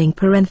opening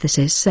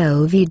parenthesis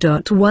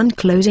LV.1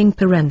 closing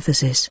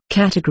parenthesis.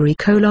 Category: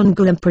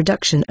 golem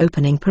production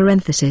opening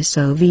parenthesis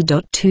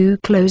LV.2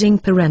 closing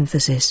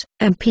parenthesis.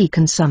 MP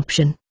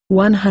consumption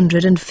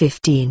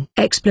 115.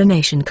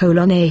 Explanation: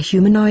 a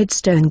humanoid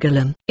stone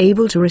golem,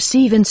 able to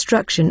receive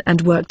instruction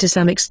and work to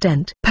some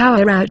extent.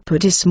 Power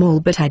output is small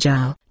but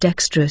agile,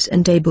 dexterous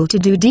and able to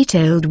do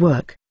detailed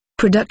work.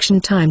 Production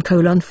time: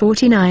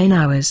 49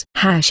 hours.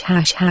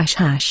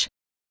 ####.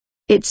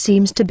 It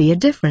seems to be a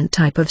different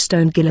type of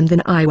stone golem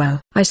than Iwo.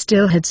 I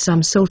still had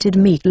some salted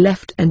meat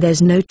left and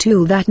there's no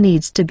tool that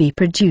needs to be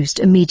produced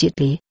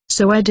immediately,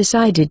 so I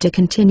decided to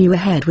continue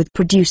ahead with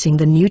producing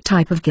the new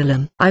type of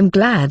golem. I'm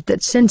glad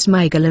that since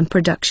my golem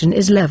production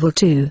is level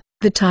 2,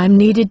 the time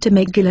needed to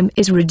make golem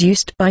is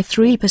reduced by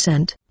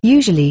 3%.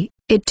 Usually,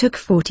 it took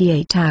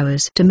 48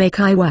 hours to make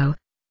Iwo,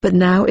 but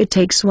now it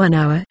takes 1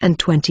 hour and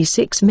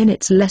 26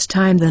 minutes less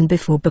time than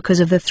before because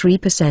of the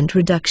 3%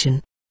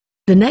 reduction.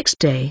 The next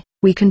day,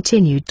 we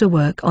continued to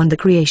work on the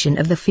creation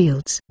of the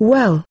fields.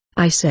 Well,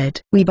 I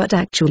said but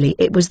actually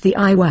it was the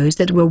Iwos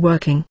that were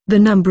working. The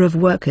number of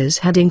workers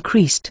had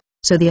increased,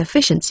 so the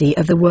efficiency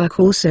of the work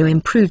also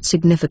improved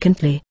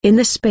significantly. In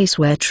the space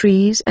where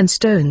trees and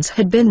stones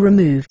had been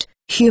removed,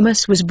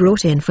 humus was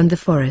brought in from the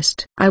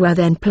forest. Iwo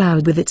then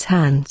plowed with its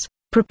hands,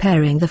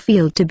 preparing the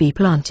field to be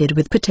planted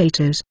with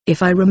potatoes.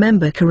 If I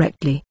remember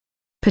correctly,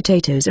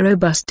 potatoes are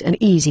robust and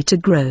easy to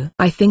grow.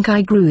 I think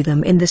I grew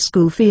them in the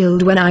school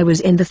field when I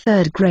was in the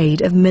 3rd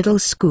grade of middle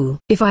school.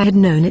 If I had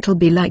known it'll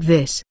be like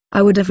this,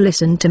 I would have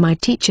listened to my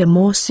teacher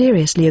more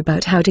seriously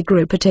about how to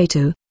grow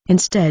potato,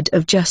 instead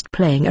of just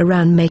playing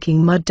around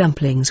making mud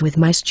dumplings with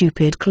my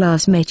stupid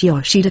classmate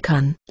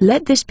Yoshida-kun.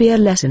 Let this be a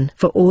lesson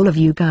for all of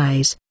you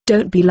guys,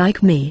 don't be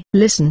like me.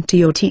 Listen to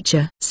your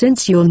teacher.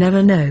 Since you'll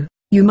never know,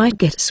 you might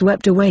get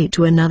swept away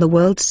to another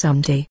world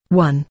someday.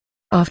 1.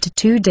 After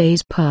 2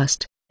 days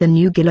passed, the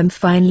new Gillam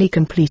finally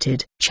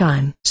completed.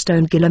 Chime.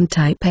 Stone Gillam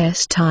Type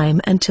S time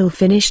until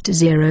finished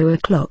 0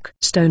 o'clock.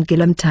 Stone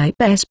Gillam Type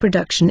S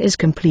production is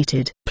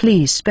completed.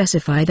 Please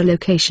specify the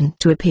location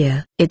to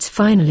appear. It's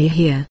finally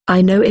here.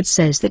 I know it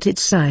says that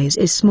its size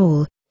is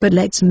small, but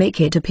let's make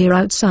it appear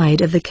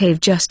outside of the cave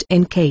just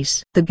in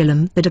case. The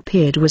Gillam that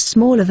appeared was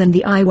smaller than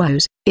the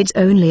Iwos. It's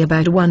only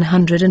about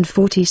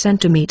 140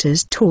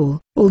 centimeters tall.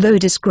 Although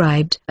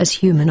described as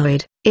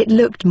humanoid, it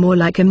looked more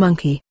like a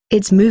monkey.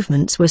 Its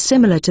movements were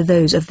similar to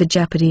those of the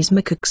Japanese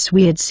macaques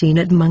we had seen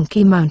at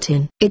Monkey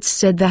Mountain. It's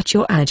said that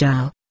you're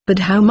agile, but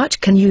how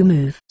much can you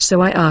move? So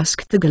I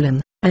asked the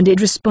Gillam, and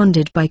it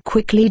responded by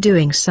quickly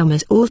doing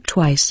somersault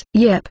twice.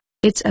 Yep,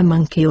 it's a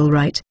monkey all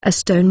right. A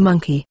stone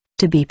monkey,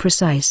 to be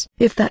precise.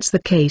 If that's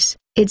the case,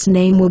 its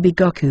name will be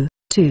Goku,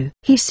 too.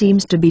 He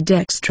seems to be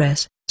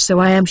dexterous, so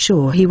I am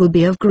sure he will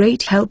be of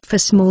great help for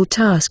small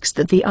tasks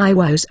that the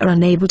Iwos are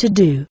unable to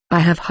do. I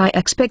have high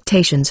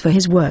expectations for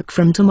his work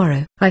from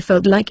tomorrow. I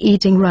felt like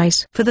eating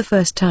rice for the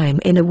first time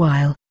in a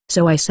while,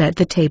 so I set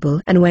the table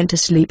and went to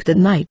sleep that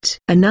night.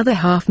 Another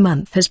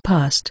half-month has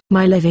passed.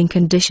 My living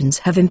conditions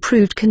have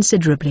improved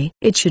considerably.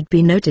 It should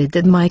be noted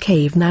that my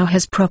cave now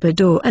has proper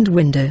door and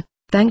window,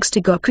 thanks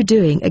to Goku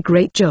doing a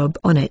great job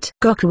on it.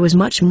 Goku was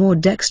much more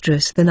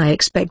dexterous than I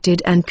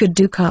expected and could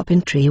do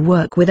carpentry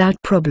work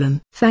without problem.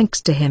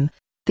 Thanks to him,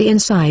 the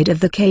inside of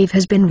the cave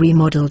has been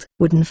remodeled.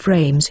 Wooden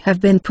frames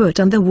have been put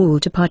on the wall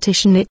to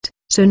partition it,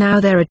 so now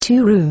there are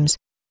 2 rooms.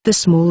 The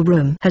small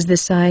room has the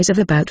size of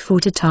about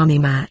 4 tatami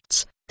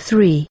mats,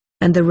 3,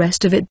 and the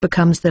rest of it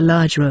becomes the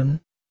large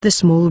room. The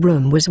small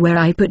room was where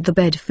I put the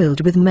bed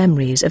filled with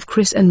memories of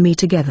Chris and me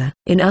together.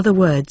 In other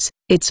words,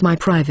 it's my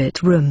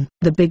private room.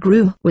 The big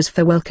room was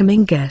for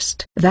welcoming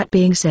guests. That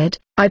being said,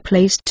 I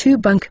placed 2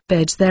 bunk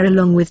beds there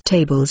along with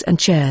tables and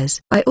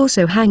chairs. I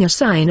also hang a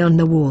sign on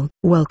the wall.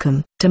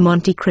 Welcome to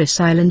Monte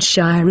Chris Island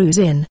Shiru's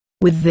Inn.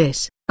 With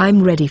this,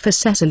 I'm ready for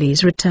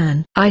Cecily's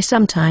return. I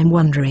sometime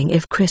wondering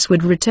if Chris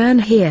would return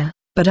here,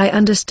 but I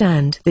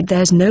understand that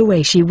there's no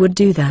way she would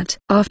do that.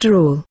 After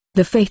all,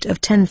 the fate of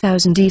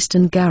 10,000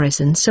 Eastern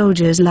Garrison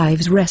soldiers'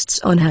 lives rests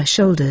on her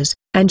shoulders,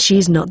 and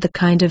she's not the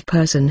kind of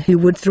person who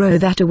would throw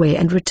that away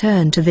and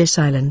return to this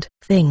island.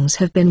 Things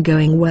have been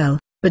going well,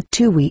 but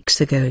 2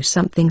 weeks ago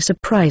something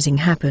surprising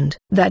happened.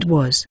 That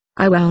was,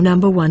 Iwao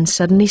number 1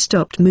 suddenly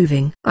stopped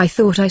moving. I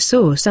thought I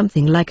saw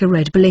something like a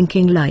red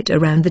blinking light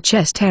around the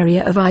chest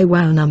area of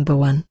Iwao number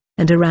 1,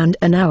 and around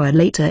an hour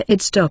later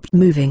it stopped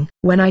moving.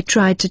 When I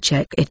tried to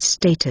check its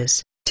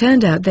status,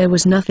 turned out there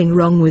was nothing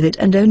wrong with it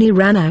and only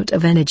ran out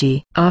of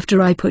energy.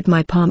 After I put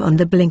my palm on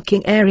the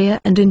blinking area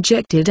and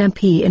injected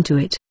MP into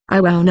it,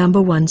 Iwao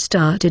number 1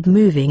 started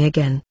moving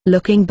again.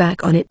 Looking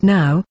back on it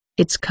now,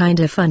 it's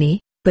kinda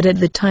funny, but at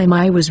the time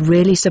I was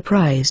really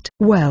surprised.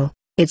 Well,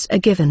 it's a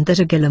given that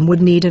a Gillam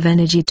would need of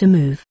energy to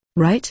move,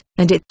 right?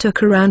 And it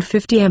took around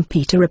 50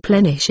 MP to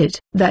replenish it.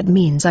 That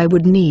means I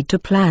would need to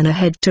plan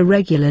ahead to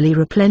regularly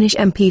replenish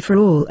MP for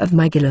all of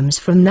my Gillams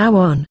from now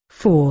on.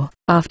 4.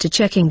 After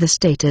checking the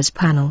status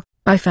panel,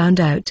 I found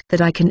out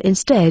that I can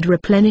instead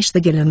replenish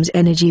the Gillam's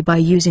energy by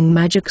using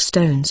magic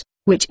stones,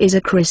 which is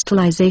a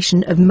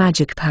crystallization of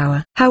magic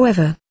power.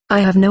 However, I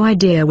have no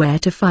idea where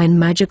to find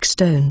magic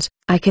stones.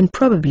 I can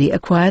probably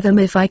acquire them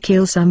if I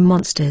kill some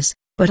monsters,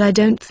 but I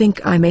don't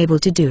think I'm able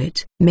to do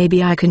it.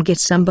 Maybe I can get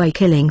some by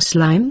killing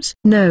slimes?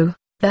 No,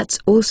 that's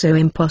also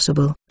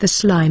impossible. The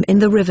slime in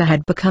the river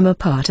had become a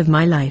part of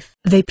my life.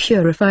 They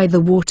purify the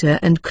water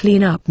and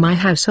clean up my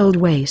household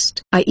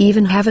waste. I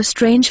even have a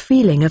strange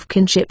feeling of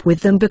kinship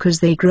with them because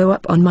they grow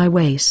up on my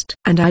waste.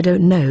 And I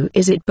don't know,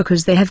 is it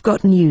because they have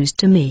gotten used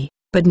to me,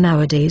 but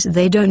nowadays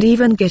they don't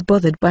even get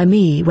bothered by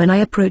me when I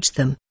approach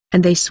them,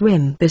 and they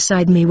swim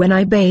beside me when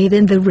I bathe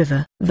in the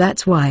river.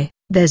 That's why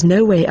there's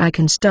no way I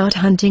can start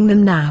hunting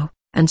them now,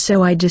 and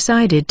so I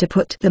decided to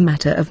put the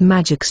matter of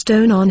magic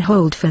stone on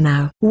hold for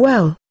now.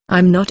 Well,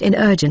 I'm not in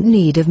urgent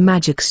need of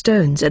magic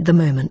stones at the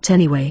moment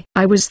anyway.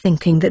 I was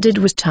thinking that it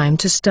was time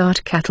to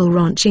start cattle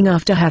ranching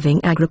after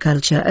having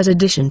agriculture as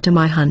addition to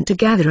my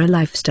hunter-gatherer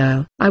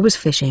lifestyle. I was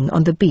fishing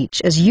on the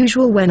beach as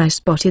usual when I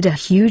spotted a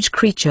huge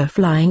creature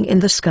flying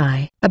in the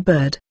sky. A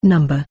bird.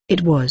 Number.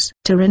 It was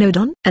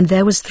Pteranodon, and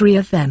there was 3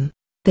 of them.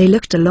 They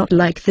looked a lot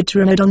like the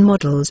Pteranodon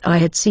models I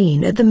had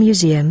seen at the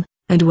museum,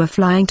 and were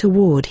flying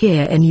toward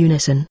here in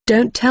unison.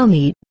 Don't tell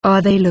me,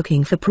 are they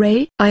looking for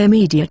prey? I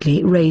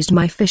immediately raised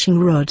my fishing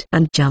rod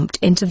and jumped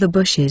into the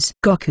bushes.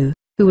 Goku,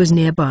 who was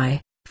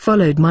nearby,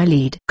 followed my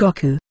lead.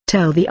 Goku,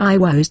 Tell the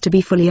Iwos to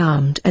be fully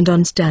armed and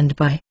on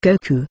standby.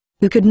 Goku,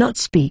 who could not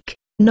speak,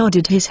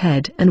 nodded his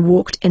head and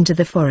walked into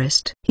the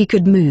forest. He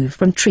could move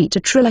from tree to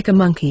tree like a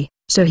monkey,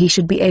 so he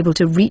should be able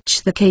to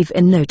reach the cave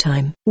in no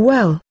time.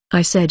 Well,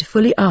 I said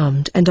fully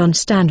armed and on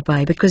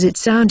standby because it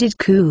sounded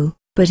cool,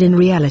 but in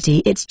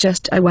reality it's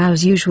just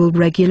Iwao's usual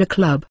regular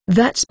club.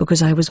 That's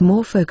because I was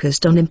more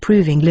focused on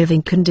improving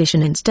living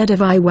condition instead of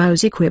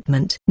Iwao's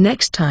equipment.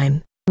 Next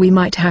time, we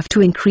might have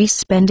to increase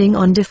spending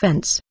on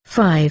defense.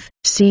 5.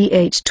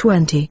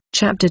 CH20.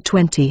 Chapter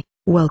 20.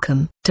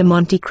 Welcome to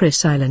Monte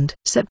Cristo Island.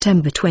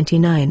 September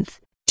 29th,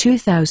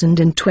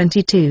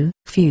 2022.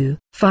 Phew.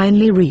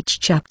 Finally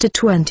reached Chapter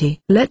 20.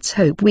 Let's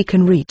hope we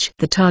can reach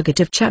the target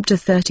of Chapter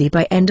 30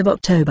 by end of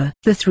October.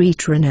 The three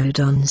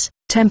Pteranodons,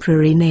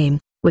 temporary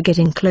name, were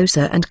getting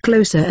closer and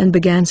closer and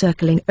began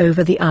circling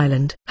over the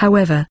island.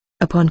 However,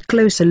 upon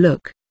closer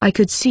look, I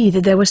could see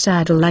that there were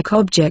saddle-like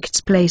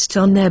objects placed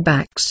on their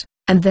backs,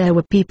 and there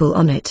were people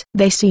on it.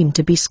 They seemed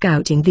to be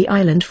scouting the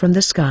island from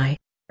the sky.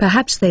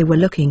 Perhaps they were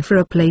looking for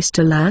a place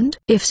to land?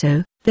 If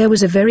so, there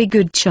was a very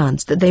good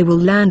chance that they will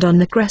land on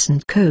the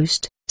Crescent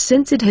Coast,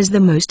 since it has the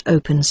most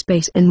open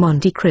space in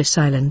Monte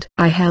Cristo Island.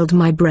 I held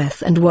my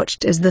breath and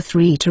watched as the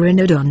three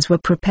Pteranodons were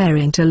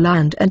preparing to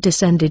land and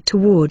descended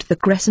toward the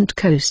Crescent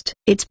Coast.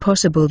 It's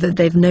possible that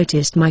they've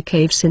noticed my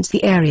cave since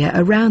the area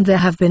around there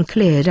have been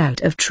cleared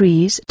out of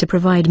trees to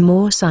provide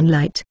more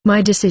sunlight.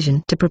 My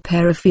decision to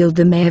prepare a field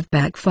may have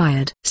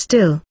backfired.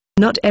 Still,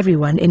 not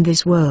everyone in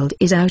this world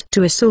is out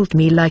to assault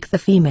me like the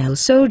female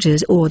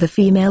soldiers or the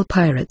female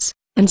pirates,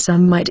 and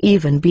some might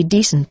even be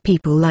decent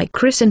people like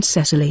Chris and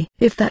Cecily.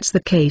 If that's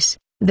the case,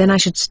 then I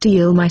should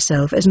steel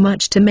myself as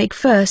much to make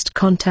first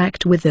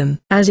contact with them.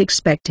 As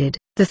expected,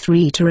 the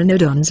three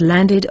Pteranodons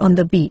landed on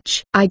the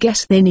beach. I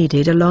guess they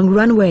needed a long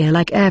runway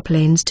like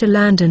airplanes to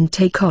land and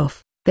take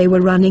off. They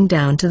were running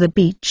down to the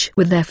beach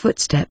with their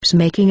footsteps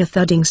making a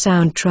thudding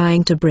sound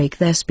trying to break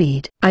their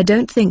speed. I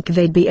don't think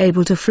they'd be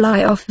able to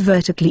fly off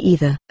vertically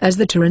either. As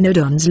the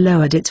Pteranodons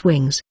lowered its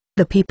wings,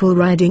 the people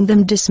riding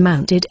them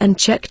dismounted and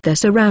checked their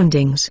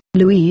surroundings.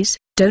 Louise,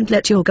 don't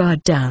let your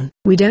guard down.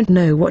 We don't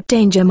know what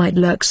danger might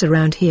lurk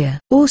around here.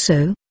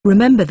 Also,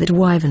 remember that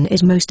Wyvern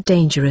is most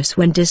dangerous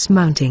when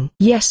dismounting.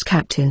 Yes,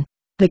 Captain.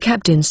 The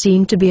captain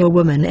seemed to be a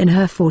woman in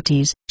her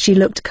 40s. She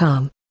looked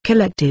calm,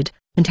 collected,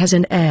 and has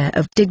an air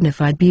of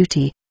dignified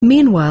beauty.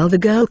 Meanwhile, the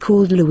girl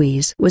called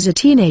Louise was a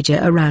teenager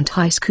around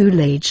high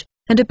school age,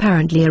 and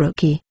apparently a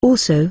rookie.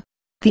 Also,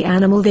 the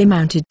animal they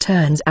mounted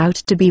turns out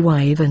to be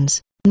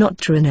wyverns, not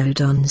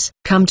Pteranodons.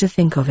 Come to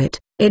think of it,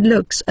 it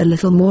looks a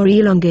little more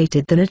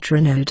elongated than a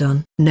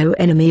Pteranodon. No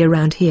enemy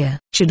around here.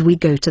 Should we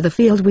go to the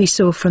field we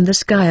saw from the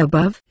sky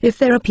above? If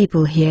there are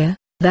people here,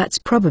 that's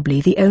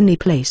probably the only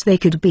place they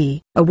could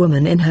be. A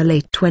woman in her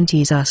late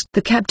 20s asked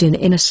the captain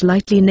in a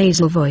slightly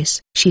nasal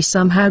voice. She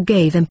somehow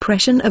gave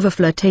impression of a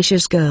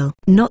flirtatious girl.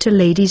 Not a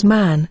ladies'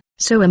 man,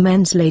 so a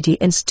men's lady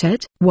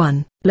instead?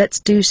 1.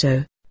 Let's do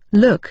so.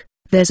 Look,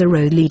 there's a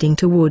road leading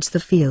towards the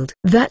field.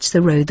 That's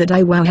the road that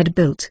Iwao had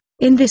built.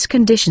 In this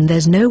condition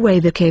there's no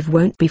way the cave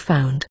won't be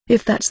found.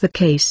 If that's the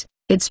case,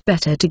 it's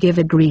better to give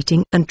a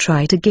greeting and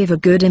try to give a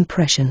good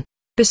impression.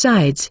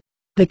 Besides,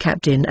 the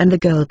captain and the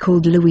girl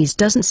called Louise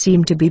doesn't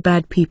seem to be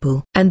bad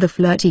people. And the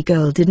flirty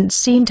girl didn't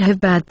seem to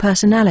have bad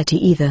personality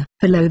either.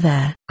 Hello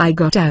there. I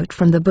got out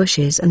from the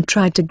bushes and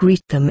tried to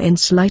greet them in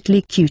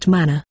slightly cute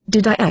manner.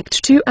 Did I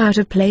act too out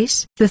of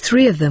place? The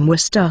three of them were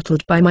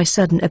startled by my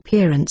sudden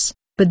appearance,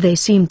 but they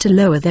seemed to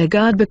lower their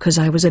guard because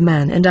I was a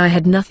man and I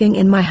had nothing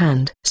in my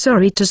hand.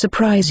 Sorry to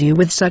surprise you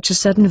with such a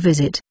sudden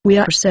visit. We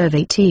are a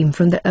survey team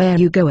from the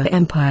Ayugoa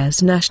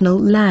Empire's National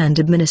Land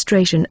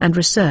Administration and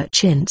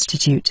Research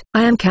Institute.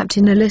 I am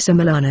Captain Alyssa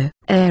Milano.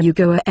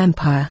 Ayugoa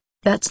Empire,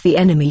 that's the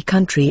enemy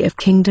country of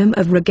Kingdom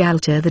of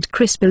Regalta that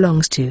Chris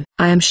belongs to.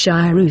 I am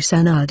Shiru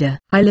Sanada.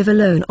 I live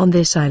alone on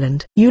this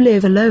island. You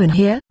live alone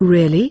here?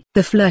 Really?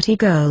 The flirty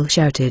girl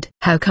shouted.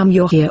 How come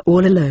you're here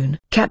all alone?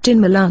 Captain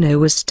Milano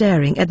was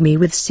staring at me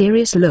with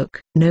serious look.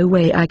 No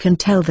way I can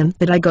tell them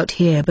that I got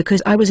here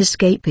because I was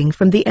escaping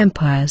from the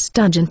Empire's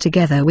dungeon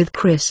together with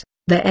Chris,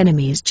 their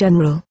enemy's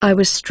general. I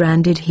was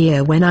stranded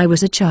here when I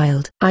was a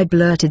child. I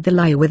blurted the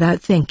lie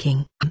without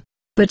thinking.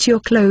 But your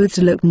clothes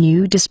look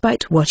new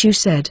despite what you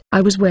said. I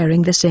was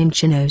wearing the same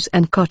chinos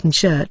and cotton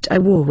shirt I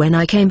wore when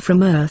I came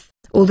from Earth.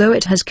 Although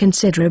it has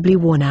considerably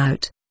worn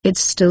out, it's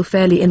still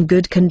fairly in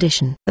good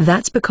condition.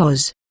 That's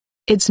because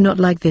it's not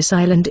like this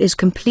island is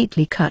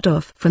completely cut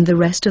off from the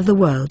rest of the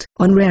world.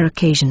 On rare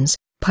occasions,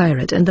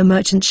 pirate and the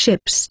merchant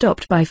ships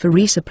stopped by for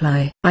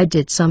resupply. I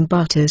did some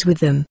barters with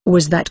them.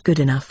 Was that good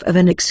enough of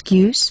an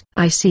excuse?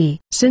 I see.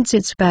 Since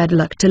it's bad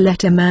luck to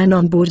let a man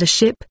on board a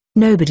ship,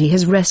 nobody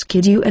has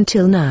rescued you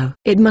until now.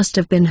 It must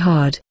have been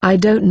hard. I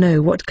don't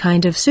know what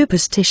kind of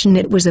superstition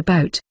it was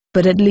about,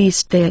 but at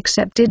least they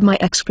accepted my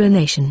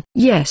explanation.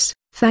 Yes,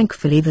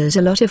 thankfully there's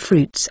a lot of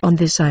fruits on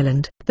this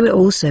island. There are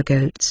also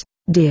goats,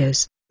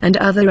 deers, and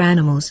other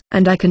animals.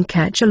 And I can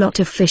catch a lot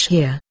of fish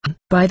here.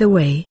 By the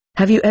way,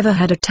 Have you ever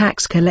had a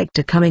tax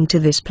collector coming to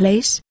this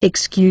place?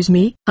 Excuse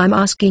me? I'm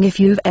asking if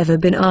you've ever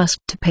been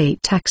asked to pay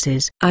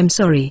taxes. I'm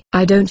sorry,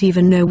 I don't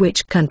even know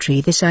which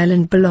country this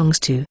island belongs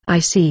to. I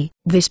see,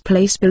 this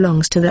place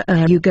belongs to the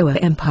Uruguay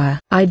Empire.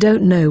 I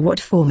don't know what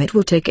form it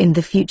will take in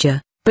the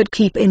future, but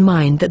keep in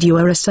mind that you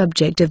are a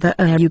subject of the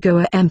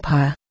Uruguay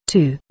Empire,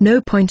 too.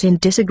 No point in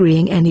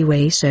disagreeing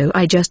anyway, so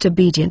I just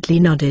obediently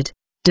nodded.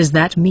 Does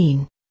that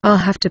mean I'll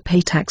have to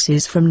pay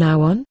taxes from now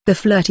on? The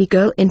flirty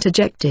girl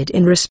interjected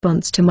in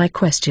response to my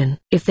question.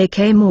 If they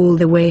came all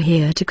the way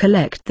here to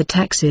collect the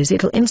taxes,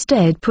 it'll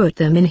instead put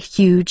them in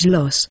huge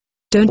loss.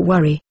 Don't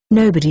worry,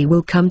 nobody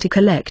will come to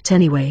collect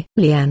anyway.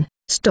 Leanne,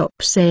 stop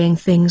saying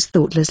things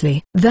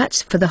thoughtlessly.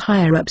 That's for the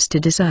higher-ups to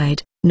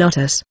decide, not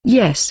us.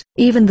 Yes,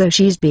 even though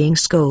she's being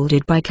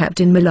scolded by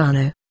Captain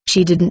Milano,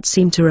 she didn't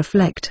seem to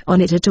reflect on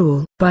it at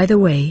all. By the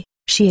way,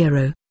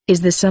 Shiro, is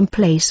there some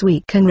place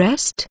we can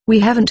rest? We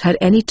haven't had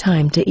any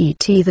time to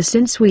eat either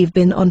since we've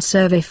been on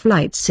survey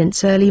flights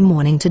since early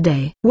morning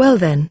today. Well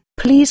then,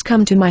 please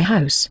come to my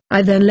house.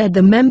 I then led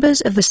the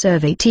members of the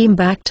survey team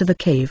back to the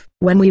cave.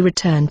 When we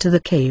returned to the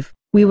cave,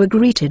 we were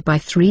greeted by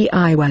 3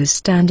 Iwas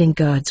standing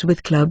guards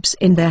with clubs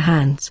in their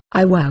hands.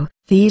 Wow,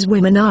 these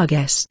women are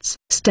guests.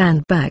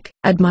 Stand back.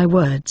 At my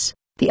words,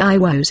 the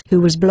Iwas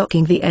who was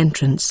blocking the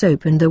entrance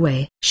opened the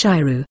way.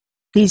 Shiro.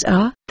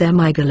 They're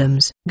my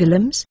golems.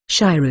 Golems?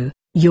 Shiro.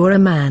 You're a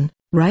man,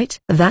 right?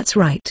 That's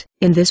right.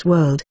 In this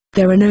world,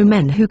 there are no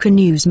men who can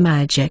use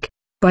magic.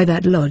 By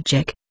that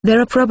logic, there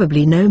are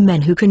probably no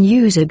men who can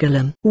use a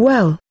golem.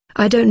 Well,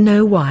 I don't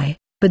know why,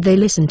 but they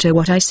listen to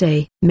what I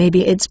say.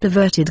 Maybe it's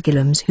perverted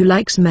golems who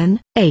likes men.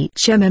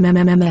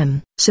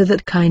 So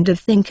that kind of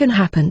thing can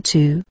happen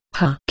too,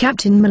 huh?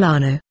 Captain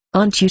Milano,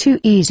 aren't you too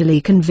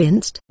easily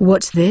convinced?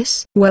 What's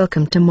this?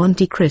 Welcome to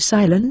Monte Cristo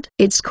Island.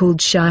 It's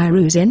called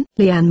Shiro's Inn.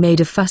 Leanne made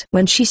a fuss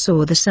when she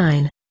saw the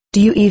sign. Do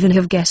you even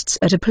have guests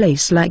at a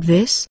place like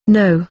this?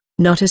 No,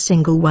 not a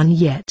single one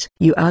yet.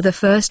 You are the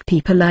first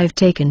people I've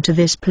taken to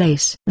this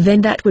place.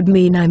 Then that would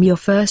mean I'm your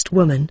first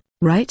woman,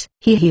 right?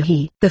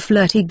 He. The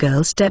flirty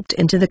girl stepped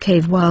into the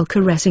cave while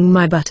caressing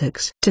my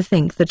buttocks. To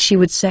think that she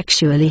would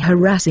sexually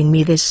harassing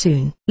me this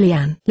soon.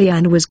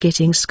 Leanne was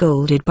getting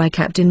scolded by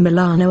Captain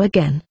Milano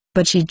again,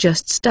 but she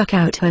just stuck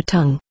out her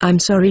tongue. I'm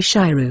sorry,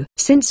 Shiro.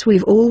 Since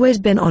we've always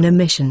been on a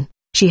mission,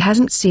 she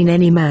hasn't seen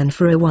any man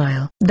for a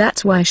while.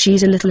 That's why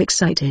she's a little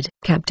excited.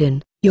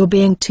 Captain, you're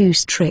being too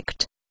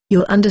strict.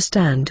 You'll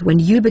understand when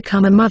you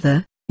become a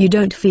mother, you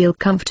don't feel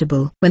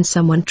comfortable when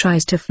someone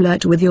tries to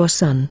flirt with your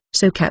son.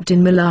 So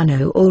Captain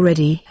Milano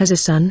already has a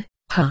son?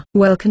 Huh.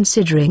 Well,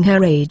 considering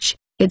her age,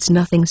 it's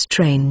nothing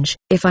strange.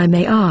 If I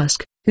may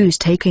ask, who's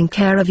taking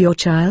care of your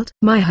child?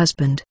 My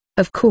husband,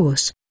 of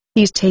course.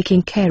 He's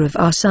taking care of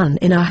our son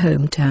in our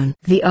hometown.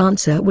 The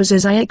answer was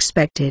as I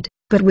expected.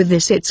 But with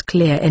this, it's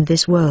clear in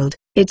this world,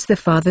 it's the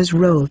father's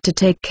role to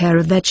take care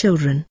of their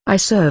children. I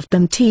served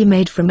them tea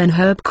made from an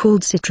herb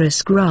called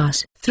citrus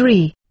grass.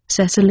 3.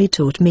 Cecily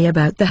taught me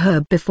about the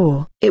herb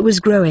before. It was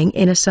growing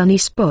in a sunny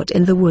spot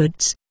in the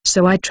woods,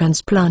 so I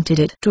transplanted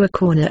it to a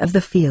corner of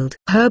the field.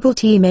 Herbal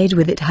tea made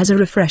with it has a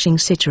refreshing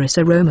citrus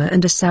aroma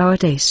and a sour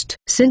taste.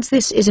 Since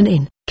this is an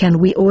inn, can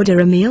we order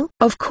a meal?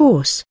 Of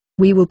course.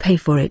 We will pay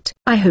for it.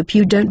 I hope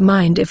you don't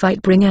mind if I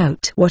bring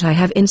out what I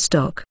have in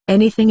stock.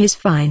 Anything is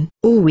fine.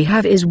 All we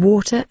have is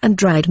water and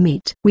dried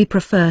meat. We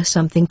prefer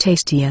something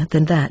tastier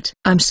than that.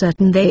 I'm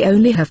certain they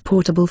only have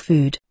portable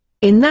food.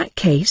 In that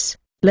case,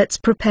 let's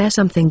prepare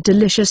something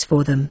delicious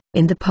for them.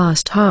 In the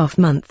past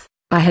half-month,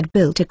 I had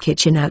built a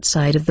kitchen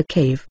outside of the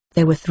cave.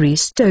 There were 3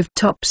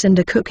 stovetops and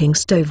a cooking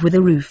stove with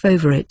a roof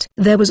over it.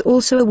 There was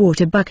also a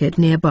water bucket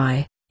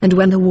nearby, and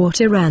when the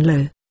water ran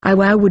low,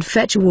 Iwa would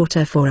fetch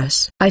water for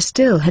us. I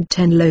still had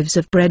 10 loaves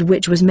of bread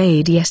which was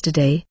made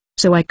yesterday,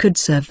 so I could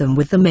serve them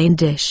with the main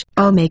dish.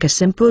 I'll make a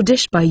simple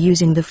dish by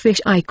using the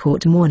fish I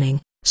caught morning,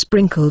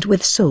 sprinkled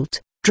with salt,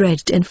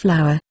 dredged in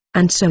flour,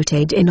 and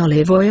sautéed in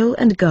olive oil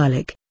and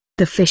garlic.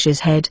 The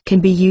fish's head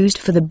can be used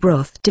for the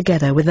broth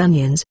together with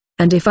onions,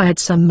 and if I had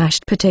some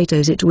mashed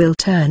potatoes it will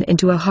turn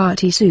into a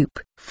hearty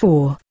soup.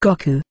 4.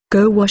 Goku,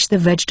 go wash the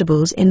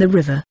vegetables in the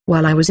river.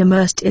 While I was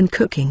immersed in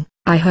cooking,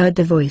 I heard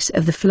the voice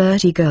of the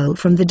flirty girl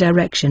from the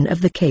direction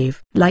of the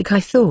cave. Like I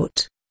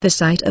thought, the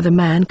sight of a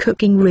man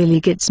cooking really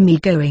gets me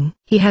going.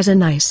 He has a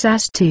nice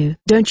ass too.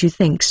 Don't you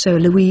think so,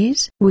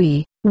 Louise?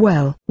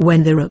 Well,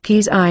 when the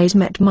rookie's eyes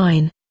met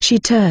mine, she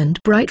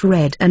turned bright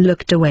red and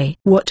looked away.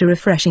 What a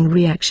refreshing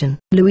reaction.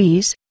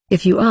 Louise,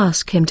 if you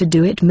ask him to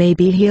do it,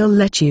 maybe he'll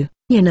let you.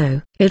 You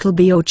know, it'll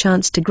be your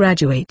chance to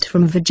graduate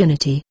from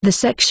virginity. The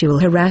sexual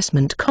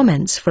harassment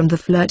comments from the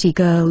flirty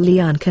girl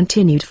Leanne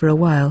continued for a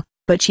while,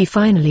 but she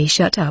finally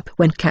shut up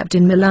when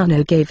Captain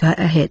Milano gave her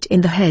a hit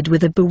in the head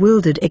with a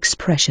bewildered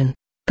expression.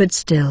 But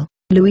still,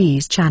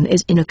 Louise-chan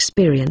is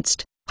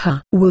inexperienced.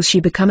 Will she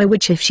become a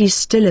witch if she's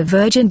still a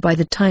virgin by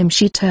the time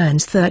she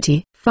turns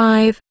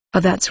 35?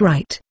 That's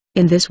right.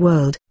 In this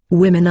world,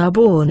 women are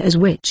born as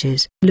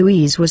witches.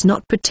 Louise was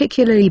not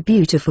particularly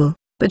beautiful,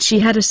 but she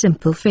had a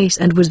simple face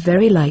and was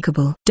very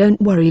likable.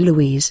 Don't worry,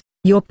 Louise,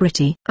 You're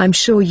pretty. I'm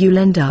sure you'll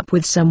end up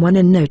with someone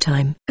in no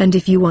time. And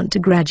if you want to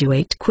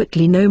graduate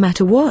quickly no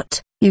matter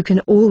what, you can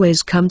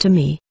always come to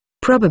me.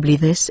 Probably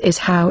this is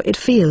how it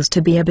feels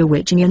to be a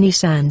bewitching Annie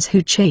Sans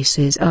who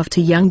chases after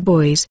young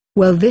boys.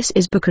 Well, this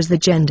is because the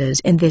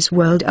genders in this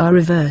world are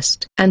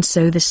reversed. And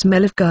so the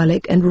smell of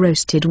garlic and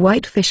roasted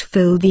whitefish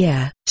filled the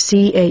air.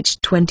 Ch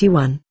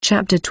 21.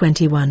 Chapter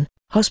 21,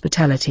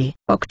 Hospitality.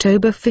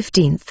 October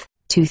 15th,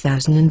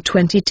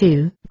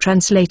 2022.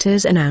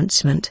 Translator's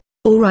announcement.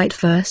 Alright,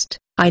 first,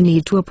 I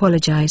need to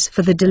apologize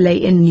for the delay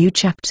in new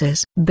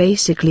chapters.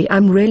 Basically,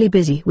 I'm really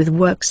busy with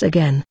works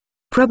again.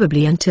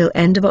 Probably until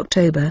end of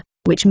October,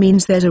 which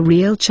means there's a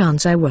real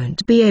chance I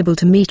won't be able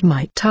to meet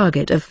my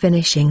target of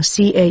finishing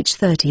CH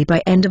 30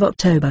 by end of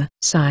October.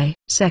 Sigh.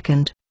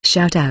 Second,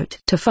 shout out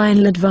to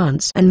Final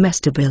Advance and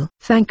Mestabil.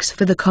 Thanks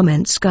for the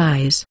comments,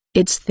 guys.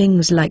 It's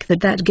things like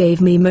that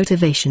gave me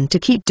motivation to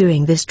keep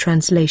doing this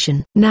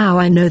translation. Now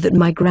I know that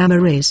my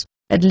grammar is,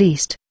 at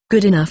least,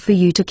 good enough for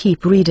you to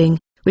keep reading,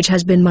 which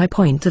has been my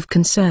point of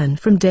concern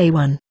from day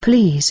one.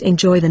 Please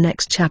enjoy the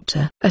next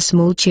chapter. A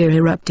small cheer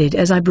erupted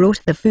as I brought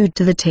the food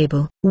to the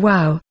table.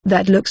 Wow,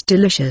 that looks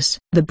delicious.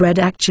 The bread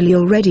actually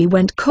already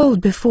went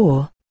cold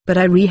before, but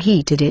I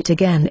reheated it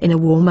again in a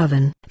warm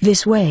oven.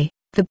 This way,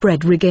 the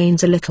bread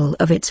regains a little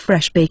of its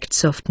fresh-baked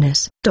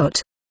softness.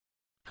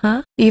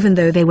 Huh? Even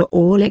though they were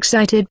all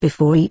excited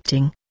before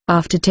eating,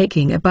 after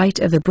taking a bite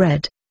of the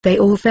bread, they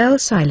all fell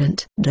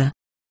silent. Duh.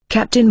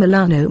 Captain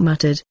Milano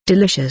muttered.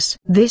 Delicious.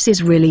 This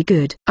is really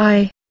good.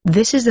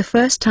 This is the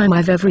first time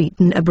I've ever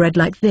eaten a bread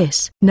like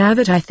this. Now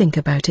that I think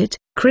about it,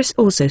 Chris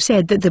also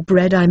said that the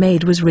bread I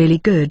made was really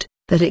good,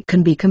 that it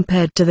can be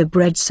compared to the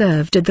bread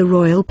served at the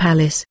Royal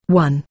Palace.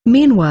 1.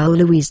 Meanwhile,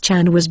 Louise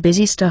Chan was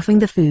busy stuffing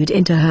the food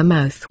into her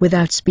mouth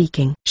without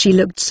speaking. She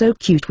looked so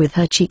cute with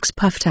her cheeks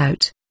puffed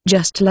out,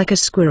 just like a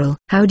squirrel.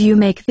 How do you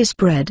make this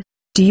bread?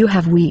 Do you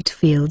have wheat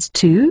fields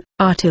too?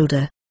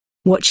 Tilda.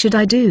 What should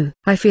I do?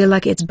 I feel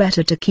like it's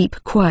better to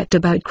keep quiet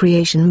about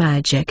creation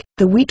magic.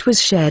 The wheat was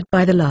shared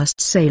by the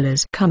last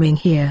sailors coming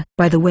here.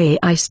 By the way,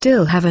 I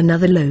still have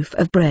another loaf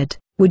of bread.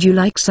 Would you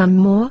like some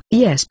more?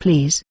 Yes,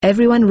 please.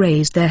 Everyone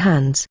raised their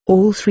hands.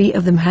 All three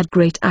of them had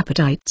great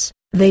appetites.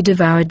 They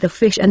devoured the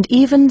fish and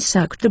even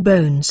sucked the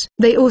bones.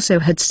 They also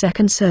had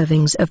second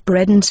servings of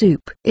bread and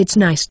soup. It's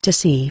nice to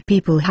see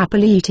people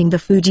happily eating the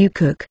food you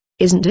cook,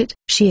 isn't it?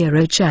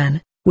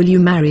 Shiro-chan, will you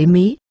marry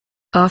me?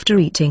 After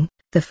eating,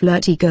 the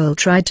flirty girl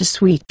tried to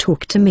sweet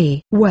talk to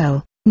me.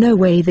 Well, no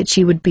way that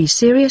she would be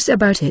serious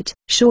about it.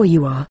 Sure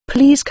you are.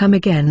 Please come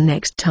again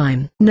next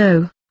time.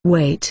 No,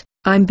 wait,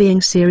 I'm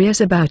being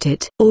serious about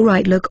it.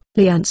 Alright, look,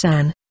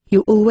 Lian-san,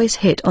 you always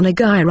hit on a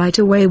guy right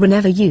away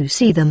whenever you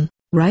see them,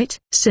 right?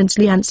 Since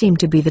Lian seemed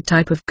to be the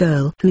type of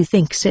girl who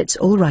thinks it's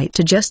alright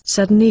to just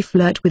suddenly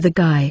flirt with a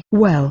guy.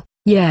 Well,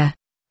 yeah,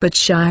 but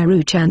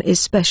Shiro-chan is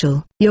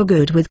special. You're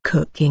good with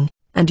cooking,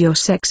 and you're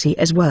sexy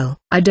as well.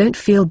 I don't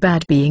feel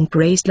bad being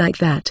praised like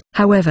that.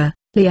 However,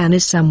 Lian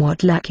is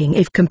somewhat lacking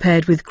if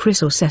compared with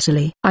Chris or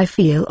Cecily. I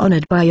feel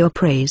honored by your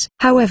praise.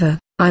 However,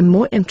 I'm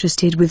more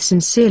interested with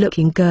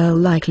sincere-looking girl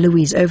like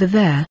Louise over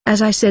there.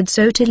 As I said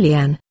so to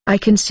Lian, I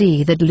can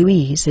see that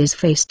Louise's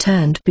face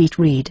turned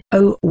beet-red.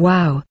 Oh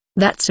wow,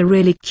 that's a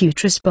really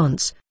cute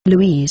response,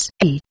 Louise.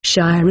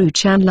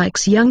 Shiro-chan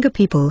likes younger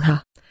people,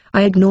 huh?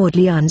 I ignored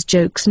Lian's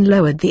jokes and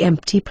lowered the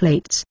empty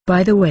plates.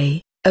 By the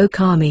way,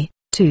 Okami,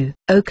 too.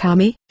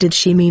 Okami? Did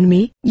she mean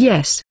me?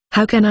 Yes,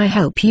 how can I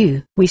help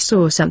you? We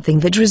saw something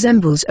that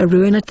resembles a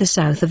ruin at the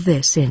south of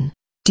this inn.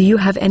 Do you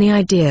have any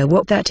idea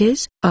what that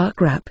is? Ah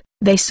crap,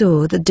 they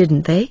saw that,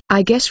 didn't they?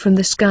 I guess from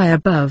the sky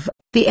above,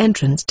 the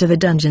entrance to the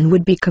dungeon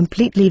would be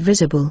completely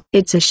visible.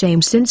 It's a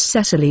shame since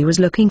Cecily was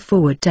looking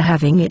forward to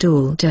having it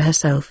all to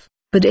herself.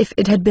 But if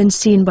it had been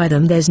seen by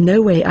them, there's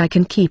no way I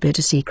can keep it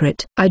a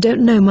secret. I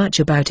don't know much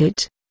about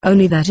it.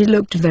 Only that it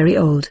looked very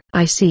old.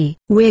 I see.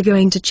 We're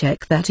going to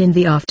check that in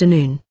the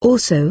afternoon.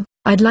 Also,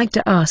 I'd like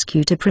to ask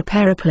you to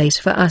prepare a place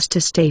for us to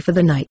stay for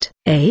the night.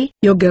 Eh?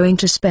 You're going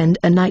to spend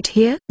a night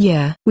here?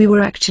 Yeah. We were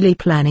actually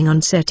planning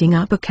on setting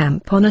up a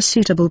camp on a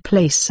suitable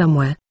place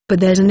somewhere, but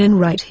there's an inn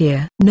right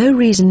here. No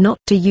reason not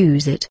to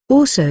use it.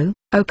 Also,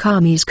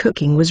 Okami's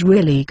cooking was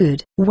really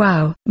good.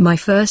 Wow. My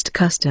first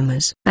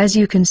customers. As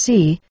you can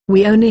see,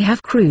 we only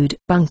have crude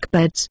bunk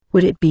beds.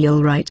 Would it be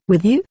alright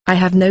with you? I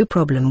have no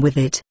problem with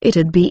it.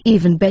 It'd be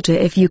even better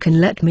if you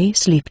can let me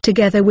sleep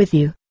together with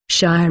you.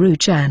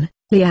 Shiro-chan,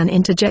 Lian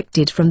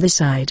interjected from the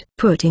side.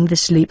 Putting the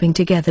sleeping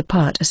together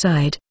part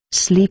aside,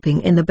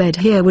 sleeping in the bed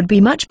here would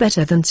be much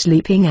better than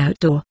sleeping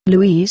outdoor.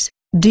 Louise,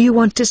 do you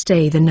want to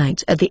stay the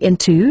night at the inn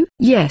too?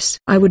 Yes,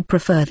 I would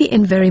prefer the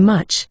inn very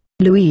much,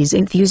 Louise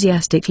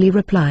enthusiastically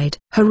replied.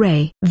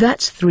 Hooray!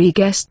 That's 3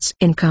 guests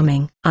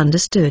incoming.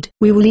 Understood.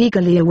 We will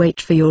eagerly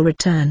await for your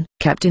return.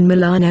 Captain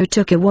Milano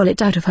took a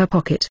wallet out of her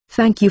pocket.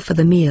 Thank you for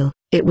the meal,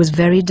 it was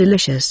very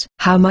delicious.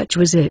 How much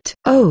was it?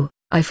 Oh,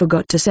 I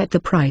forgot to set the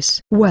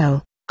price.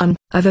 Well,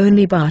 I've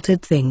only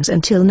bartered things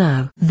until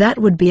now. That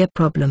would be a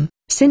problem,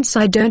 since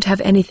I don't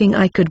have anything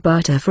I could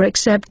barter for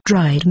except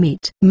dried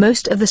meat.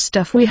 Most of the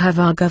stuff we have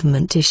are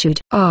government issued.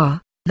 Ah,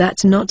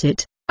 that's not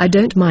it. I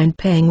don't mind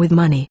paying with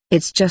money.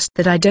 It's just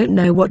that I don't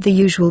know what the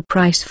usual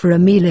price for a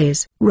meal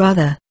is.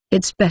 Rather,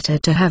 it's better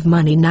to have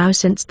money now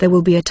since there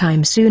will be a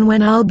time soon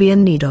when I'll be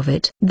in need of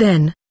it.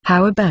 Then,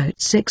 how about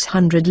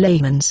 600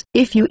 lemons?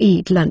 If you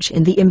eat lunch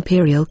in the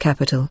imperial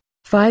capital,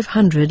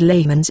 500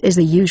 lemons is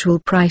the usual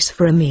price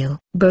for a meal.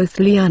 Both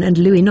Leon and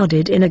Louis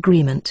nodded in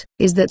agreement.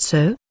 Is that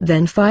so?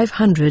 Then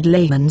 500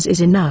 lemons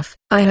is enough.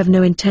 I have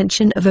no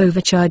intention of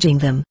overcharging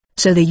them,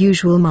 so the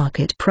usual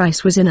market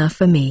price was enough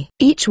for me.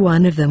 Each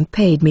one of them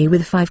paid me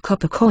with 5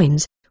 copper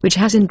coins, which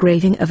has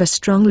engraving of a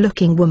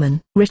strong-looking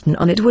woman. Written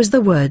on it was the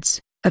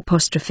words,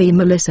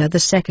 Melissa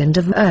II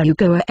of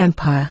Uruguay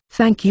Empire.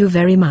 Thank you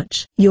very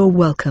much. You're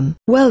welcome.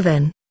 Well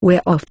then,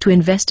 we're off to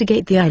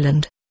investigate the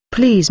island.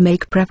 Please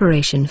make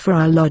preparation for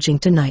our lodging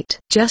tonight.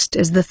 Just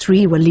as the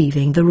three were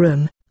leaving the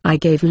room, I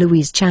gave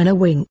Louise-chan a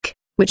wink,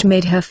 which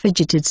made her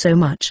fidgeted so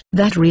much.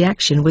 That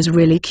reaction was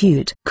really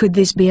cute. Could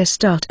this be a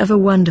start of a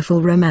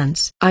wonderful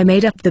romance? I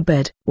made up the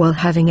bed, while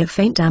having a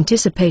faint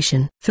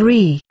anticipation.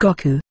 3.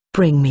 Goku,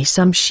 bring me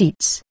some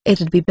sheets.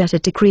 It'd be better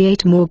to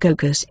create more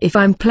Gokus if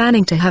I'm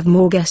planning to have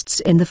more guests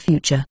in the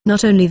future.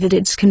 Not only that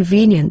it's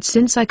convenient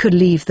since I could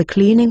leave the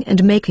cleaning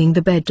and making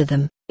the bed to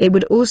them, it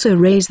would also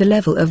raise the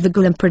level of the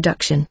golem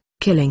production,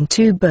 killing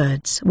 2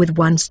 birds with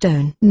 1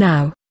 stone.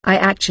 Now, I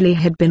actually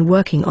had been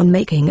working on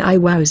making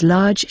Iwao's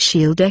large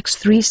shield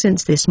X3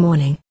 since this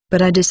morning,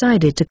 but I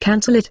decided to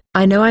cancel it.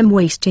 I know I'm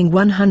wasting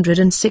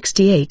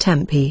 168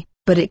 MP,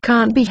 but it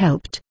can't be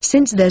helped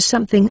since there's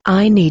something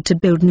I need to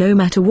build no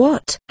matter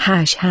what.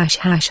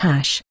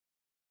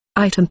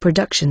 Item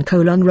production :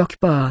 rock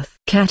bath.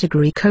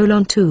 Category :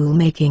 tool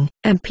making.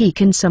 MP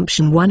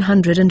consumption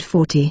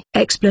 140.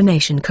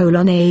 Explanation: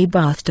 a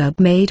bathtub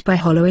made by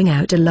hollowing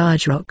out a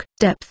large rock.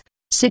 Depth: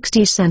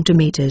 60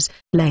 centimeters.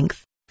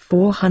 Length: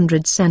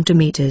 400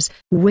 centimeters.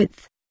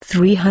 Width: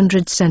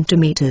 300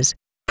 centimeters.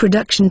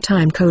 Production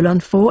time: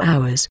 4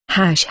 hours.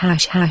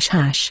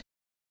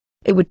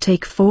 It would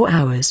take 4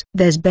 hours.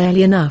 There's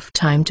barely enough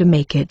time to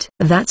make it.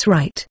 That's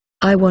right.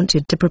 I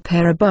wanted to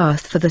prepare a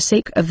bath for the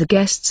sake of the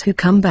guests who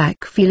come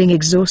back feeling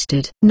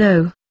exhausted.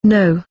 No,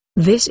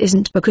 this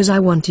isn't because I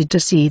wanted to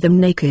see them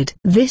naked.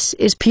 This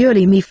is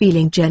purely me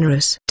feeling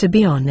generous. To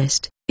be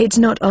honest, it's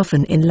not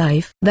often in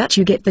life that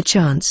you get the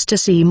chance to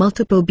see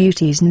multiple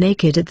beauties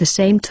naked at the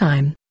same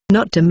time,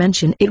 not to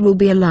mention it will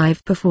be a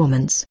live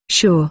performance.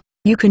 Sure,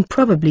 you can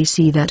probably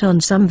see that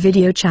on some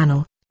video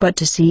channel, but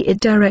to see it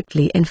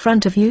directly in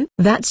front of you?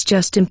 That's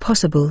just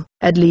impossible,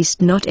 at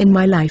least not in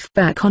my life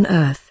back on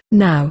Earth.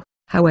 Now,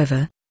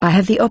 however, I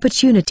have the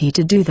opportunity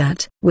to do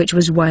that, which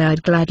was why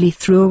I'd gladly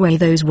threw away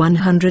those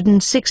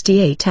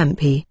 168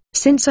 MP,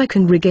 since I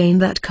can regain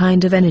that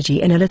kind of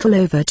energy in a little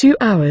over 2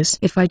 hours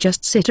if I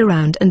just sit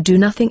around and do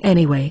nothing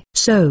anyway.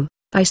 So,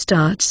 I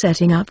start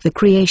setting up the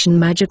creation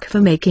magic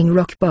for making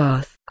rock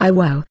bath.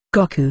 Wow,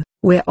 Goku,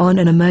 we're on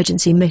an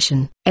emergency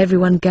mission.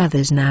 Everyone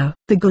gathers now.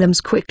 The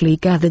golems quickly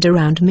gathered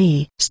around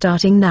me.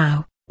 Starting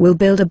now, we'll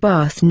build a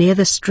bath near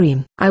the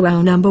stream.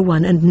 Wow, number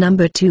 1 and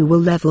number 2 will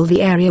level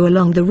the area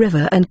along the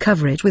river and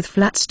cover it with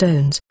flat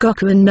stones.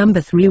 Goku and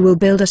number 3 will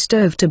build a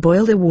stove to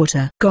boil the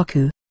water.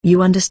 Goku,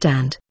 you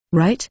understand,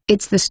 right?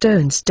 It's the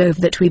stone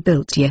stove that we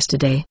built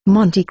yesterday.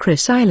 Monte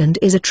Chris Island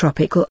is a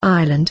tropical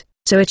island,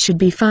 so it should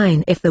be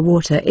fine if the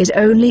water is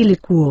only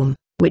lukewarm,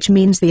 which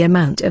means the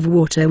amount of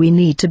water we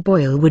need to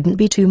boil wouldn't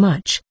be too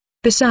much.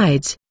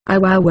 Besides,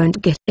 Iwao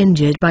won't get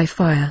injured by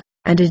fire,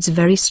 and it's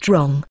very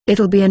strong.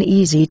 It'll be an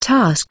easy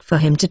task for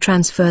him to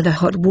transfer the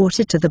hot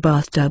water to the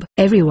bathtub.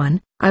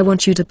 Everyone, I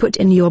want you to put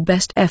in your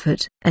best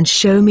effort and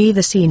show me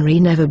the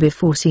scenery never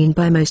before seen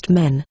by most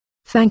men.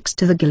 Thanks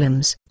to the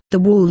golems, the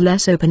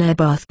wall-less open-air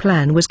bath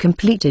plan was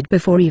completed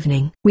before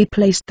evening. We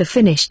placed the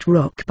finished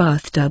rock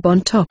bathtub on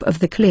top of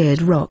the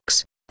cleared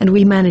rocks, and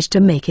we managed to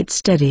make it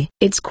steady.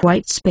 It's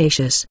quite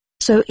spacious,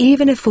 so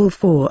even if all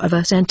 4 of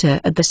us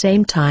enter at the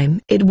same time,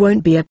 it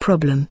won't be a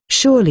problem.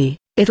 Surely,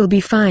 it'll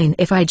be fine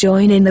if I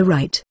join in the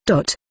right.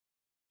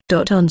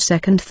 On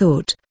second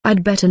thought,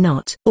 I'd better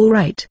not.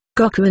 Alright,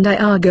 Goku and I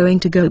are going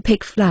to go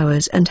pick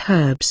flowers and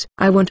herbs.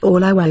 I want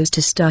all Iwaos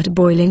to start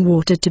boiling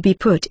water to be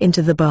put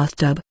into the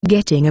bathtub.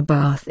 Getting a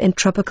bath in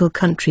tropical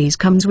countries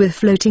comes with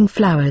floating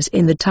flowers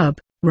in the tub,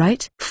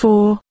 right?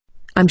 4.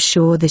 I'm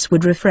sure this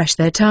would refresh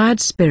their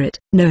tired spirit.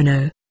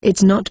 No,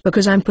 it's not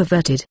because I'm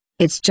perverted,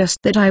 it's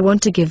just that I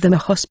want to give them a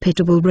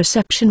hospitable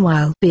reception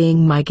while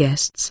being my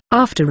guests.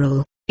 After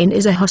all, in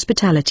is a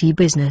hospitality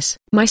business.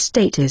 My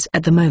status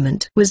at the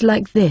moment was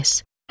like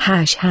this.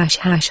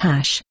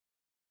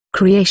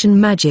 Creation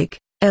magic,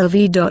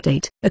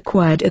 LV.8.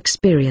 Acquired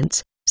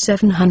experience,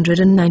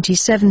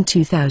 797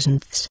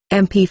 2000ths.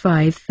 MP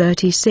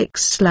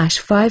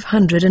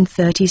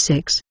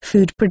 536/536.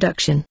 Food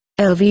production,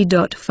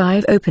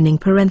 LV.5 opening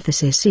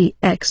parenthesis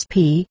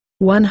EXP,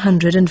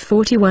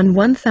 141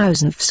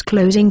 1000ths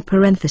closing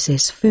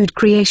parenthesis. Food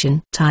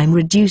creation time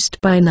reduced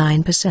by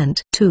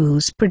 9%.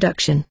 Tools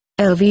production,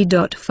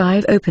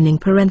 LV.5 opening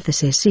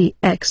parenthesis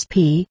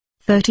EXP,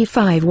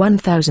 35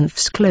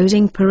 1000ths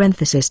closing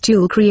parenthesis.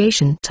 Tool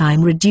creation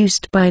time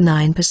reduced by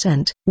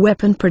 9%.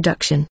 Weapon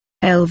production,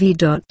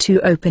 LV.2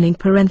 opening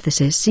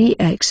parenthesis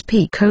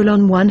CXP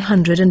colon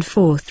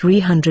 104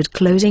 300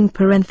 closing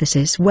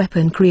parenthesis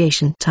weapon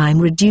creation time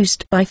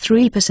reduced by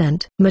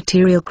 3%.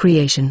 Material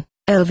creation,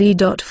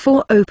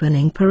 LV.4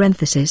 opening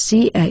parenthesis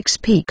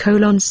CXP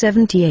colon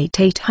 78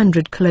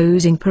 800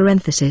 closing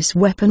parenthesis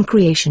weapon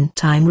creation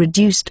time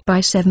reduced by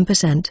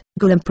 7%.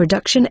 Golem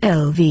production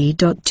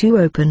LV.2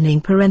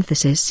 opening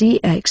parenthesis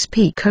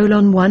CXP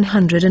colon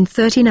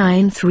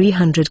 139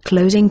 300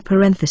 closing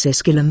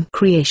parenthesis Golem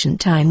creation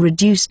time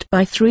reduced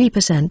by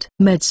 3%.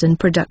 Medicine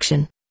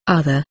production,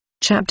 other,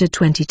 chapter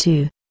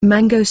 22,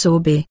 Mango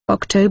Sorbet.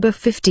 October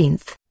 15,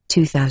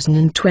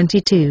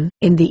 2022.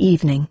 In the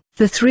evening,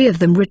 the three of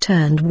them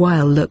returned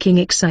while looking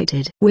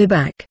excited. "We're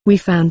back. We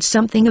found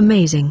something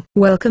amazing."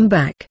 "Welcome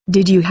back.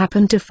 Did you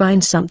happen to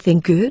find something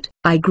good?"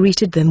 I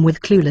greeted them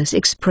with clueless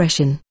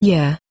expression.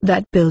 "Yeah,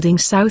 that building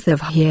south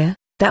of here,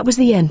 that was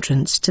the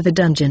entrance to the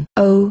dungeon."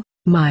 "Oh,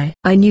 my.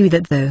 I knew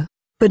that though.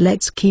 But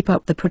let's keep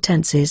up the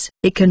pretenses.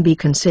 It can be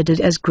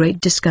considered as great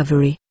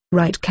discovery.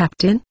 Right,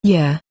 Captain?"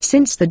 "Yeah."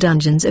 "Since the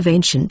dungeons of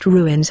ancient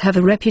ruins have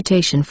a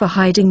reputation for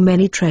hiding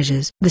many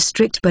treasures." The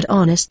strict but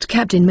honest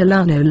Captain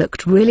Milano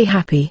looked really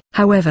happy.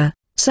 "However,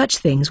 such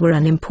things were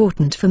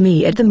unimportant for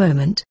me at the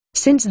moment,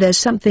 since there's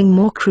something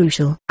more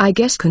crucial." "I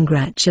guess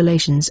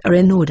congratulations are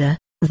in order,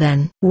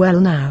 then." "Well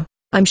now,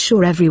 I'm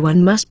sure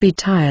everyone must be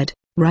tired,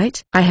 right?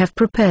 I have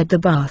prepared the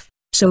bath,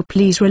 so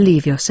please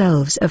relieve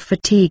yourselves of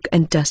fatigue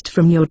and dust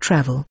from your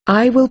travel.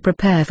 I will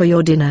prepare for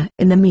your dinner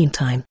in the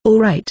meantime." "All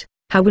right.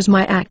 How was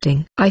my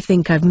acting?" "I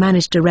think I've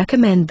managed to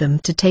recommend them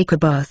to take a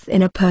bath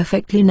in a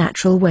perfectly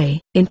natural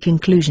way." In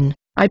conclusion,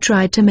 I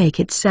tried to make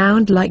it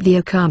sound like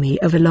the Okami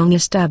of a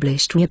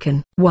long-established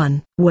ryokan.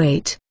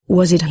 Wait,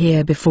 was it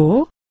here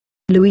before?"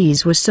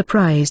 Louise was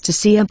surprised to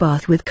see a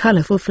bath with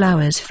colorful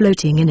flowers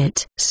floating in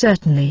it.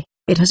 "Certainly,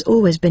 it has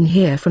always been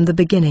here from the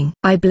beginning."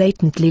 I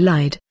blatantly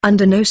lied.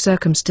 Under no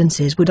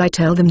circumstances would I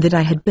tell them that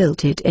I had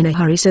built it in a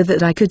hurry so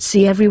that I could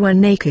see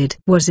everyone naked.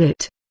 "Was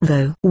it,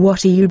 though?"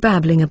 "What are you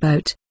babbling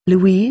about,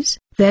 Louise?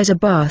 There's a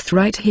bath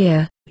right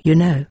here, you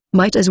know."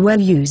 "Might as well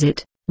use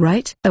it,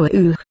 right?"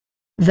 "Oh,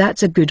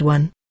 that's a good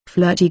one,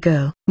 flirty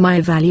girl." "My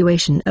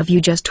evaluation of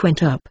you just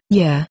went up."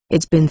 "Yeah,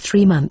 it's been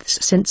 3 months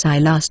since I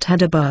last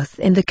had a bath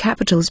in the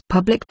capital's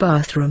public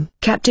bathroom."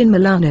 Captain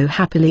Milano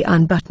happily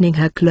unbuttoning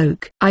her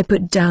cloak. I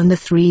put down the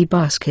 3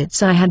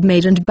 baskets I had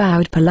made and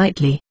bowed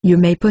politely. "You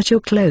may put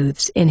your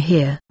clothes in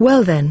here."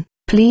 "Well then,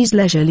 please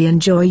leisurely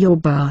enjoy your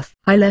bath."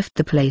 I left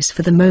the place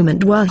for the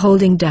moment while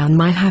holding down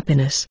my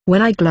happiness.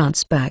 When I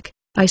glanced back,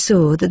 I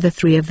saw that the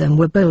 3 of them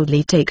were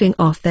boldly taking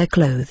off their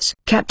clothes.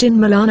 Captain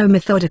Milano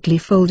methodically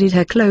folded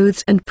her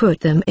clothes and put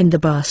them in the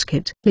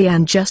basket.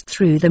 Leanne just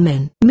threw them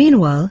in.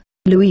 Meanwhile,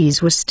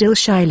 Louise was still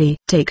shyly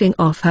taking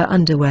off her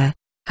underwear.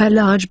 Her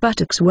large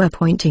buttocks were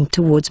pointing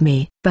towards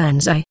me.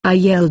 "Banzai!" I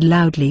yelled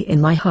loudly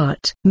in my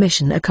heart.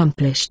 Mission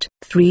accomplished.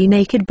 3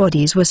 naked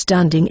bodies were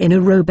standing in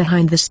a row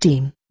behind the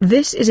steam.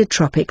 This is a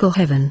tropical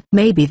heaven.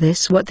 Maybe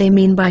this what they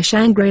mean by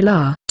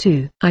Shangri-La.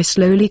 2. I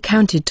slowly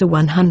counted to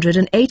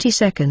 180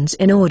 seconds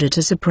in order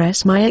to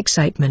suppress my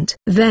excitement.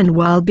 Then,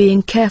 while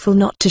being careful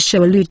not to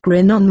show a lewd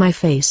grin on my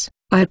face,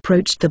 I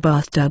approached the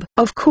bathtub.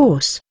 Of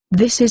course,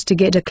 this is to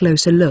get a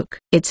closer look.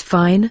 It's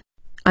fine.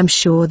 I'm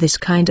sure this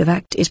kind of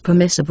act is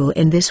permissible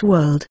in this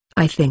world,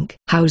 I think.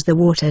 "How's the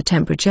water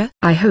temperature?"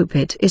 "I hope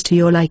it is to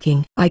your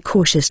liking." I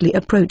cautiously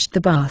approached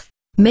the bath,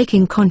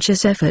 making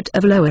conscious effort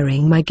of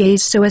lowering my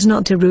gaze so as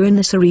not to ruin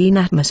the serene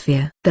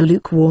atmosphere. The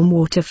lukewarm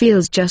water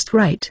feels just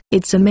right.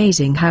 It's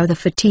amazing how the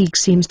fatigue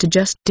seems to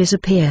just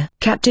disappear.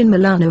 Captain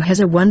Milano has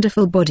a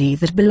wonderful body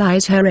that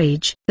belies her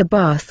age. The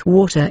bath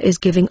water is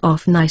giving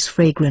off nice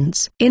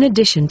fragrance. In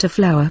addition to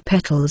flower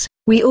petals,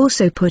 we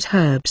also put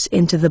herbs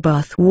into the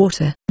bath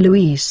water.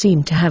 Louise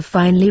seemed to have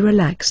finally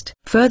relaxed.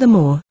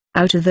 Furthermore,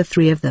 out of the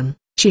 3 of them,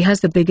 she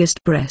has the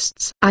biggest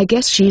breasts. I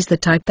guess she's the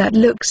type that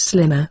looks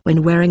slimmer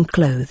when wearing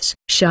clothes.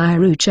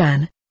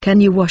 "Shiru-chan,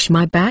 can you wash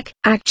my back?"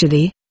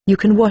 "Actually, you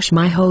can wash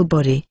my whole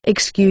body."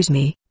 "Excuse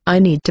me, I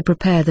need to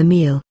prepare the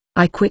meal,"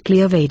 I quickly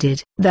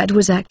evaded. That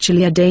was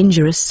actually a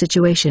dangerous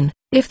situation.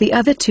 If the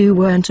other 2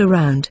 weren't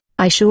around,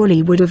 I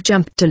surely would have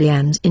jumped to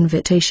Lian's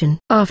invitation.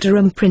 After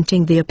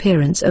imprinting the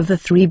appearance of the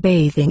 3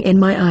 bathing in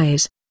my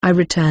eyes, I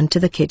returned to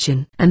the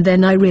kitchen. And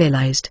then I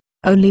realized,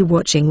 only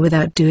watching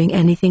without doing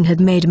anything had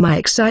made my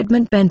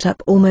excitement bent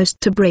up almost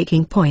to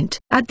breaking point.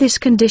 At this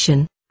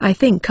condition, I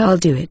think I'll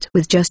do it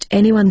with just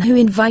anyone who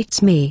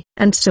invites me.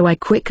 And so I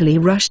quickly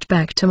rushed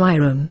back to my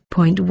room.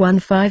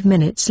 15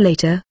 minutes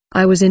later,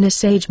 I was in a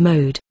sage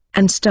mode,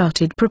 and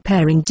started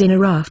preparing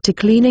dinner after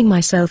cleaning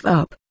myself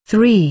up.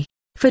 3.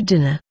 For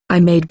dinner, I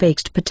made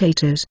baked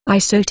potatoes. I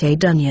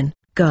sautéed onion,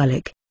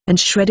 garlic, and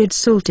shredded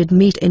salted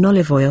meat in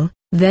olive oil,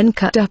 then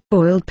cut up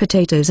boiled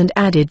potatoes and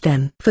added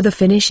them. For the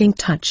finishing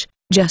touch,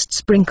 just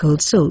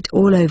sprinkled salt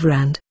all over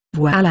and,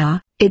 voila,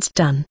 it's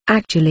done.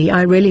 Actually,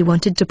 I really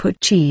wanted to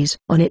put cheese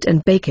on it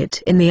and bake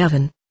it in the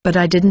oven, but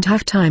I didn't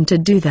have time to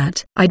do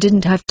that. I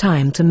didn't have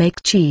time to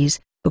make cheese,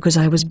 because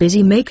I was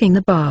busy making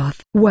the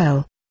bath.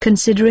 Well,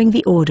 considering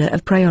the order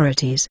of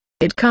priorities,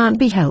 it can't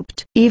be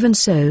helped. Even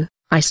so,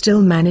 I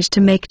still managed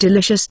to make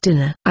delicious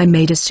dinner. I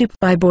made a soup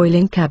by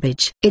boiling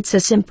cabbage. It's a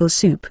simple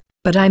soup,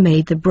 but I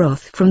made the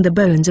broth from the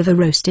bones of a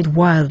roasted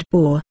wild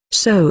boar,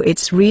 so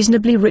it's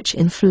reasonably rich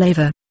in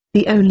flavor.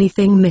 The only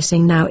thing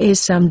missing now is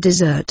some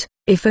dessert.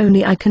 If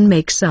only I can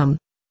make some.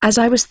 As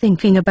I was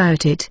thinking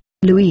about it,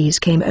 Louise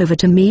came over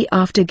to me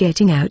after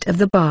getting out of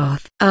the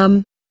bath.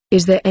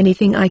 Is there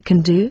anything I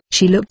can do?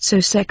 She looked so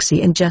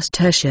sexy in just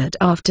her shirt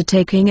after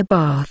taking a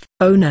bath.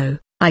 Oh no,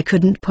 I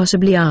couldn't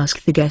possibly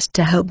ask the guest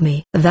to help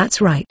me.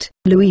 That's right.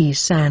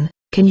 Louise-san,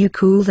 can you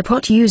cool the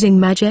pot using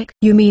magic?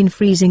 You mean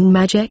freezing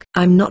magic?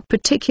 I'm not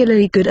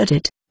particularly good at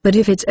it, but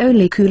if it's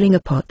only cooling a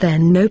pot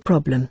then no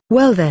problem.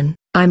 Well then,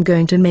 I'm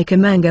going to make a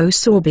mango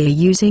sorbet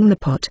using the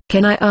pot.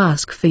 Can I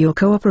ask for your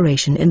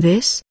cooperation in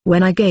this?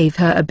 When I gave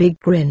her a big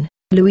grin,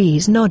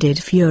 Louise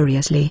nodded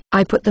furiously.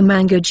 I put the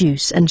mango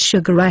juice and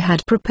sugar I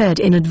had prepared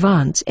in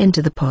advance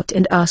into the pot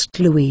and asked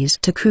Louise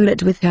to cool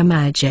it with her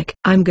magic.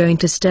 I'm going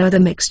to stir the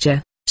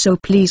mixture, so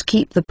please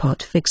keep the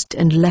pot fixed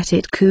and let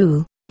it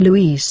cool.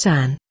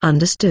 Louise-san.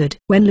 Understood.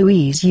 When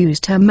Louise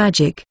used her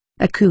magic,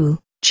 a cool,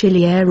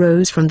 chilly air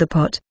rose from the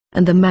pot,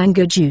 and the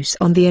mango juice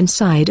on the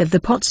inside of the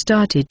pot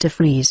started to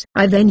freeze.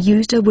 I then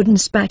used a wooden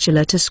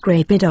spatula to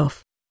scrape it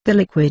off. The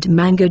liquid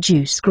mango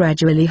juice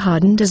gradually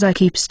hardened as I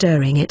keep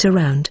stirring it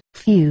around.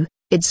 Phew,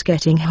 it's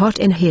getting hot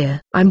in here.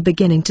 I'm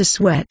beginning to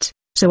sweat,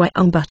 so I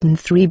unbuttoned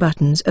 3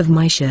 buttons of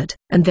my shirt.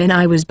 And then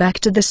I was back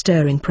to the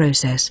stirring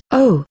process.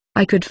 Oh,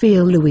 I could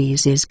feel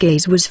Louise's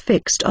gaze was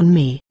fixed on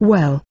me.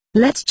 Well,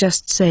 let's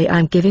just say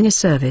I'm giving a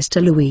service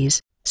to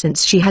Louise,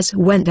 since she has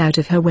went out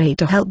of her way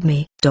to help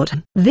me.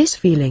 This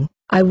feeling,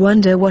 I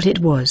wonder what it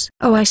was.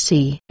 Oh, I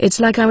see. It's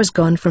like I was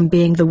gone from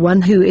being the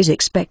one who is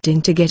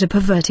expecting to get a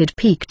perverted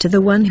peek to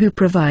the one who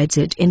provides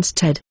it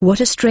instead. What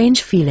a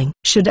strange feeling.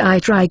 Should I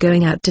try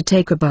going out to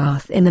take a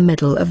bath in the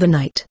middle of the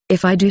night?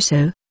 If I do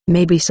so,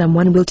 maybe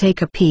someone will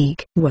take a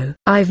peek. Whoa.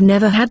 I've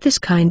never had this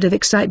kind of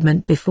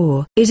excitement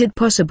before. Is it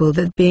possible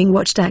that being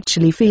watched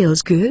actually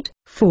feels good?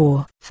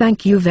 4.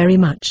 Thank you very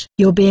much.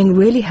 You're being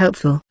really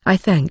helpful, I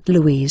thanked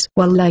Louise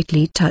while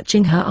lightly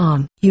touching her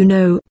arm. You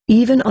know,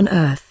 even on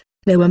Earth,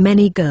 there were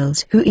many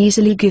girls who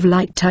easily give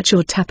light touch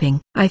or tapping.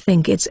 I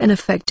think it's an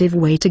effective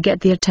way to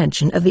get the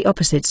attention of the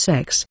opposite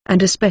sex,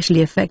 and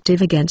especially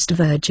effective against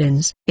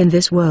virgins. In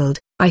this world,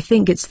 I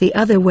think it's the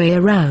other way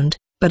around,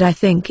 but I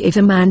think if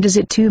a man does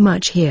it too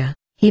much here,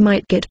 he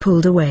might get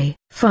pulled away.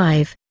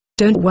 5.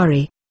 Don't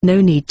worry,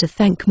 no need to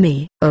thank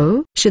me.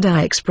 Oh? Should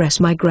I express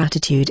my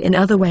gratitude in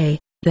other way,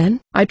 then?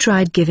 I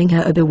tried giving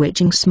her a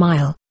bewitching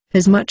smile.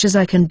 As much as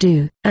I can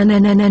do.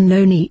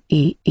 No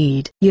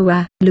need.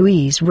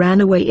 Louise ran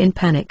away in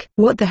panic.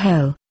 What the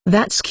hell?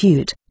 That's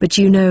cute. But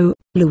you know,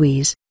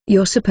 Louise,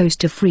 you're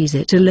supposed to freeze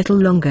it a little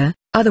longer,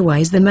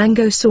 otherwise the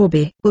mango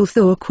sorbet will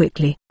thaw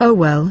quickly. Oh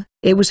well,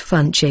 it was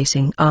fun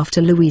chasing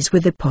after Louise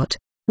with the pot.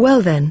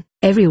 Well then,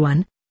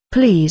 everyone,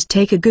 please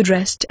take a good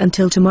rest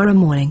until tomorrow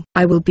morning.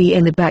 I will be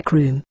in the back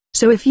room,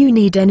 so if you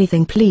need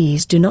anything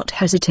please do not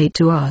hesitate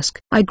to ask.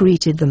 I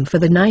greeted them for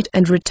the night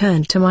and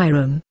returned to my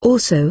room.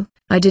 Also,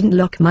 I didn't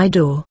lock my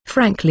door.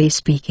 Frankly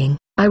speaking,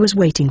 I was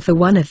waiting for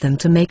one of them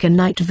to make a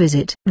night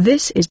visit.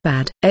 This is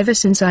bad. Ever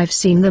since I've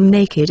seen them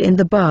naked in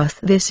the bath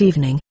this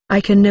evening,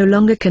 I can no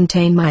longer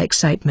contain my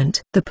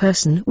excitement. The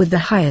person with the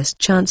highest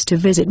chance to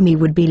visit me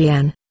would be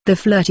Lian, the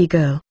flirty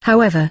girl.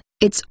 However,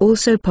 it's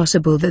also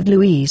possible that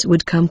Louise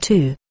would come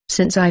too,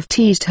 since I've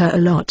teased her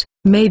a lot.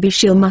 Maybe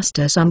she'll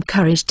muster some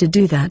courage to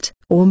do that,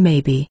 or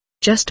maybe,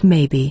 just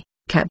maybe,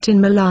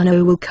 Captain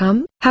Milano will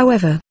come.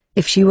 However,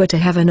 if she were to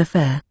have an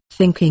affair,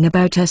 thinking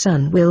about her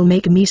son will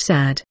make me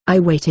sad. I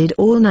waited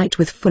all night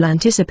with full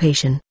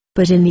anticipation,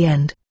 but in the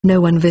end,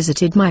 no one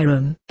visited my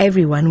room.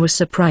 Everyone was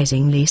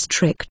surprisingly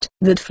strict.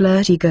 That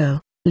flirty girl,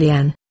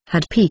 Lian,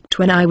 had peeked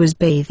when I was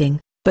bathing,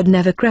 but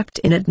never crept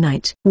in at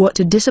night. What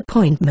a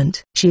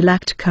disappointment. She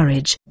lacked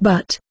courage.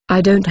 But,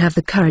 I don't have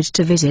the courage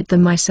to visit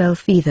them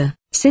myself either,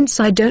 since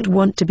I don't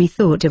want to be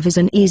thought of as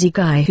an easy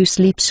guy who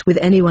sleeps with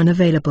anyone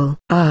available.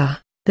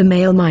 The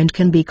male mind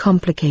can be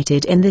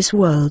complicated in this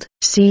world.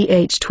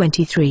 Ch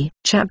 23.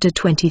 Chapter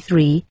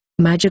 23,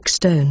 Magic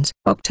Stones.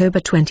 October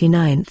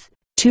 29,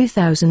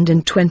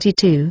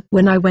 2022.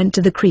 When I went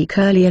to the creek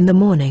early in the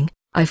morning,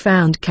 I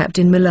found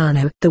Captain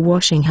Milano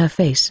washing her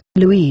face.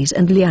 Louise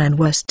and Lian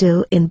were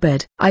still in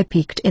bed. I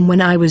peeked in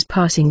when I was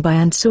passing by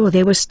and saw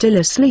they were still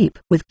asleep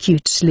with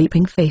cute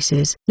sleeping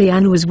faces.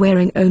 Lian was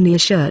wearing only a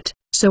shirt,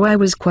 so I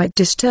was quite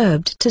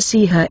disturbed to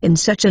see her in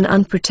such an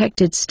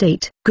unprotected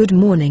state. Good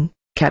morning,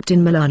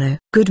 Captain Milano.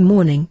 Good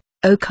morning,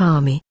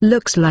 Okami.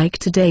 Looks like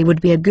today would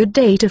be a good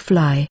day to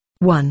fly.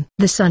 1.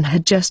 The sun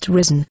had just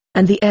risen,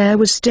 and the air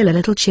was still a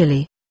little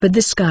chilly, but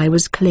the sky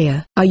was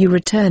clear. Are you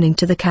returning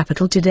to the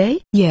capital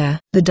today? Yeah.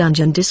 The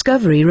dungeon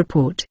discovery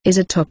report is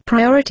a top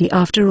priority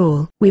after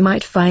all. We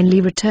might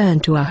finally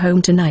return to our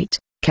home tonight,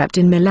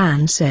 Captain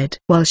Milan said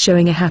while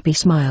showing a happy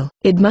smile.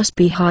 It must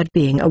be hard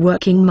being a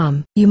working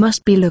mum. You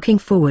must be looking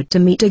forward to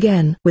meet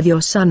again with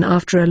your son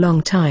after a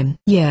long time.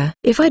 Yeah.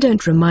 If I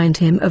don't remind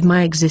him of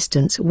my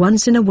existence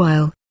once in a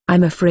while,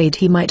 I'm afraid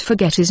he might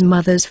forget his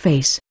mother's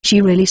face. She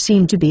really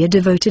seemed to be a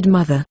devoted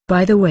mother.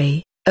 By the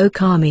way,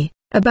 Okami,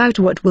 about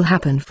what will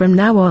happen from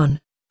now on.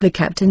 The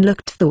captain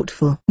looked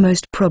thoughtful.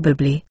 Most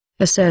probably,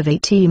 a survey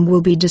team will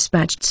be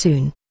dispatched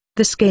soon.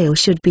 The scale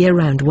should be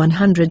around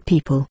 100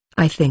 people,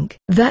 I think.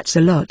 That's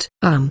a lot.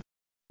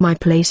 My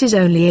place is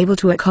only able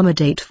to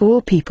accommodate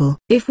 4 people.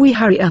 If we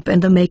hurry up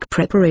and make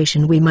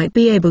preparation, we might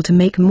be able to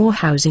make more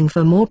housing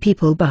for more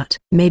people, but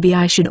maybe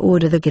I should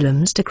order the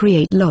Gillums to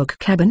create log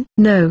cabin.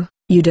 No,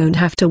 you don't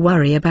have to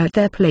worry about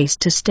their place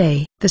to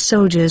stay. The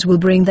soldiers will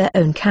bring their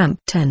own camp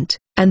tent,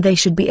 and they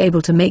should be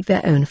able to make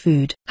their own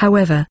food.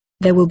 However,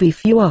 there will be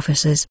few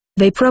officers.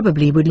 They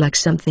probably would like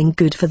something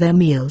good for their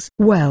meals.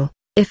 Well,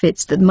 if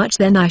it's that much,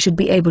 then I should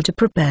be able to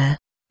prepare.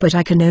 But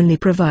I can only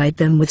provide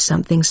them with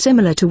something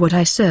similar to what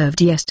I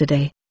served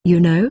yesterday. You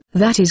know,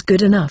 that is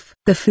good enough.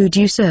 The food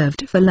you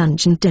served for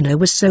lunch and dinner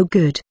was so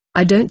good,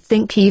 I don't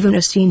think even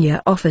a senior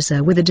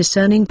officer with a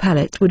discerning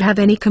palate would have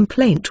any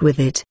complaint with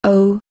it.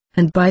 Oh,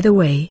 and by the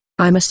way,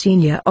 I'm a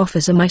senior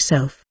officer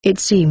myself. It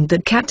seemed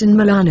that Captain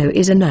Milano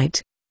is a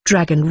knight.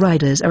 Dragon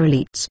riders are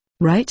elites,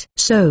 right?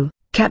 So,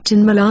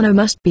 Captain Milano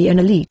must be an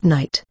elite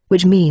knight,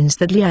 which means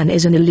that Lian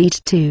is an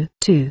elite too.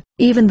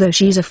 Even though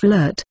she's a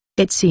flirt,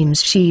 it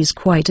seems she's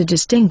quite a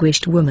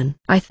distinguished woman.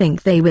 I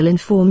think they will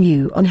inform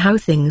you on how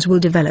things will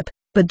develop,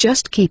 but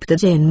just keep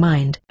that in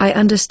mind. I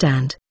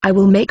understand. I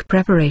will make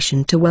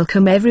preparation to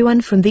welcome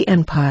everyone from the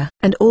Empire.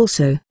 And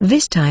also,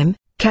 this time,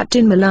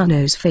 Captain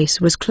Milano's face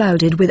was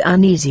clouded with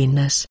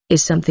uneasiness.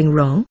 Is something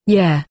wrong?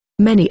 Yeah,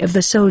 many of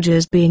the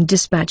soldiers being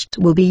dispatched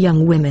will be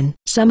young women.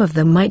 Some of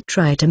them might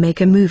try to make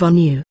a move on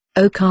you,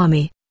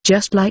 Okami,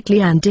 just like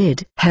Lian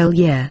did. Hell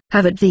yeah.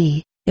 Have it,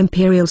 the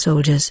Imperial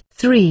soldiers.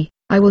 3.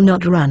 I will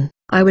not run.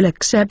 I will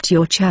accept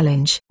your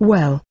challenge.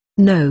 Well,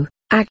 no,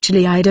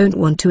 actually I don't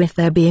want to if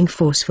they're being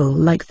forceful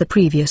like the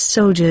previous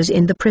soldiers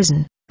in the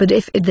prison, but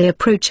if they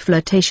approach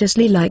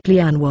flirtatiously like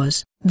Lian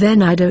was,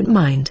 then I don't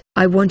mind.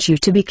 I want you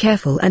to be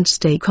careful and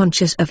stay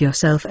conscious of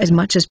yourself as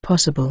much as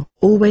possible.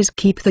 Always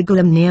keep the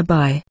Golem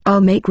nearby. I'll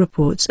make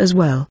reports as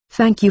well.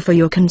 Thank you for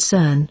your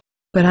concern,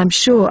 but I'm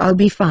sure I'll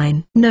be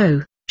fine.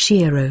 No,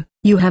 Shiro,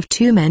 you have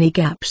too many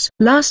gaps.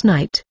 Last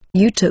night,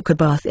 you took a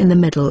bath in the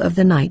middle of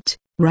the night,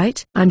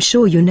 right? I'm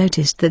sure you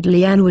noticed that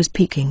Lian was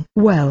peeking.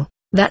 Well,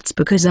 that's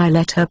because I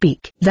let her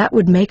peek. That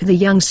would make the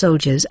young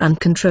soldiers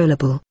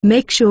uncontrollable.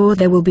 Make sure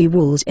there will be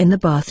walls in the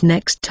bath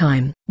next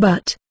time.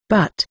 But,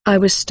 I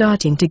was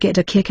starting to get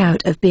a kick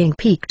out of being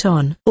peeked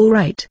on.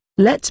 Alright,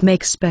 let's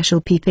make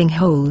special peeping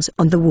holes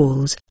on the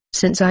walls,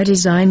 since I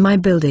design my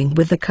building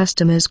with the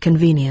customer's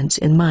convenience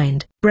in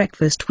mind.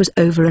 Breakfast was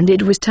over and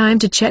it was time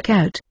to check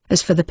out.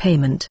 As for the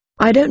payment,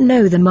 I don't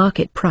know the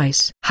market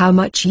price. How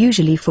much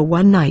usually for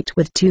one night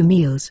with 2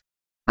 meals?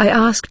 I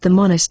asked them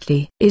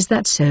honestly. Is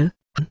that so?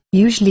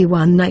 Usually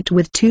one night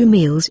with 2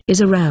 meals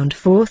is around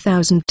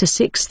 4,000 to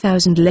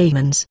 6,000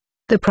 lemons.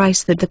 The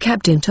price that the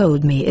captain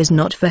told me is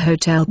not for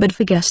hotel but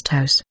for guest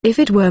house. If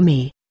it were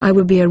me, I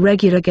would be a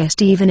regular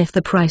guest even if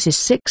the price is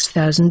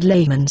 6,000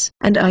 lemons.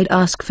 And I'd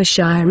ask for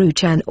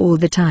Shiro-chan all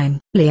the time.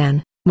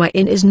 Lian, my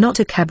inn is not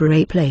a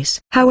cabaret place.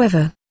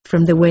 However,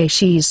 from the way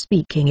she's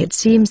speaking it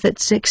seems that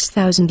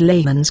 6,000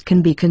 lemons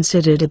can be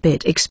considered a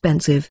bit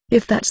expensive.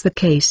 If that's the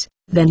case,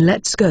 then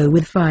let's go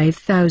with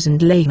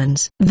 5,000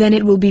 lemons. Then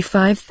it will be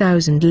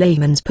 5,000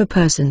 lemons per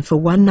person for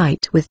one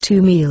night with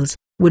 2 meals.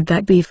 Would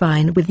that be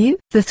fine with you?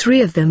 The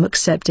 3 of them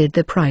accepted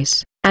the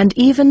price, and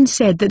even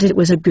said that it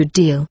was a good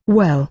deal.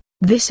 Well,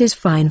 this is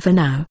fine for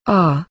now.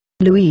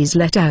 Louise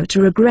let out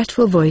a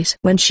regretful voice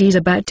when she's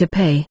about to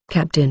pay.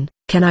 Captain,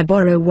 can I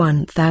borrow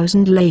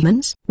 1,000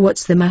 lemons?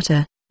 What's the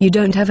matter? You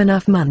don't have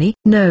enough money?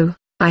 No,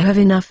 I have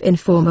enough in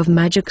form of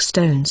magic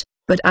stones,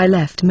 but I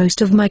left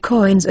most of my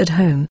coins at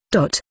home.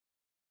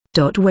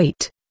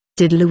 Wait.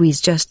 Did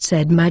Louise just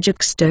said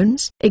magic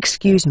stones?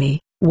 Excuse me,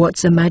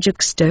 what's a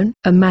magic stone?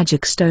 A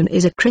magic stone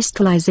is a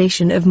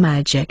crystallization of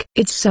magic.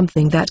 It's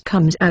something that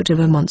comes out of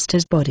a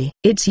monster's body.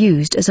 It's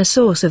used as a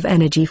source of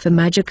energy for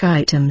magic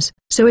items,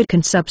 so it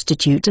can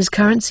substitute as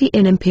currency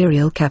in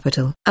Imperial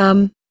capital.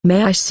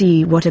 May I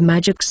see what a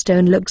magic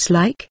stone looks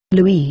like?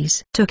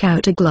 Louise took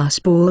out a glass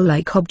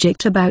ball-like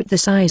object about the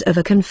size of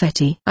a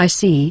confetti. I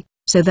see,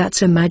 so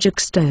that's a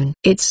magic stone.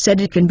 It's said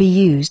it can be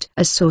used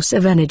as source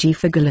of energy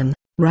for Golem,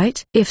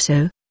 right? If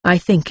so, I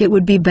think it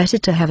would be better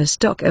to have a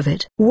stock of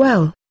it.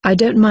 Well, I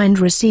don't mind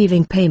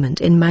receiving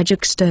payment in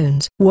magic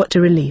stones. What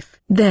a relief.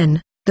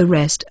 Then, the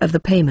rest of the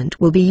payment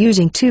will be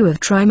using 2 of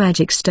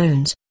tri-magic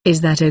stones.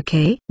 Is that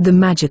okay? The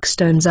magic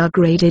stones are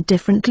graded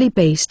differently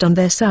based on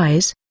their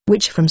size,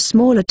 which from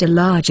smaller to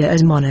larger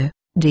as mono,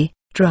 D,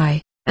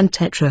 tri, and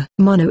tetra.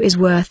 Mono is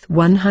worth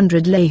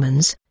 100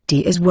 lemons,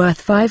 D is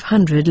worth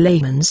 500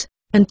 lemons,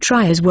 and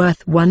tri is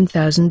worth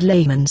 1,000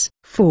 lemons.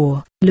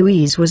 4.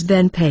 Louise was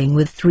then paying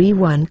with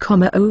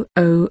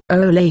 31,000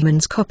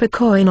 lemons copper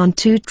coin on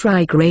 2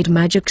 tri-grade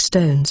magic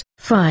stones.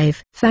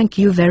 5. Thank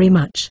you very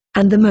much.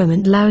 And the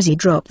moment Lousy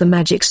dropped the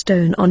magic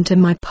stone onto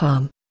my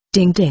palm,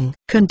 Ding ding.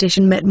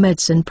 Condition met.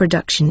 Medicine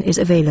production is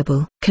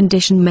available.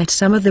 Condition met.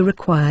 Some of the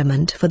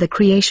requirement for the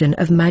creation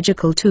of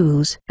magical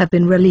tools have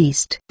been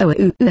released.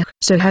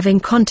 So having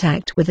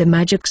contact with a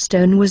magic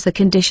stone was the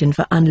condition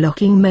for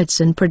unlocking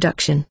medicine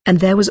production. And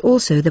there was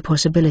also the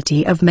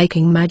possibility of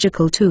making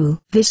magical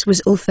tool. This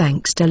was all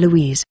thanks to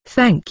Louise.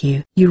 Thank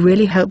you. You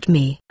really helped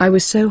me. I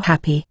was so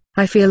happy.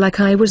 I feel like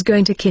I was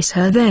going to kiss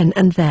her then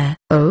and there.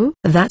 Oh,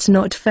 that's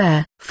not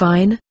fair.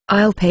 Fine,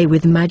 I'll pay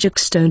with magic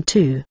stone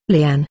too.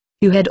 Lian,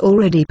 who had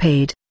already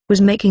paid,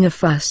 was making a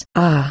fuss.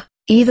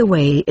 Either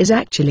way is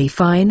actually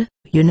fine,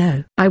 you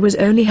know. I was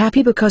only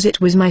happy because it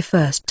was my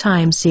first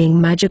time seeing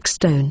magic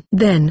stone.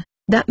 Then,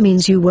 that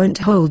means you won't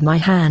hold my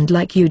hand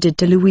like you did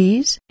to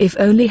Louise? If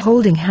only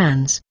holding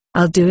hands,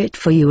 I'll do it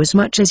for you as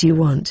much as you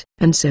want.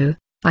 And so,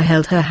 I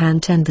held her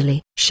hand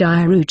tenderly.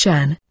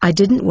 Shiru-chan, I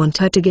didn't want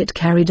her to get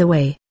carried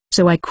away,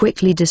 so I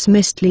quickly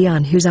dismissed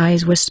Lian, whose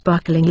eyes were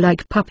sparkling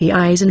like puppy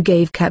eyes, and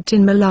gave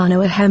Captain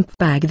Milano a hemp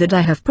bag that I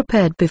have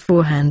prepared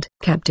beforehand.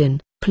 Captain,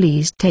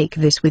 please take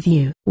this with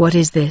you. What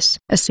is this?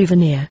 A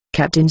souvenir.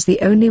 Captain's the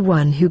only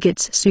one who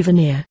gets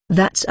souvenir.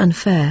 That's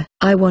unfair.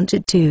 I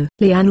wanted to.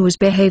 Lian was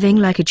behaving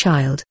like a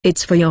child.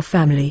 It's for your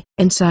family.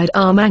 Inside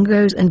are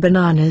mangoes and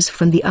bananas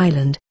from the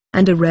island,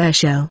 and a rare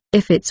shell.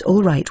 If it's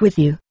alright with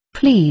you,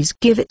 please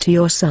give it to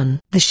your son.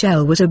 The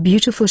shell was a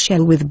beautiful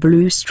shell with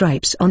blue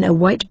stripes on a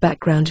white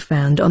background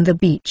found on the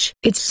beach.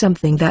 It's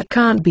something that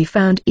can't be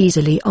found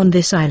easily on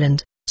this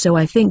island, so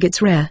I think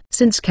it's rare.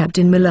 Since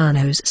Captain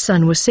Milano's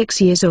son was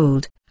 6 years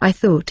old, I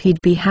thought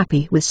he'd be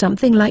happy with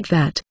something like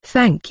that.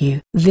 Thank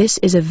you. This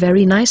is a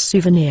very nice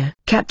souvenir.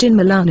 Captain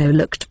Milano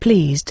looked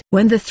pleased.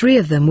 When the three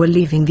of them were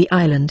leaving the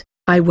island,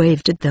 I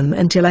waved at them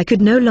until I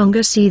could no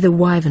longer see the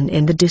wyvern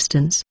in the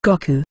distance.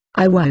 Goku,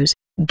 I was.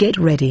 Get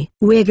ready.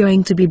 We're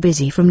going to be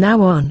busy from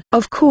now on.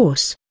 Of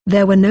course,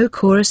 there were no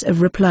chorus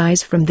of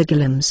replies from the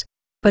Gillums,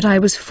 but I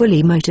was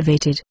fully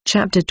motivated.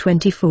 Chapter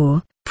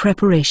 24,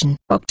 Preparation.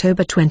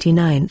 October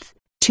 29th,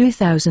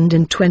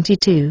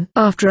 2022.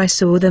 After I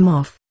saw them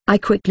off, I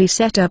quickly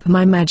set up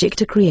my magic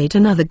to create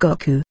another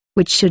Goku,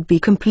 which should be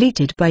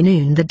completed by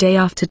noon the day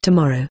after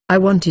tomorrow. I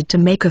wanted to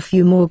make a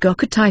few more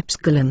Goku types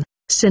Gillum,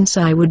 since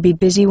I would be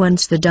busy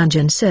once the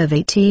dungeon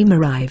survey team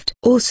arrived.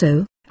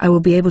 Also, I will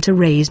be able to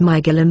raise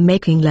my Gillum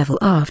making level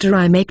after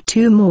I make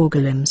 2 more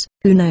Gillums.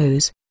 Who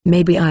knows,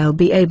 maybe I'll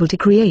be able to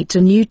create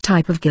a new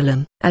type of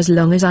Gillum. As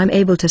long as I'm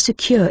able to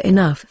secure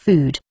enough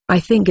food,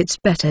 I think it's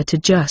better to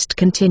just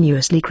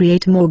continuously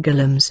create more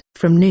Gillums.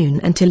 From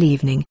noon until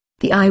evening,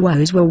 the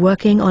Iwos were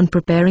working on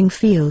preparing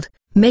field,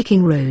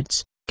 making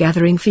roads,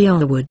 gathering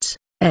firewood,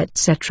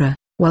 etc.,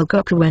 while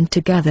Goku went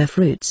to gather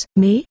fruits.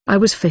 Me? I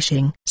was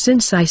fishing.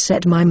 Since I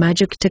set my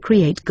magic to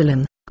create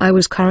Gillum, I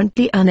was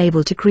currently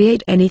unable to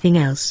create anything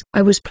else.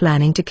 I was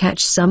planning to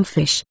catch some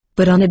fish,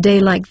 but on a day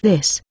like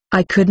this,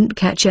 I couldn't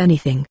catch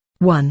anything.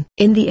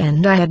 In the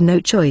end I had no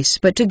choice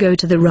but to go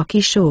to the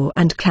rocky shore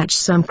and catch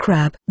some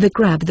crab. The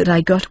crab that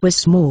I got was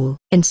small.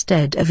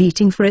 Instead of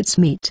eating for its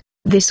meat,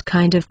 this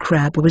kind of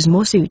crab was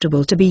more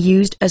suitable to be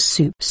used as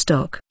soup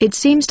stock. It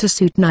seems to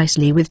suit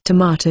nicely with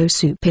tomato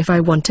soup if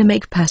I want to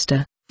make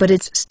pasta, but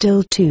it's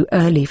still too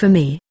early for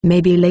me.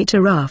 Maybe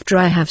later after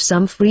I have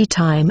some free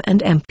time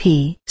and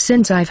MP.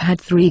 Since I've had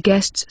 3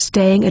 guests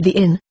staying at the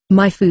inn,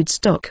 my food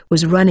stock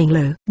was running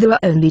low. There were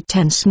only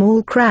 10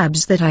 small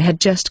crabs that I had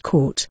just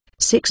caught,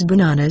 6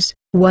 bananas,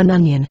 1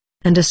 onion,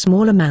 and a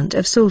small amount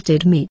of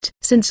salted meat.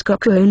 Since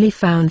Goku only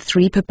found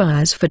 3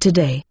 papayas for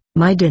today,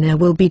 my dinner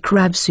will be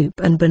crab soup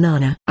and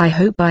banana. I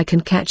hope I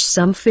can catch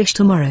some fish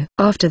tomorrow.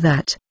 After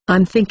that,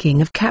 I'm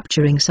thinking of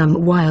capturing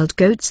some wild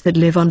goats that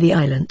live on the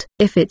island.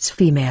 If it's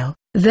female,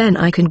 then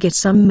I can get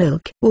some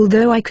milk.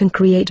 Although I can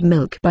create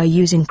milk by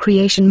using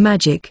creation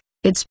magic,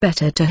 it's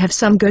better to have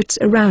some goats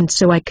around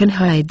so I can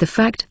hide the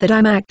fact that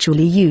I'm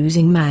actually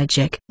using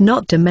magic.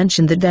 Not to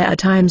mention that there are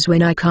times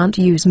when I can't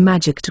use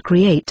magic to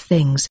create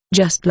things.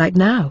 Just like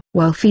now.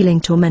 While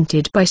feeling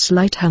tormented by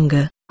slight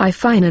hunger, I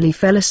finally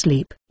fell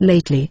asleep.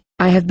 Lately,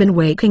 I have been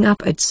waking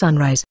up at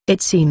sunrise.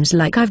 It seems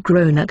like I've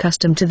grown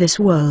accustomed to this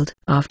world.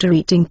 After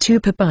eating 2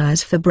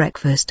 papayas for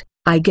breakfast,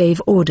 I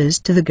gave orders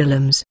to the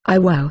Gillums.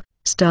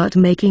 Start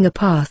making a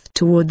path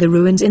toward the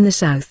ruins in the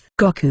south.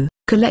 Goku,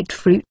 collect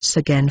fruits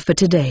again for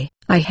today.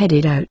 I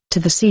headed out to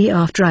the sea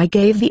after I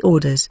gave the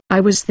orders. I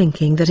was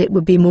thinking that it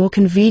would be more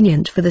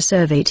convenient for the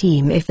survey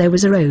team if there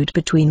was a road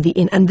between the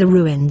inn and the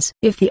ruins.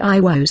 If the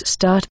Iwos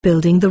start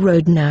building the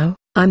road now,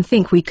 I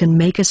think we can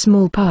make a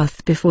small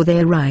path before they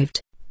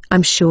arrived.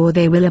 I'm sure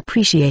they will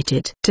appreciate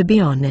it. To be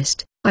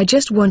honest, I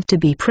just want to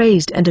be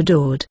praised and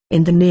adored.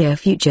 In the near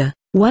future,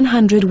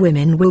 100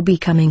 women will be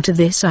coming to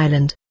this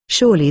island.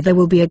 Surely there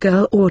will be a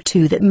girl or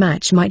 2 that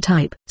match my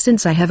type.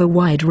 Since I have a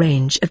wide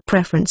range of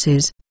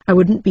preferences, I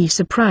wouldn't be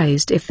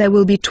surprised if there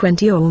will be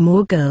 20 or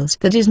more girls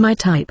that is my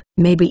type.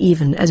 Maybe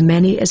even as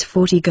many as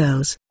 40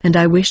 girls. And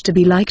I wish to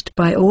be liked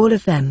by all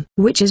of them.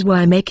 Which is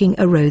why making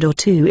a road or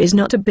 2 is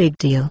not a big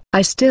deal.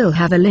 I still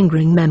have a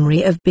lingering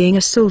memory of being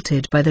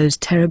assaulted by those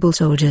terrible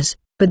soldiers.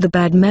 but the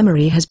bad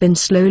memory has been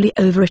slowly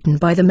overwritten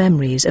by the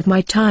memories of my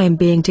time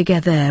being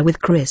together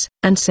with Chris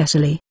and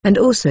Cecily, and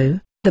also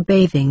the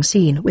bathing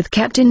scene with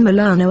Captain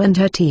Milano and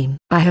her team.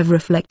 I have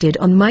reflected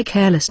on my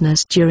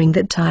carelessness during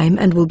that time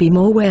and will be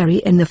more wary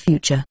in the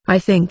future. I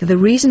think the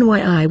reason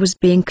why I was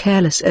being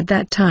careless at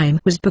that time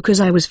was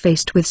because I was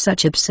faced with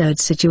such absurd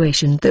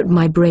situation that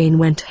my brain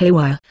went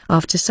haywire.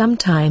 After some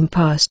time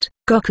passed,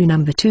 Goku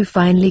number 2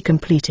 finally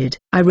completed.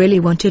 I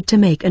really wanted to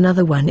make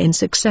another one in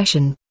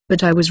succession,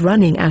 but I was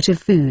running out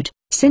of food,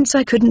 since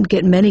I couldn't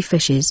get many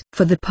fishes.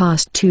 For the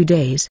past 2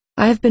 days,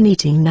 I have been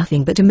eating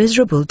nothing but a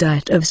miserable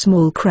diet of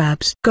small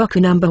crabs. Goku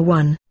number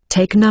 1,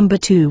 take number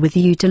 2 with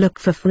you to look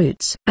for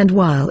fruits. And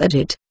while at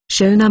it,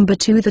 show number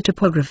 2 the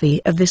topography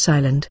of this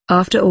island.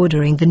 After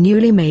ordering the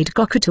newly made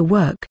Goku to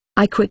work,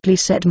 I quickly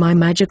set my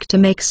magic to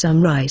make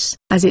some rice.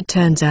 As it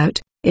turns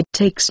out, it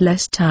takes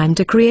less time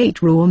to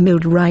create raw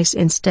milled rice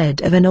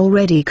instead of an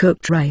already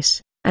cooked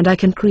rice, and I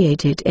can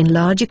create it in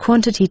larger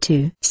quantity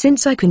too.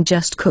 Since I can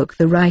just cook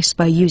the rice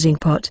by using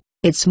pot,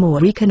 it's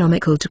more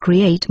economical to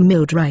create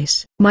milled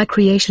rice. My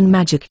creation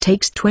magic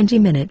takes 20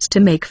 minutes to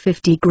make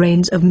 50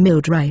 grains of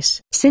milled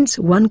rice. Since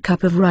 1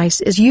 cup of rice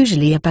is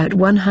usually about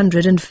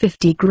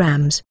 150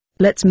 grams,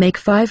 let's make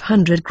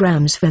 500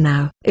 grams for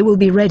now. It will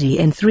be ready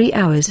in 3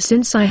 hours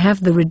since I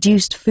have the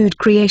reduced food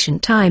creation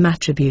time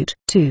attribute.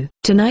 2.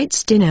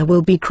 Tonight's dinner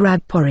will be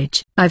crab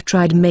porridge. I've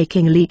tried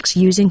making leeks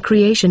using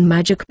creation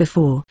magic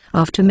before.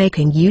 After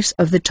making use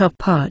of the top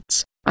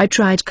parts, I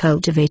tried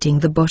cultivating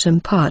the bottom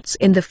parts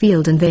in the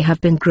field and they have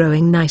been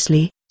growing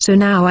nicely, so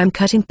now I'm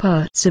cutting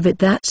parts of it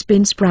that's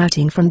been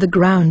sprouting from the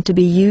ground to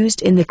be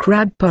used in the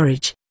crab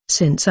porridge,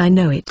 since I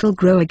know it'll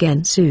grow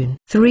again soon.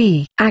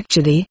 3.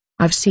 Actually,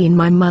 I've seen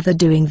my mother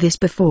doing this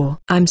before.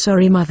 I'm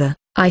sorry mother,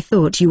 I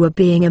thought you were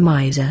being a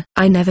miser.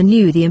 I never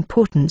knew the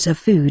importance of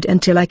food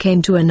until I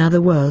came to another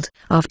world.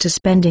 After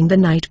spending the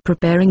night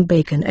preparing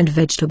bacon and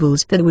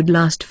vegetables that would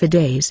last for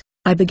days,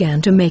 I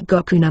began to make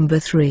Goku number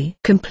 3.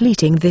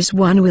 Completing this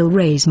one will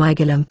raise my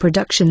Gilum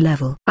production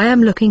level. I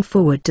am looking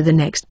forward to the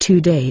next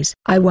 2 days.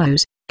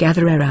 Iwos,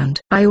 gather around.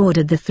 I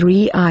ordered the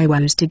 3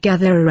 Iwos to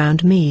gather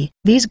around me.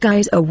 These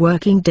guys are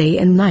working day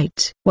and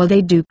night. While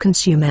they do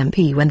consume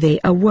MP when they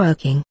are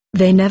working,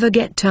 they never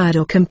get tired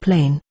or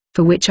complain,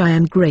 for which I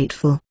am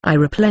grateful. I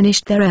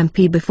replenished their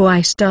MP before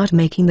I start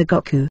making the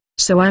Goku,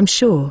 so I'm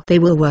sure they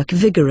will work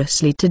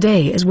vigorously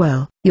today as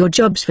well. Your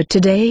jobs for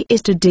today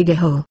is to dig a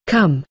hole.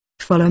 Come,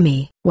 follow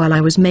me. While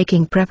I was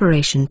making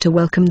preparation to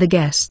welcome the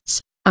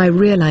guests, I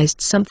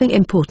realized something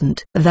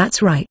important.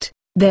 That's right,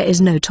 there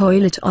is no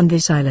toilet on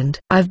this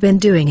island. I've been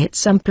doing it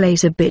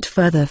someplace a bit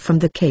further from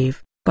the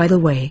cave. By the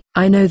way,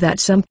 I know that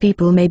some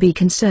people may be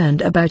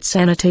concerned about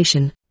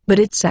sanitation, but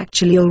it's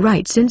actually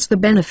alright since the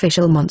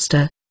beneficial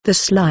monster, the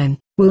slime,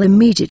 will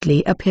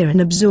immediately appear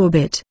and absorb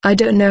it. I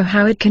don't know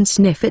how it can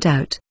sniff it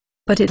out,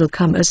 but it'll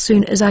come as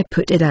soon as I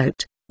put it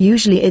out.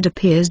 Usually it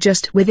appears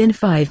just within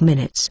 5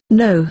 minutes.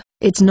 No,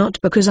 it's not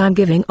because I'm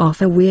giving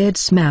off a weird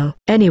smell.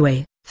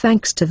 Anyway,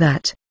 thanks to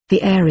that,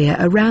 the area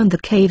around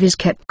the cave is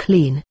kept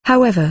clean.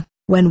 However,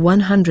 when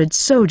 100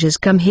 soldiers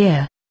come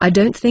here, I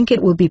don't think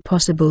it will be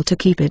possible to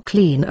keep it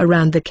clean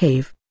around the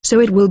cave, so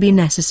it will be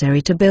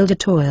necessary to build a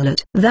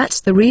toilet.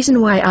 That's the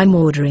reason why I'm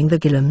ordering the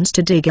Gilums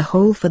to dig a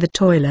hole for the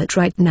toilet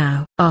right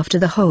now. After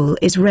the hole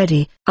is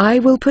ready, I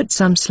will put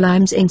some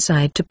slimes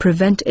inside to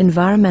prevent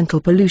environmental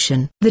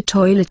pollution. The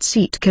toilet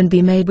seat can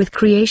be made with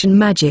creation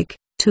magic,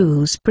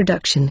 tools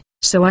production,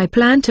 so I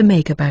plan to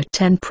make about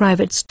 10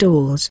 private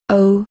stalls.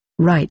 Oh,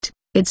 right,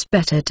 it's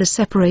better to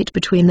separate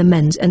between the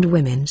men's and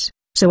women's,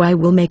 so I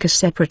will make a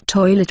separate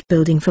toilet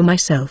building for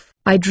myself.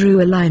 I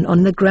drew a line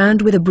on the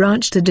ground with a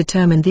branch to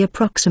determine the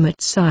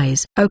approximate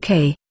size.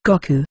 Okay,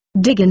 Goku,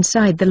 dig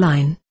inside the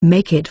line.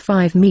 Make it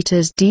 5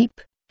 meters deep,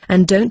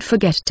 and don't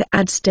forget to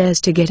add stairs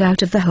to get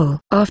out of the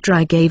hole. After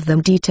I gave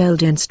them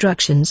detailed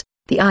instructions,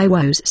 the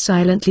Iwos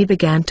silently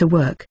began to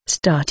work.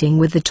 Starting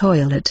with the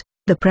toilet,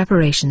 the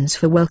preparations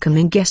for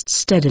welcoming guests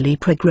steadily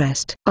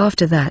progressed.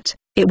 After that,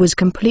 it was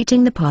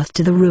completing the path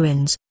to the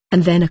ruins,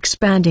 and then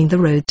expanding the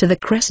road to the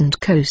Crescent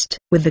Coast.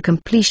 With the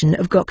completion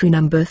of Goku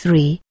number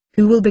 3,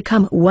 who will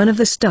become one of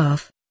the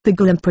staff, the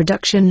Gilum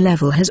production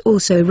level has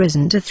also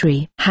risen to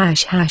 3.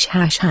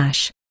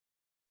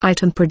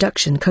 Item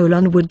production :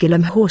 Wood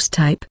Gilum horse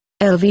type,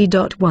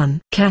 LV.1.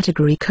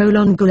 Category :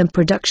 Gilum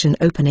production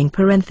opening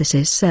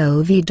parenthesis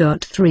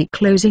LV.3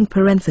 closing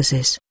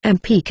parenthesis.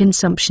 MP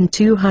consumption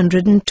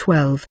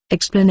 212.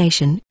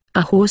 Explanation: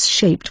 a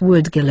horse-shaped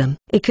wood Gilum.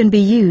 It can be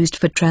used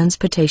for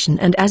transportation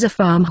and as a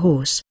farm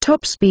horse.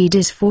 Top speed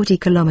is 40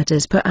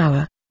 km per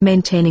hour.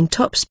 Maintaining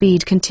top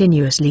speed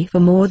continuously for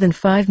more than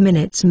 5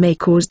 minutes may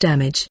cause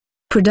damage.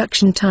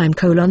 Production time: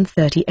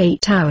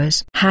 38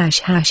 hours.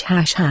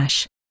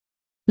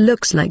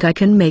 Looks like I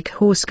can make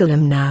horse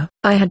Gilum now.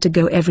 I had to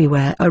go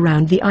everywhere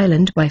around the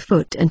island by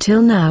foot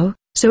until now,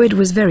 so it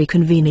was very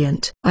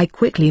convenient. I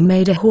quickly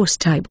made a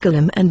horse-type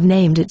Gilum and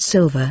named it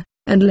Silver,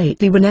 and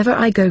lately whenever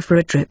I go for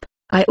a trip,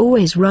 I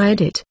always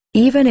ride it,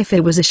 even if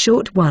it was a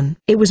short one.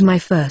 It was my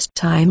first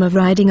time of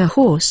riding a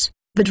horse,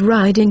 But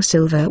riding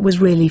silver was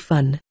really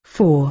fun.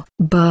 4.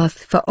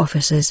 Bath for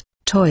officers,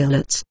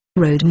 toilets,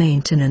 road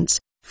maintenance,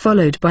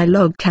 followed by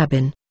log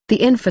cabin. The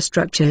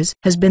infrastructures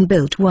has been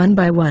built one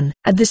by one.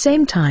 At the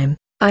same time,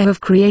 I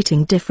have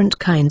creating different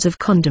kinds of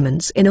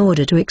condiments in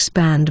order to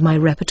expand my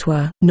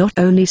repertoire. Not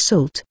only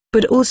salt,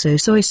 but also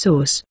soy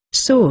sauce,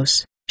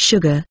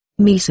 sugar,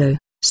 miso,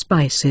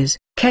 spices,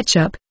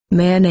 ketchup,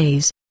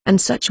 mayonnaise,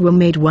 and such were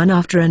made one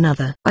after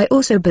another. I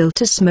also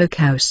built a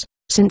smokehouse,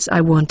 since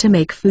I want to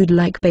make food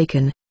like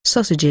bacon,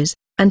 sausages,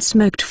 and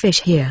smoked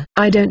fish here.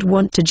 I don't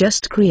want to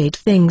just create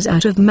things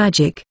out of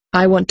magic,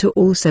 I want to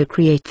also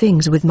create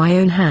things with my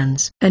own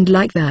hands. And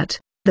like that,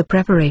 the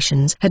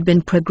preparations had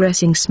been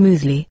progressing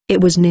smoothly.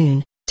 It was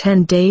noon,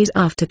 10 days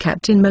after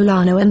Captain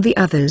Milano and the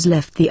others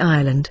left the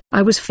island.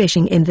 I was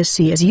fishing in the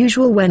sea as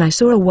usual when I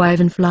saw a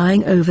wyvern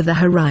flying over the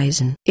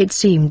horizon. It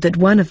seemed that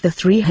one of the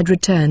three had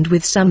returned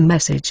with some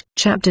message.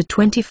 Chapter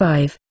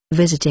 25,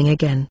 Visiting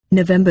Again.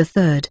 November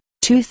 3,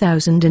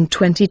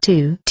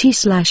 2022.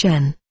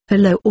 T/N.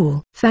 Hello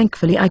all.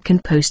 Thankfully I can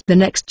post the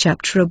next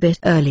chapter a bit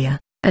earlier,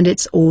 and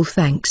it's all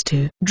thanks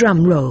to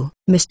drumroll,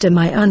 Mr.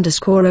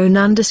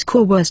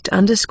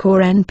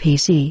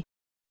 My_own_worst_NPC.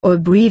 Or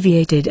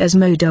abbreviated as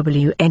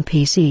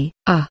MoWNPC.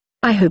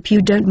 I hope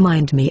you don't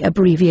mind me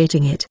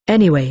abbreviating it.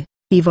 Anyway,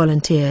 he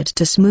volunteered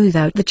to smooth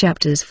out the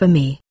chapters for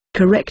me,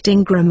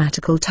 correcting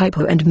grammatical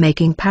typo and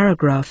making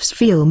paragraphs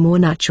feel more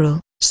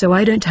natural, so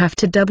I don't have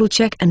to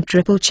double-check and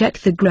triple-check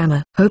the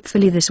grammar.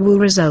 Hopefully this will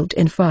result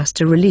in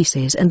faster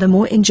releases and a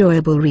more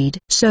enjoyable read.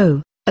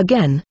 So,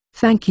 again,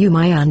 thank you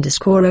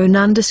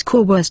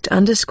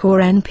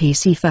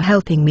My_own_worst_NPC for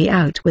helping me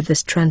out with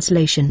this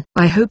translation.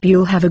 I hope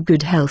you'll have a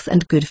good health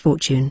and good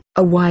fortune.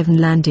 A wyvern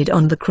landed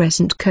on the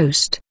Crescent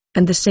Coast,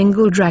 and the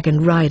single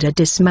dragon rider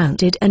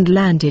dismounted and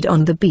landed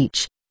on the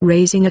beach,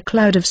 raising a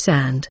cloud of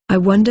sand. I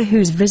wonder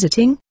who's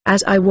visiting?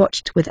 As I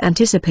watched with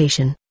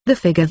anticipation, the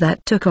figure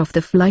that took off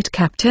the flight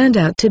cap turned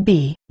out to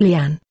be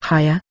Lian.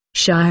 Hiya,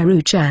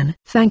 Shiru-chan.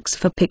 Thanks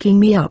for picking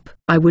me up.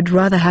 I would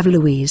rather have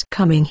Louise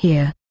coming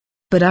here,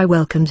 but I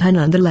welcomed her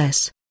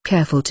nonetheless,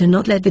 careful to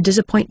not let the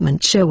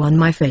disappointment show on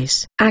my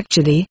face.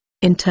 Actually,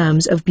 in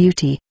terms of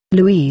beauty,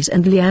 Louise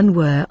and Lian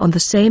were on the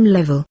same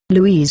level.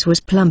 Louise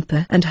was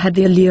plumper and had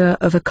the allure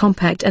of a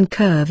compact and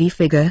curvy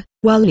figure,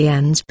 while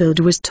Lian's build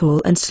was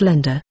tall and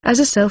slender. As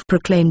a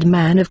self-proclaimed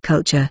man of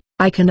culture,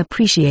 I can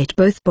appreciate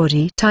both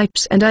body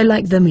types and I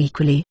like them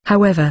equally.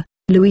 However,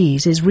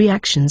 Louise's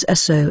reactions are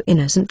so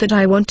innocent that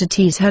I want to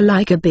tease her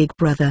like a big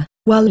brother,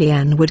 while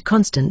Lian would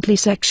constantly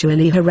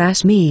sexually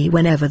harass me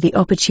whenever the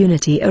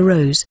opportunity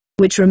arose,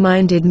 which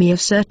reminded me of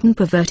certain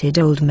perverted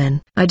old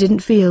men. I didn't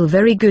feel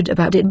very good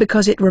about it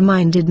because it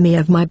reminded me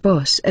of my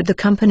boss at the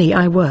company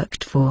I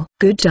worked for.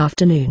 Good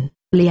afternoon,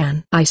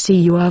 Lian. I see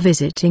you are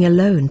visiting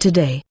alone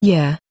today.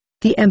 Yeah,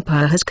 the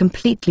Empire has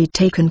completely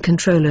taken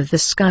control of the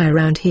sky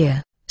around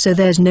here, so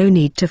there's no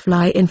need to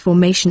fly in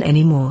formation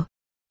anymore.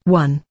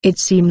 1. It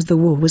seems the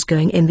war was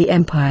going in the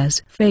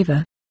Empire's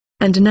favor,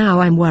 and now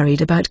I'm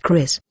worried about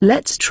Chris.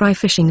 Let's try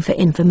fishing for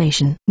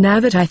information. Now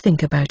that I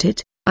think about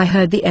it, I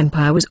heard the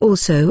Empire was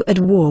also at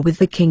war with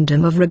the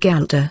Kingdom of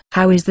Regalta.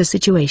 How is the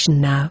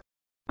situation now?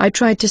 I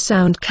tried to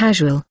sound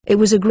casual. It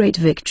was a great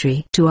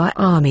victory to our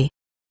army,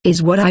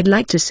 is what I'd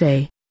like to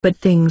say, but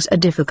things are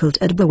difficult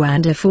at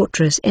Bawanda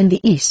Fortress in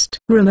the east.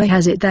 Rumor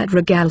has it that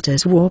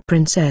Regalta's war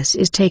princess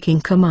is taking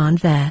command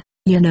there.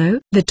 You know,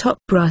 the top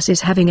brass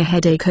is having a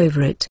headache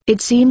over it.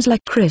 It seems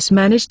like Chris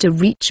managed to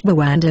reach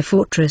Bawanda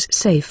Fortress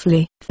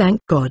safely. Thank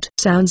God.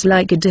 Sounds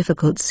like a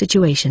difficult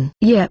situation.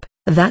 Yep,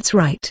 that's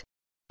right.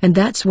 And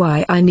that's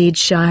why I need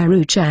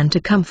Shiru-chan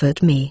to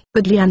comfort me.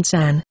 But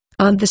Lian-san,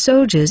 aren't the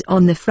soldiers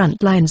on the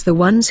front lines the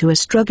ones who are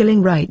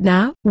struggling right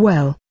now?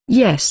 Well,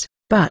 yes,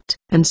 but...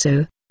 And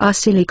so, our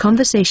silly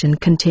conversation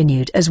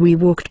continued as we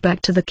walked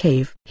back to the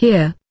cave.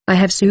 Here, I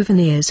have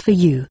souvenirs for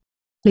you.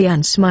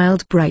 Lian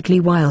smiled brightly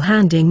while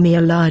handing me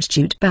a large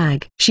jute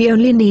bag. She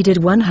only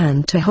needed one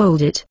hand to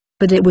hold it,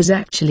 but it was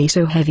actually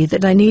so heavy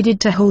that I needed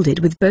to hold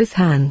it with both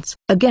hands.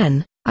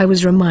 Again, I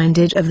was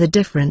reminded of the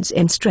difference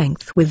in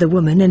strength with the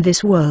woman in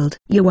this world.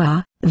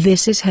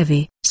 This is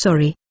heavy.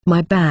 Sorry,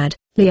 my bad,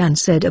 Lian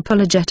said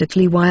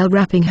apologetically while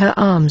wrapping her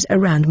arms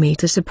around me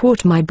to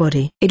support my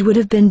body. It would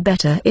have been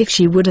better if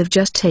she would have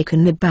just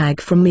taken the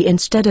bag from me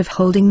instead of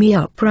holding me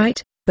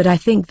upright, but I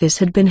think this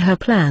had been her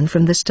plan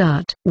from the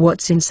start.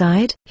 What's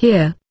inside?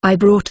 Here, I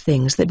brought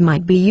things that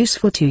might be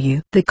useful to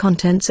you. The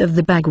contents of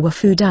the bag were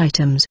food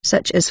items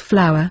such as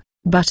flour,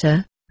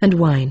 butter, and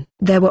wine.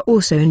 There were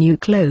also new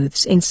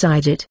clothes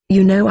inside it.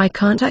 You know I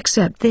can't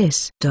accept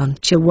this.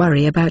 Don't you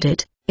worry about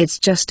it, it's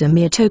just a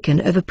mere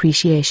token of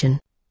appreciation.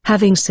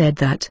 Having said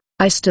that,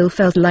 I still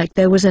felt like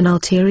there was an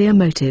ulterior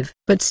motive.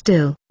 But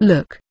still,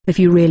 look, if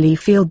you really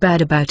feel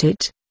bad about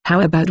it,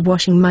 how about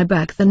washing my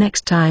back the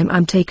next time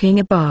I'm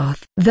taking a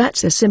bath?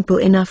 That's a simple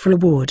enough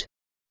reward.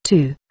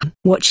 2.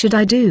 What should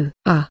I do?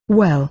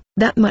 Well,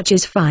 that much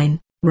is fine,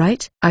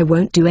 right? I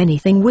won't do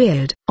anything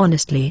weird.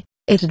 Honestly,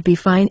 it'd be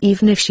fine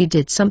even if she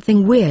did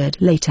something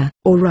weird later.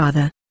 Or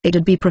rather,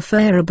 it'd be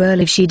preferable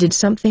if she did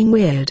something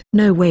weird.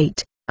 No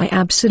wait, I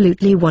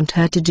absolutely want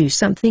her to do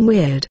something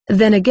weird.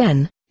 Then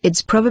again,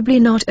 it's probably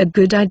not a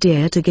good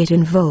idea to get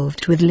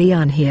involved with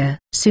Lian here.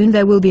 Soon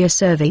there will be a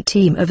survey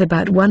team of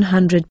about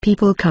 100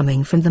 people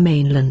coming from the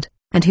mainland,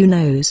 and who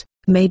knows,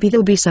 maybe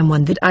there'll be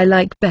someone that I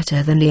like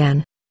better than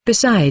Lian.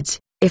 Besides,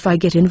 if I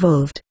get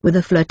involved with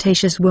a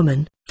flirtatious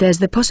woman, there's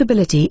the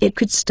possibility it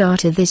could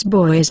start a this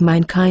boy's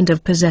mind kind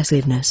of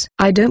possessiveness.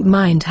 I don't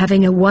mind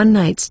having a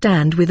one-night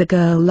stand with a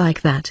girl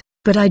like that,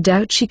 but I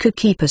doubt she could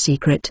keep a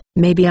secret.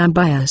 Maybe I'm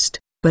biased,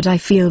 but I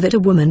feel that a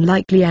woman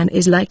like Lian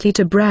is likely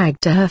to brag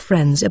to her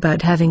friends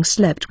about having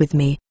slept with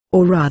me,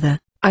 or rather,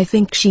 I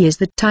think she is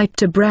the type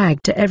to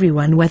brag to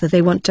everyone whether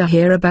they want to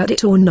hear about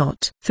it or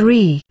not.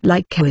 3.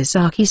 Like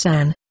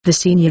Kawasaki-san, the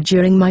senior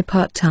during my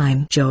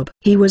part-time job.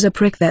 He was a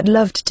prick that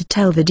loved to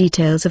tell the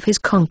details of his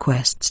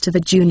conquests to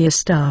the junior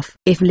staff.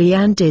 If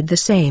Lian did the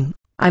same,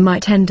 I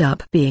might end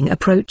up being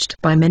approached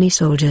by many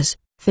soldiers,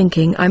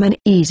 thinking I'm an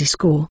easy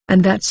score.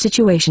 And that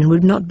situation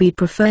would not be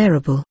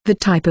preferable. The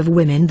type of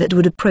women that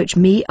would approach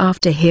me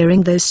after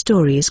hearing those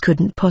stories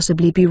couldn't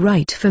possibly be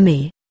right for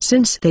me,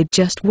 since they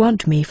just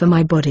want me for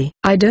my body.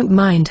 I don't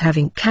mind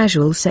having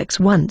casual sex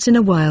once in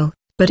a while,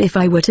 but if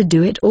I were to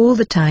do it all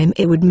the time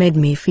it would make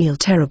me feel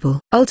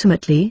terrible.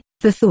 Ultimately,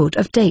 the thought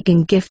of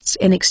taking gifts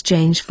in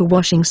exchange for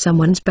washing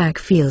someone's back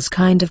feels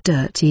kind of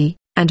dirty,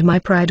 and my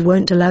pride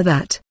won't allow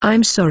that.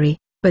 I'm sorry,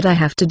 but I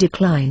have to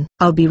decline.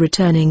 I'll be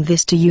returning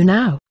this to you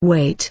now.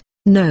 Wait,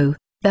 no,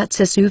 that's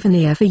a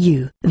souvenir for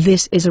you.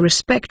 This is a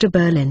Respecter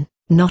Berlin,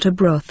 not a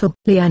brothel.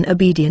 Lian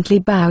obediently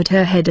bowed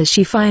her head as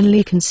she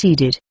finally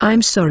conceded.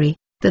 I'm sorry,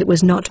 that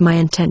was not my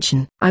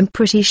intention. I'm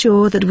pretty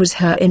sure that was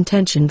her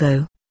intention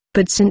though.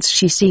 But since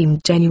she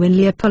seemed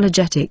genuinely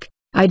apologetic,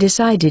 I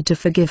decided to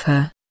forgive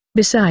her.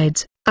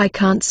 Besides, I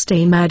can't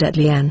stay mad at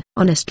Lian.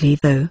 Honestly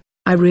though,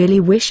 I really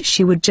wish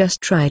she would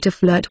just try to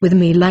flirt with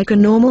me like a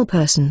normal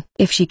person.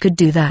 If she could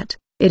do that,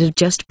 it'd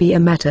just be a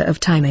matter of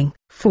timing.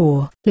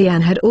 4.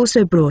 Lian had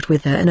also brought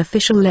with her an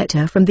official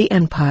letter from the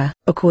Empire.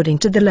 According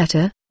to the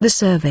letter, the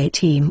survey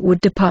team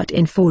would depart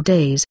in 4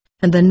 days,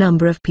 and the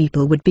number of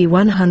people would be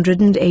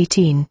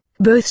 118.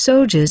 Both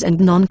soldiers and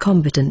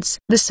non-combatants.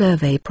 The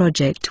survey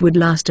project would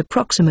last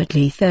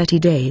approximately 30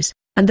 days,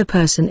 and the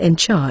person in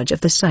charge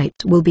of the site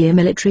will be a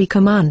military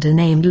commander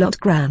named Lot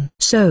Graham.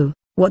 So,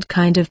 what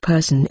kind of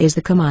person is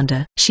the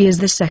commander? She is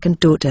the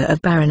second daughter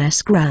of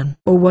Baroness Graham.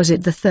 Or was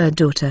it the third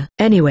daughter?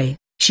 Anyway,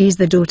 she's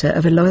the daughter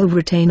of a loyal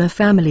retainer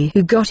family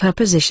who got her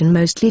position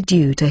mostly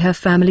due to her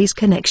family's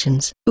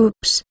connections.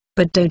 Oops,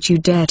 but don't you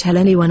dare tell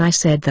anyone I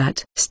said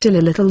that. Still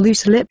a little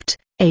loose-lipped,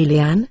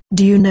 Lian?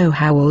 Do you know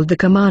how old the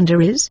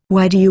commander is?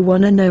 Why do you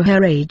wanna know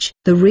her age?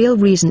 The real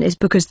reason is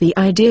because the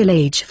ideal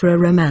age for a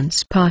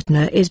romance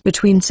partner is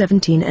between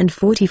 17 and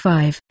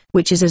 45,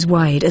 which is as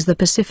wide as the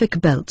Pacific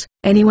Belt.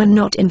 Anyone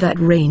not in that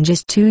range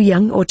is too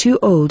young or too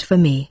old for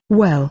me.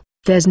 Well,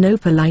 there's no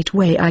polite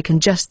way I can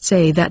just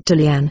say that to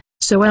Lian,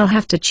 so I'll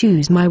have to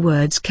choose my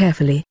words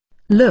carefully.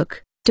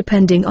 Look,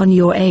 depending on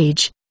your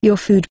age, your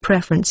food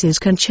preferences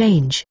can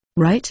change,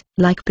 right?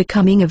 Like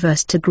becoming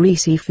averse to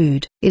greasy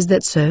food. Is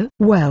that so?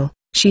 Well,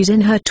 she's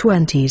in her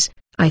 20s,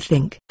 I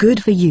think.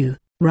 Good for you,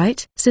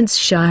 right? Since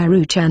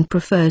Shiru-chan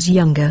prefers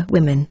younger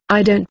women.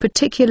 I don't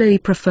particularly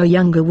prefer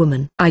younger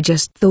women. I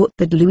just thought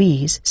that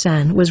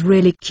Louise-san was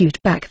really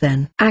cute back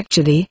then.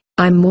 Actually,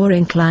 I'm more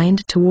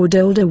inclined toward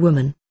older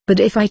women, but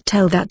if I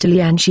tell that to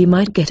Lian she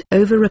might get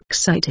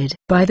overexcited.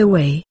 By the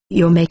way,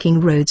 you're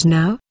making roads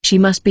now? She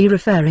must be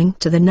referring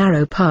to the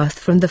narrow path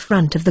from the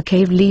front of the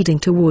cave leading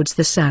towards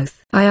the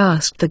south. I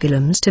asked the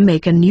Gillums to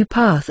make a new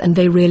path and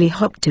they really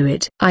hopped to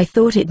it. I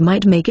thought it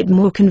might make it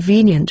more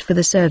convenient for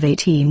the survey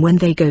team when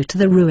they go to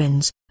the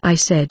ruins, I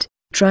said,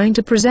 trying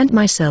to present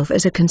myself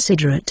as a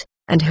considerate,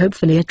 and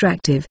hopefully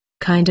attractive,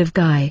 kind of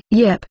guy.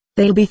 Yep,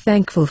 they'll be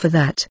thankful for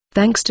that.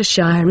 Thanks to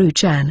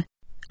Shiru-chan.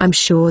 I'm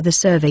sure the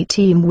survey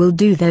team will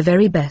do their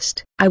very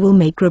best. I will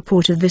make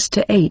report of this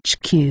to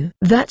HQ.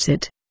 That's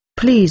it.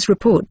 Please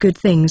report good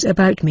things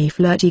about me,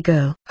 flirty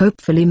girl.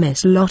 Hopefully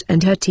Miss Lot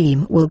and her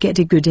team will get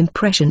a good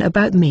impression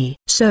about me.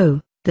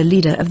 So, the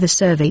leader of the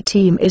survey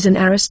team is an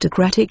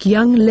aristocratic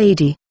young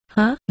lady,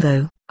 huh?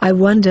 Though, I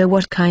wonder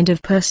what kind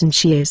of person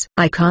she is.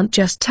 I can't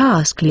just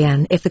ask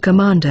Lian if the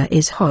commander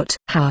is hot.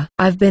 Ha!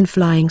 I've been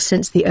flying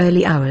since the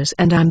early hours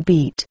and I'm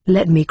beat.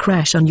 Let me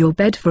crash on your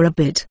bed for a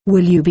bit.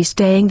 Will you be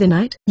staying the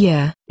night?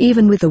 Yeah,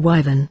 even with the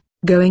wyvern.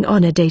 Going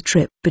on a day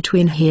trip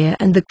between here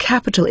and the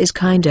capital is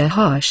kinda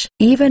harsh.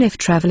 Even if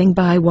traveling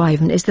by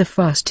wyvern is the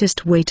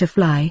fastest way to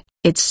fly,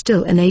 it's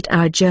still an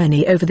 8-hour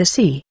journey over the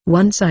sea.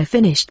 Once I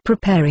finished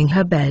preparing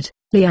her bed,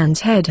 Lian's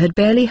head had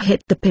barely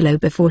hit the pillow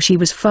before she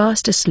was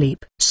fast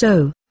asleep.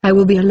 So, I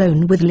will be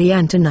alone with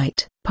Lian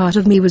tonight. Part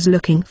of me was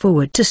looking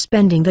forward to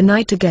spending the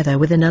night together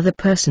with another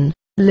person.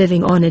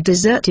 Living on a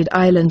deserted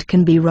island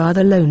can be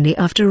rather lonely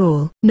after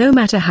all. No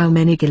matter how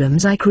many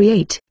Gillums I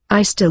create,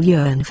 I still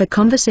yearn for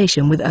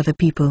conversation with other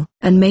people,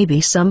 and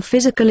maybe some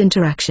physical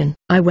interaction.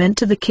 I went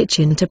to the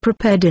kitchen to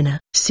prepare dinner.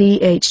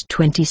 CH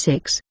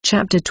 26.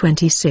 Chapter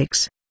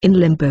 26, In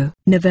Limbo.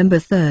 November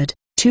 3,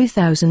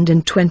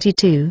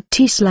 2022.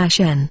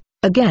 T/N.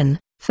 Again,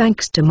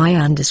 Thanks to my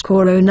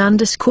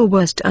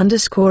 _own_worst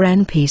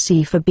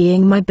NPC for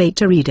being my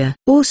beta reader.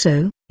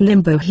 Also,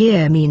 limbo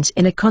here means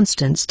in a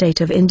constant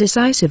state of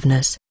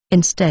indecisiveness,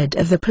 instead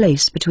of the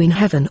place between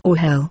heaven or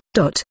hell.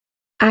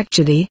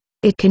 Actually,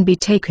 it can be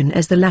taken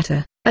as the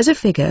latter, as a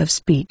figure of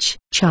speech.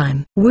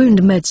 Chime.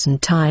 Wound medicine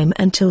time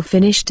until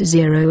finished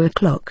 0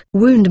 o'clock.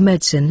 Wound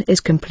medicine is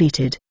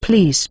completed.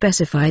 Please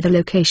specify the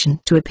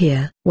location to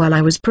appear. While I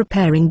was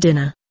preparing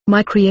dinner,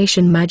 my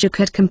creation magic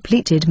had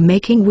completed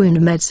making wound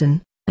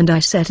medicine, and I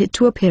set it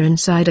to appear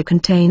inside a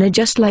container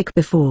just like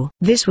before.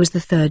 This was the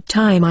third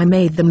time I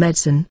made the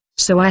medicine,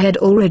 so I had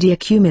already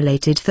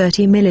accumulated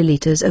 30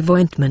 milliliters of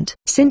ointment.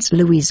 Since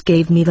Louise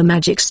gave me the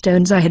magic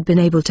stones, I had been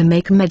able to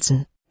make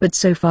medicine, but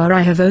so far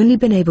I have only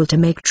been able to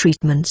make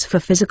treatments for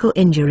physical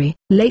injury.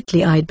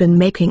 Lately I'd been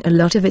making a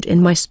lot of it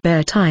in my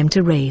spare time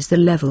to raise the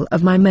level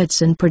of my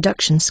medicine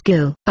production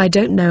skill. I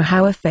don't know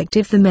how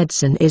effective the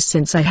medicine is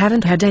since I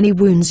haven't had any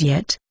wounds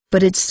yet,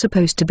 but it's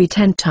supposed to be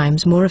 10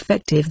 times more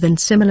effective than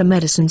similar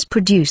medicines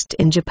produced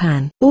in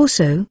Japan.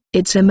 Also,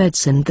 it's a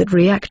medicine that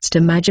reacts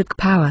to magic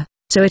power,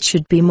 so it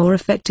should be more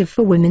effective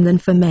for women than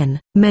for men.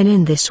 Men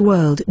in this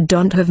world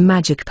don't have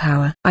magic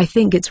power. I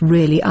think it's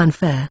really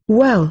unfair.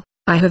 Well,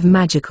 I have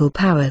magical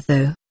power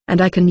though,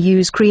 and I can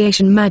use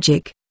creation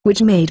magic,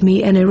 which made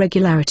me an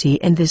irregularity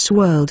in this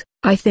world.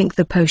 I think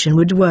the potion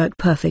would work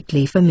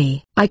perfectly for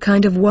me. I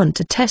kind of want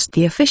to test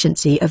the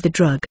efficiency of the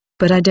drug,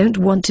 but I don't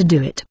want to do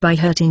it by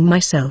hurting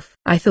myself.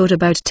 I thought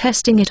about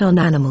testing it on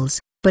animals,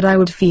 but I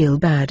would feel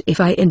bad if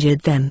I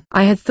injured them.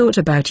 I had thought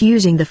about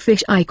using the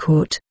fish I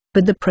caught,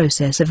 but the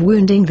process of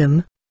wounding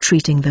them,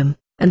 treating them,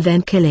 and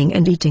then killing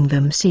and eating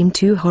them seemed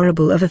too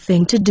horrible of a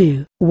thing to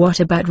do. What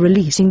about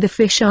releasing the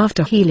fish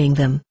after healing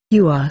them?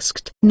 You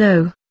asked.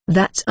 No,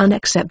 that's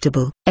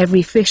unacceptable.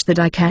 Every fish that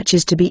I catch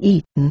is to be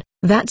eaten.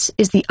 That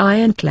is the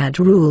ironclad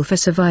rule for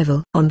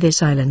survival on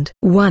this island.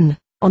 1.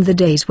 On the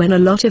days when a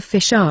lot of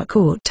fish are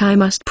caught, I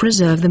must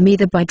preserve them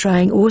either by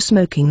drying or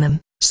smoking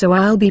them, so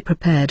I'll be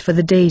prepared for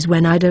the days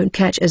when I don't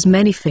catch as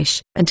many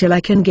fish. Until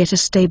I can get a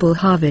stable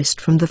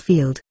harvest from the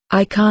field,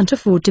 I can't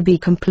afford to be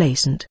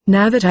complacent.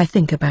 Now that I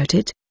think about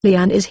it,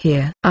 Lian is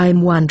here.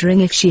 I'm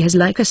wondering if she has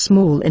like a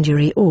small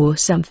injury or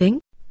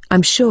something.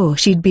 I'm sure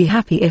she'd be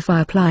happy if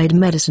I applied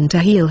medicine to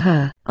heal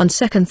her. On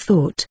second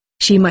thought,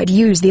 she might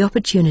use the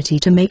opportunity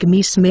to make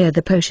me smear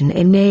the potion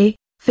in a,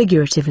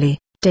 figuratively,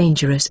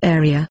 dangerous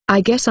area. I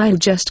guess I'll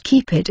just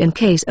keep it in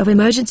case of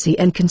emergency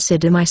and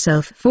consider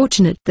myself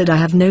fortunate that I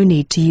have no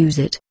need to use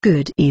it.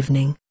 Good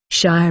evening,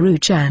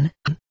 Shiru-chan.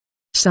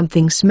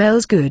 Something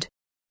smells good.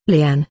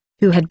 Lian,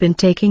 who had been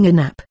taking a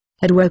nap,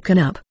 had woken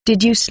up.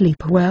 Did you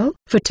sleep well?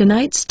 For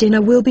tonight's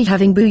dinner we'll be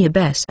having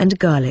bouillabaisse and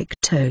garlic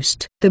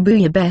toast. The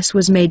bouillabaisse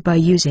was made by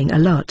using a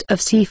lot of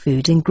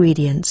seafood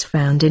ingredients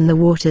found in the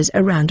waters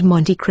around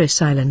Monte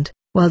Cristo Island,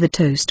 while the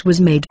toast was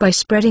made by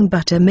spreading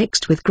butter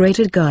mixed with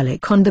grated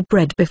garlic on the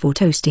bread before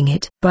toasting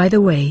it. By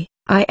the way,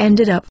 I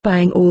ended up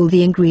buying all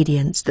the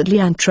ingredients that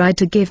Lian tried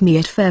to give me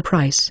at fair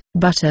price.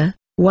 Butter,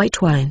 white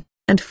wine,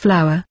 and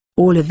flour,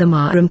 all of them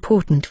are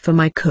important for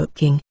my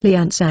cooking.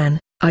 Lian-san,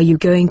 are you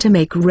going to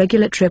make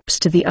regular trips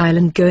to the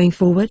island going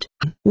forward?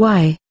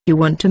 Why, you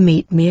want to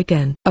meet me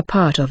again? A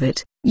part of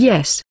it,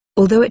 yes,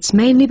 although it's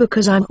mainly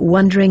because I'm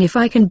wondering if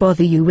I can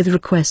bother you with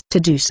request to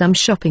do some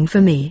shopping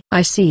for me.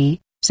 I see,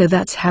 so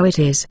that's how it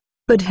is.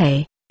 But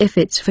hey, if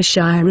it's for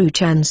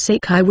Shiru-chan's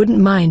sake I wouldn't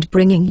mind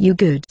bringing you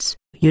goods,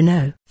 you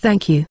know.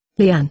 Thank you,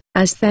 Lian.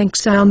 As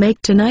thanks I'll make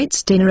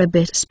tonight's dinner a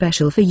bit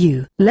special for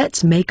you.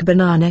 Let's make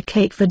banana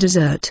cake for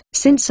dessert.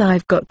 Since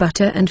I've got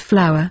butter and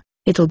flour,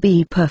 it'll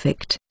be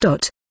perfect.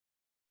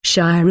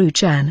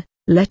 Shiru-chan,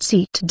 let's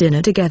eat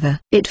dinner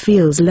together. It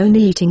feels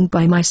lonely eating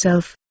by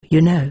myself,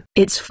 you know.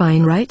 It's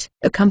fine, right?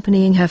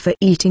 Accompanying her for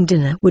eating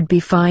dinner would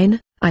be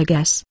fine, I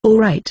guess.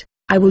 Alright,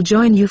 I will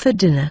join you for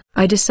dinner.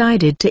 I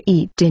decided to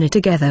eat dinner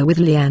together with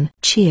Lian.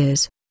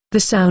 Cheers. The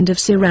sound of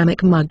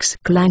ceramic mugs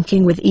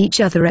clanking with each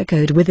other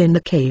echoed within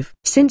the cave.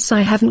 Since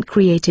I haven't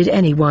created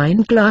any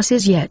wine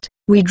glasses yet,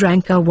 we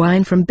drank our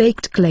wine from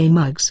baked clay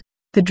mugs.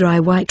 The dry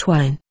white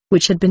wine,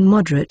 which had been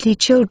moderately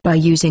chilled by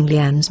using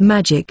Lian's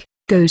magic,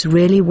 goes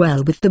really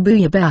well with the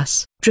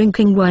bouillabaisse.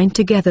 Drinking wine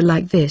together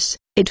like this,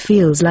 it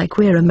feels like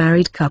we're a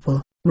married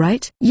couple,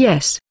 right?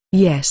 Yes,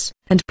 yes,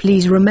 and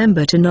please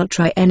remember to not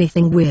try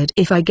anything weird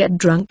if I get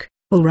drunk,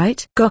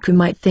 alright? Goku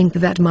might think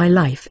that my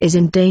life is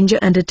in danger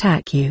and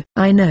attack you.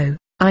 I know.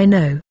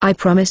 I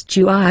promised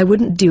you I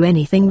wouldn't do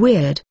anything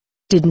weird.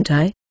 Didn't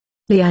I?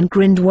 Lian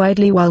grinned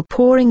widely while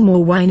pouring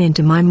more wine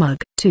into my mug.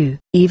 Too.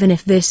 Even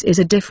if this is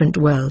a different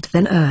world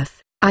than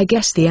Earth, I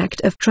guess the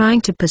act of trying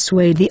to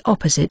persuade the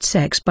opposite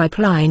sex by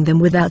plying them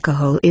with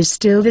alcohol is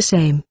still the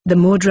same. The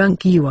more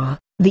drunk you are,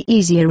 the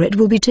easier it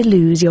will be to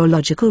lose your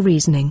logical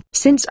reasoning.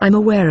 Since I'm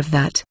aware of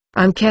that,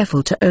 I'm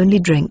careful to only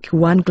drink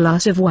one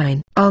glass of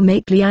wine. I'll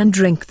make Lian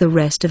drink the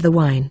rest of the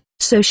wine,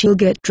 so she'll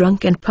get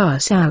drunk and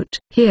pass out.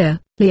 Here,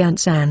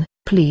 Lian-san,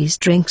 Please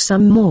drink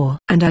some more.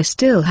 And I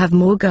still have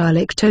more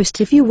garlic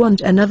toast if you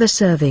want another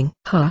serving.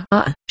 Ha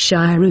ha.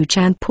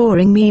 Shiru-chan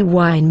pouring me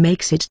wine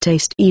makes it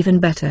taste even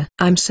better.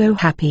 I'm so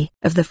happy.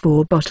 Of the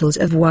 4 bottles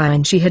of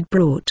wine she had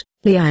brought,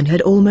 Lian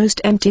had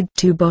almost emptied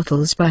 2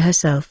 bottles by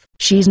herself.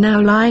 She's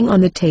now lying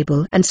on the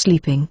table and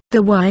sleeping.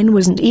 The wine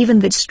wasn't even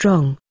that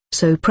strong,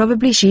 so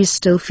probably she's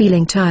still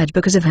feeling tired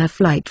because of her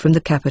flight from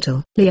the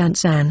capital.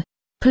 Lian-san,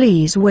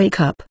 please wake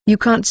up. You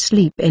can't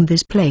sleep in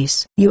this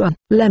place.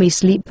 Let me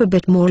sleep a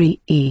bit more.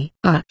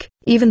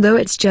 Even though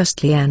it's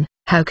just Lian,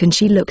 how can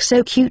she look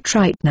so cute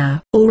right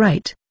now?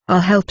 Alright,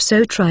 I'll help.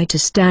 So try to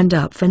stand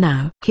up for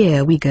now.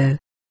 Here we go.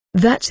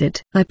 That's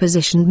it. I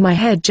positioned my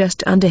head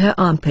just under her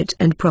armpit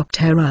and propped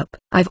her up.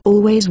 I've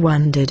always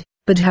wondered,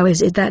 but how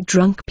is it that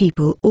drunk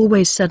people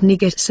always suddenly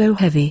get so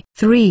heavy?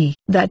 3.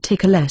 That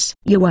tickle less.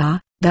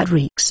 That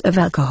reeks of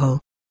alcohol.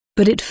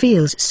 But it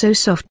feels so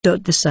soft.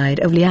 The side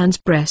of Lian's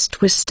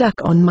breast was stuck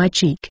on my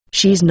cheek.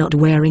 She's not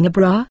wearing a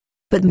bra?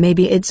 But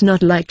maybe it's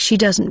not like she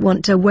doesn't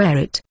want to wear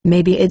it.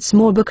 Maybe it's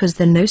more because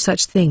there's no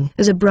such thing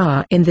as a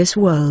bra in this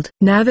world.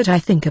 Now that I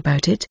think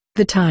about it,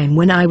 the time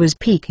when I was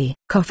peaky,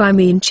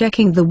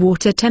 checking the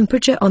water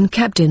temperature on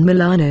Captain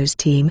Milano's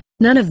team,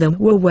 none of them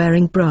were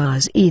wearing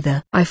bras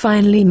either. I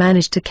finally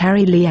managed to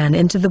carry Lian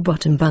into the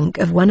bottom bunk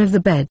of one of the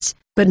beds,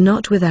 but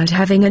not without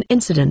having an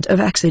incident of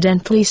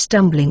accidentally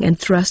stumbling and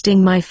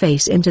thrusting my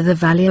face into the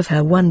valley of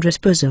her wondrous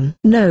bosom.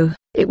 No,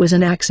 it was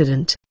an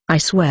accident, I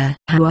swear.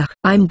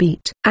 I'm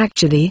beat.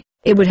 Actually,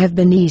 it would have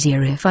been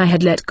easier if I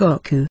had let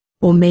Goku,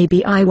 or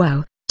maybe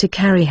Iwao, to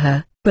carry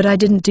her, but I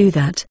didn't do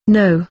that.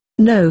 No,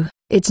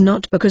 it's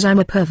not because I'm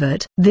a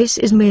pervert. This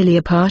is merely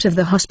a part of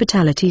the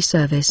hospitality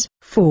service.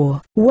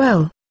 4.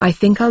 Well, I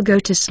think I'll go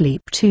to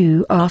sleep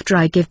too after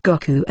I give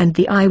Goku and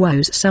the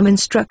Iwaos some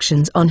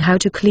instructions on how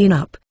to clean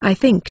up. I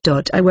think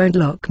I won't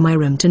lock my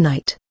room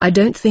tonight. I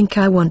don't think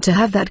I want to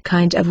have that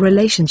kind of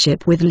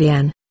relationship with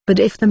Lian, but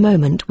if the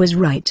moment was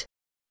right.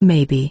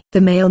 Maybe.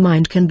 The male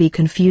mind can be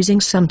confusing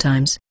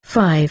sometimes.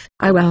 5.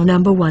 Iwao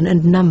number 1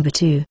 and number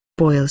 2,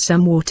 boil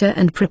some water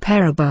and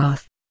prepare a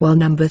bath, while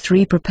number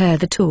 3 prepare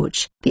the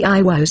torch. The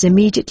Iwaos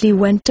immediately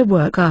went to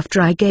work after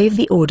I gave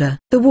the order.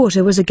 The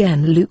water was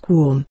again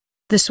lukewarm.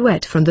 The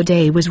sweat from the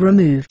day was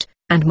removed,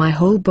 and my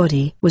whole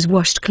body was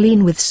washed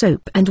clean with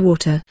soap and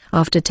water.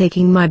 After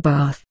taking my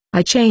bath,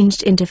 I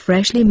changed into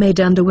freshly made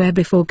underwear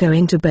before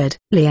going to bed.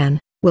 Lian,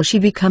 will she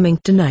be coming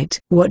tonight?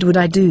 What would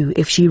I do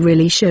if she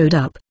really showed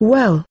up?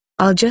 Well,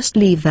 I'll just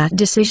leave that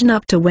decision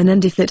up to when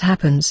and if it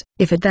happens.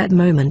 If at that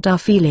moment our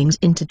feelings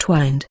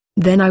intertwined,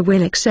 then I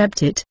will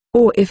accept it,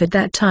 or if at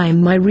that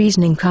time my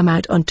reasoning come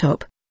out on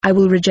top, I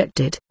will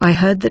reject it. I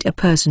heard that a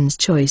person's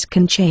choice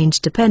can change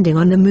depending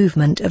on the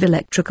movement of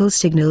electrical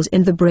signals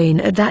in the brain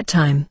at that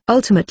time.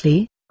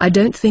 Ultimately, I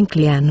don't think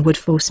Lian would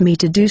force me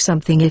to do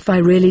something if I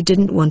really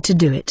didn't want to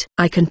do it.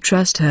 I can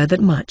trust her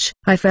that much.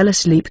 I fell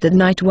asleep that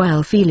night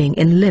while feeling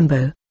in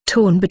limbo,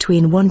 torn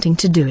between wanting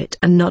to do it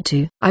and not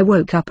to. I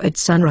woke up at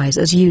sunrise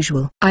as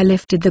usual. I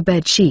lifted the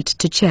bed sheet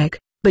to check,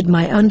 but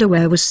my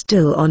underwear was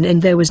still on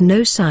and there was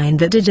no sign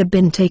that it had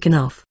been taken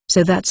off.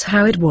 So that's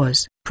how it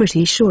was.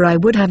 Pretty sure I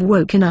would have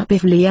woken up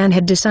if Lian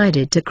had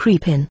decided to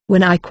creep in.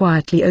 When I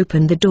quietly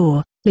opened the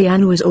door,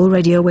 Lian was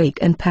already awake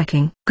and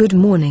packing. Good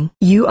morning.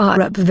 You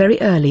are up very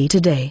early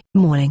today.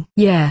 Morning.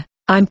 Yeah,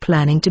 I'm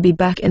planning to be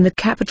back in the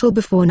capital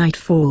before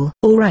nightfall.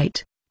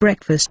 Alright,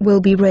 breakfast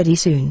will be ready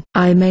soon.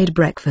 I made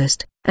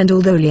breakfast, and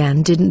although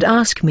Lian didn't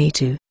ask me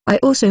to, I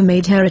also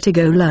made her a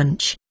to-go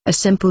lunch, a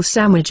simple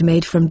sandwich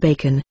made from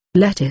bacon,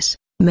 lettuce,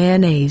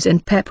 mayonnaise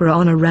and pepper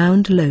on a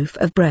round loaf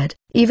of bread.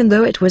 Even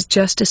though it was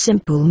just a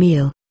simple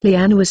meal,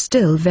 Lian was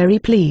still very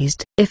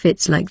pleased. If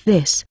it's like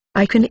this,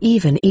 I can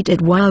even eat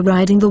it while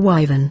riding the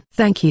wyvern.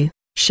 Thank you,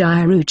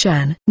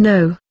 Shiru-chan.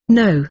 No,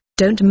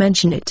 don't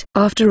mention it.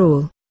 After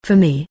all, for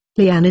me,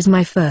 Lian is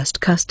my first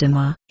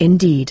customer.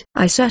 Indeed.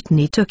 I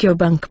certainly took your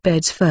bunk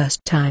beds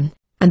first time,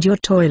 and your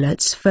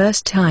toilets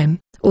first time,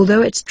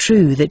 although it's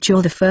true that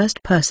you're the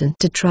first person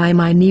to try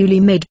my newly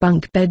made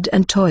bunk bed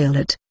and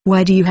toilet.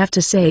 Why do you have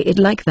to say it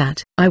like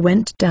that? I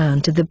went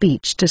down to the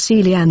beach to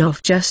see Lian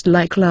off just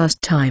like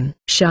last time.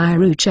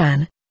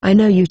 Shiru-chan, I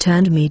know you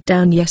turned me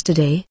down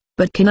yesterday,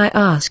 but can I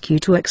ask you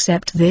to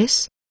accept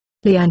this?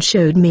 Lian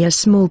showed me a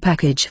small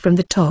package from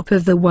the top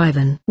of the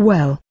wyvern.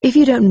 Well, if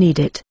you don't need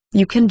it,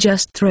 you can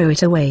just throw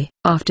it away.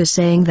 After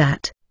saying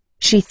that,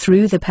 she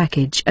threw the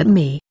package at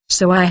me,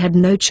 so I had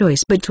no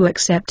choice but to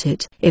accept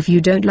it. If you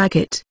don't like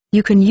it,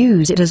 you can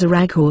use it as a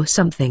rag or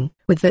something.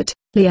 With that,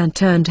 Lian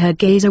turned her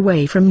gaze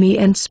away from me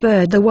and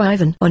spurred the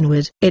wyvern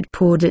onward. It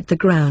poured at the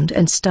ground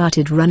and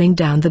started running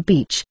down the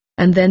beach,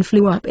 and then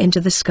flew up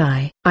into the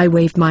sky. I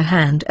waved my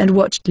hand and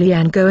watched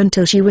Lian go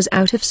until she was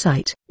out of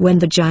sight. When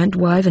the giant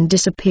wyvern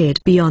disappeared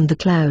beyond the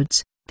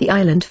clouds, the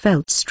island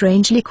felt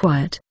strangely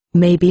quiet,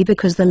 maybe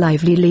because the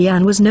lively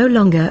Lian was no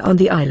longer on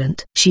the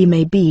island. She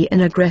may be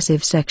an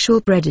aggressive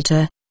sexual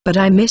predator, but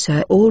I miss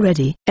her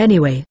already.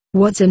 Anyway,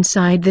 what's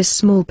inside this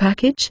small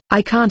package?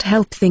 I can't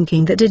help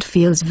thinking that it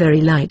feels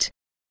very light.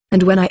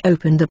 and when I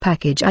opened the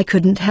package I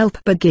couldn't help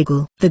but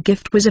giggle. The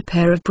gift was a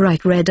pair of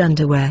bright red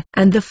underwear,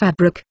 and the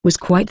fabric was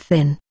quite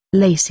thin,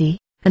 lacy,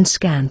 and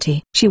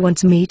scanty. She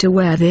wants me to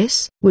wear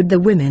this? Would the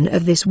women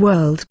of this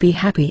world be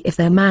happy if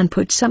their man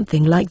put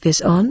something like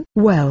this on?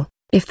 Well,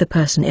 if the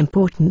person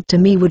important to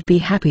me would be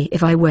happy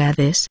if I wear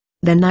this,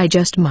 then I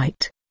just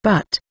might.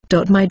 But,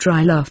 my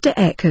dry laughter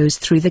echoes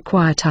through the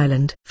quiet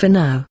island. For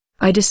now,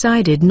 I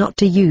decided not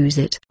to use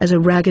it as a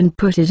rag and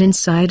put it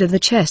inside of the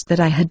chest that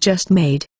I had just made.